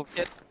 Sợ. Không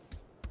chết.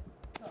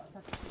 Sợ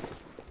thật.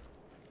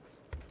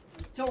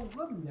 Trâu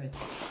vớt mình này.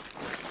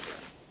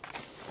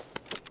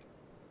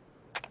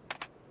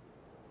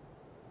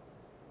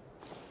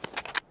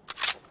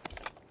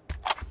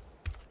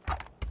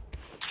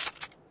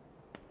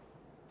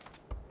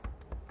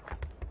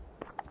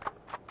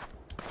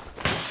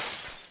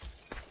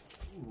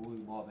 Ui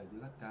bò về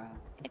dưới gắt cao.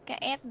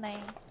 SKS này.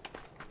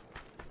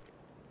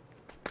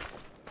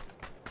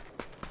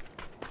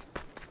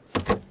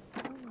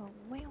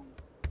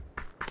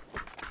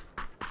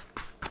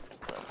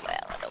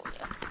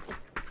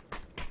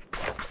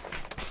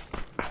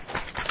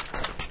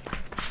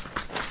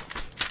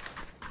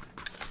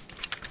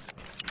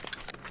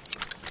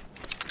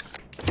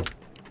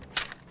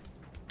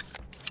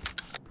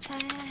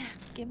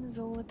 Kiếm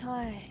dù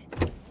thôi.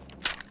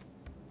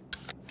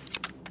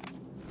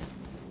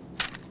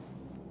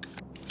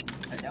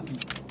 Tại ra mình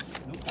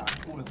lúc cả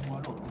khu này không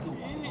có đổ dù.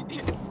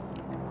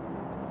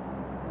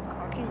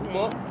 Có khi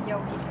thế,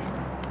 dâu khi thế.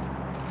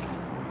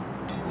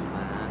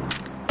 Mà.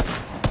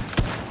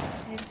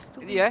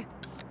 Cái gì ấy?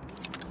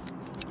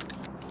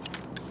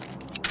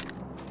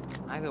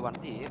 Ai vừa bắn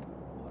gì ấy?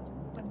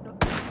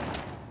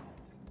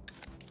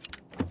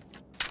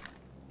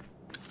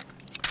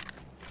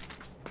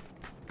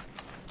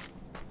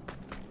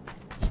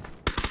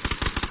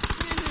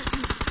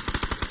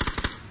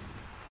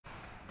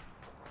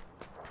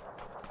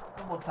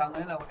 Một thằng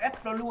ấy là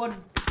ép nó luôn.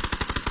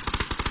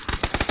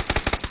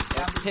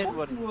 Em chết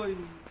luôn. Người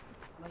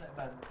nó lại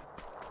bẩn.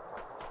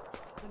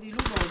 Nó đi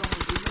lúc rồi xong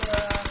rồi tí nữa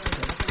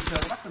để nó không chờ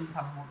nó bắt từng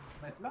thằng một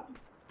mệt lắm.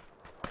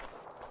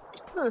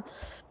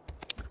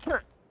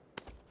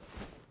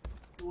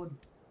 Luôn.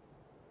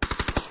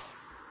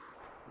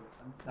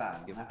 Cả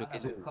kiếm được cái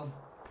dụng không.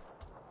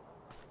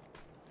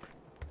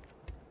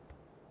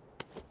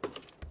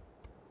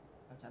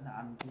 Chắc chắn là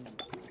ăn chứ.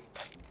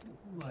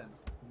 Đúng người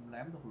không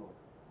lém được lỗ.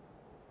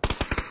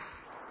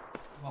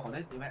 Mà ở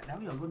đây thì mẹ đéo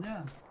nhiều luôn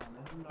nhá.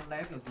 Nó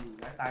lé kiểu gì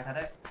cái tài thật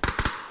đấy.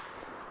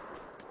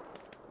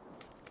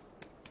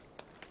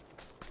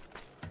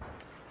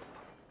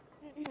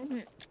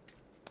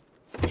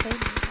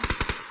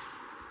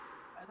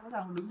 Đấy, rõ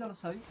ràng đứng ra nó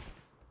sấy.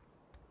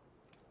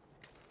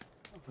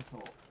 Cửa sổ.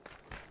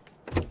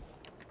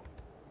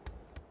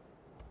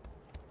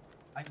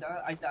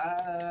 Anh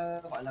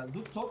đã gọi là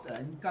rút chốt để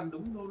anh căn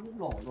đúng lúc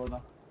nổ rồi mà.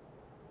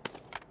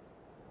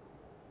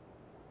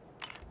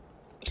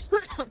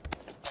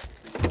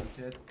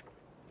 Chết.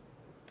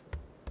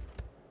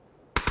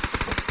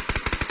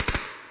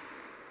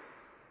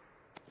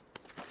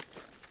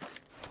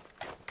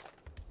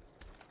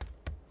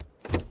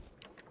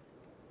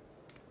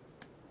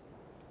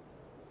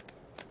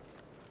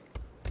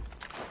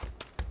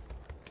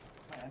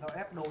 Mẹ nó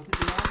ép đồ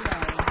thế đó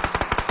là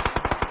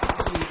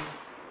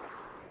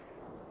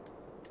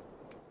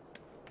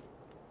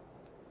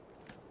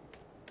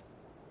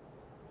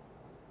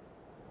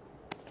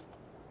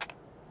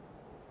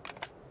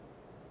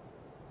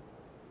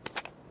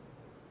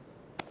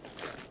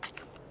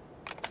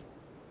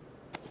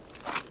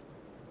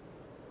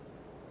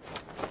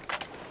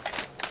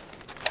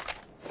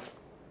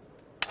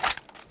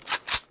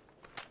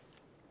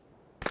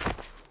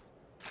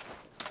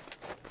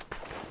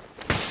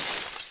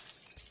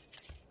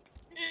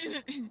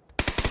gì?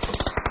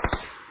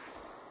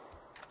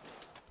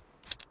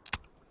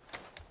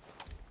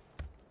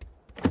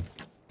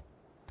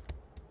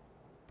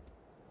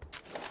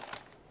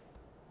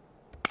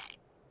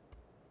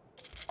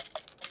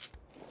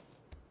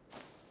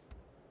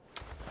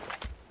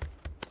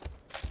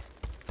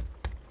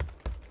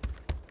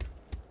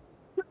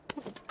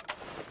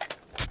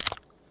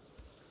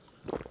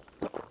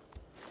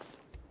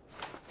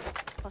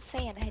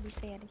 này, hay đi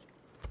xe đi.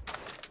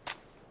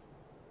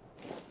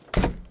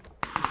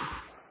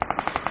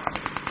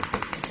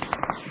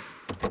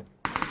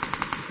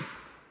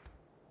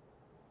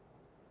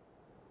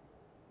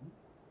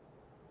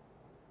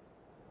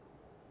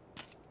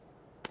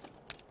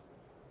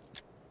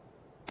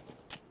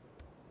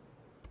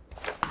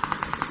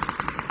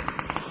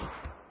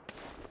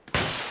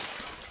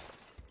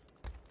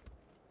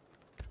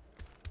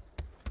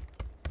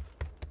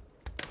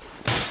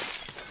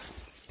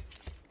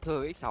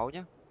 Thử X6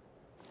 nhá.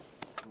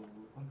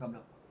 Con cầm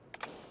được.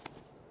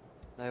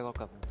 Đây con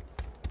cầm này.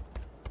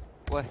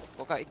 Ui,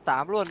 có cả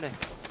X8 luôn này.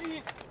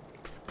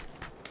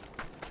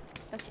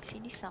 Cho chị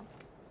xin đi sống.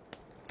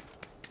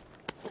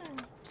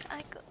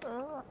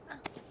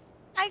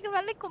 Ai cứ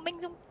vào lịch của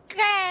mình dùng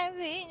ca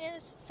gì nhá.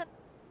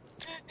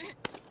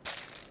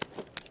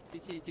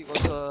 Chị có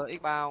thừa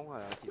X3 không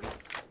hả chị?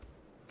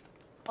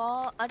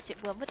 Có, chị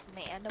vừa vứt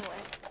mẹ đâu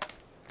em.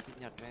 Xin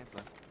nhật với em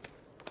vừa.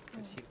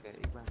 Tôi xin cái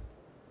X3.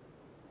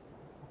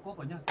 Cốp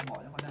vào nhá, xong bỏ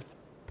nhá con nha.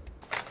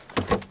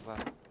 Vâng.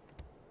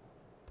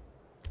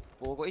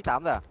 Bố có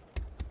X8 rồi à?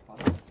 Có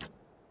rồi.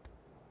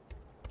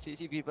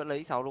 Chị Vịt vẫn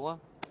lấy X6 đúng không?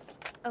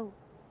 Ừ.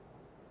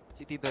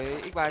 Chị tìm thấy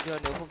X3 chưa?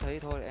 Nếu không thấy thì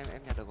thôi em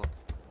nhặt được rồi.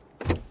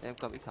 Em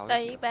cầm X6.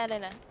 Đây X3 đây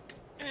nè.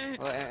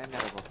 Em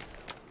nhặt được rồi.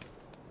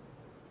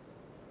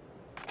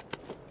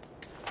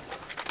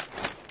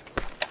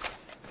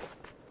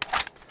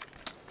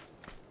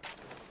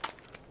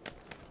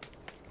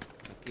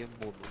 Kia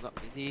mồm nó ngậm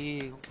cái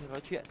gì, không thể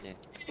nói chuyện nhỉ.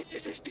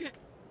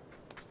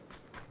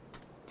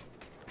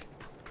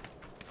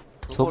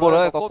 Số 1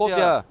 ơi, có cốp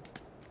chưa?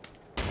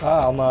 Có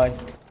ông ơi.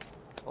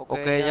 Ok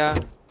nha.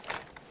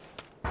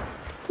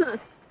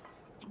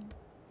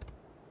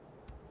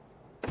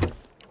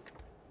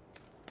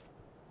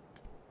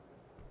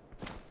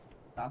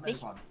 Đi.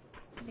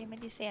 Đi mới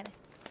đi xe này.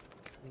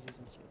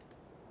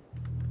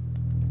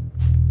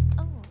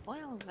 Có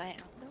ai vào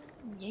đó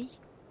gì?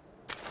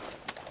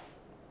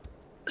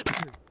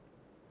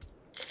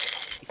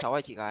 X6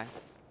 hay chị gái?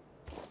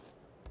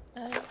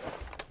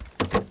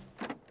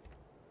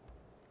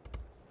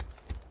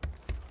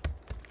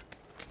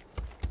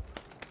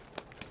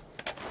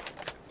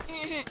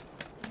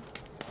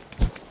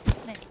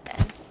 Này bạn.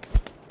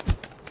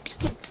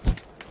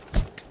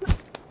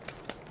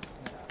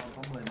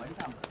 Có 10 mấy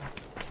thằng.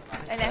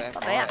 Đây nè,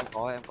 còn đấy ạ.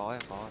 Em có.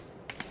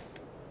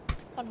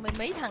 Còn 10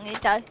 mấy thằng ấy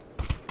trời.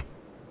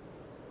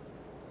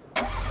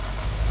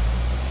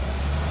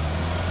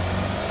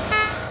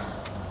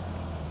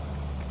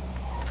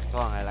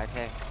 Cho thằng này lái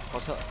xe, có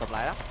sợ tập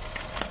lái lắm.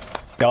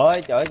 Trời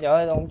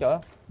ơi, không chở.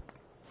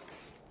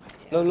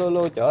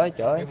 Lưu chở.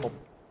 Chở đi.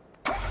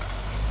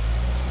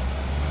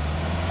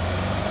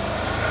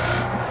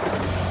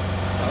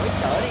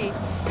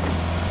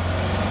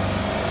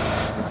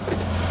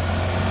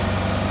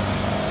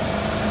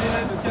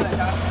 Lên được chưa lại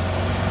sao?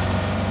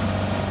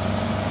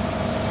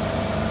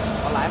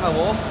 Có lái mà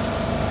bố.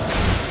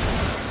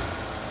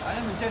 Lái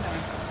lên mình trên này.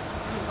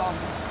 Đường to.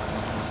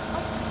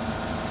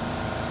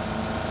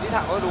 Đi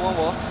thẳng thôi đúng không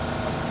bố?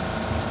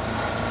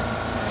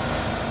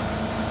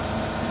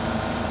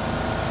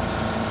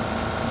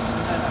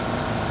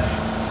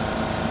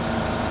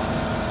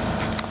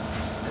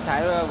 Để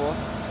trái thôi bố.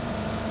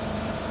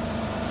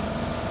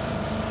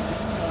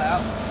 Đường lại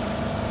không?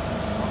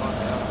 Có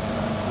thấy không?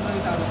 Không đi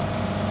tao được.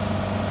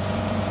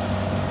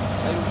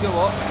 Đây đúng chưa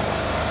bố?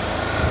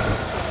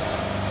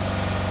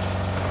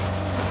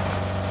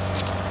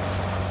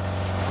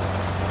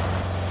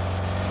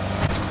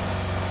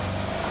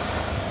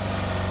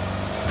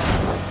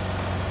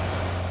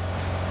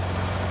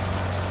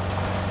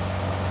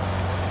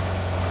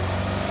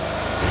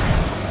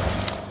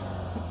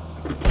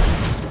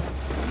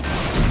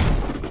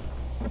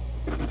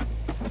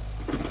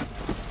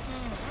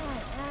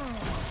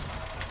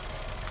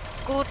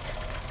 Good.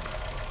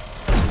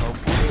 Không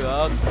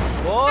được.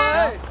 Bố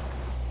ơi.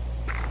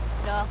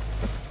 Được.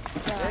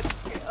 Chết.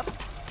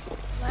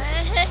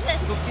 Má.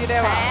 Không tin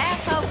em à?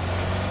 Không.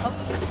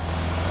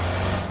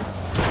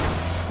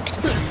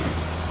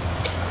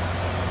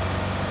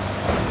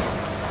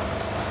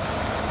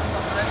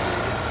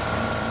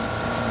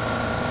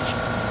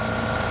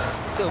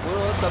 Tưởng bố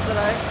nó chấm ra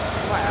đấy.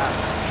 Không phải à?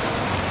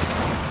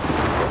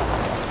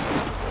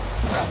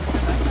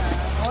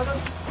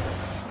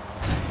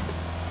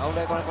 Ông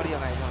đây con đi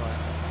đường này cho rồi.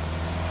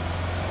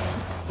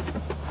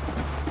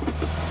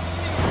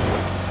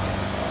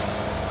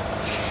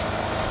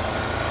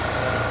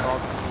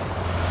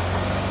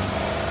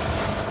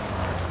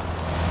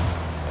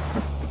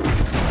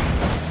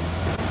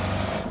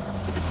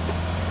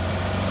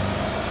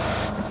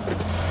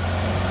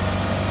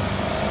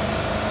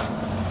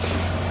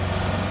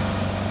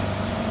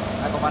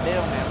 Ai có bắn đế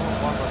đâu nè, có một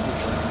con còn đủ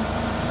rồi.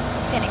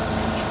 Xe này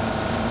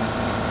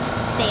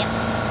đèn.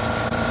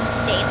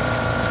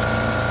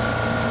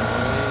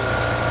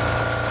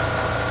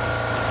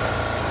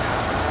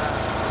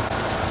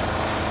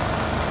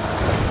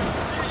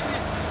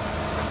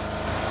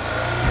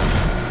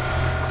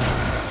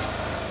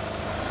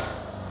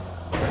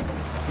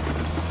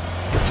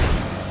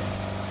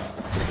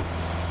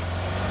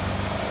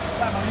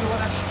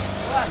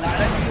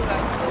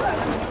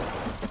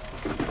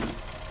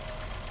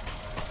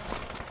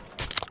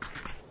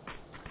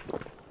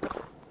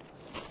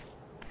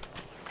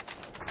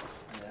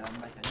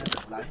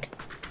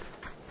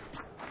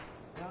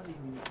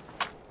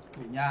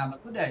 nhà mà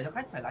cứ để cho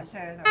khách phải lái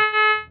xe nào.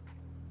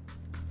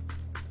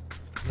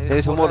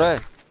 Đây số 1 đây.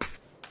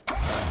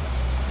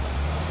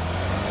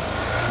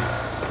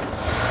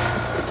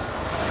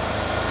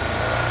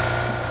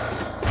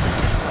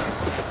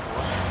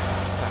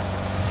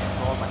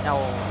 Cho bắn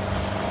nhau.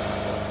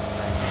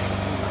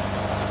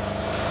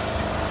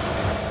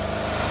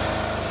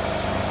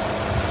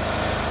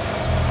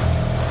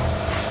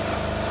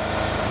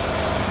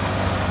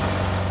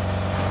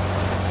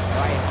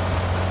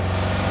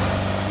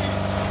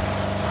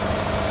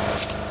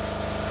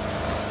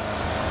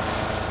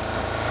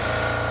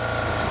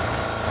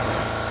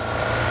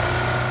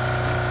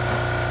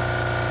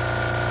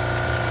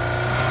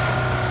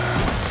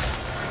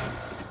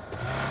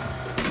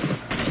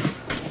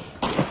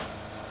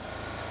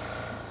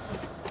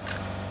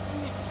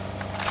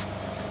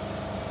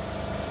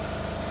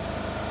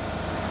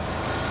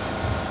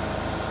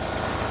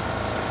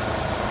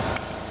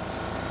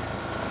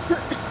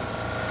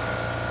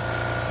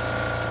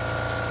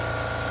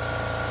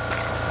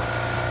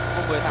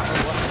 Không 10 thằng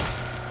luôn.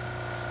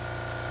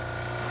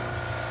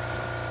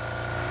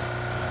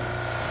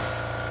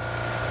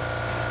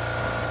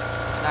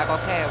 Là có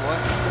xe bố ơi.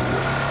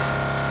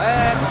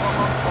 Ê, có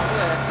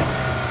người này.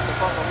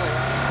 Có người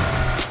này.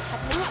 Sắp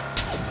nước.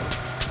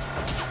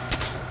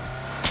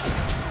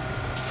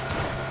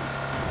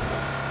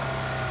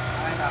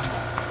 Ai làm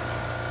rồi?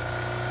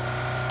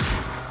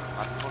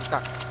 Bắn con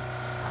cặc.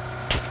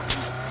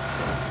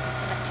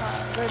 Đặt cho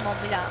rơi mồm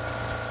bây giờ.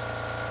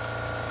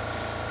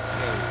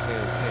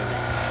 Kêu.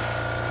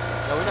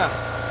 Đâu nhỉ?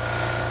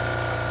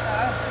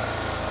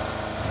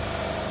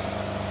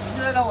 Tính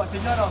ra đâu rồi?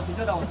 Tính ra đâu?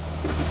 Tính đâu?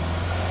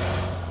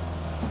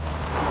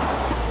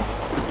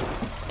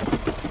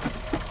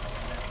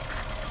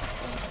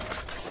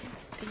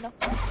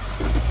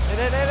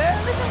 Đây.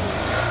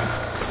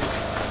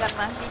 Gần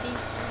mà, đi.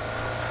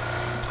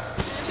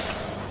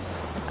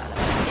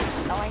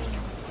 Đói.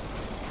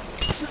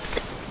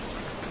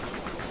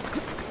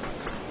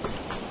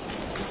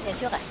 Để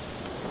trước này.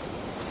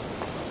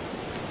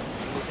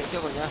 Đi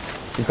trước rồi nhá.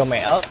 Chỉ có mẹ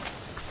ớt.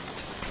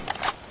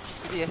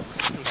 Cái gì vậy?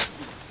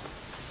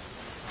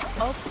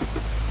 Ốp.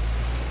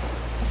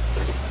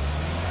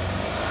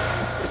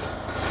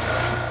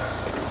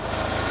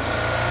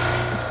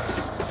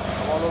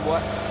 Có luôn bố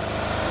ơi.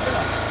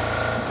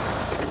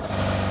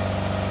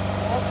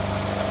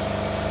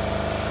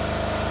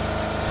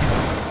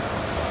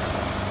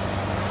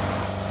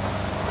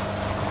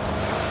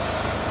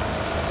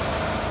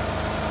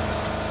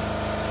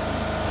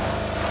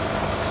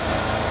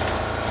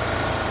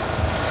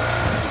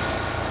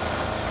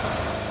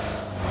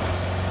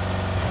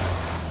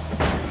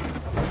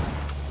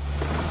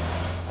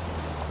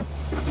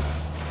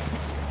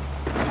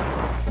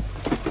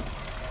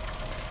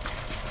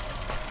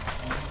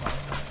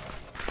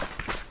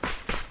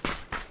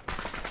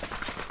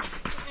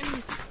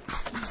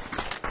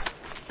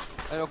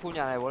 Đây là khu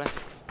nhà này bố đây.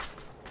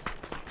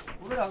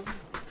 Bố biết đâu?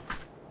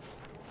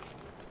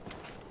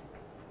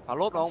 Phá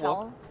lốp đó không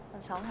bố?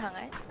 Còn 6 thằng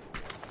ấy.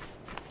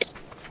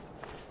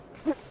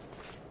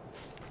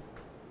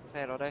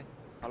 Xe đó đây.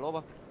 Phá lốp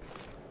không?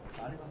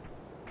 Phá đi con.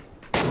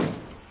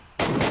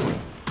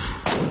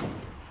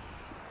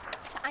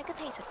 Sao ai cứ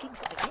thay skin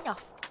của mình ấy nhở?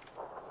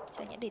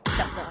 Sao nhẽ để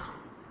chậm rồi.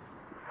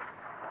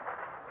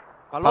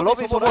 Phá lốp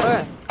đi số 1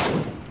 đây.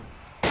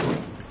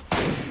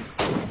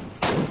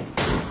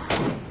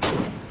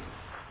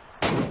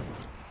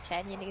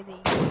 Chả nhìn cái gì.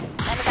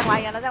 Đây, nó ra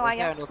ngoài kìa, nó ra ngoài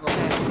kìa.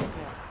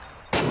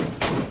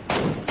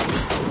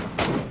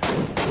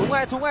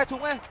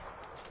 Trúng ngay.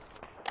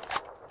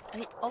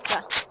 Ấy, ốp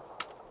kìa.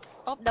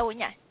 Ốp đâu ấy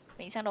nhỉ?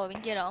 Mình sang đồi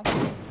bên kia được không?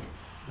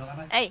 Được em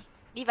ơi. Ê,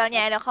 đi vào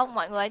nhà được không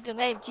mọi người? Đừng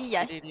đây làm chi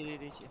vậy? Đi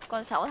chị.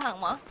 Còn 6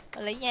 thằng mà.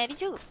 Lấy nhà đi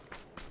chứ.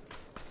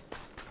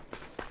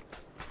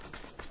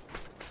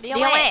 Đi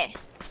không em?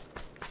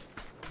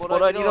 Bộ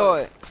đội đi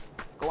rồi.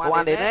 Công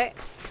an đến đấy.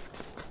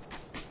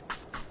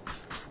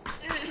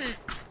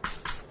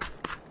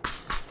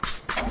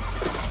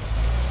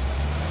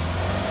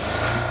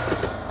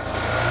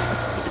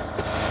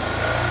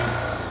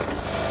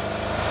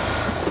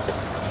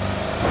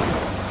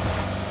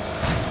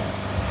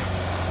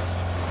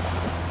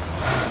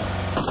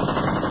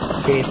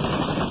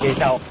 Kì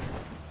sau.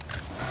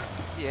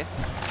 Gì vậy?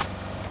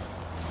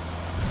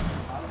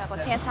 Và có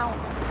xe sau.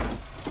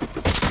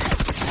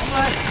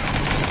 Ơi.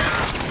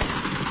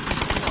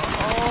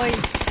 Ôi.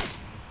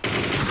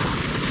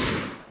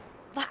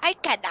 Vãi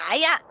cả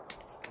đái ạ.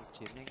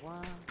 Chiến nhanh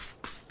quá.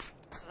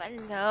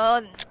 Vẫn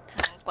lớn.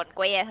 Thằng quần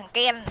què, thằng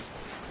Ken.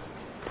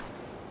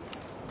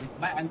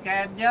 Mẹ ăn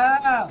Ken nhá.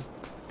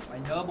 Mày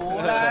nhớ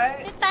bố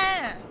đấy. Thế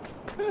ta.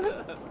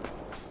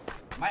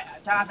 Mẹ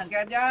cha thằng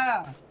Ken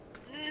nhá.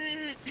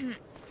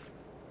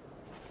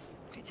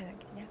 Phải chờ thằng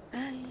Ken nhá.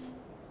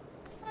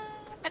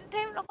 Ăn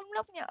thêm nó không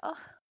lúc nhở.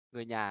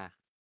 Người nhà.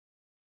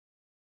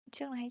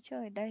 Trước này hay chơi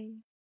ở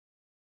đây.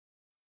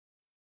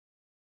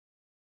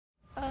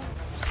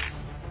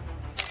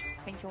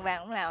 Mình xuống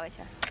vàng lúc nào vậy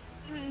chả?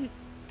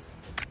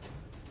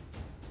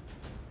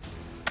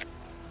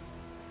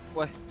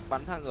 Ui,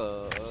 bắn thằng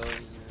ở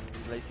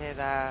lấy xe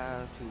ra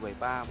trừ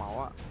 73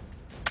 máu ạ.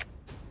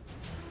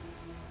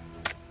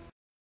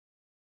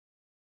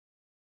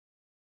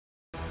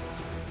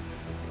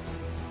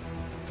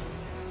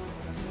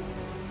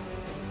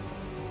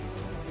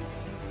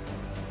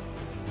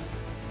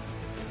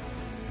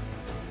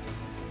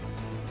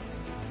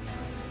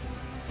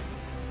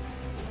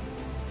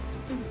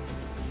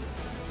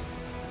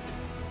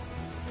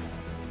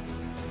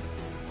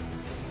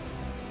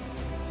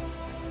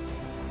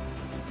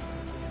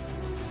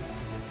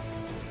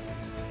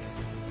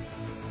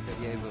 Cái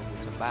gì vừa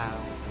 1.3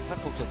 phát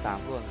 0.8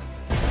 luôn rồi.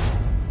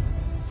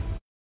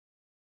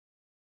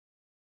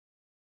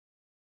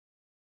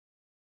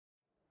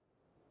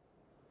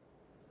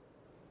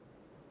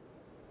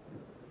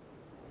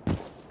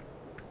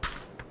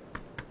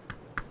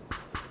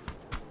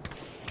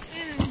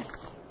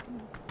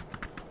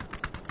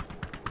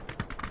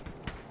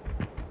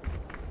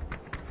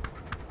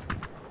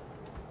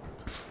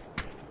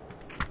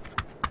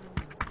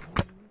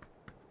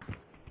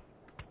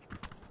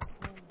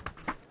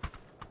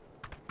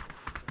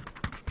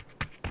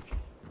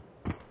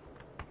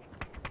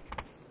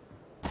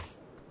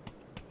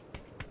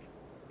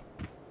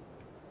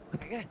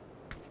 Cái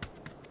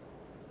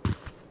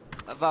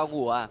vào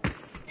ngủ à?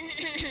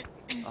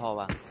 Ồ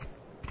bà.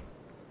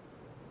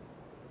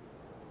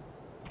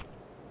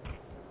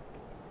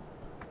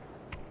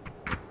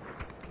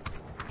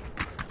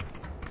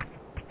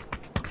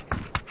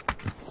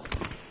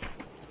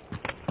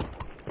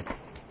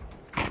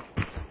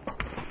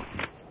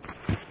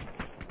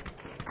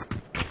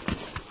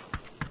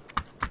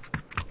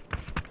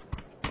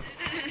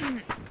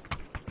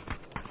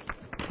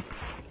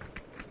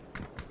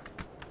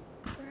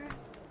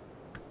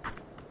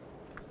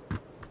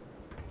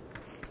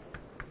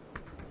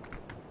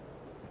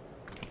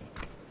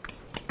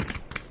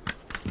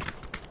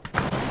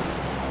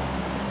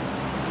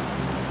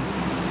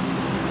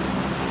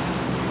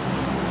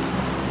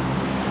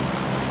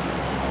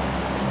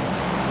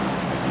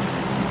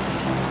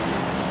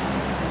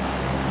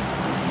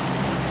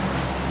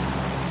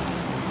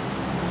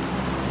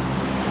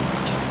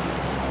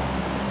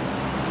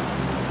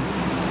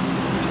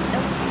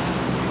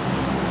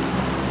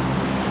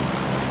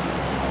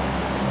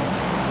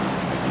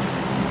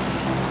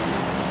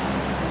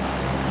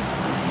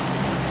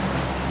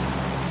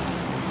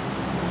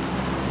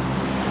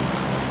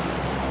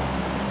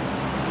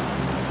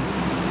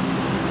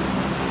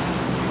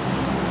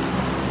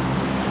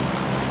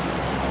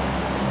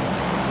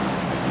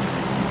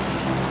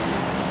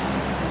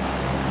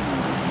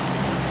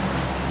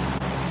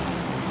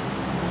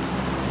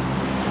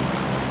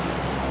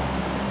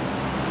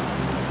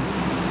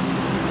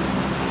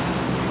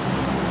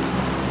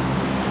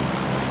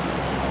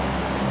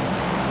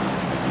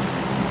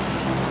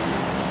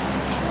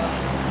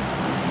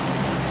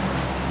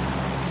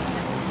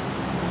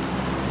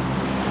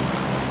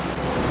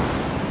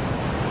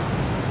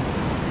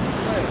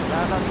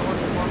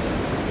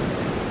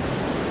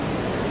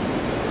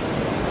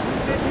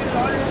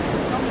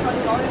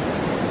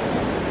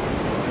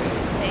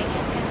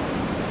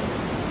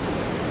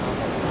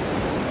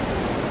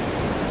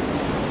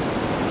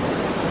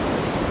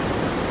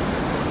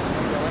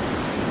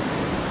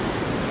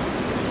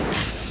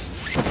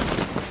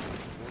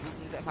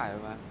 Sẽ phải rồi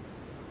mà.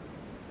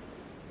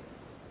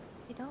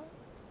 Thì đó.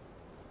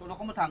 Tụi nó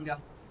có một thằng kìa.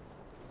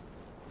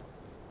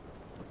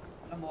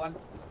 Làm một anh.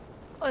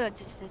 Ôi giời,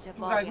 trời,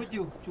 Chú gai với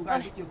chiều, chú gai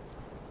với chiều.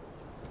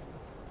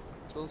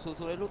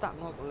 Xuống đấy lúc tặng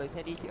thôi, lấy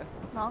xe đi chị ơi.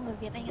 Nó người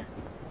Việt anh à?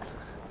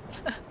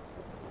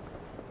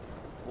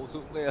 Bố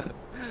Dũng bây giờ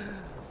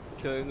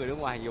chơi người nước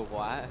ngoài nhiều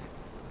quá.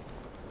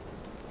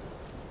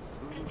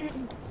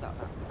 Dạo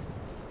nào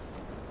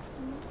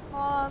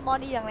Mo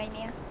đi đằng này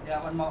nè. Dạ,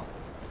 bạn Mo.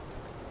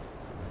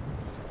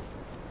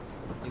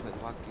 như phải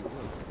qua cứu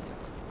rồi chị ạ.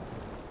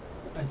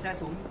 Đẩy xe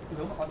xuống,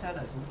 nếu mà có xe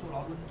đẩy xuống chỗ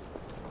nó luôn.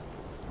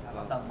 Là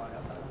vào tầng mà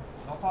đéo sợ.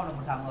 Nó phone được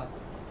một thằng rồi.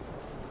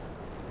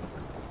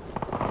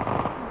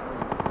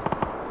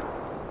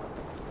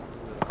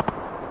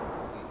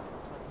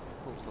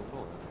 Không sống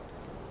nổi.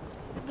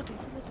 Được.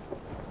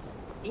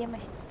 Em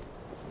này.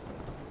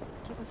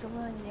 Chỉ có súng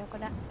thôi, đều có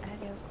đạn,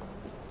 đều có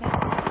đạn.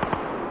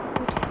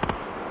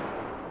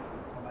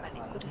 Bạn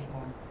định cút thì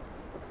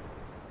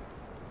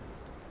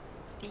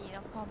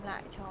nó form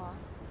lại cho.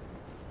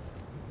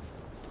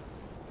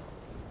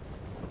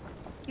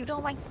 Cứu đâu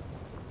không anh?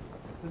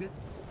 Tôi biết.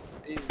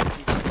 Đi.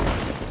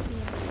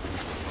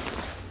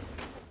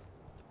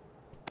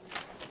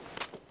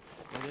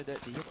 Đợi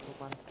tí hết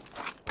không ăn.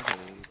 Em phải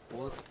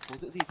cố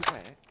giữ gìn sức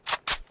khỏe ấy.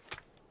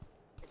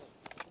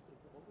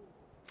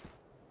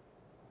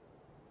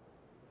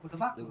 Nó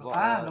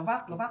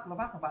vác, nó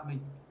vác là bạn mình.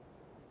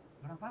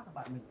 Nó đang vác là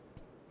bạn mình.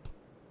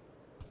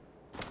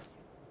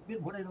 Biết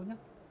bố đây đâu nhá.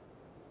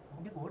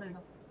 Không biết bố đây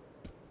đâu.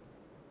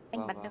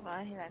 Anh bắn được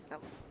nó thì là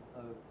sống.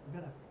 Không biết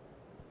rồi.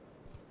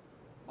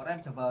 Bọn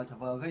em trở vờ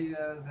gây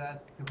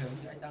kiểu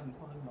như anh đang đứng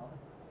sau lưng nó rồi.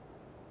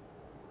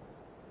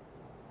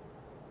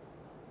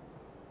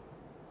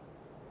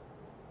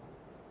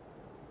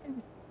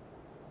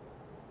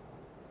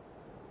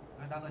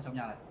 Anh đang ở trong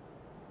nhà này.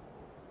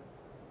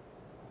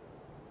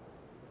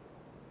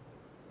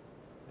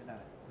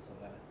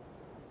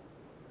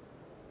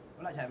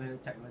 Nó lại chạy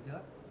về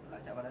giữa, nó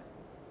lại chạy vào đây.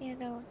 Kia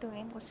đâu, tưởng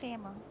em có xe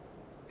mà.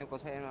 Em có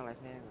xe, em đang lái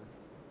xe mà.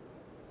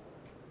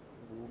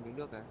 Bú miếng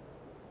nước à?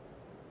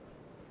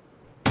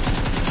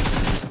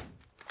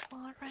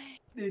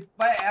 Địt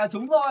mẹ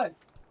chúng rồi.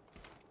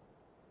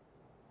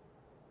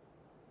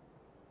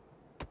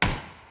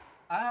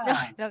 À. Rồi,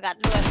 nó gạt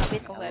luôn, nó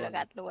biết có người nó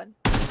gạt luôn.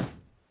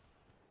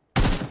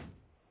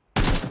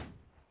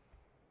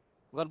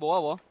 Gần bố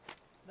à bố?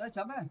 Đây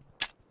chấm này.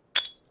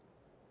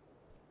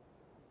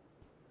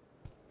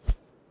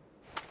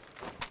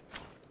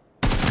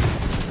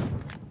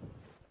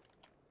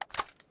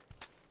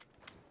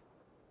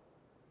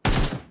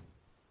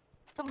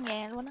 Trong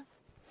nhà luôn á.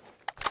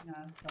 Nhà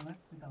tầng ấy,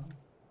 trên tầng.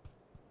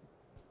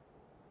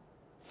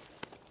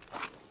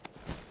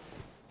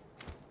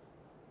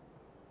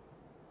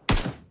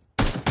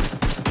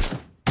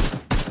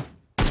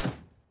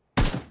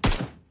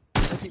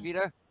 Đây chị Vi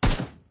đây.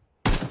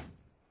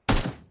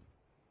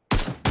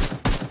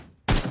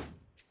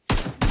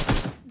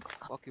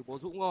 Có cứu bố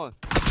Dũng rồi.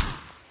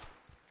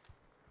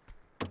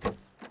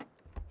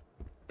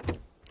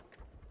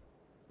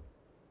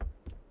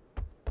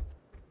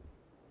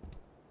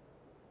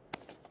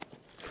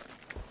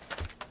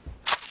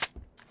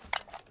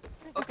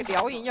 Ơ cái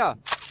đéo gì nhở?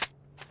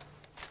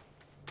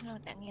 Rồi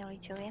đã nghèo đi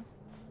chơi em.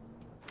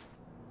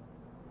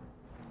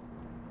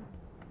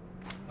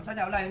 Nó sang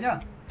nhà này nhá.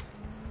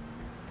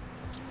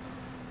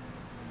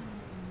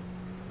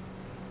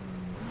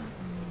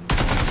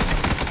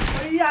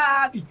 Ây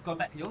da, địt con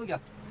mẹ yếu rồi kìa.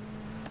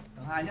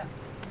 Tầng 2 nhá.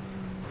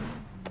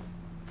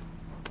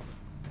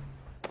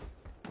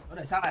 Nó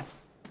đẩy sang này.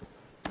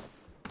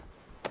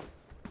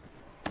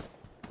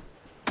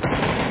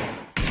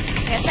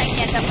 Nhà xanh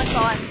nhà cầm vẫn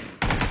còn.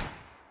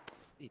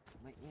 Địt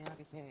mẹ nha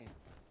cái xe.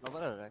 Nó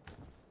vẫn ở đấy.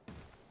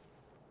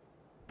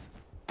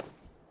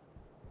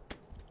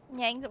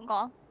 Nhà anh Dũng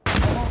có.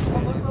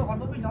 Còn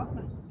mỗi mình nó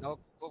thôi.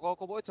 Nó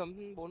có mỗi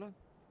chấm 4 thôi.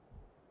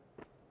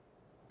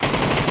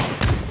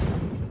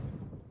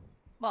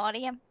 Bỏ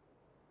đi em.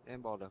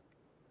 Em bỏ được.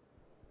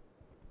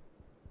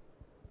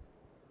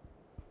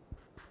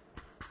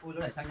 Ui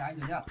nó đẩy sang nhà anh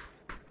rồi nhá.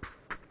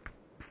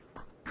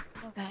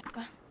 Nó gạt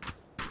quá.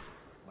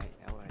 Mày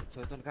eo này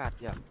chơi tuần gạt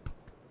nhỉ?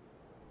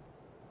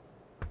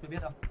 Tôi biết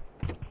đâu.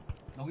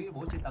 Nó nghĩ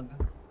bố trên tầng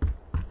cơ.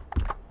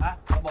 À,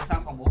 nó bỏ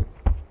sang phòng bố.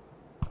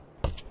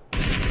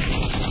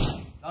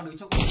 Nó đứng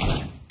chỗ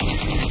này.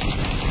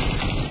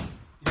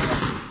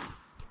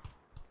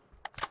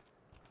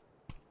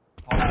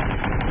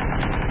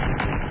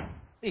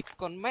 Địt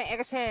còn mẹ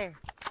cái xe.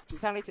 Chị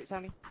sang đi, chị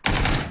sang đi.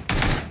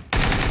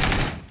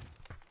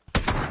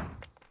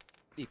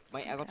 Địt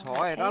mẹ con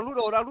chó này, đang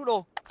lút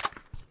đồ.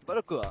 Vẫn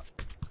được cửa.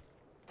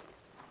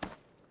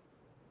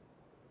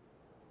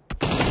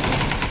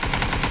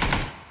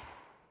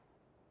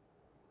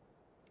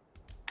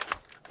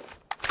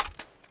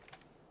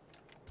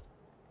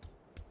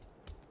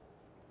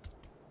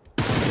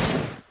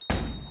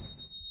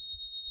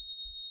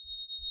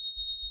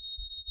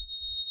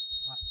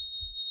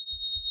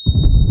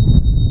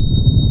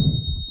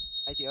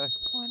 Đây chị ơi.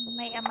 Con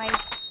mẹ mày.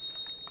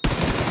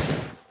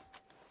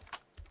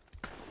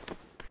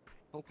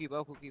 Không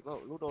kịp đâu,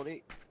 lút đồ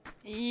đi.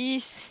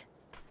 Is.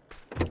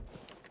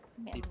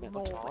 Mẹ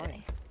mù chó vậy này.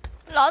 này.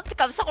 Nó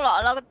cảm xúc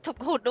nó thụt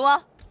hụt đúng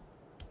không?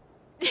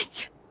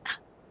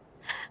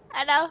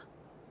 À đâu?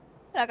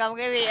 Là cầm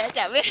cái gì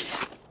chả biết.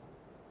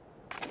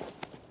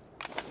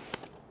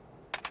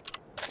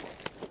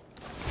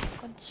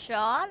 Con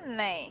chó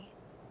này.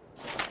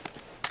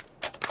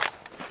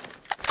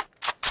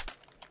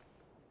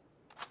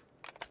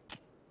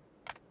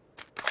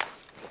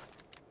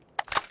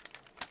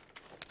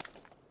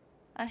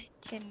 À,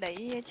 trên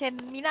đấy,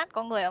 trên Milat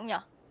có người không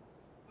nhở?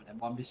 Để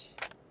bom đi.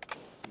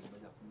 Thì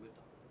bây giờ không biết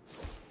đâu.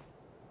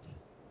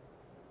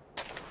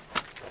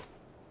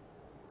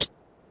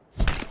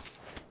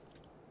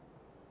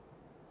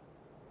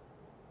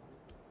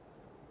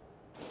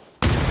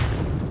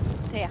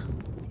 Thế à?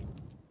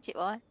 Chịu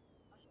ơi.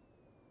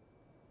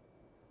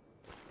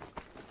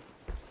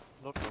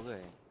 Lốt có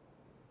người.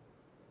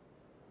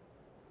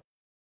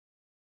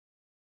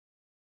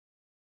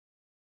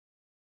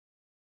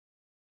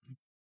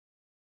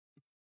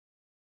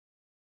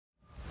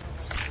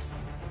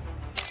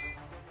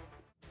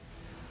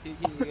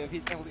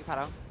 Phi xem có bị phạt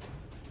không?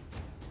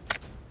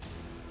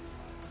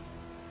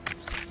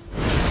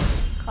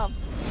 Không.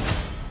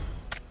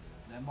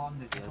 Ném bom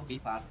thì sẽ không bị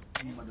phạt,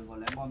 nhưng mà đừng có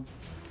ném bom.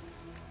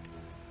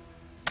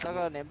 Chắc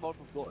là ném bom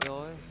thuộc đội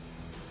thôi.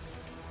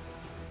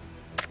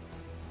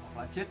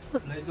 Hoặc là chết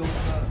lấy dung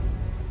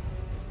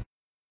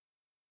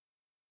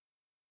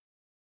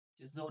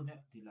chết zone ấy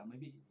thì là mới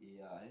bị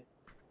ấy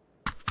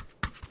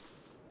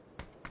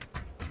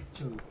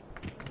trừ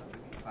là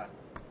mới bị phạt.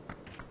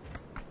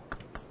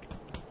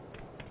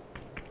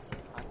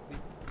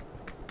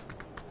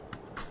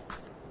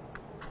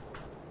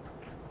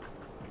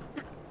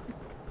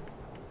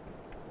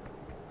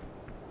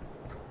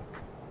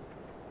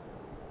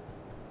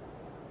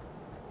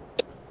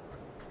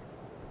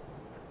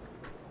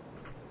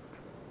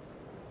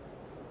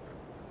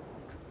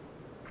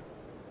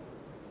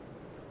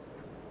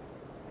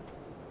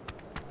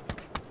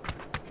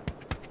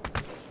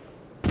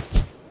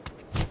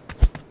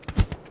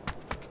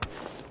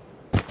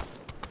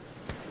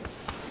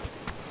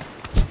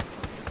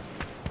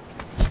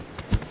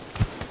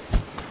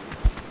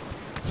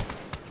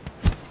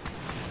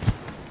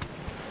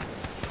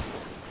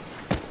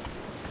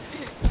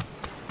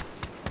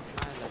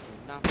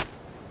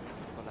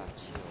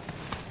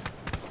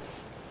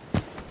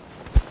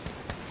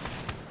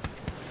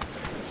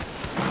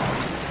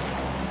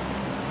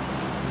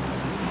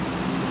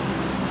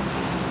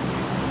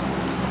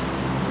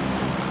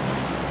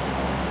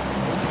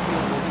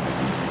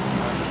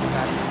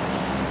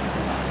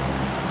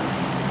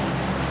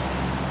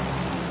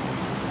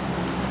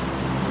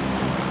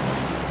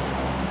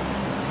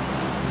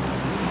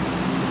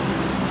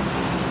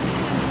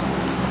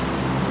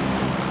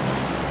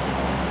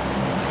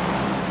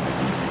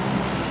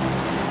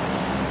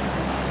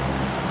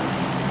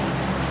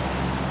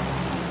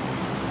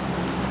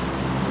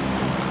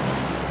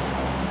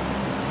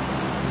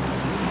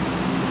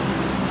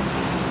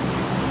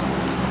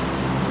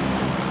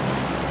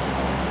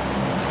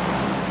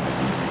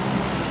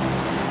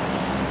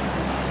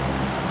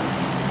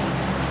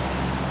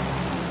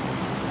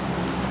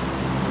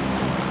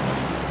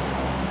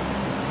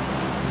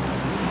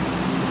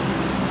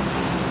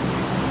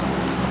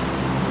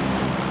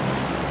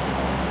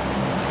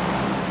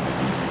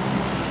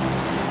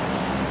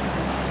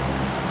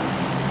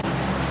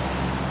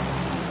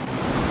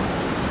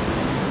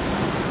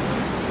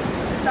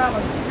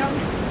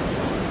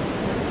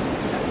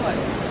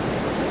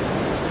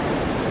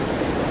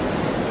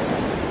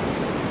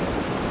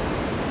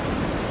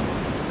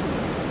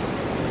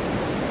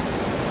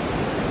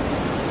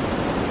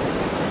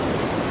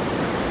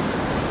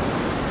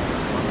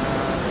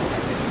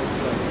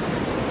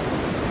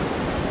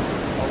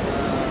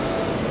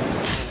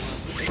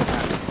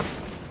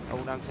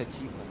 sẻ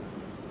chim rồi.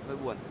 Hơi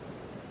buồn.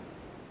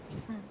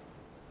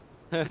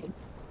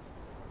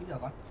 Bây giờ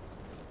con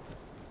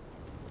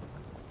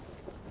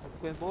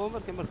Quên bố mất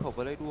cái mật khẩu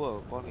vào đây đua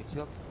ở con ngày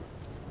trước.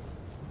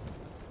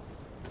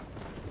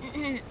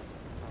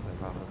 Phải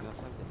vào hợp nhau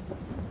xác định.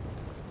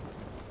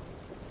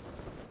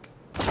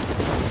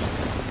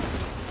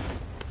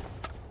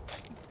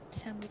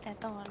 Sao người ta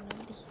to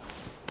lớn đi.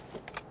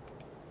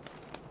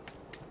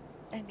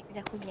 Đang định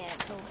ra khu nhà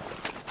thôi.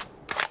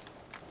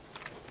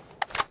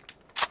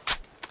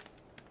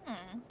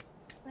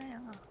 Sao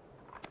à?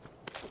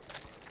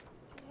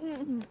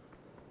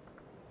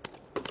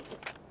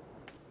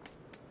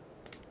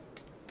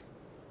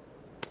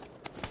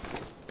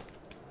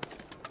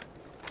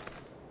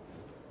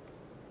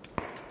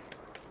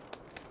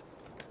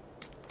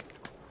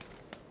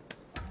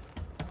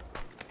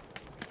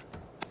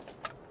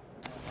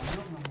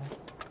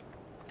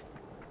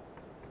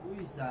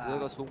 Ui giời. Dưới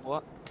có súng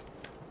quá.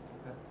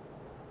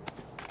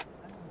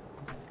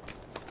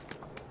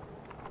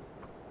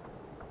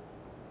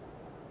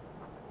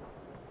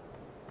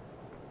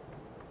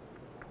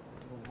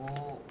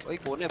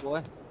 X4 này bố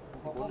ơi.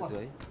 X4 ở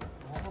dưới.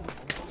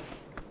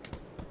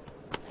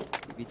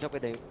 Vì trong cái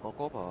đấy có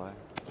cốp rồi.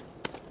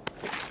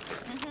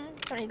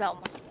 Con đi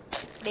rộng mà.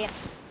 Đen.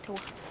 Thua.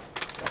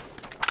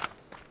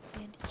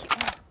 Đen thì chịu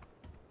rồi.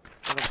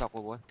 Có đồng dọc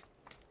rồi bố ơi.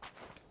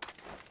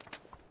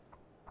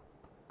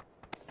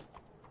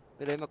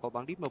 Cái đấy mà có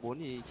bắn đít M4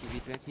 thì chỉ vì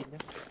cho em xin nhé.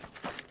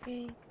 Ok.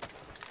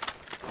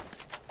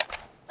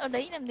 Ở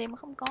đấy làm gì mà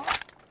không có.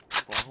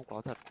 Không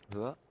có thật,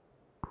 hứa.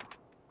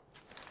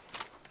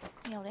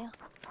 Nghèo đấy à?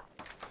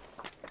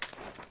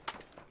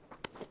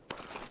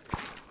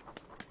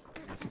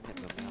 Xin nhận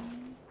được nào.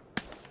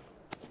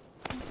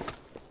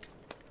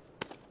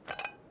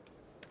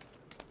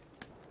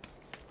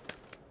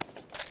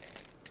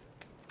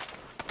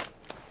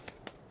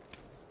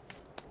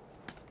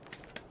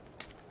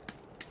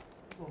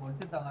 Của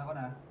trên tầng này con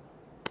à?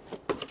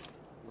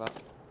 Vâng.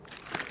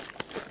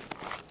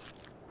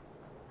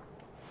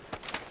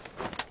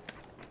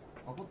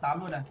 Có cúp 8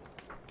 luôn này.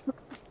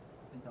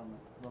 Trên tầng này.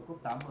 Vừa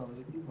cúp 8 vừa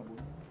với cái và 4.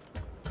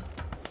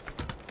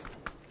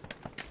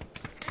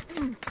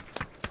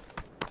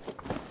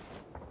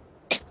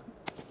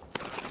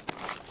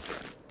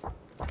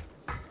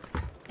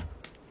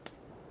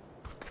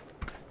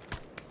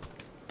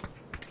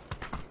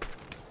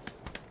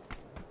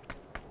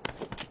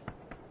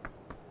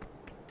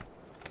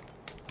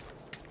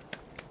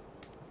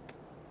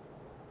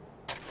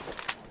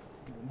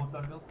 Một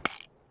lần nước.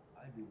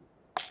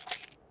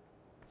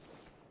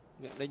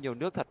 Miệng đây nhiều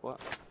nước thật quá.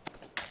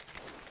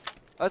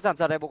 Giảm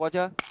giật này bố có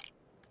chưa?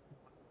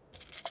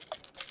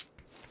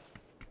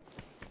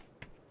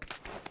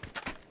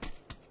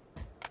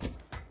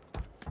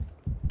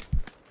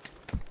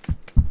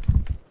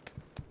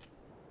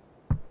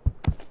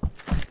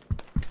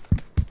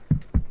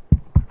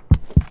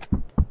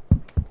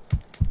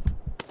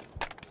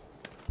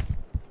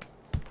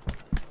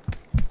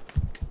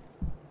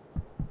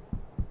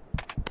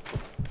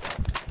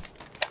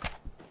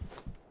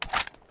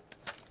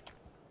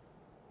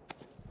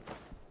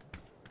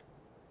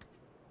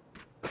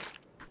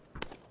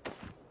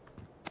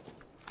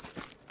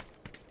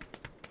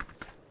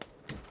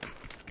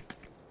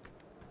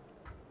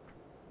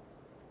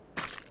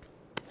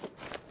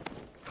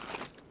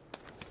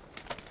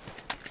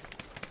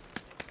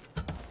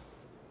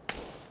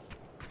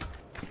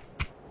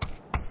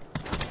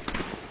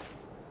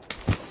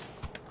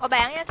 Có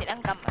bán nhá, chị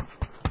đang cầm.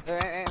 Ê,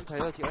 em thấy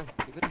rồi chị ơi,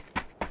 chị biết đi.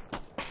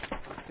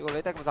 Chị có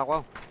lấy tay cầm dọc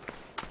không?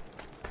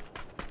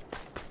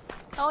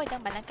 Thôi,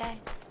 đang bán AK.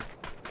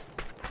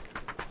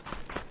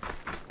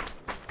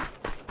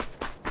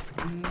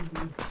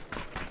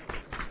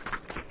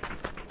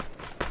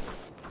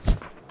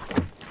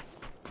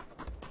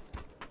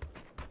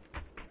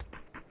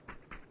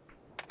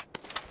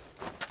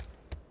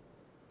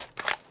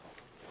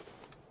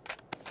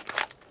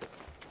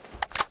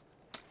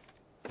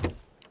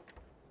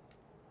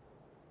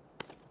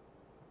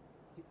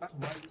 Bắt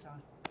xuống đây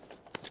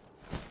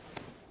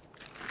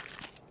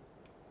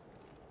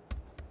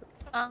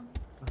sao?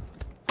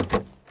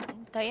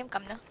 Thấy em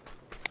cầm nữa.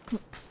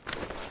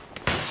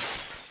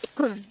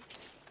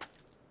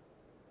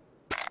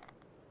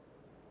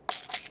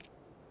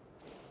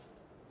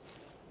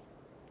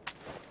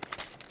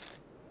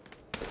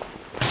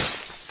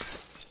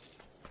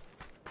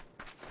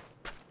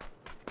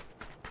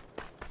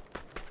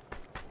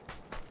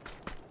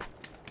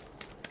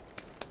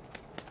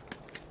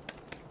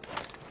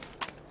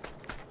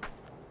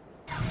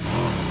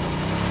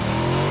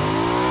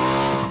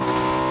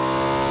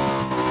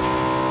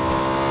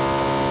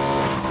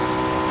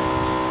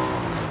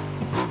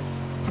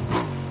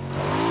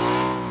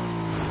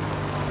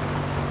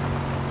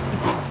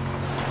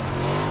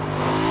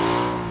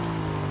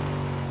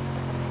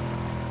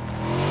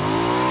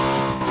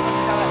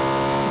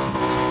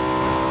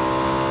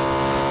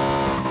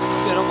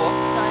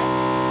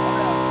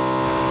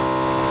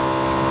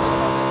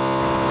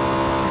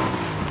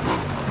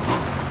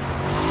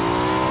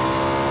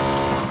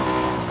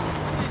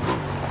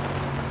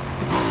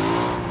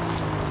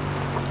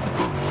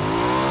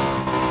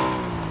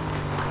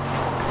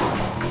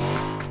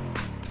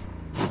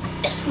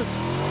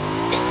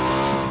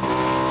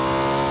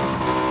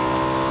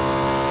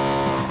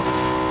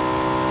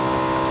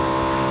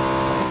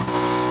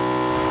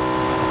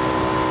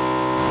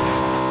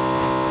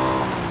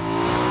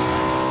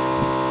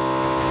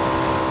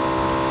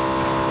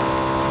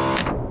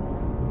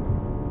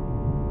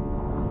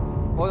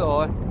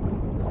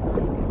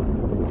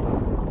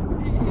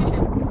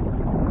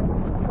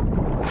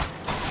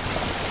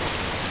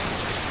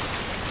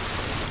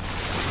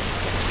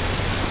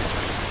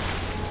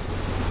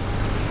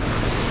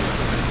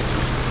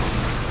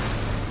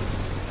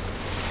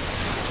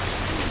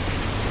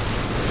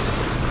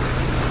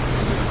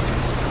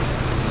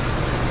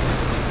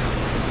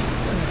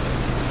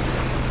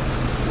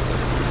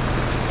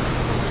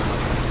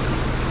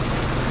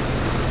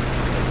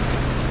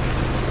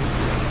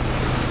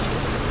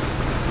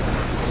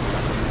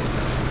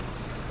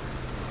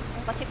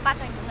 check bắt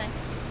anh chỗ này.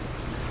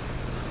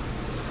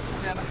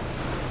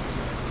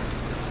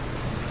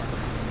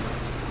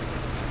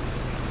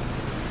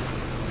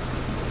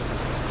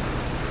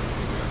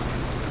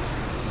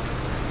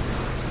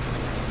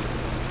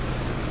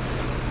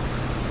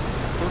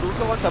 Đúng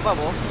cho con chấm à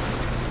bố?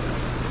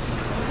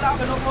 Lao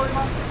về đâu thôi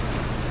mà.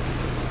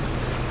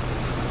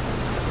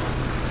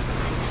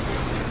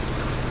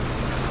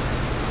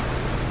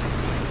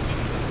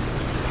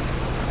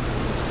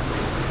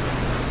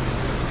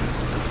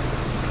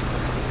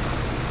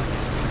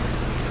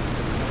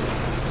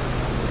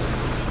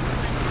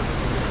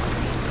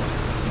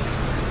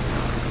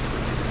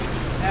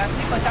 Nè,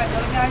 shipper chạy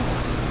tới nhanh.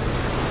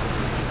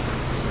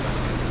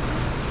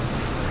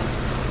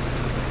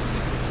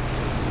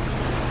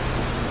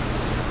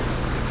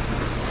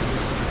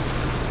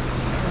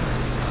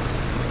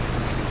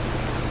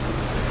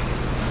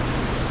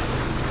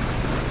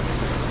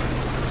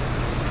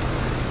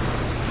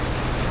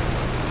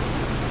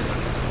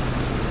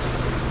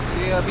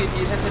 Pin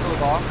nhìn hết trên đồ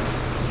có.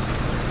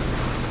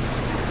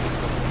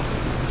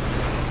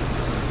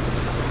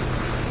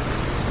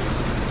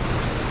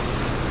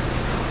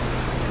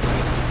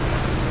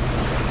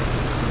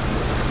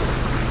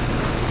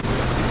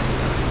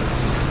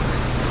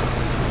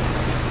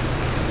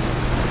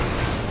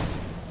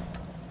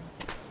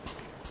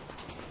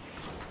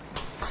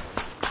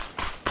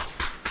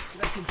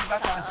 Xin feedback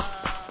coi.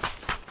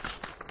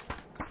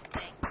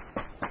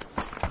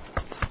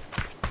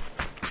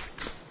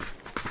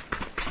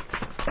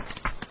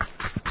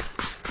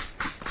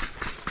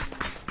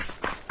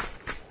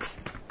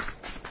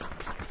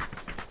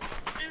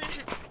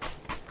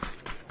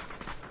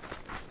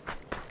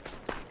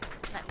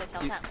 Lại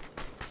 16 thằng.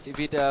 Chị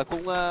Vịt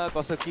cũng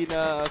có skin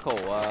khẩu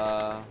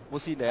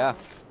Mosin đấy à?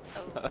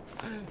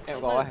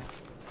 Em có ai?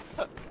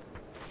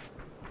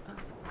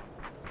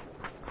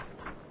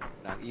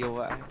 Đáng yêu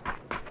vậy.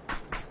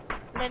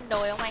 Lên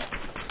đồi không anh?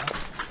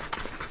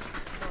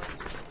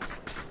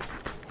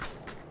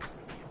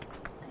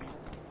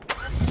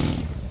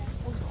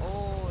 Ôi dồi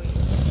ôi.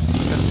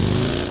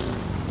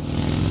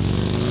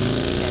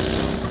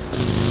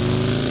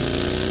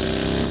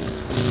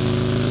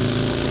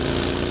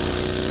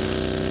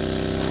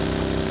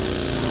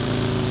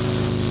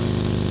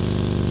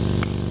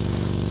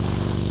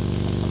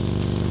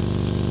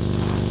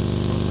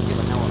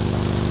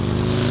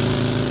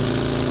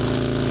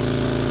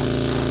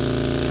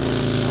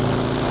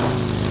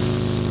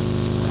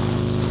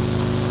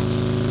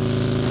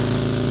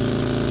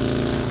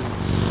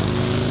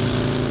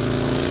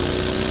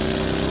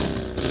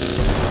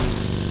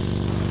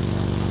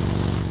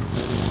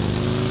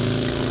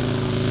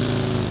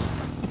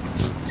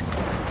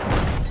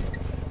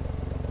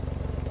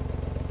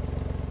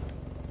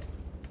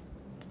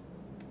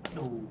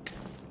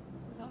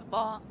 Rồi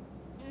bò.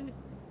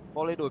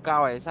 Bò lên đồi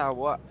cao này sao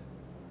bố ạ?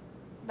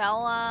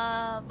 Vào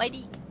bay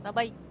đi, vào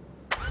bay.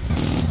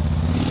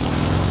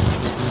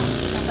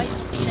 Vào bay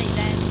đi đẩy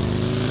ra.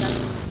 Đấy.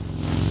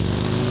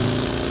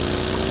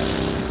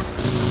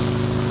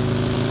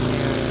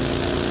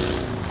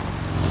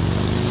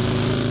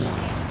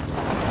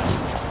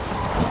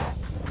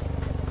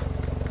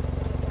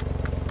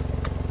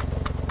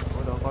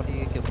 Ôi đó con đi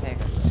kiếm xe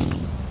cả.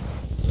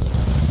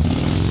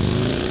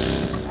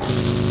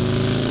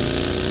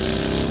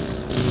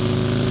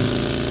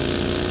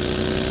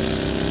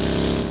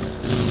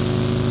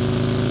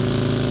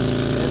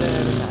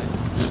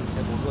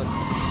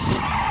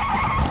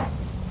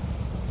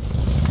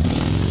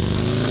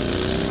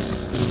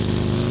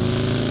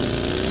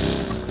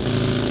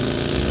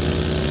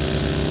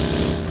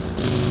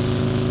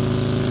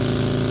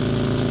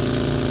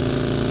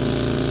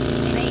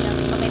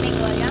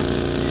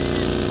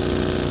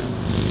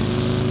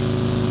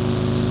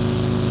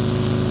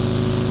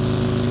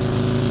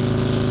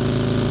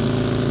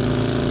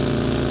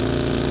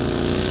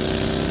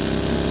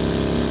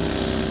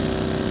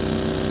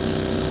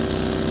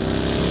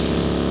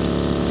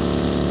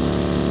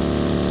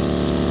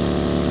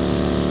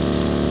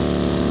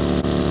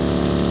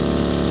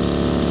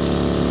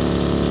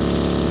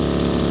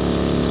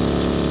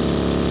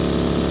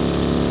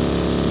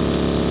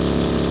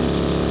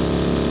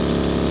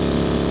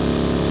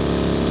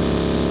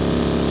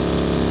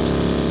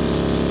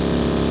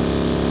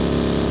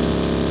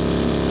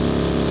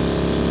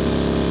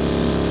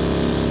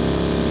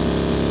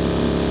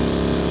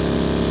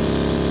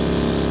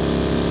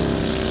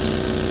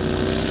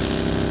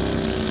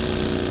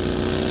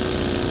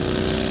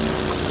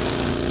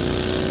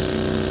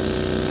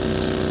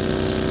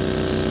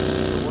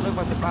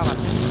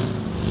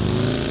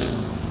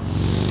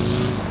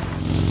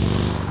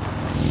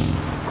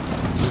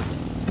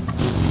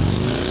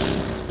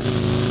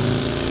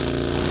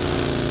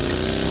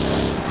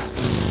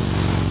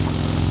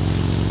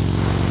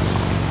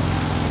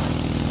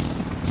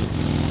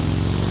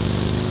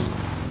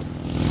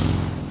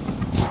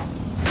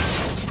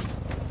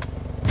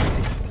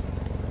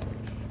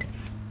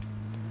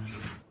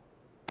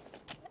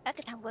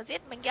 vừa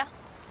giết mình kìa.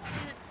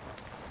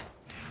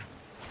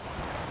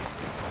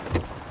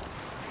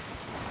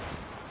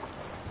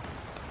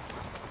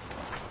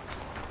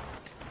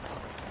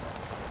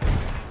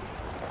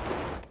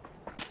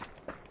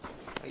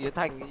 Yến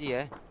Thành cái gì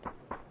ấy?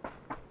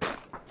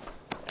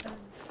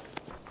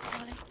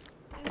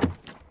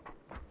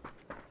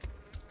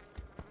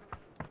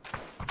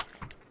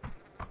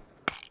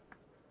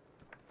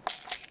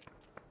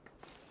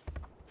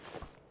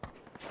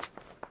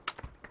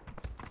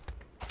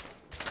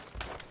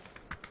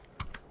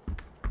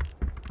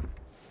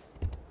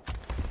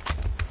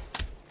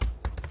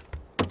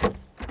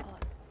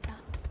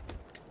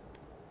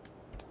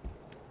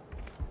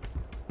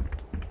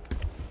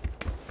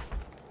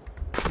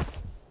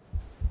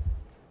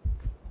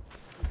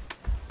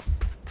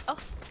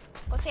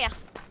 Có xe à?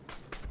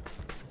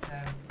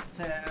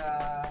 Xe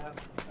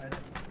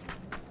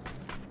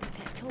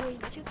Thẻ trôi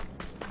nữa chứ.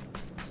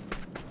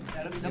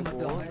 nó bị đâm vào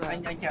tường ấy.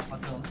 Anh kẹp vào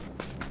tường.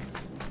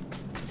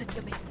 Giật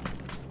cho mình.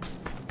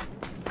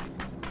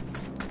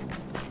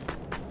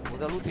 Muốn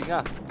ra lút thính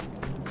à?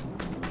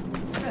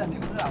 Thế là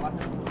nếu là bắn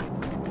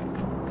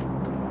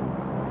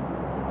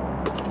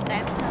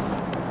Đếm sao?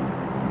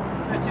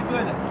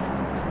 90 này.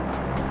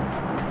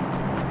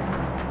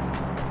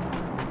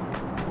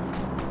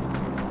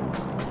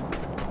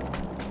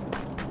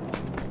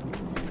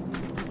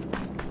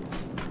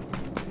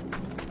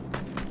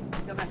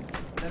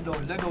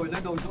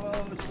 Lên đồi chỗ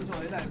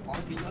ấy này có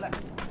tí nữa này.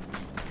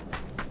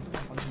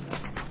 Có tí nữa.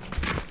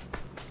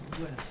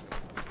 90 này.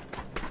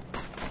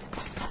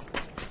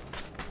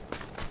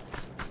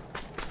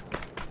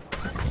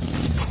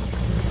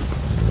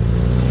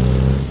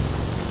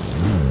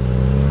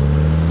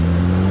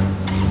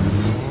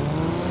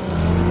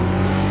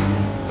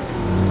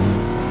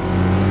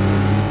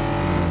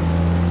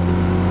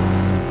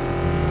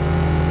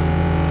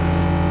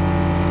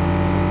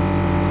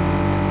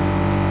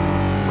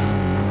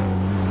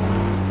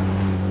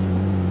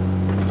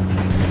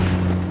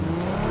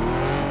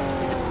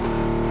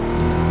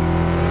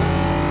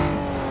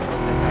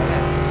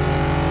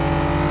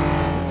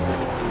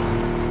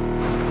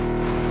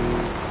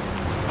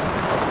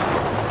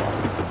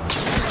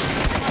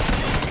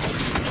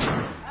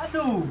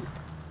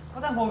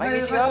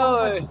 Anh chị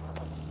ơi.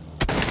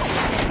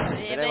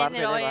 Em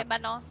lên rồi,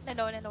 bắn nó. Lên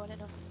rồi.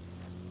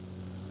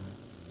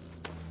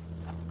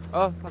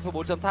 Con số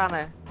 4 chấm than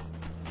này.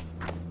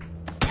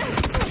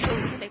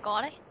 Đấy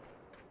có đấy.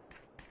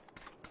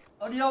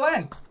 Đi đâu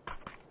ấy?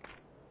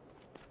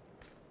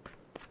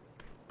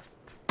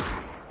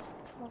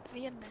 Một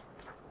viên này.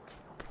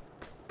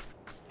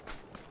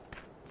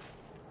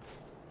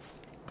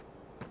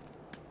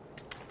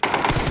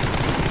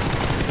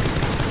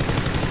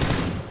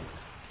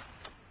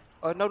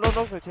 No,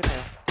 ở trên này.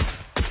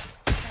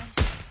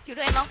 Cứu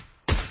được em không?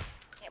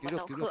 Em Cứu bắt được.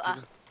 đầu khựa.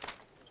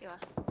 Chưa.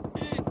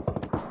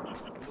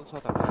 Lúc sau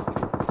tao nào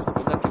số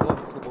 4 ra cứu rồi,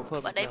 số 4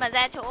 phân. Bọn đấy mà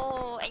ra chỗ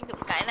anh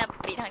Dũng cái là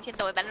bị thằng trên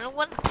đồi bắn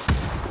luôn.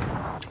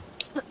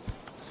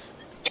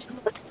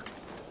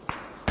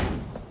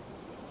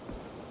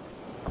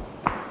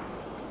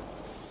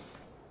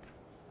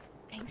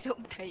 Anh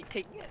Dũng thấy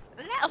thính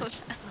lão.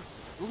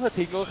 Đúng là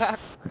thính có khác.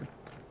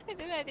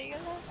 Đúng là thính có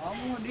khác.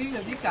 Muốn đi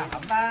là đi cả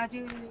ba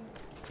chứ.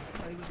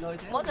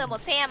 Mỗi người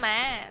một xe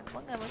mà.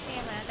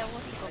 Đâu có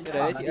thính Cái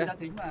đấy chị ơi.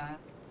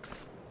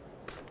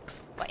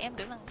 Bọn em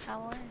đứng đằng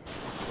sau ấy.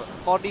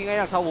 Con đi ngay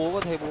đằng sau bố,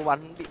 con thấy bố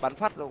bị bắn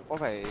phát rồi, con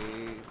phải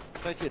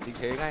xoay chuyển tình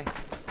thế ngay.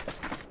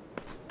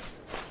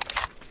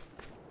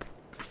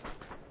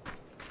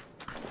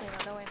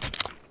 Nó đâu em?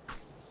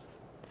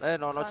 Đây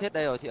nó chết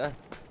đây rồi chị ơi.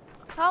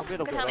 Không, cái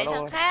thằng đấy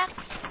thằng khác.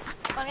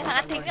 Còn cái thằng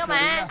ăn thính cơ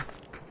mà.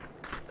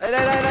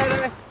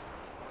 Đây.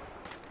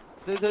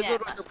 Dưới đồi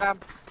cam.